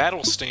fucking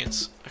battle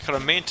stance. I caught a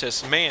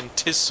mantis. Man,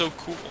 'tis so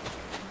cool.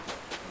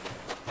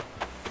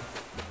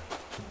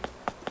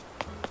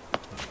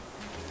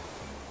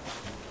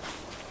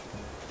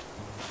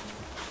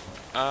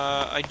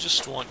 I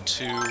just want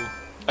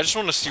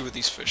to see what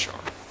these fish are.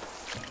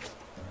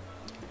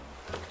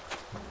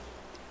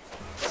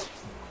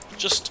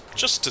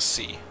 Just to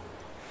see.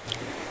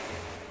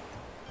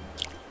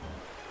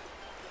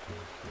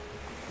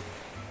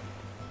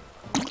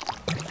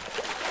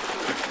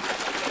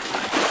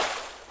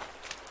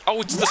 Oh,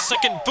 it's the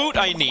second boot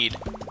I need!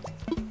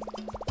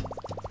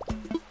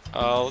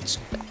 Let's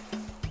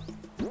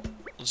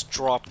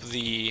drop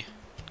the...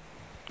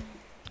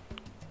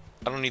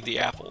 I don't need the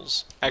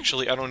apples.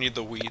 Actually, I don't need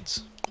the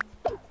weeds.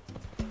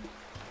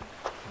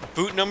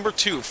 Boot number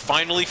 2,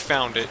 finally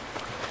found it.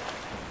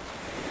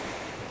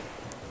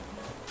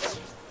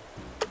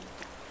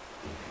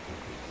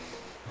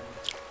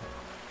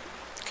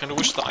 Kinda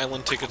wish the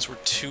island tickets were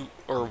 2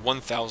 or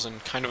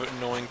 1,000. Kind of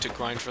annoying to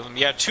grind for them.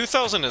 Yeah,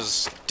 2,000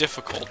 is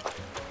difficult.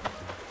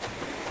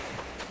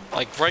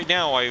 Like, right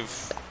now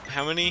I've...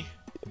 how many?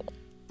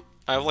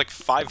 I have like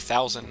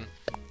 5,000.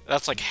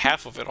 That's like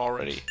half of it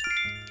already.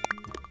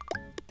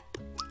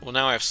 Well,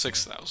 now I have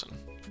 6,000.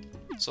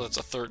 So that's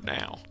a third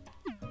now.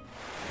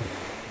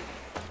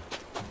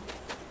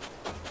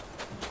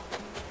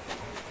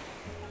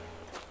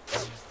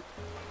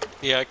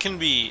 Yeah, it can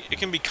be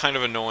kind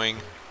of annoying.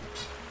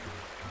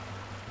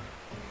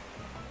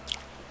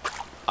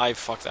 I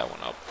fucked that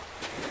one up.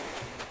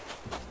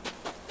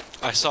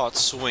 I saw it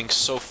swing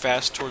so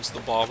fast towards the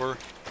bobber.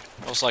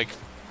 I was like,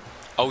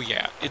 oh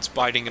yeah, it's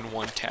biting in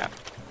one tap.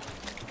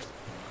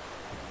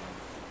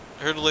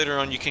 I heard later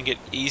on you can get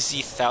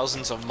easy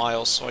thousands of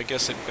miles, so I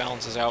guess it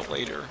balances out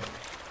later.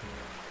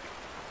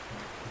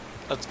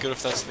 That's good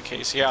if that's the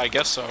case. Yeah, I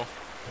guess so.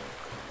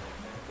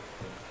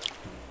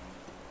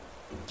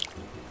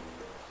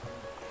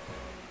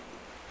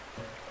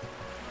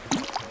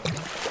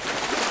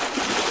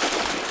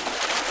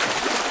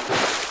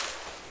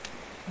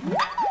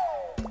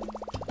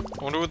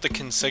 I wonder what the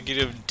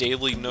consecutive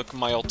daily Nook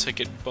Mile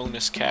ticket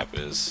bonus cap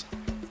is.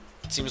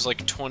 It seems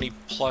like 20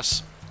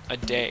 plus a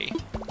day.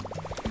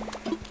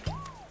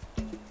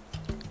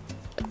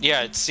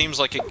 Yeah, it seems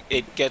like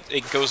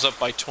it goes up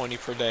by 20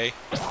 per day.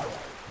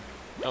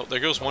 Oh, there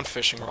goes one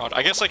fishing rod.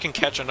 I guess I can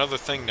catch another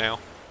thing now.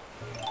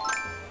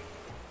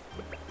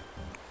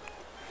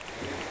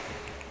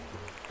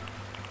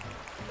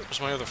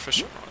 Where's my other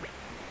fishing rod?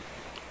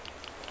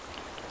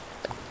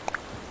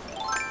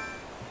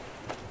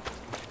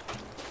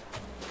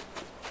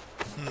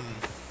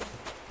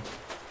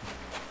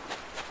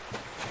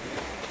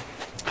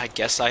 I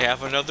guess I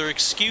have another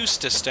excuse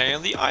to stay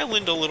on the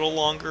island a little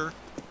longer.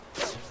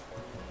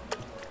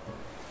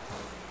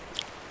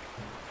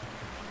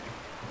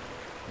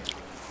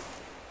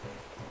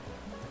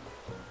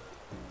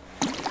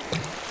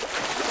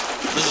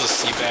 This is a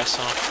sea bass,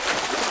 huh?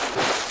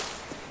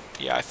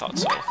 Yeah, I thought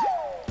so.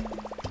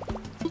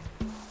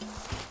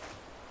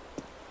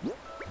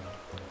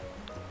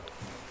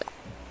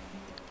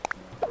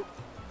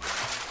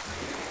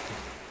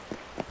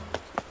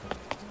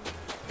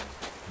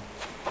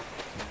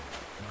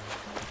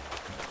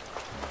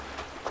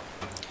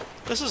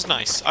 This is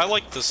nice. I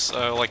like this,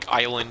 like,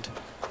 island.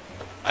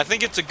 I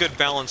think it's a good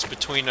balance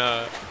between,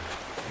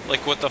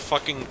 like, what the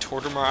fucking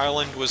Tortimer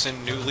Island was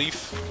in New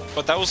Leaf.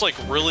 But that was, like,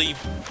 really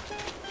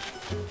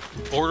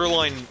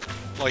borderline,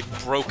 like,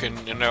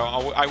 broken, you know?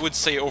 I would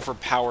say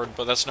overpowered,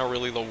 but that's not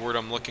really the word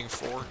I'm looking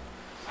for.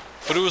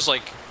 But it was,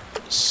 like,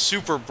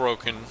 super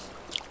broken.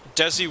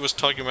 Desi was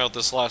talking about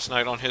this last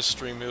night on his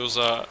stream. It was,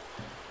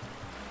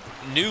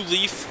 New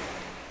Leaf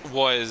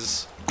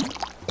was...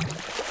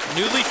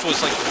 New Leaf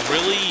was, like,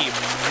 really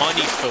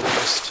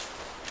money-focused.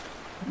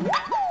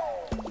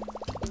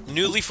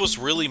 New Leaf was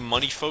really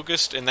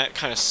money-focused, and that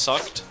kind of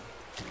sucked.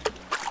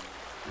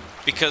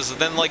 Because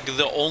then, like,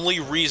 the only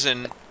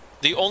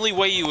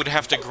way you would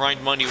have to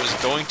grind money was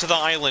going to the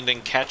island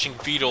and catching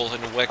beetles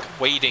and, like,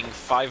 waiting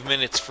 5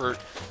 minutes for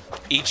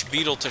each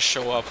beetle to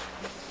show up.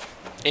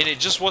 And it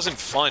just wasn't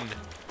fun.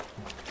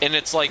 And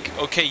it's like,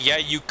 okay, yeah,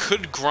 you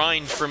could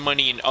grind for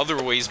money in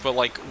other ways, but,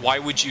 like, why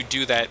would you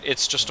do that?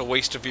 It's just a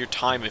waste of your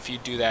time if you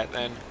do that,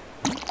 then.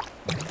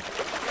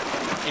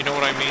 You know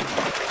what I mean?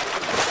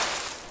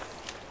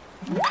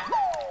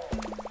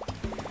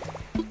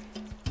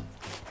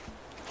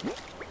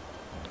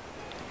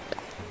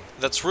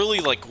 That's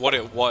really, like, what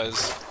it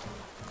was.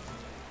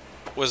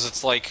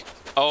 It's like,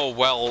 oh,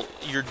 well,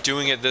 you're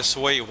doing it this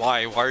way,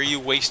 why? Why are you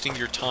wasting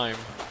your time?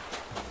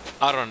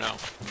 I don't know.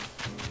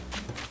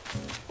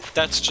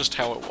 That's just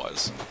how it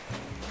was.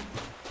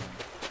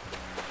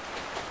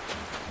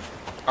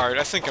 Alright,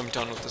 I think I'm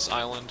done with this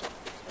island.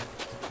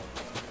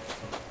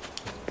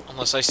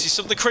 Unless I see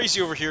something crazy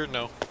over here.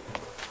 No.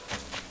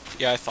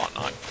 Yeah, I thought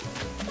not.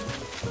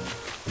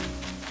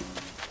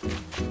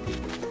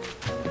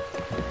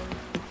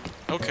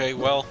 Okay,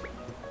 well...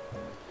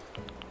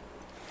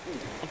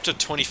 Up to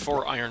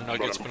 24 iron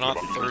nuggets, but not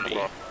 30.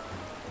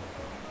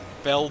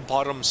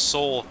 Bell-bottom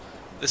soul.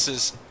 This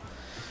is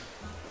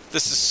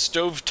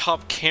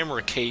stovetop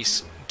camera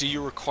case. Do you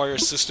require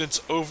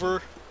assistance?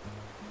 Over?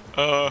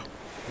 I'm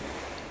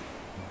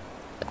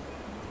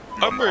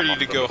ready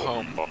to go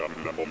home.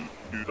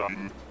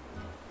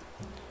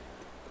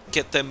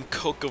 Get them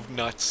coke of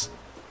nuts.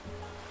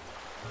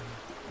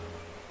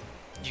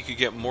 You could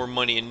get more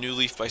money in New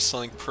Leaf by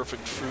selling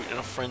perfect fruit in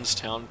a friend's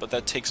town, but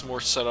that takes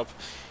more setup,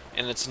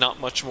 and it's not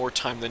much more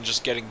time than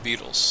just getting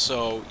beetles.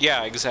 So,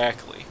 yeah,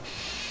 exactly.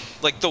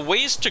 Like, the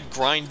ways to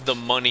grind the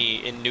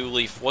money in New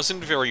Leaf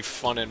wasn't very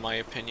fun, in my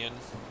opinion.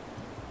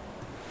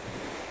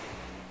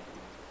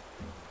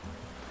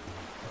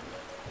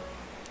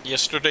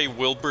 Yesterday,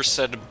 Wilbur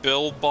said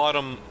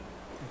bell-bottom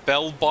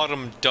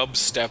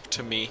dubstep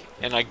to me,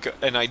 and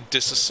I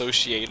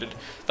disassociated.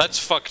 That's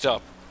fucked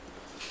up.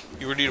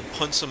 You ready to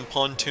punt some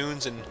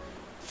pontoons and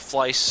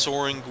fly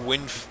soaring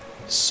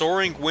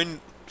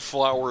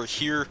windflower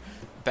here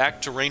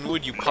back to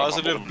Rainwood? You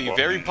positive? Be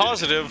very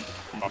positive,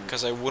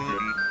 because I wouldn't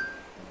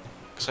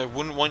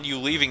want you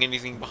leaving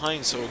anything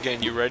behind. So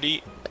again, you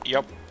ready?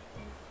 Yep.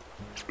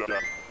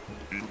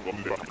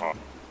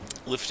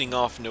 Lifting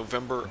off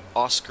November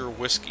Oscar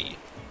Whiskey.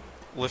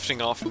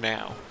 Lifting off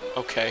now.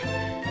 Okay.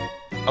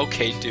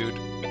 Okay, dude.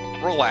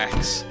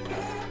 Relax.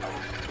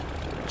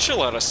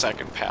 Chill out a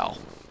second, pal.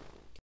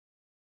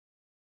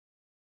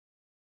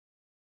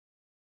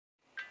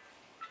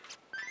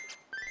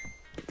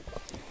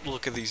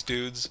 Look at these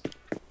dudes.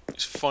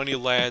 These funny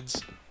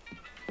lads.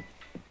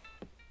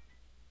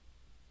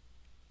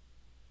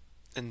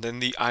 And then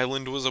the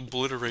island was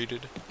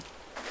obliterated.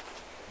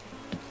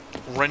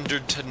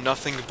 Rendered to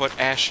nothing but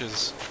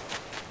ashes.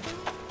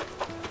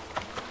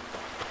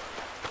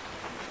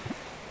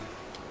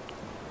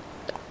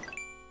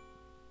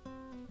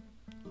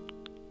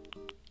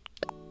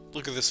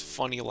 Look at this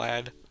funny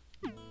lad.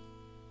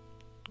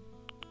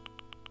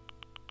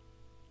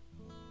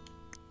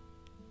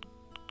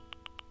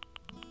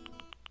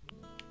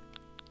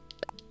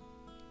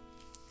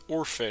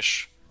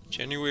 Oarfish.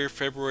 January,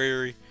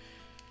 February.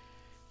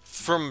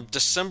 From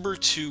December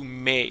to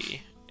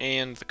May.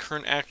 And the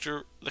current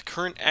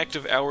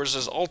active hours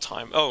is all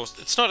time. Oh,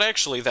 it's not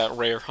actually that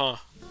rare, huh?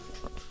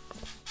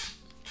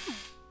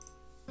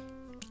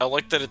 I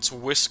like that it's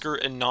whisker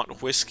and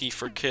not whiskey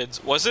for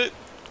kids. Was it?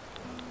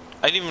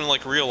 I didn't even,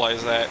 like,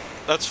 realize that.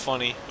 That's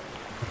funny.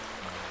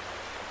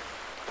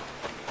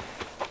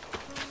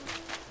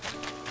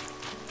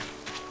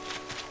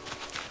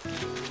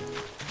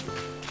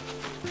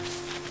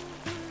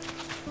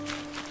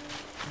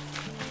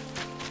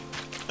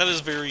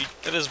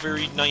 That is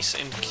very nice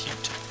and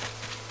cute.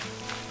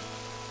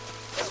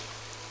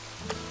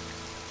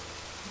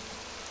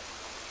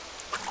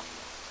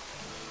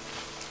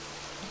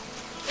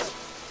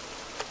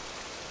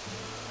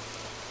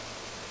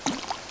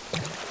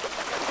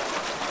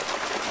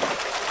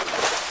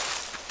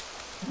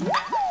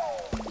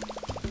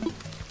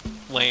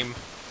 Lame.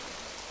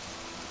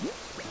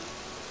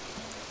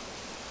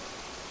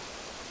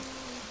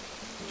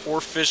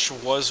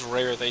 Oarfish was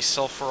rare. They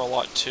sell for a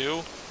lot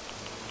too.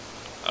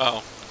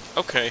 Oh,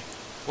 okay.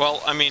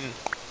 Well, I mean,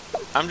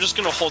 I'm just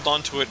gonna hold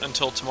on to it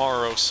until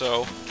tomorrow,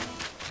 so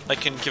I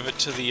can give it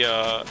to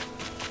the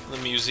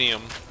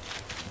museum.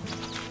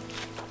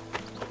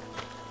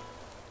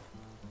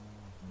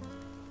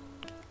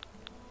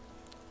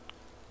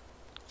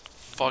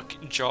 Fuck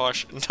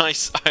Josh.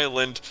 Nice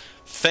island.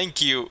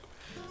 Thank you.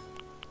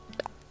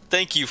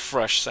 Thank you,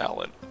 Fresh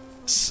Salad.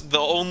 The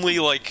only,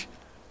 like,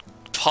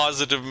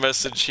 positive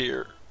message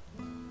here.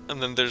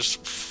 And then there's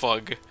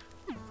Fug.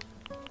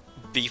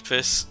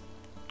 Beepus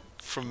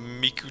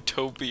from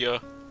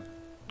Mikutopia.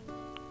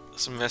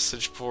 This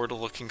message board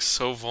looking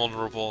so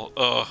vulnerable.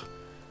 Ugh.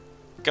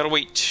 Gotta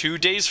wait 2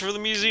 days for the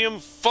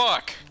museum?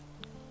 Fuck!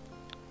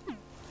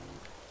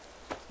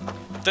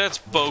 That's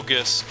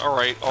bogus.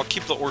 Alright, I'll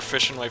keep the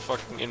oarfish in my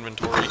fucking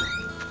inventory.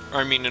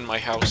 Or I mean in my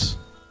house.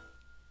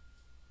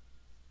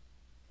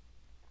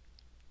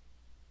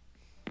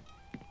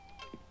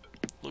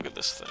 Look at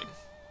this thing.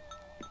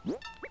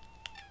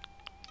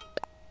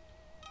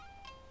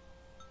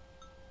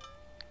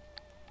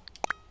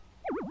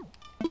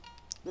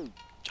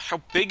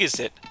 How big is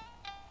it?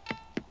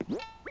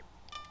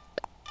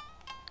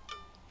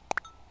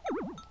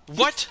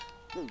 What?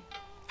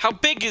 How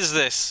big is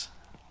this?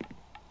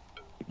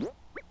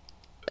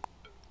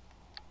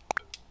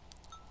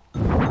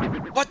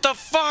 What the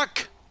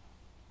fuck?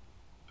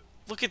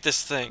 Look at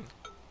this thing.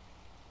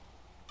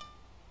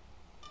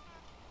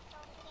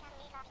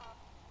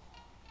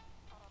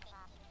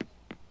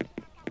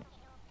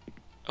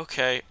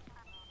 Okay.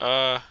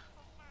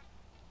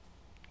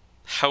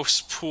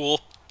 House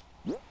pool.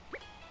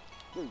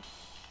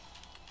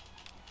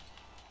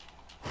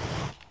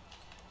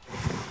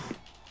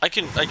 I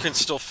can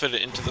still fit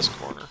it into this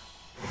corner.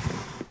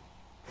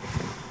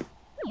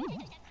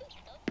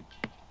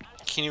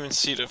 Can't even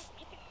see it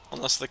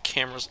unless the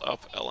camera's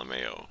up,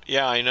 LMAO.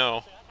 Yeah, I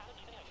know.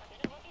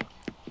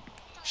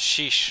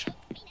 Sheesh.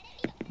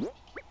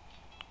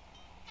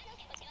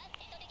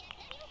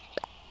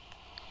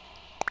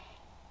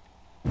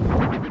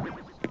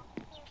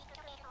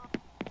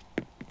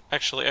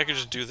 Actually, I could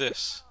just do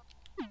this.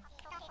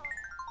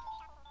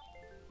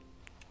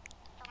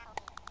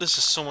 This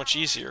is so much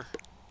easier.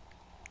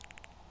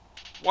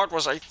 What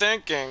was I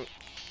thinking?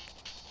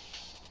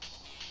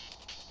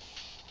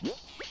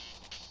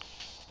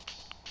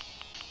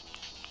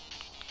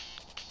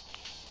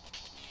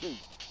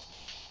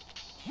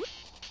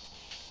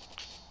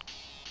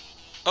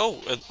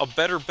 Oh, a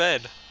better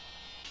bed.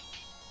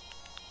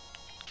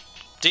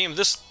 Damn,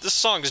 this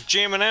song's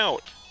jamming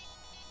out.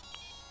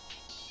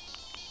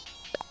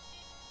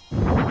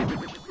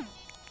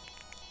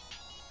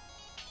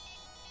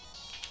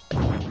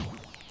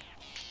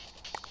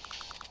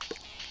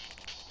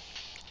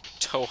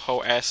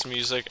 po-ass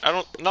music.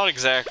 Not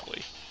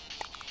exactly.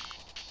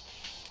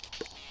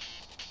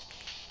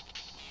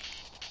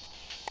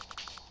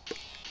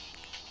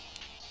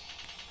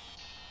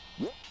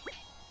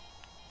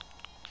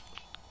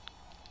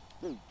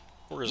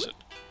 Where is it?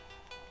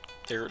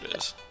 There it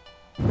is.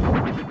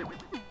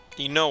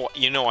 You know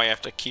I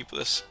have to keep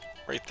this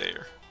right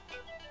there.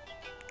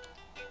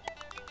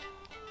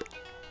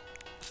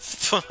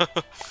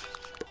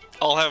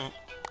 I'll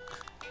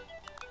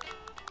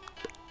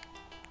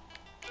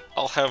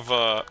have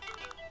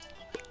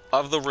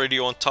the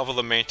radio on top of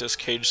the mantis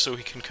cage so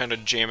he can kind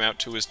of jam out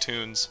to his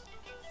tunes.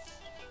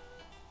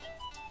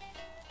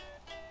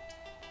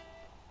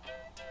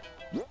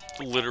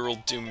 Literal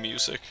doom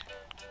music.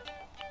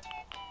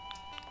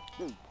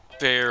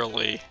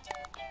 Barely.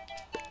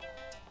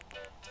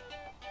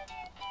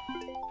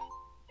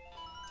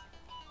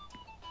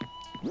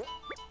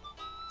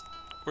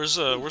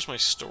 Where's my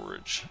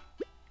storage?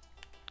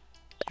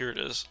 Here it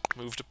is.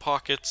 Move to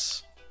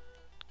pockets.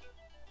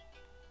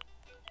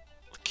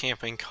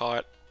 Camping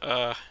cot.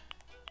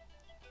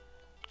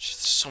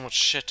 Just so much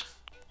shit.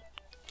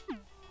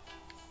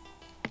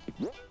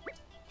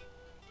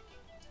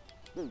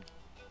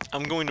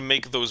 I'm going to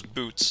make those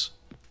boots.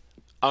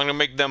 I'm gonna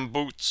make them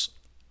boots.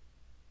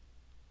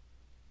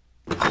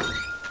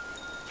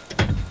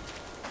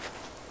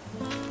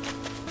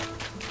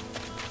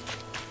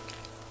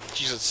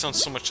 Jeez, it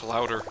sounds so much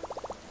louder.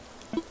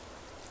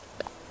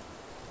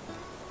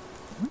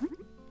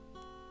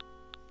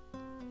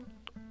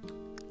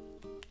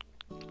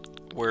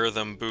 Where are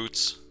them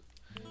boots?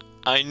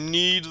 I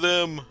need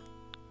them!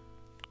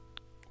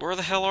 Where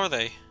the hell are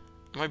they?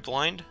 Am I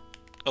blind?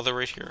 Oh, they're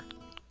right here.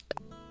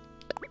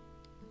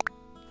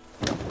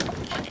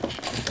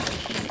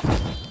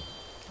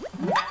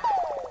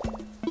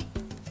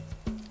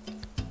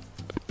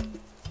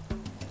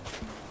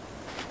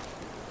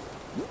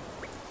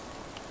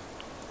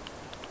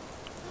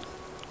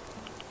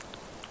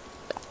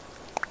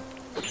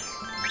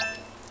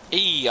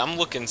 Hey, I'm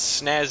looking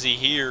snazzy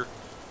here.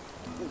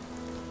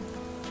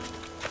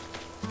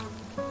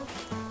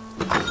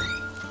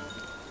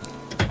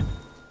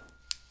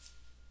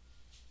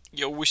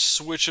 Yo, we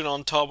switching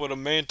on top of the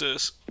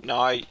mantis. No,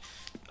 I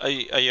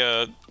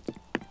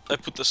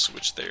put the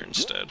switch there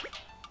instead.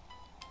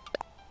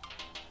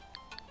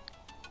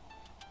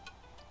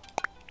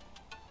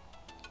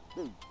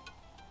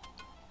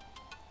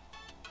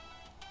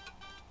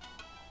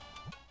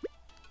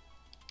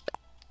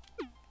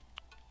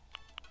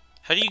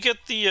 How do you get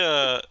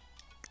the,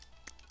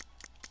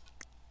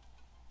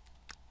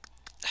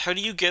 how do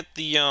you get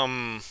the,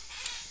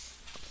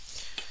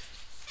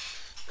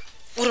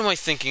 what am I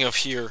thinking of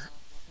here?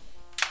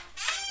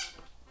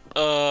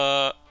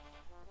 What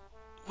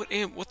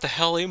the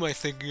hell am I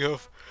thinking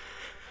of?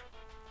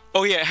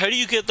 Oh yeah, how do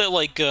you get that,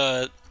 like,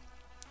 the,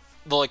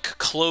 like,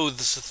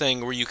 clothes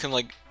thing where you can,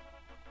 like,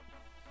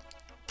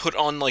 put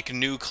on, like,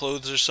 new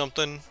clothes or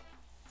something?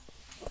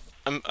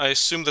 I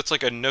assume that's,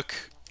 like, a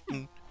Nook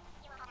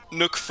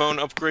phone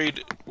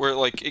upgrade where,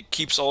 like, it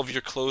keeps all of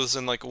your clothes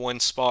in, like, one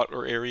spot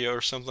or area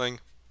or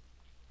something.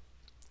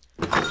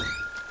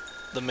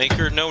 The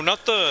maker? No,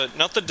 not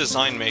the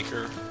design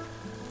maker.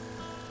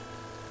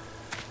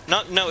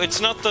 No,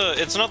 it's not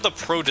the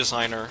pro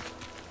designer.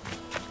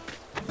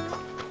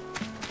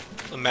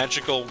 The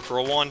magical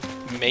girl one?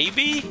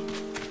 Maybe?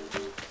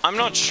 I'm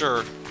not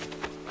sure.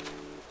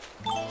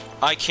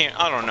 I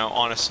don't know,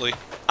 honestly.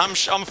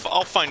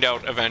 I'll find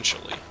out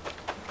eventually.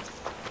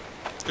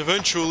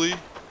 Eventually.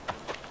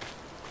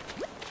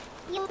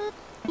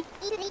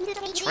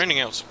 It's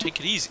raining out, so take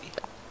it easy.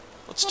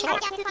 Let's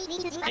talk.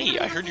 Hey,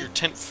 I heard your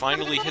tent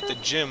finally hit the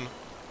gym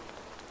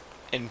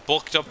and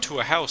bulked up to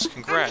a house.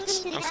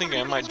 Congrats. I'm thinking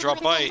I might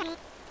drop by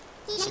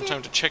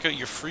sometime to check out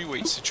your free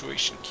weight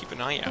situation. Keep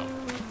an eye out.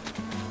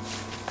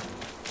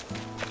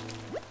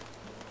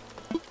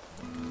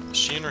 Is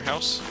she in her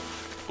house?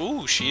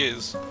 Ooh, she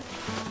is.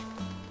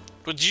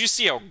 But did you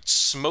see how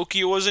smoky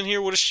it was in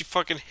here? What is she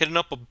fucking hitting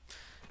up a...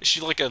 Is she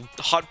like a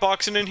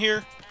hotboxing in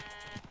here?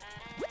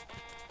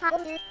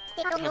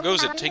 How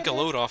goes it? Take a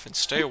load off and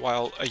stay a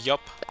while.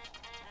 Yup.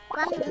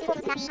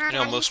 You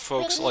know, most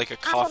folks like a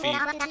coffee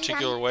a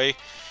particular way.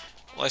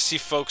 Well, I see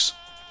folks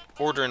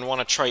order and want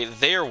to try it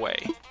their way.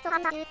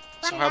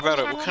 So how about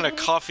it? What kind of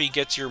coffee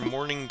gets your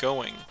morning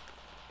going?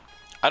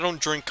 I don't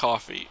drink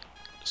coffee,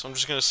 so I'm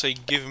just gonna say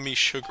give me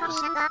sugar.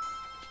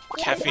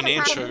 Caffeine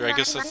and sugar. I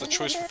guess that's the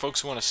choice for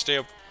folks who want to stay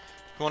up.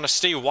 Who want to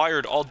stay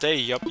wired all day.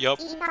 Yup.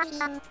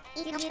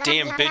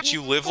 Damn bitch,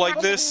 you live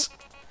like this?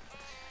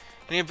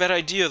 Ain't a bad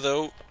idea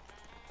though.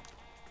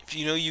 If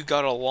you know you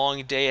got a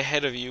long day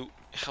ahead of you,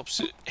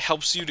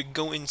 helps you to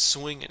go in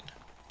swinging.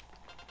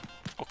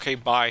 Okay,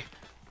 bye.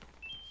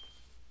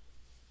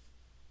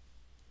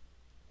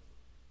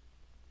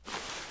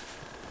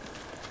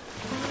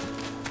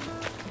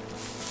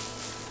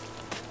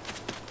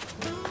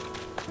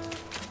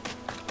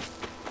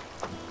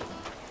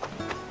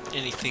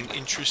 Anything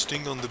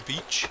interesting on the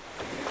beach?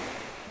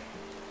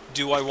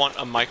 Do I want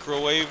a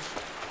microwave?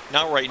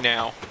 Not right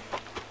now.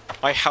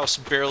 My house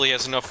barely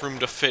has enough room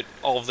to fit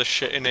all of the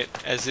shit in it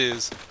as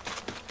is.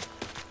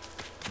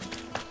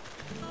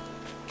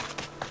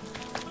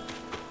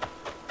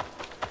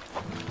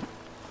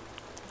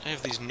 I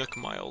have these Nook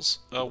Miles.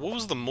 What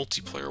was the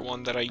multiplayer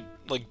one that I,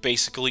 like,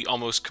 basically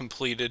almost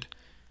completed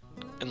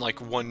in, like,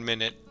 1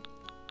 minute?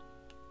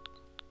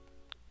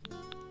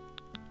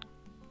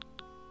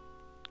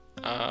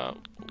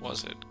 What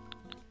was it?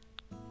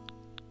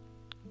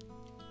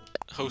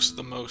 Host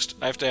the most.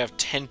 I have to have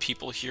 10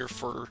 people here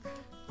for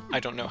I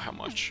don't know how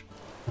much.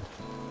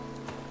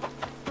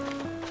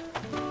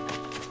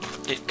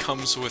 It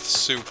comes with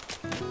soup.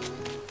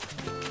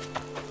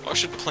 Oh, I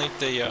should plant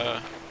the,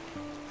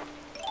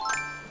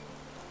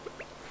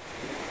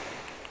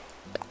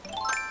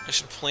 I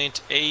should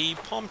plant a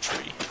palm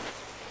tree.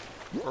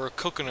 Or a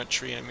coconut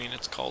tree, I mean,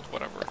 it's called,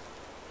 whatever.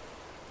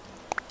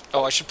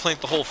 Oh, I should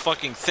plant the whole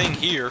fucking thing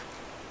here.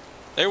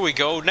 There we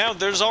go, now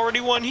there's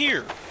already one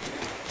here!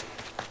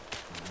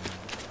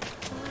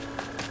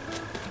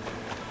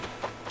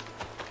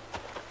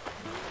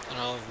 And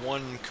I'll have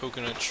one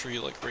coconut tree,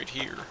 like, right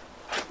here.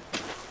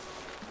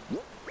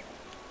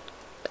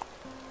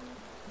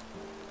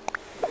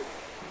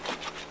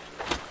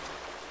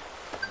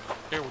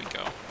 There we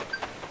go.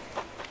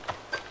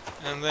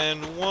 And then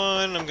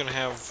one I'm gonna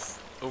have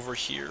over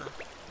here.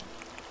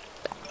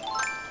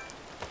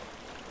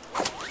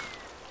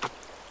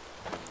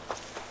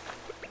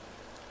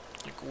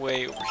 Like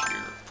way over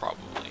here,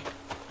 probably.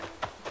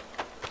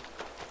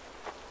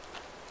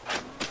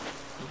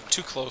 Ooh,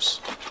 too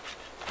close.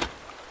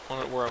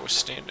 On it where I was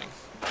standing.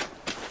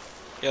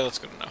 Yeah, that's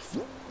good enough.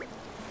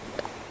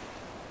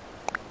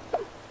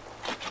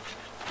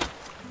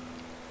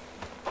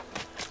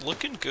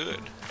 Looking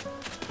good.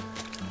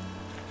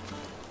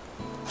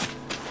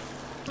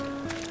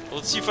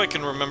 Let's see if I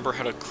can remember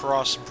how to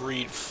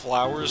crossbreed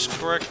flowers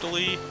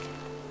correctly.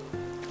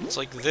 It's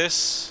like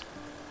this.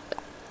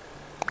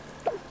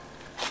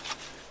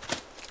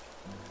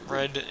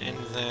 Red and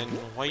then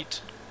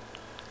white.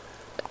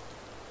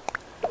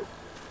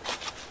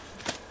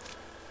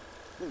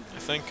 I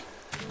think.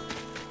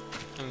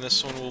 And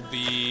this one will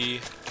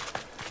be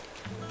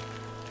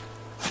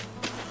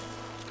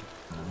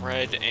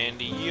red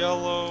and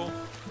yellow.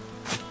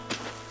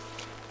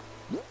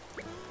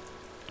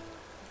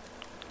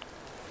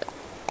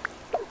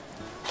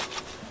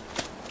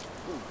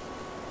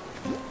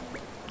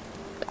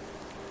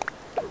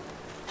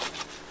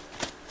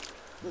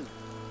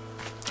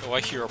 Oh, I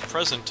hear a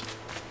present.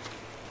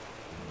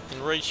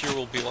 And right here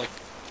will be like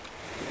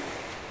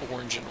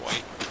orange and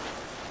white.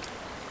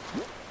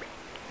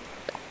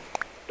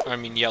 I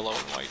mean yellow and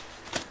white.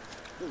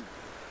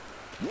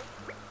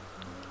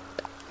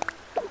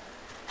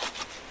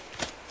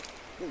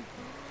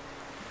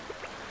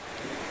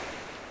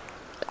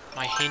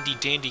 My handy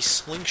dandy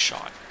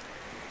slingshot.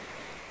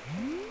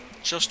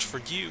 Just for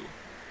you.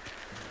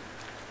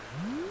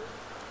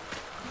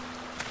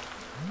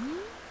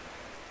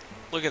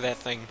 Look at that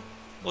thing.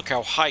 Look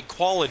how high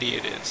quality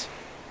it is.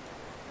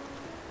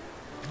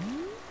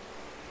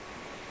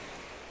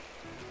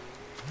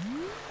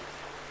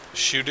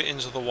 Shoot it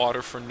into the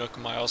water for Nook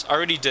Miles. I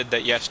already did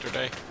that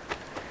yesterday.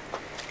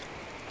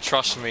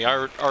 Trust me,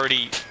 I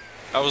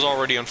was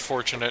already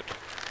unfortunate.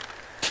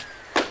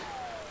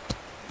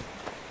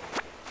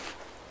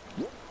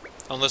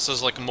 Unless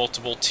there's like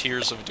multiple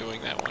tiers of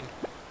doing that one.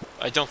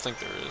 I don't think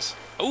there is.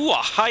 Ooh, a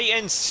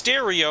high-end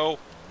stereo!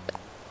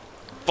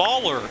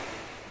 Baller!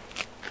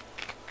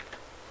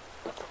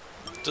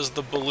 Does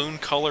the balloon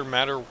color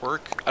matter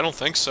work? I don't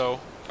think so.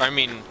 I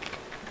mean,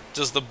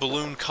 does the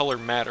balloon color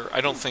matter?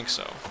 I don't think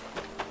so.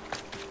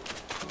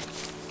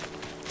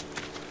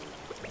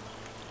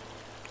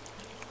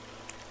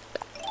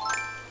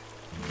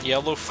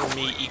 Yellow for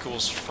me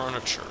equals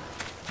furniture.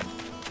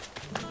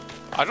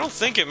 I don't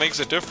think it makes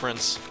a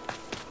difference.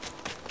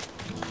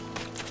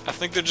 I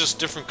think they're just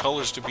different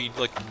colors to be,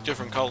 like,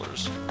 different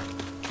colors.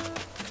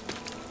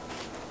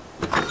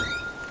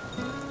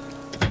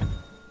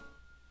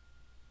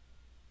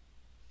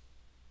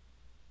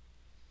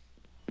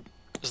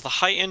 Is the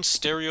high-end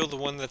stereo the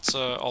one that's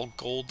all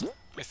gold,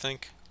 I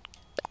think?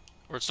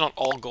 Or it's not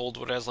all gold,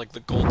 but it has, like, the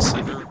gold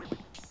center?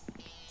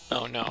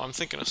 Oh, no, I'm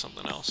thinking of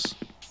something else.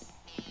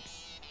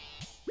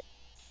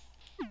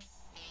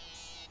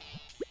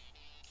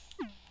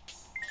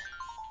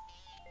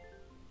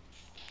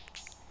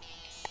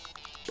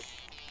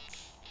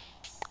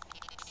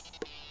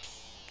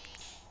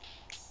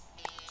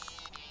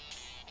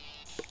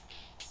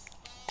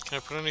 Can I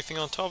put anything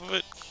on top of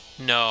it?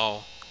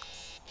 No.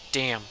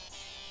 Damn.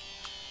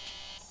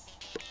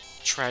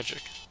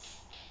 Tragic.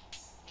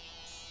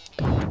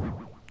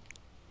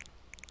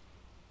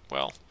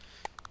 Well,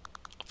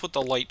 I'll put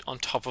the light on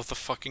top of the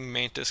fucking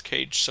mantis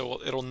cage so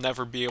it'll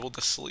never be able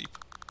to sleep.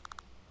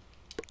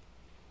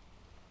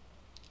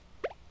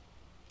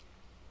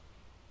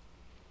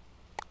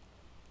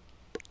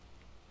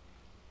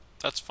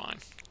 That's fine.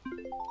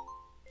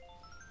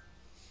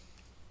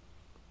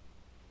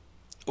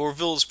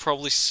 Orville is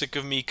probably sick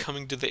of me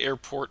coming to the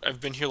airport.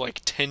 I've been here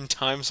like 10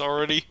 times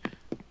already.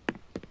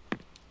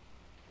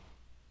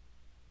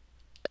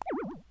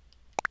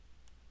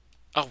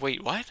 Oh,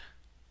 wait, what?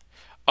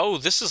 Oh,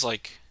 this is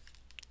like...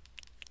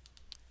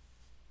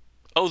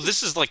 Oh,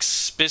 this is like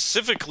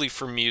specifically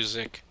for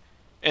music.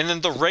 And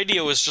then the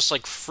radio is just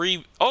like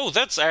free... Oh,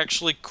 that's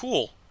actually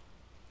cool.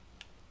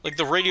 Like,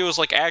 the radio is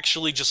like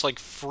actually just like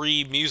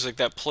free music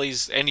that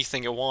plays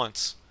anything it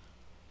wants.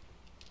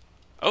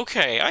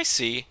 Okay, I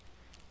see.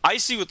 I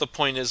see what the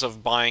point is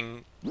of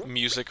buying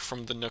music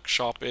from the Nook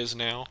shop is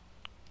now.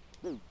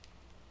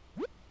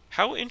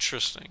 How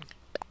interesting.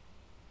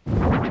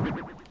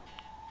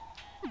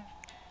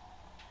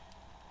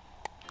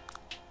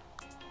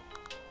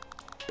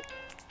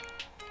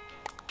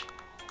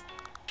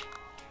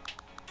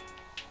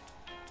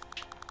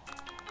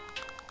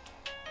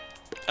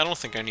 I don't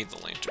think I need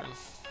the lantern.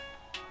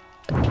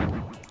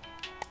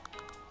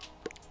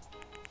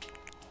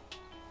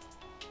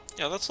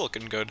 Yeah, that's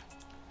looking good.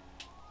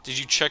 Did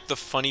you check the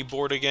funny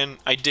board again?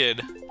 I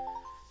did.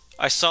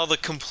 I saw the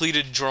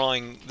completed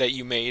drawing that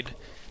you made.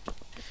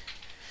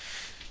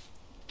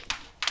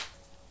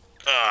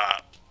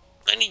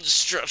 I need to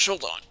stretch,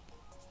 hold on.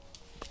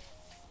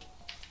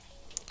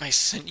 I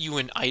sent you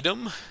an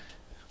item?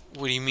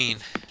 What do you mean?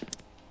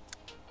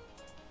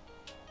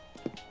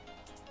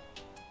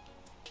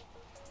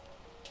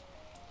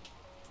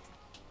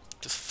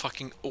 The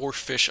fucking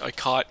oarfish I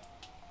caught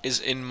is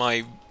in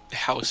my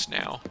house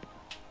now.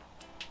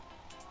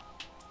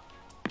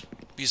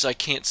 Because I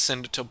can't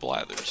send it to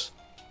Blathers.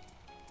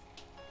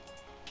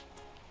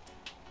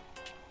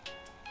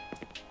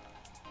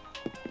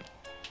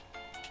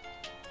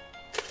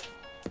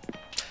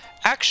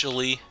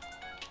 Actually,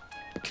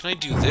 can I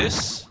do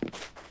this?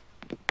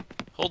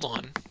 Hold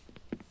on.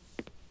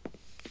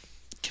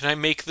 Can I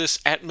make this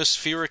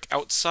atmospheric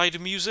outside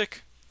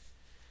music?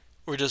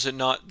 Or does it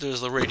not,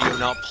 does the radio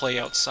not play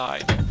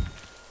outside?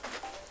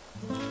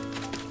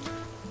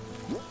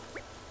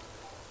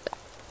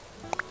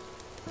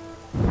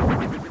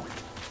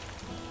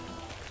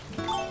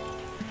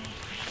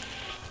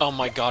 Oh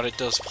my god, it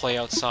does play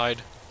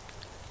outside.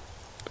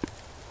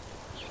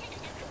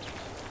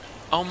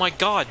 Oh my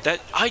god,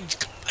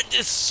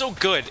 it's so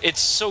good. It's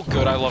so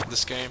good. I love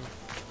this game.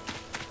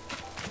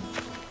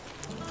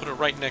 Put it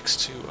right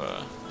next to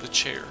the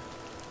chair.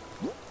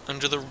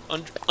 Under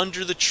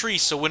the tree,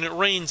 so when it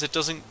rains, it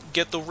doesn't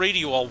get the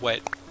radio all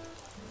wet.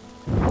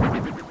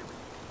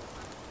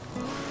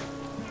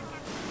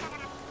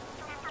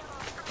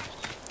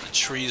 The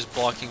tree is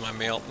blocking my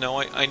mail.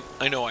 No,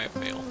 I know I have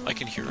mail. I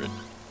can hear it.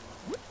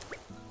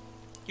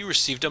 You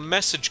received a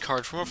message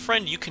card from a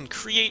friend. You can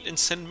create and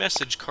send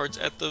message cards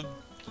at the...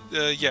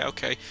 yeah,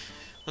 okay.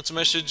 Once a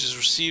message is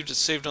received, it's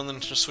saved on the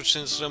Switch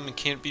system and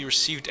can't be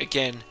received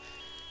again.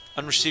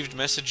 Unreceived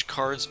message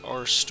cards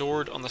are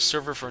stored on the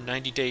server for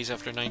 90 days.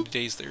 After 90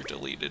 days, they are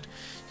deleted.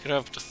 You can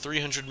have up to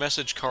 300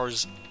 message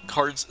cards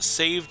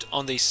saved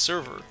on the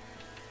server.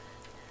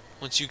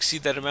 Once you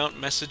exceed that amount,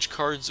 message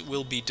cards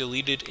will be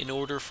deleted in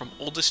order from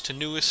oldest to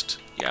newest.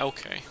 Yeah,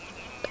 okay.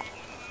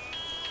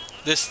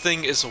 This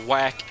thing is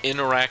whack.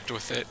 Interact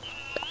with it.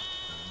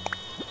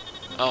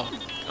 Oh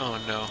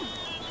no.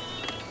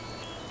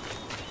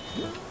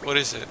 What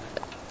is it?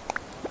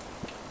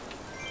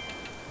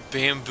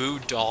 Bamboo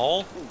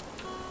doll?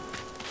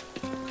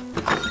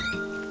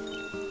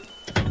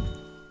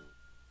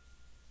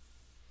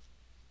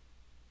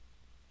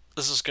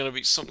 This is gonna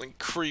be something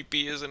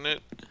creepy, isn't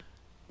it?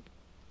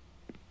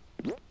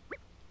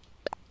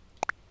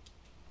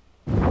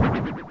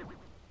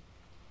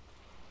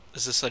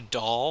 Is this a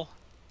doll?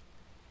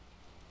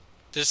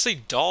 Did it say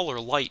doll or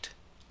light?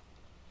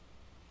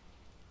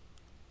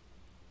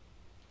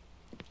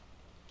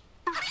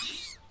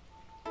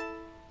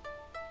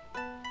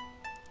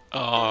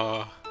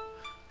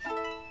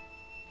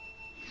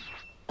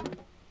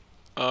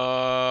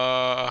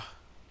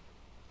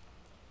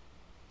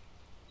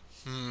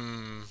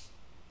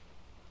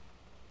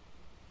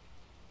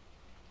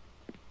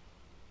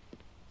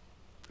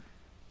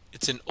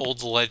 It's an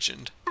old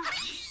legend.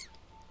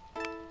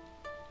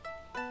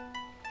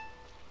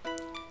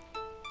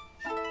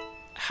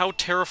 How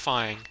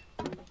terrifying.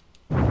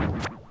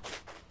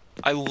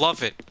 I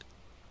love it.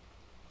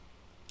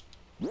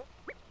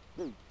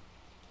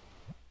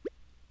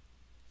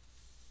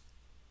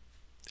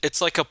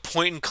 It's like a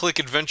point-and-click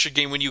adventure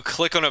game when you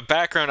click on a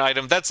background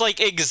item. That's like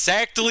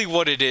exactly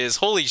what it is.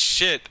 Holy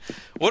shit.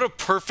 What a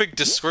perfect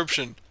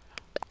description.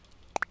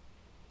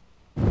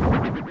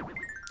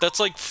 That's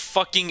like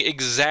fucking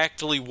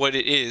exactly what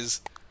it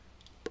is.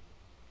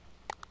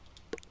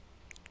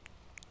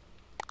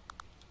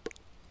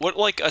 What,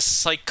 like, a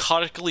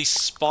psychotically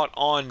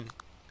spot-on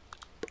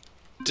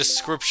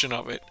description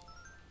of it.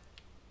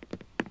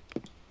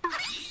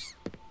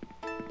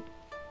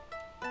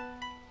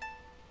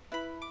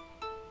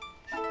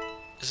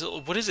 Is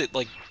it, what is it,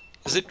 like,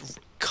 is it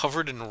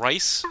covered in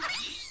rice?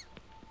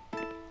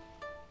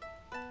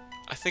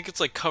 I think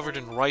it's, like, covered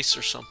in rice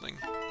or something.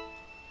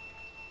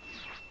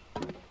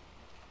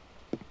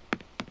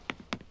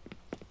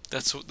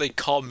 That's what they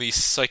call me,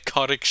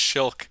 Psychotic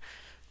Shilk.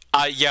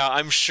 Yeah,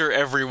 I'm sure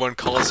everyone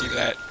calls you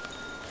that.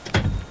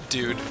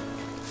 Dude.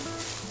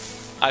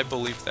 I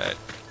believe that.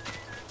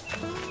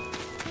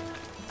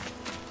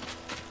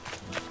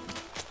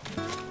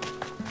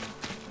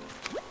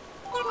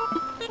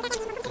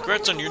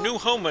 Congrats on your new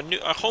home.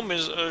 A home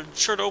is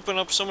sure to open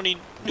up so many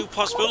new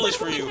possibilities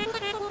for you.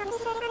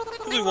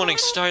 You'll be wanting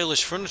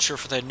stylish furniture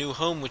for that new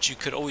home, which you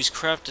could always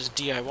craft as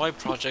DIY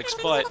projects,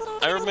 but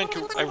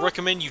I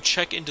recommend you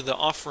check into the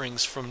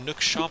offerings from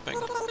Nook Shopping.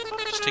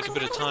 Just take a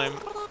bit of time.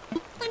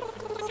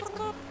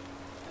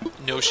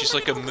 No, she's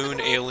like a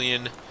moon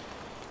alien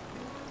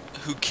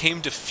who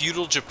came to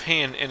feudal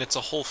Japan, and it's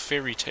a whole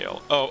fairy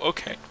tale. Oh,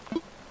 okay.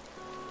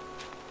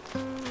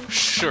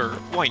 Sure,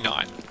 why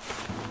not?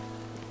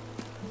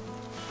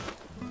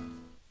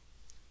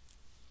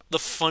 The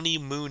funny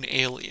moon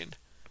alien.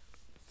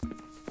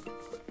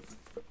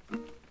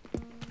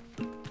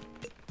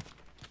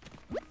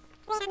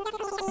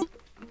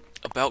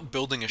 About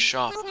building a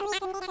shop.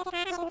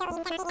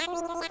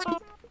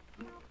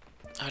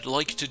 I'd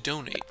like to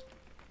donate.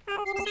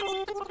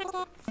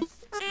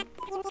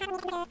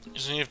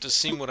 Just have to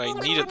see what I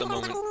need at the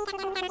moment.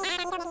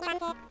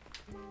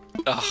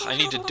 Ugh, I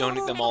need to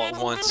donate them all at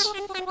once.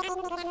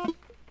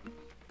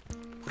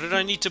 What did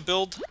I need to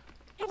build?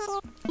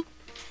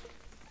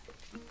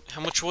 How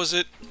much was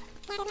it?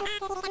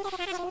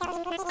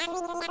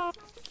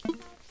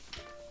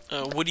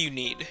 What do you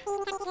need?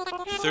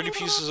 30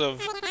 pieces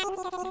of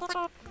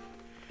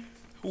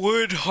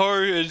wood,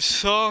 hard and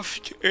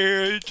soft,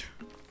 and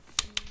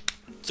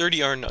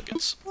 30 iron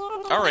nuggets.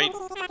 Alright.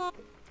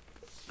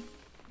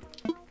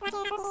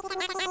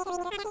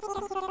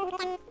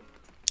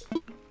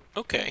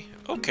 Okay,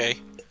 okay.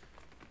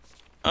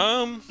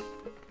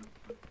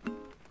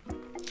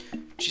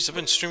 Jeez, I've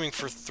been streaming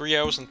for 3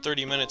 hours and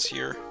 30 minutes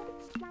here.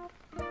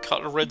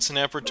 Caught a red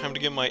snapper, time to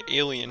get my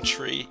alien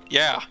tree.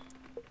 Yeah.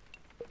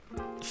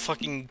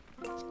 Fucking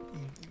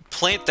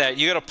plant that.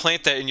 You gotta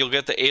plant that and you'll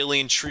get the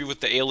alien tree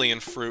with the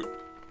alien fruit.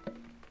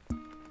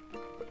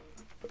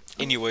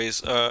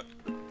 Anyways, I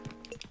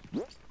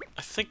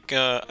think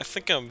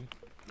I'm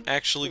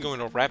actually going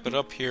to wrap it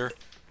up here.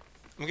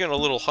 I'm getting a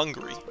little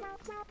hungry.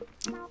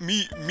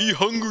 Me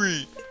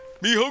hungry!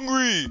 Me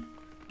hungry!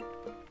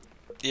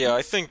 Yeah,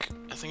 I think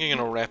I'm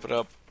gonna wrap it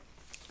up.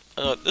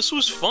 This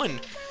was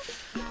fun.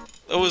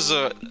 It was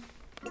a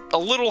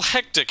little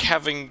hectic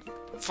having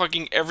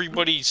fucking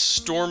everybody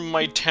storm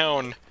my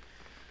town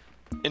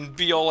and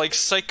be all like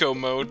psycho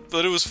mode,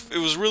 but it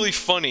was really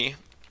funny.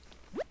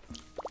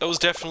 That was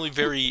definitely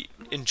very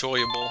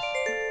enjoyable.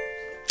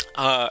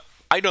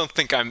 I don't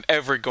think I'm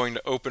ever going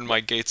to open my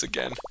gates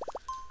again.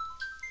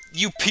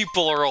 You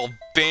people are all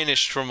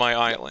banished from my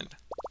island.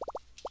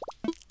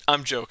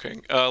 I'm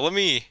joking. Let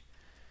me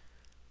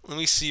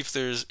see if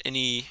there's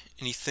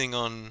anything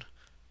on...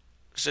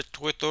 Is it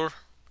Twitter?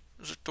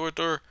 Is it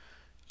Twitter?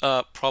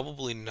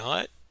 Probably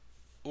not.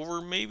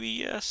 Or maybe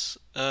yes?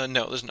 No,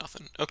 there's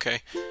nothing.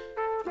 Okay.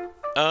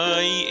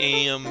 I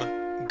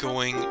am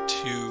going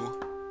to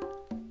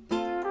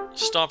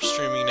stop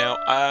streaming now.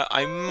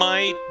 I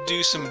might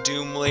do some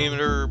Doom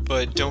later,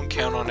 but don't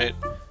count on it.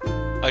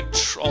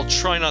 I'll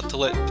try not to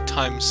let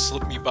time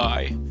slip me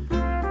by.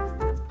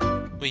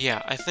 But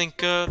yeah, I think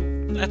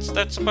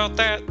that's about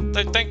that.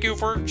 Thank you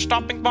for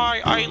stopping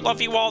by. I love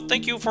you all.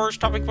 Thank you for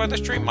stopping by the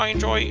stream. I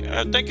enjoy.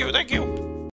 Thank you.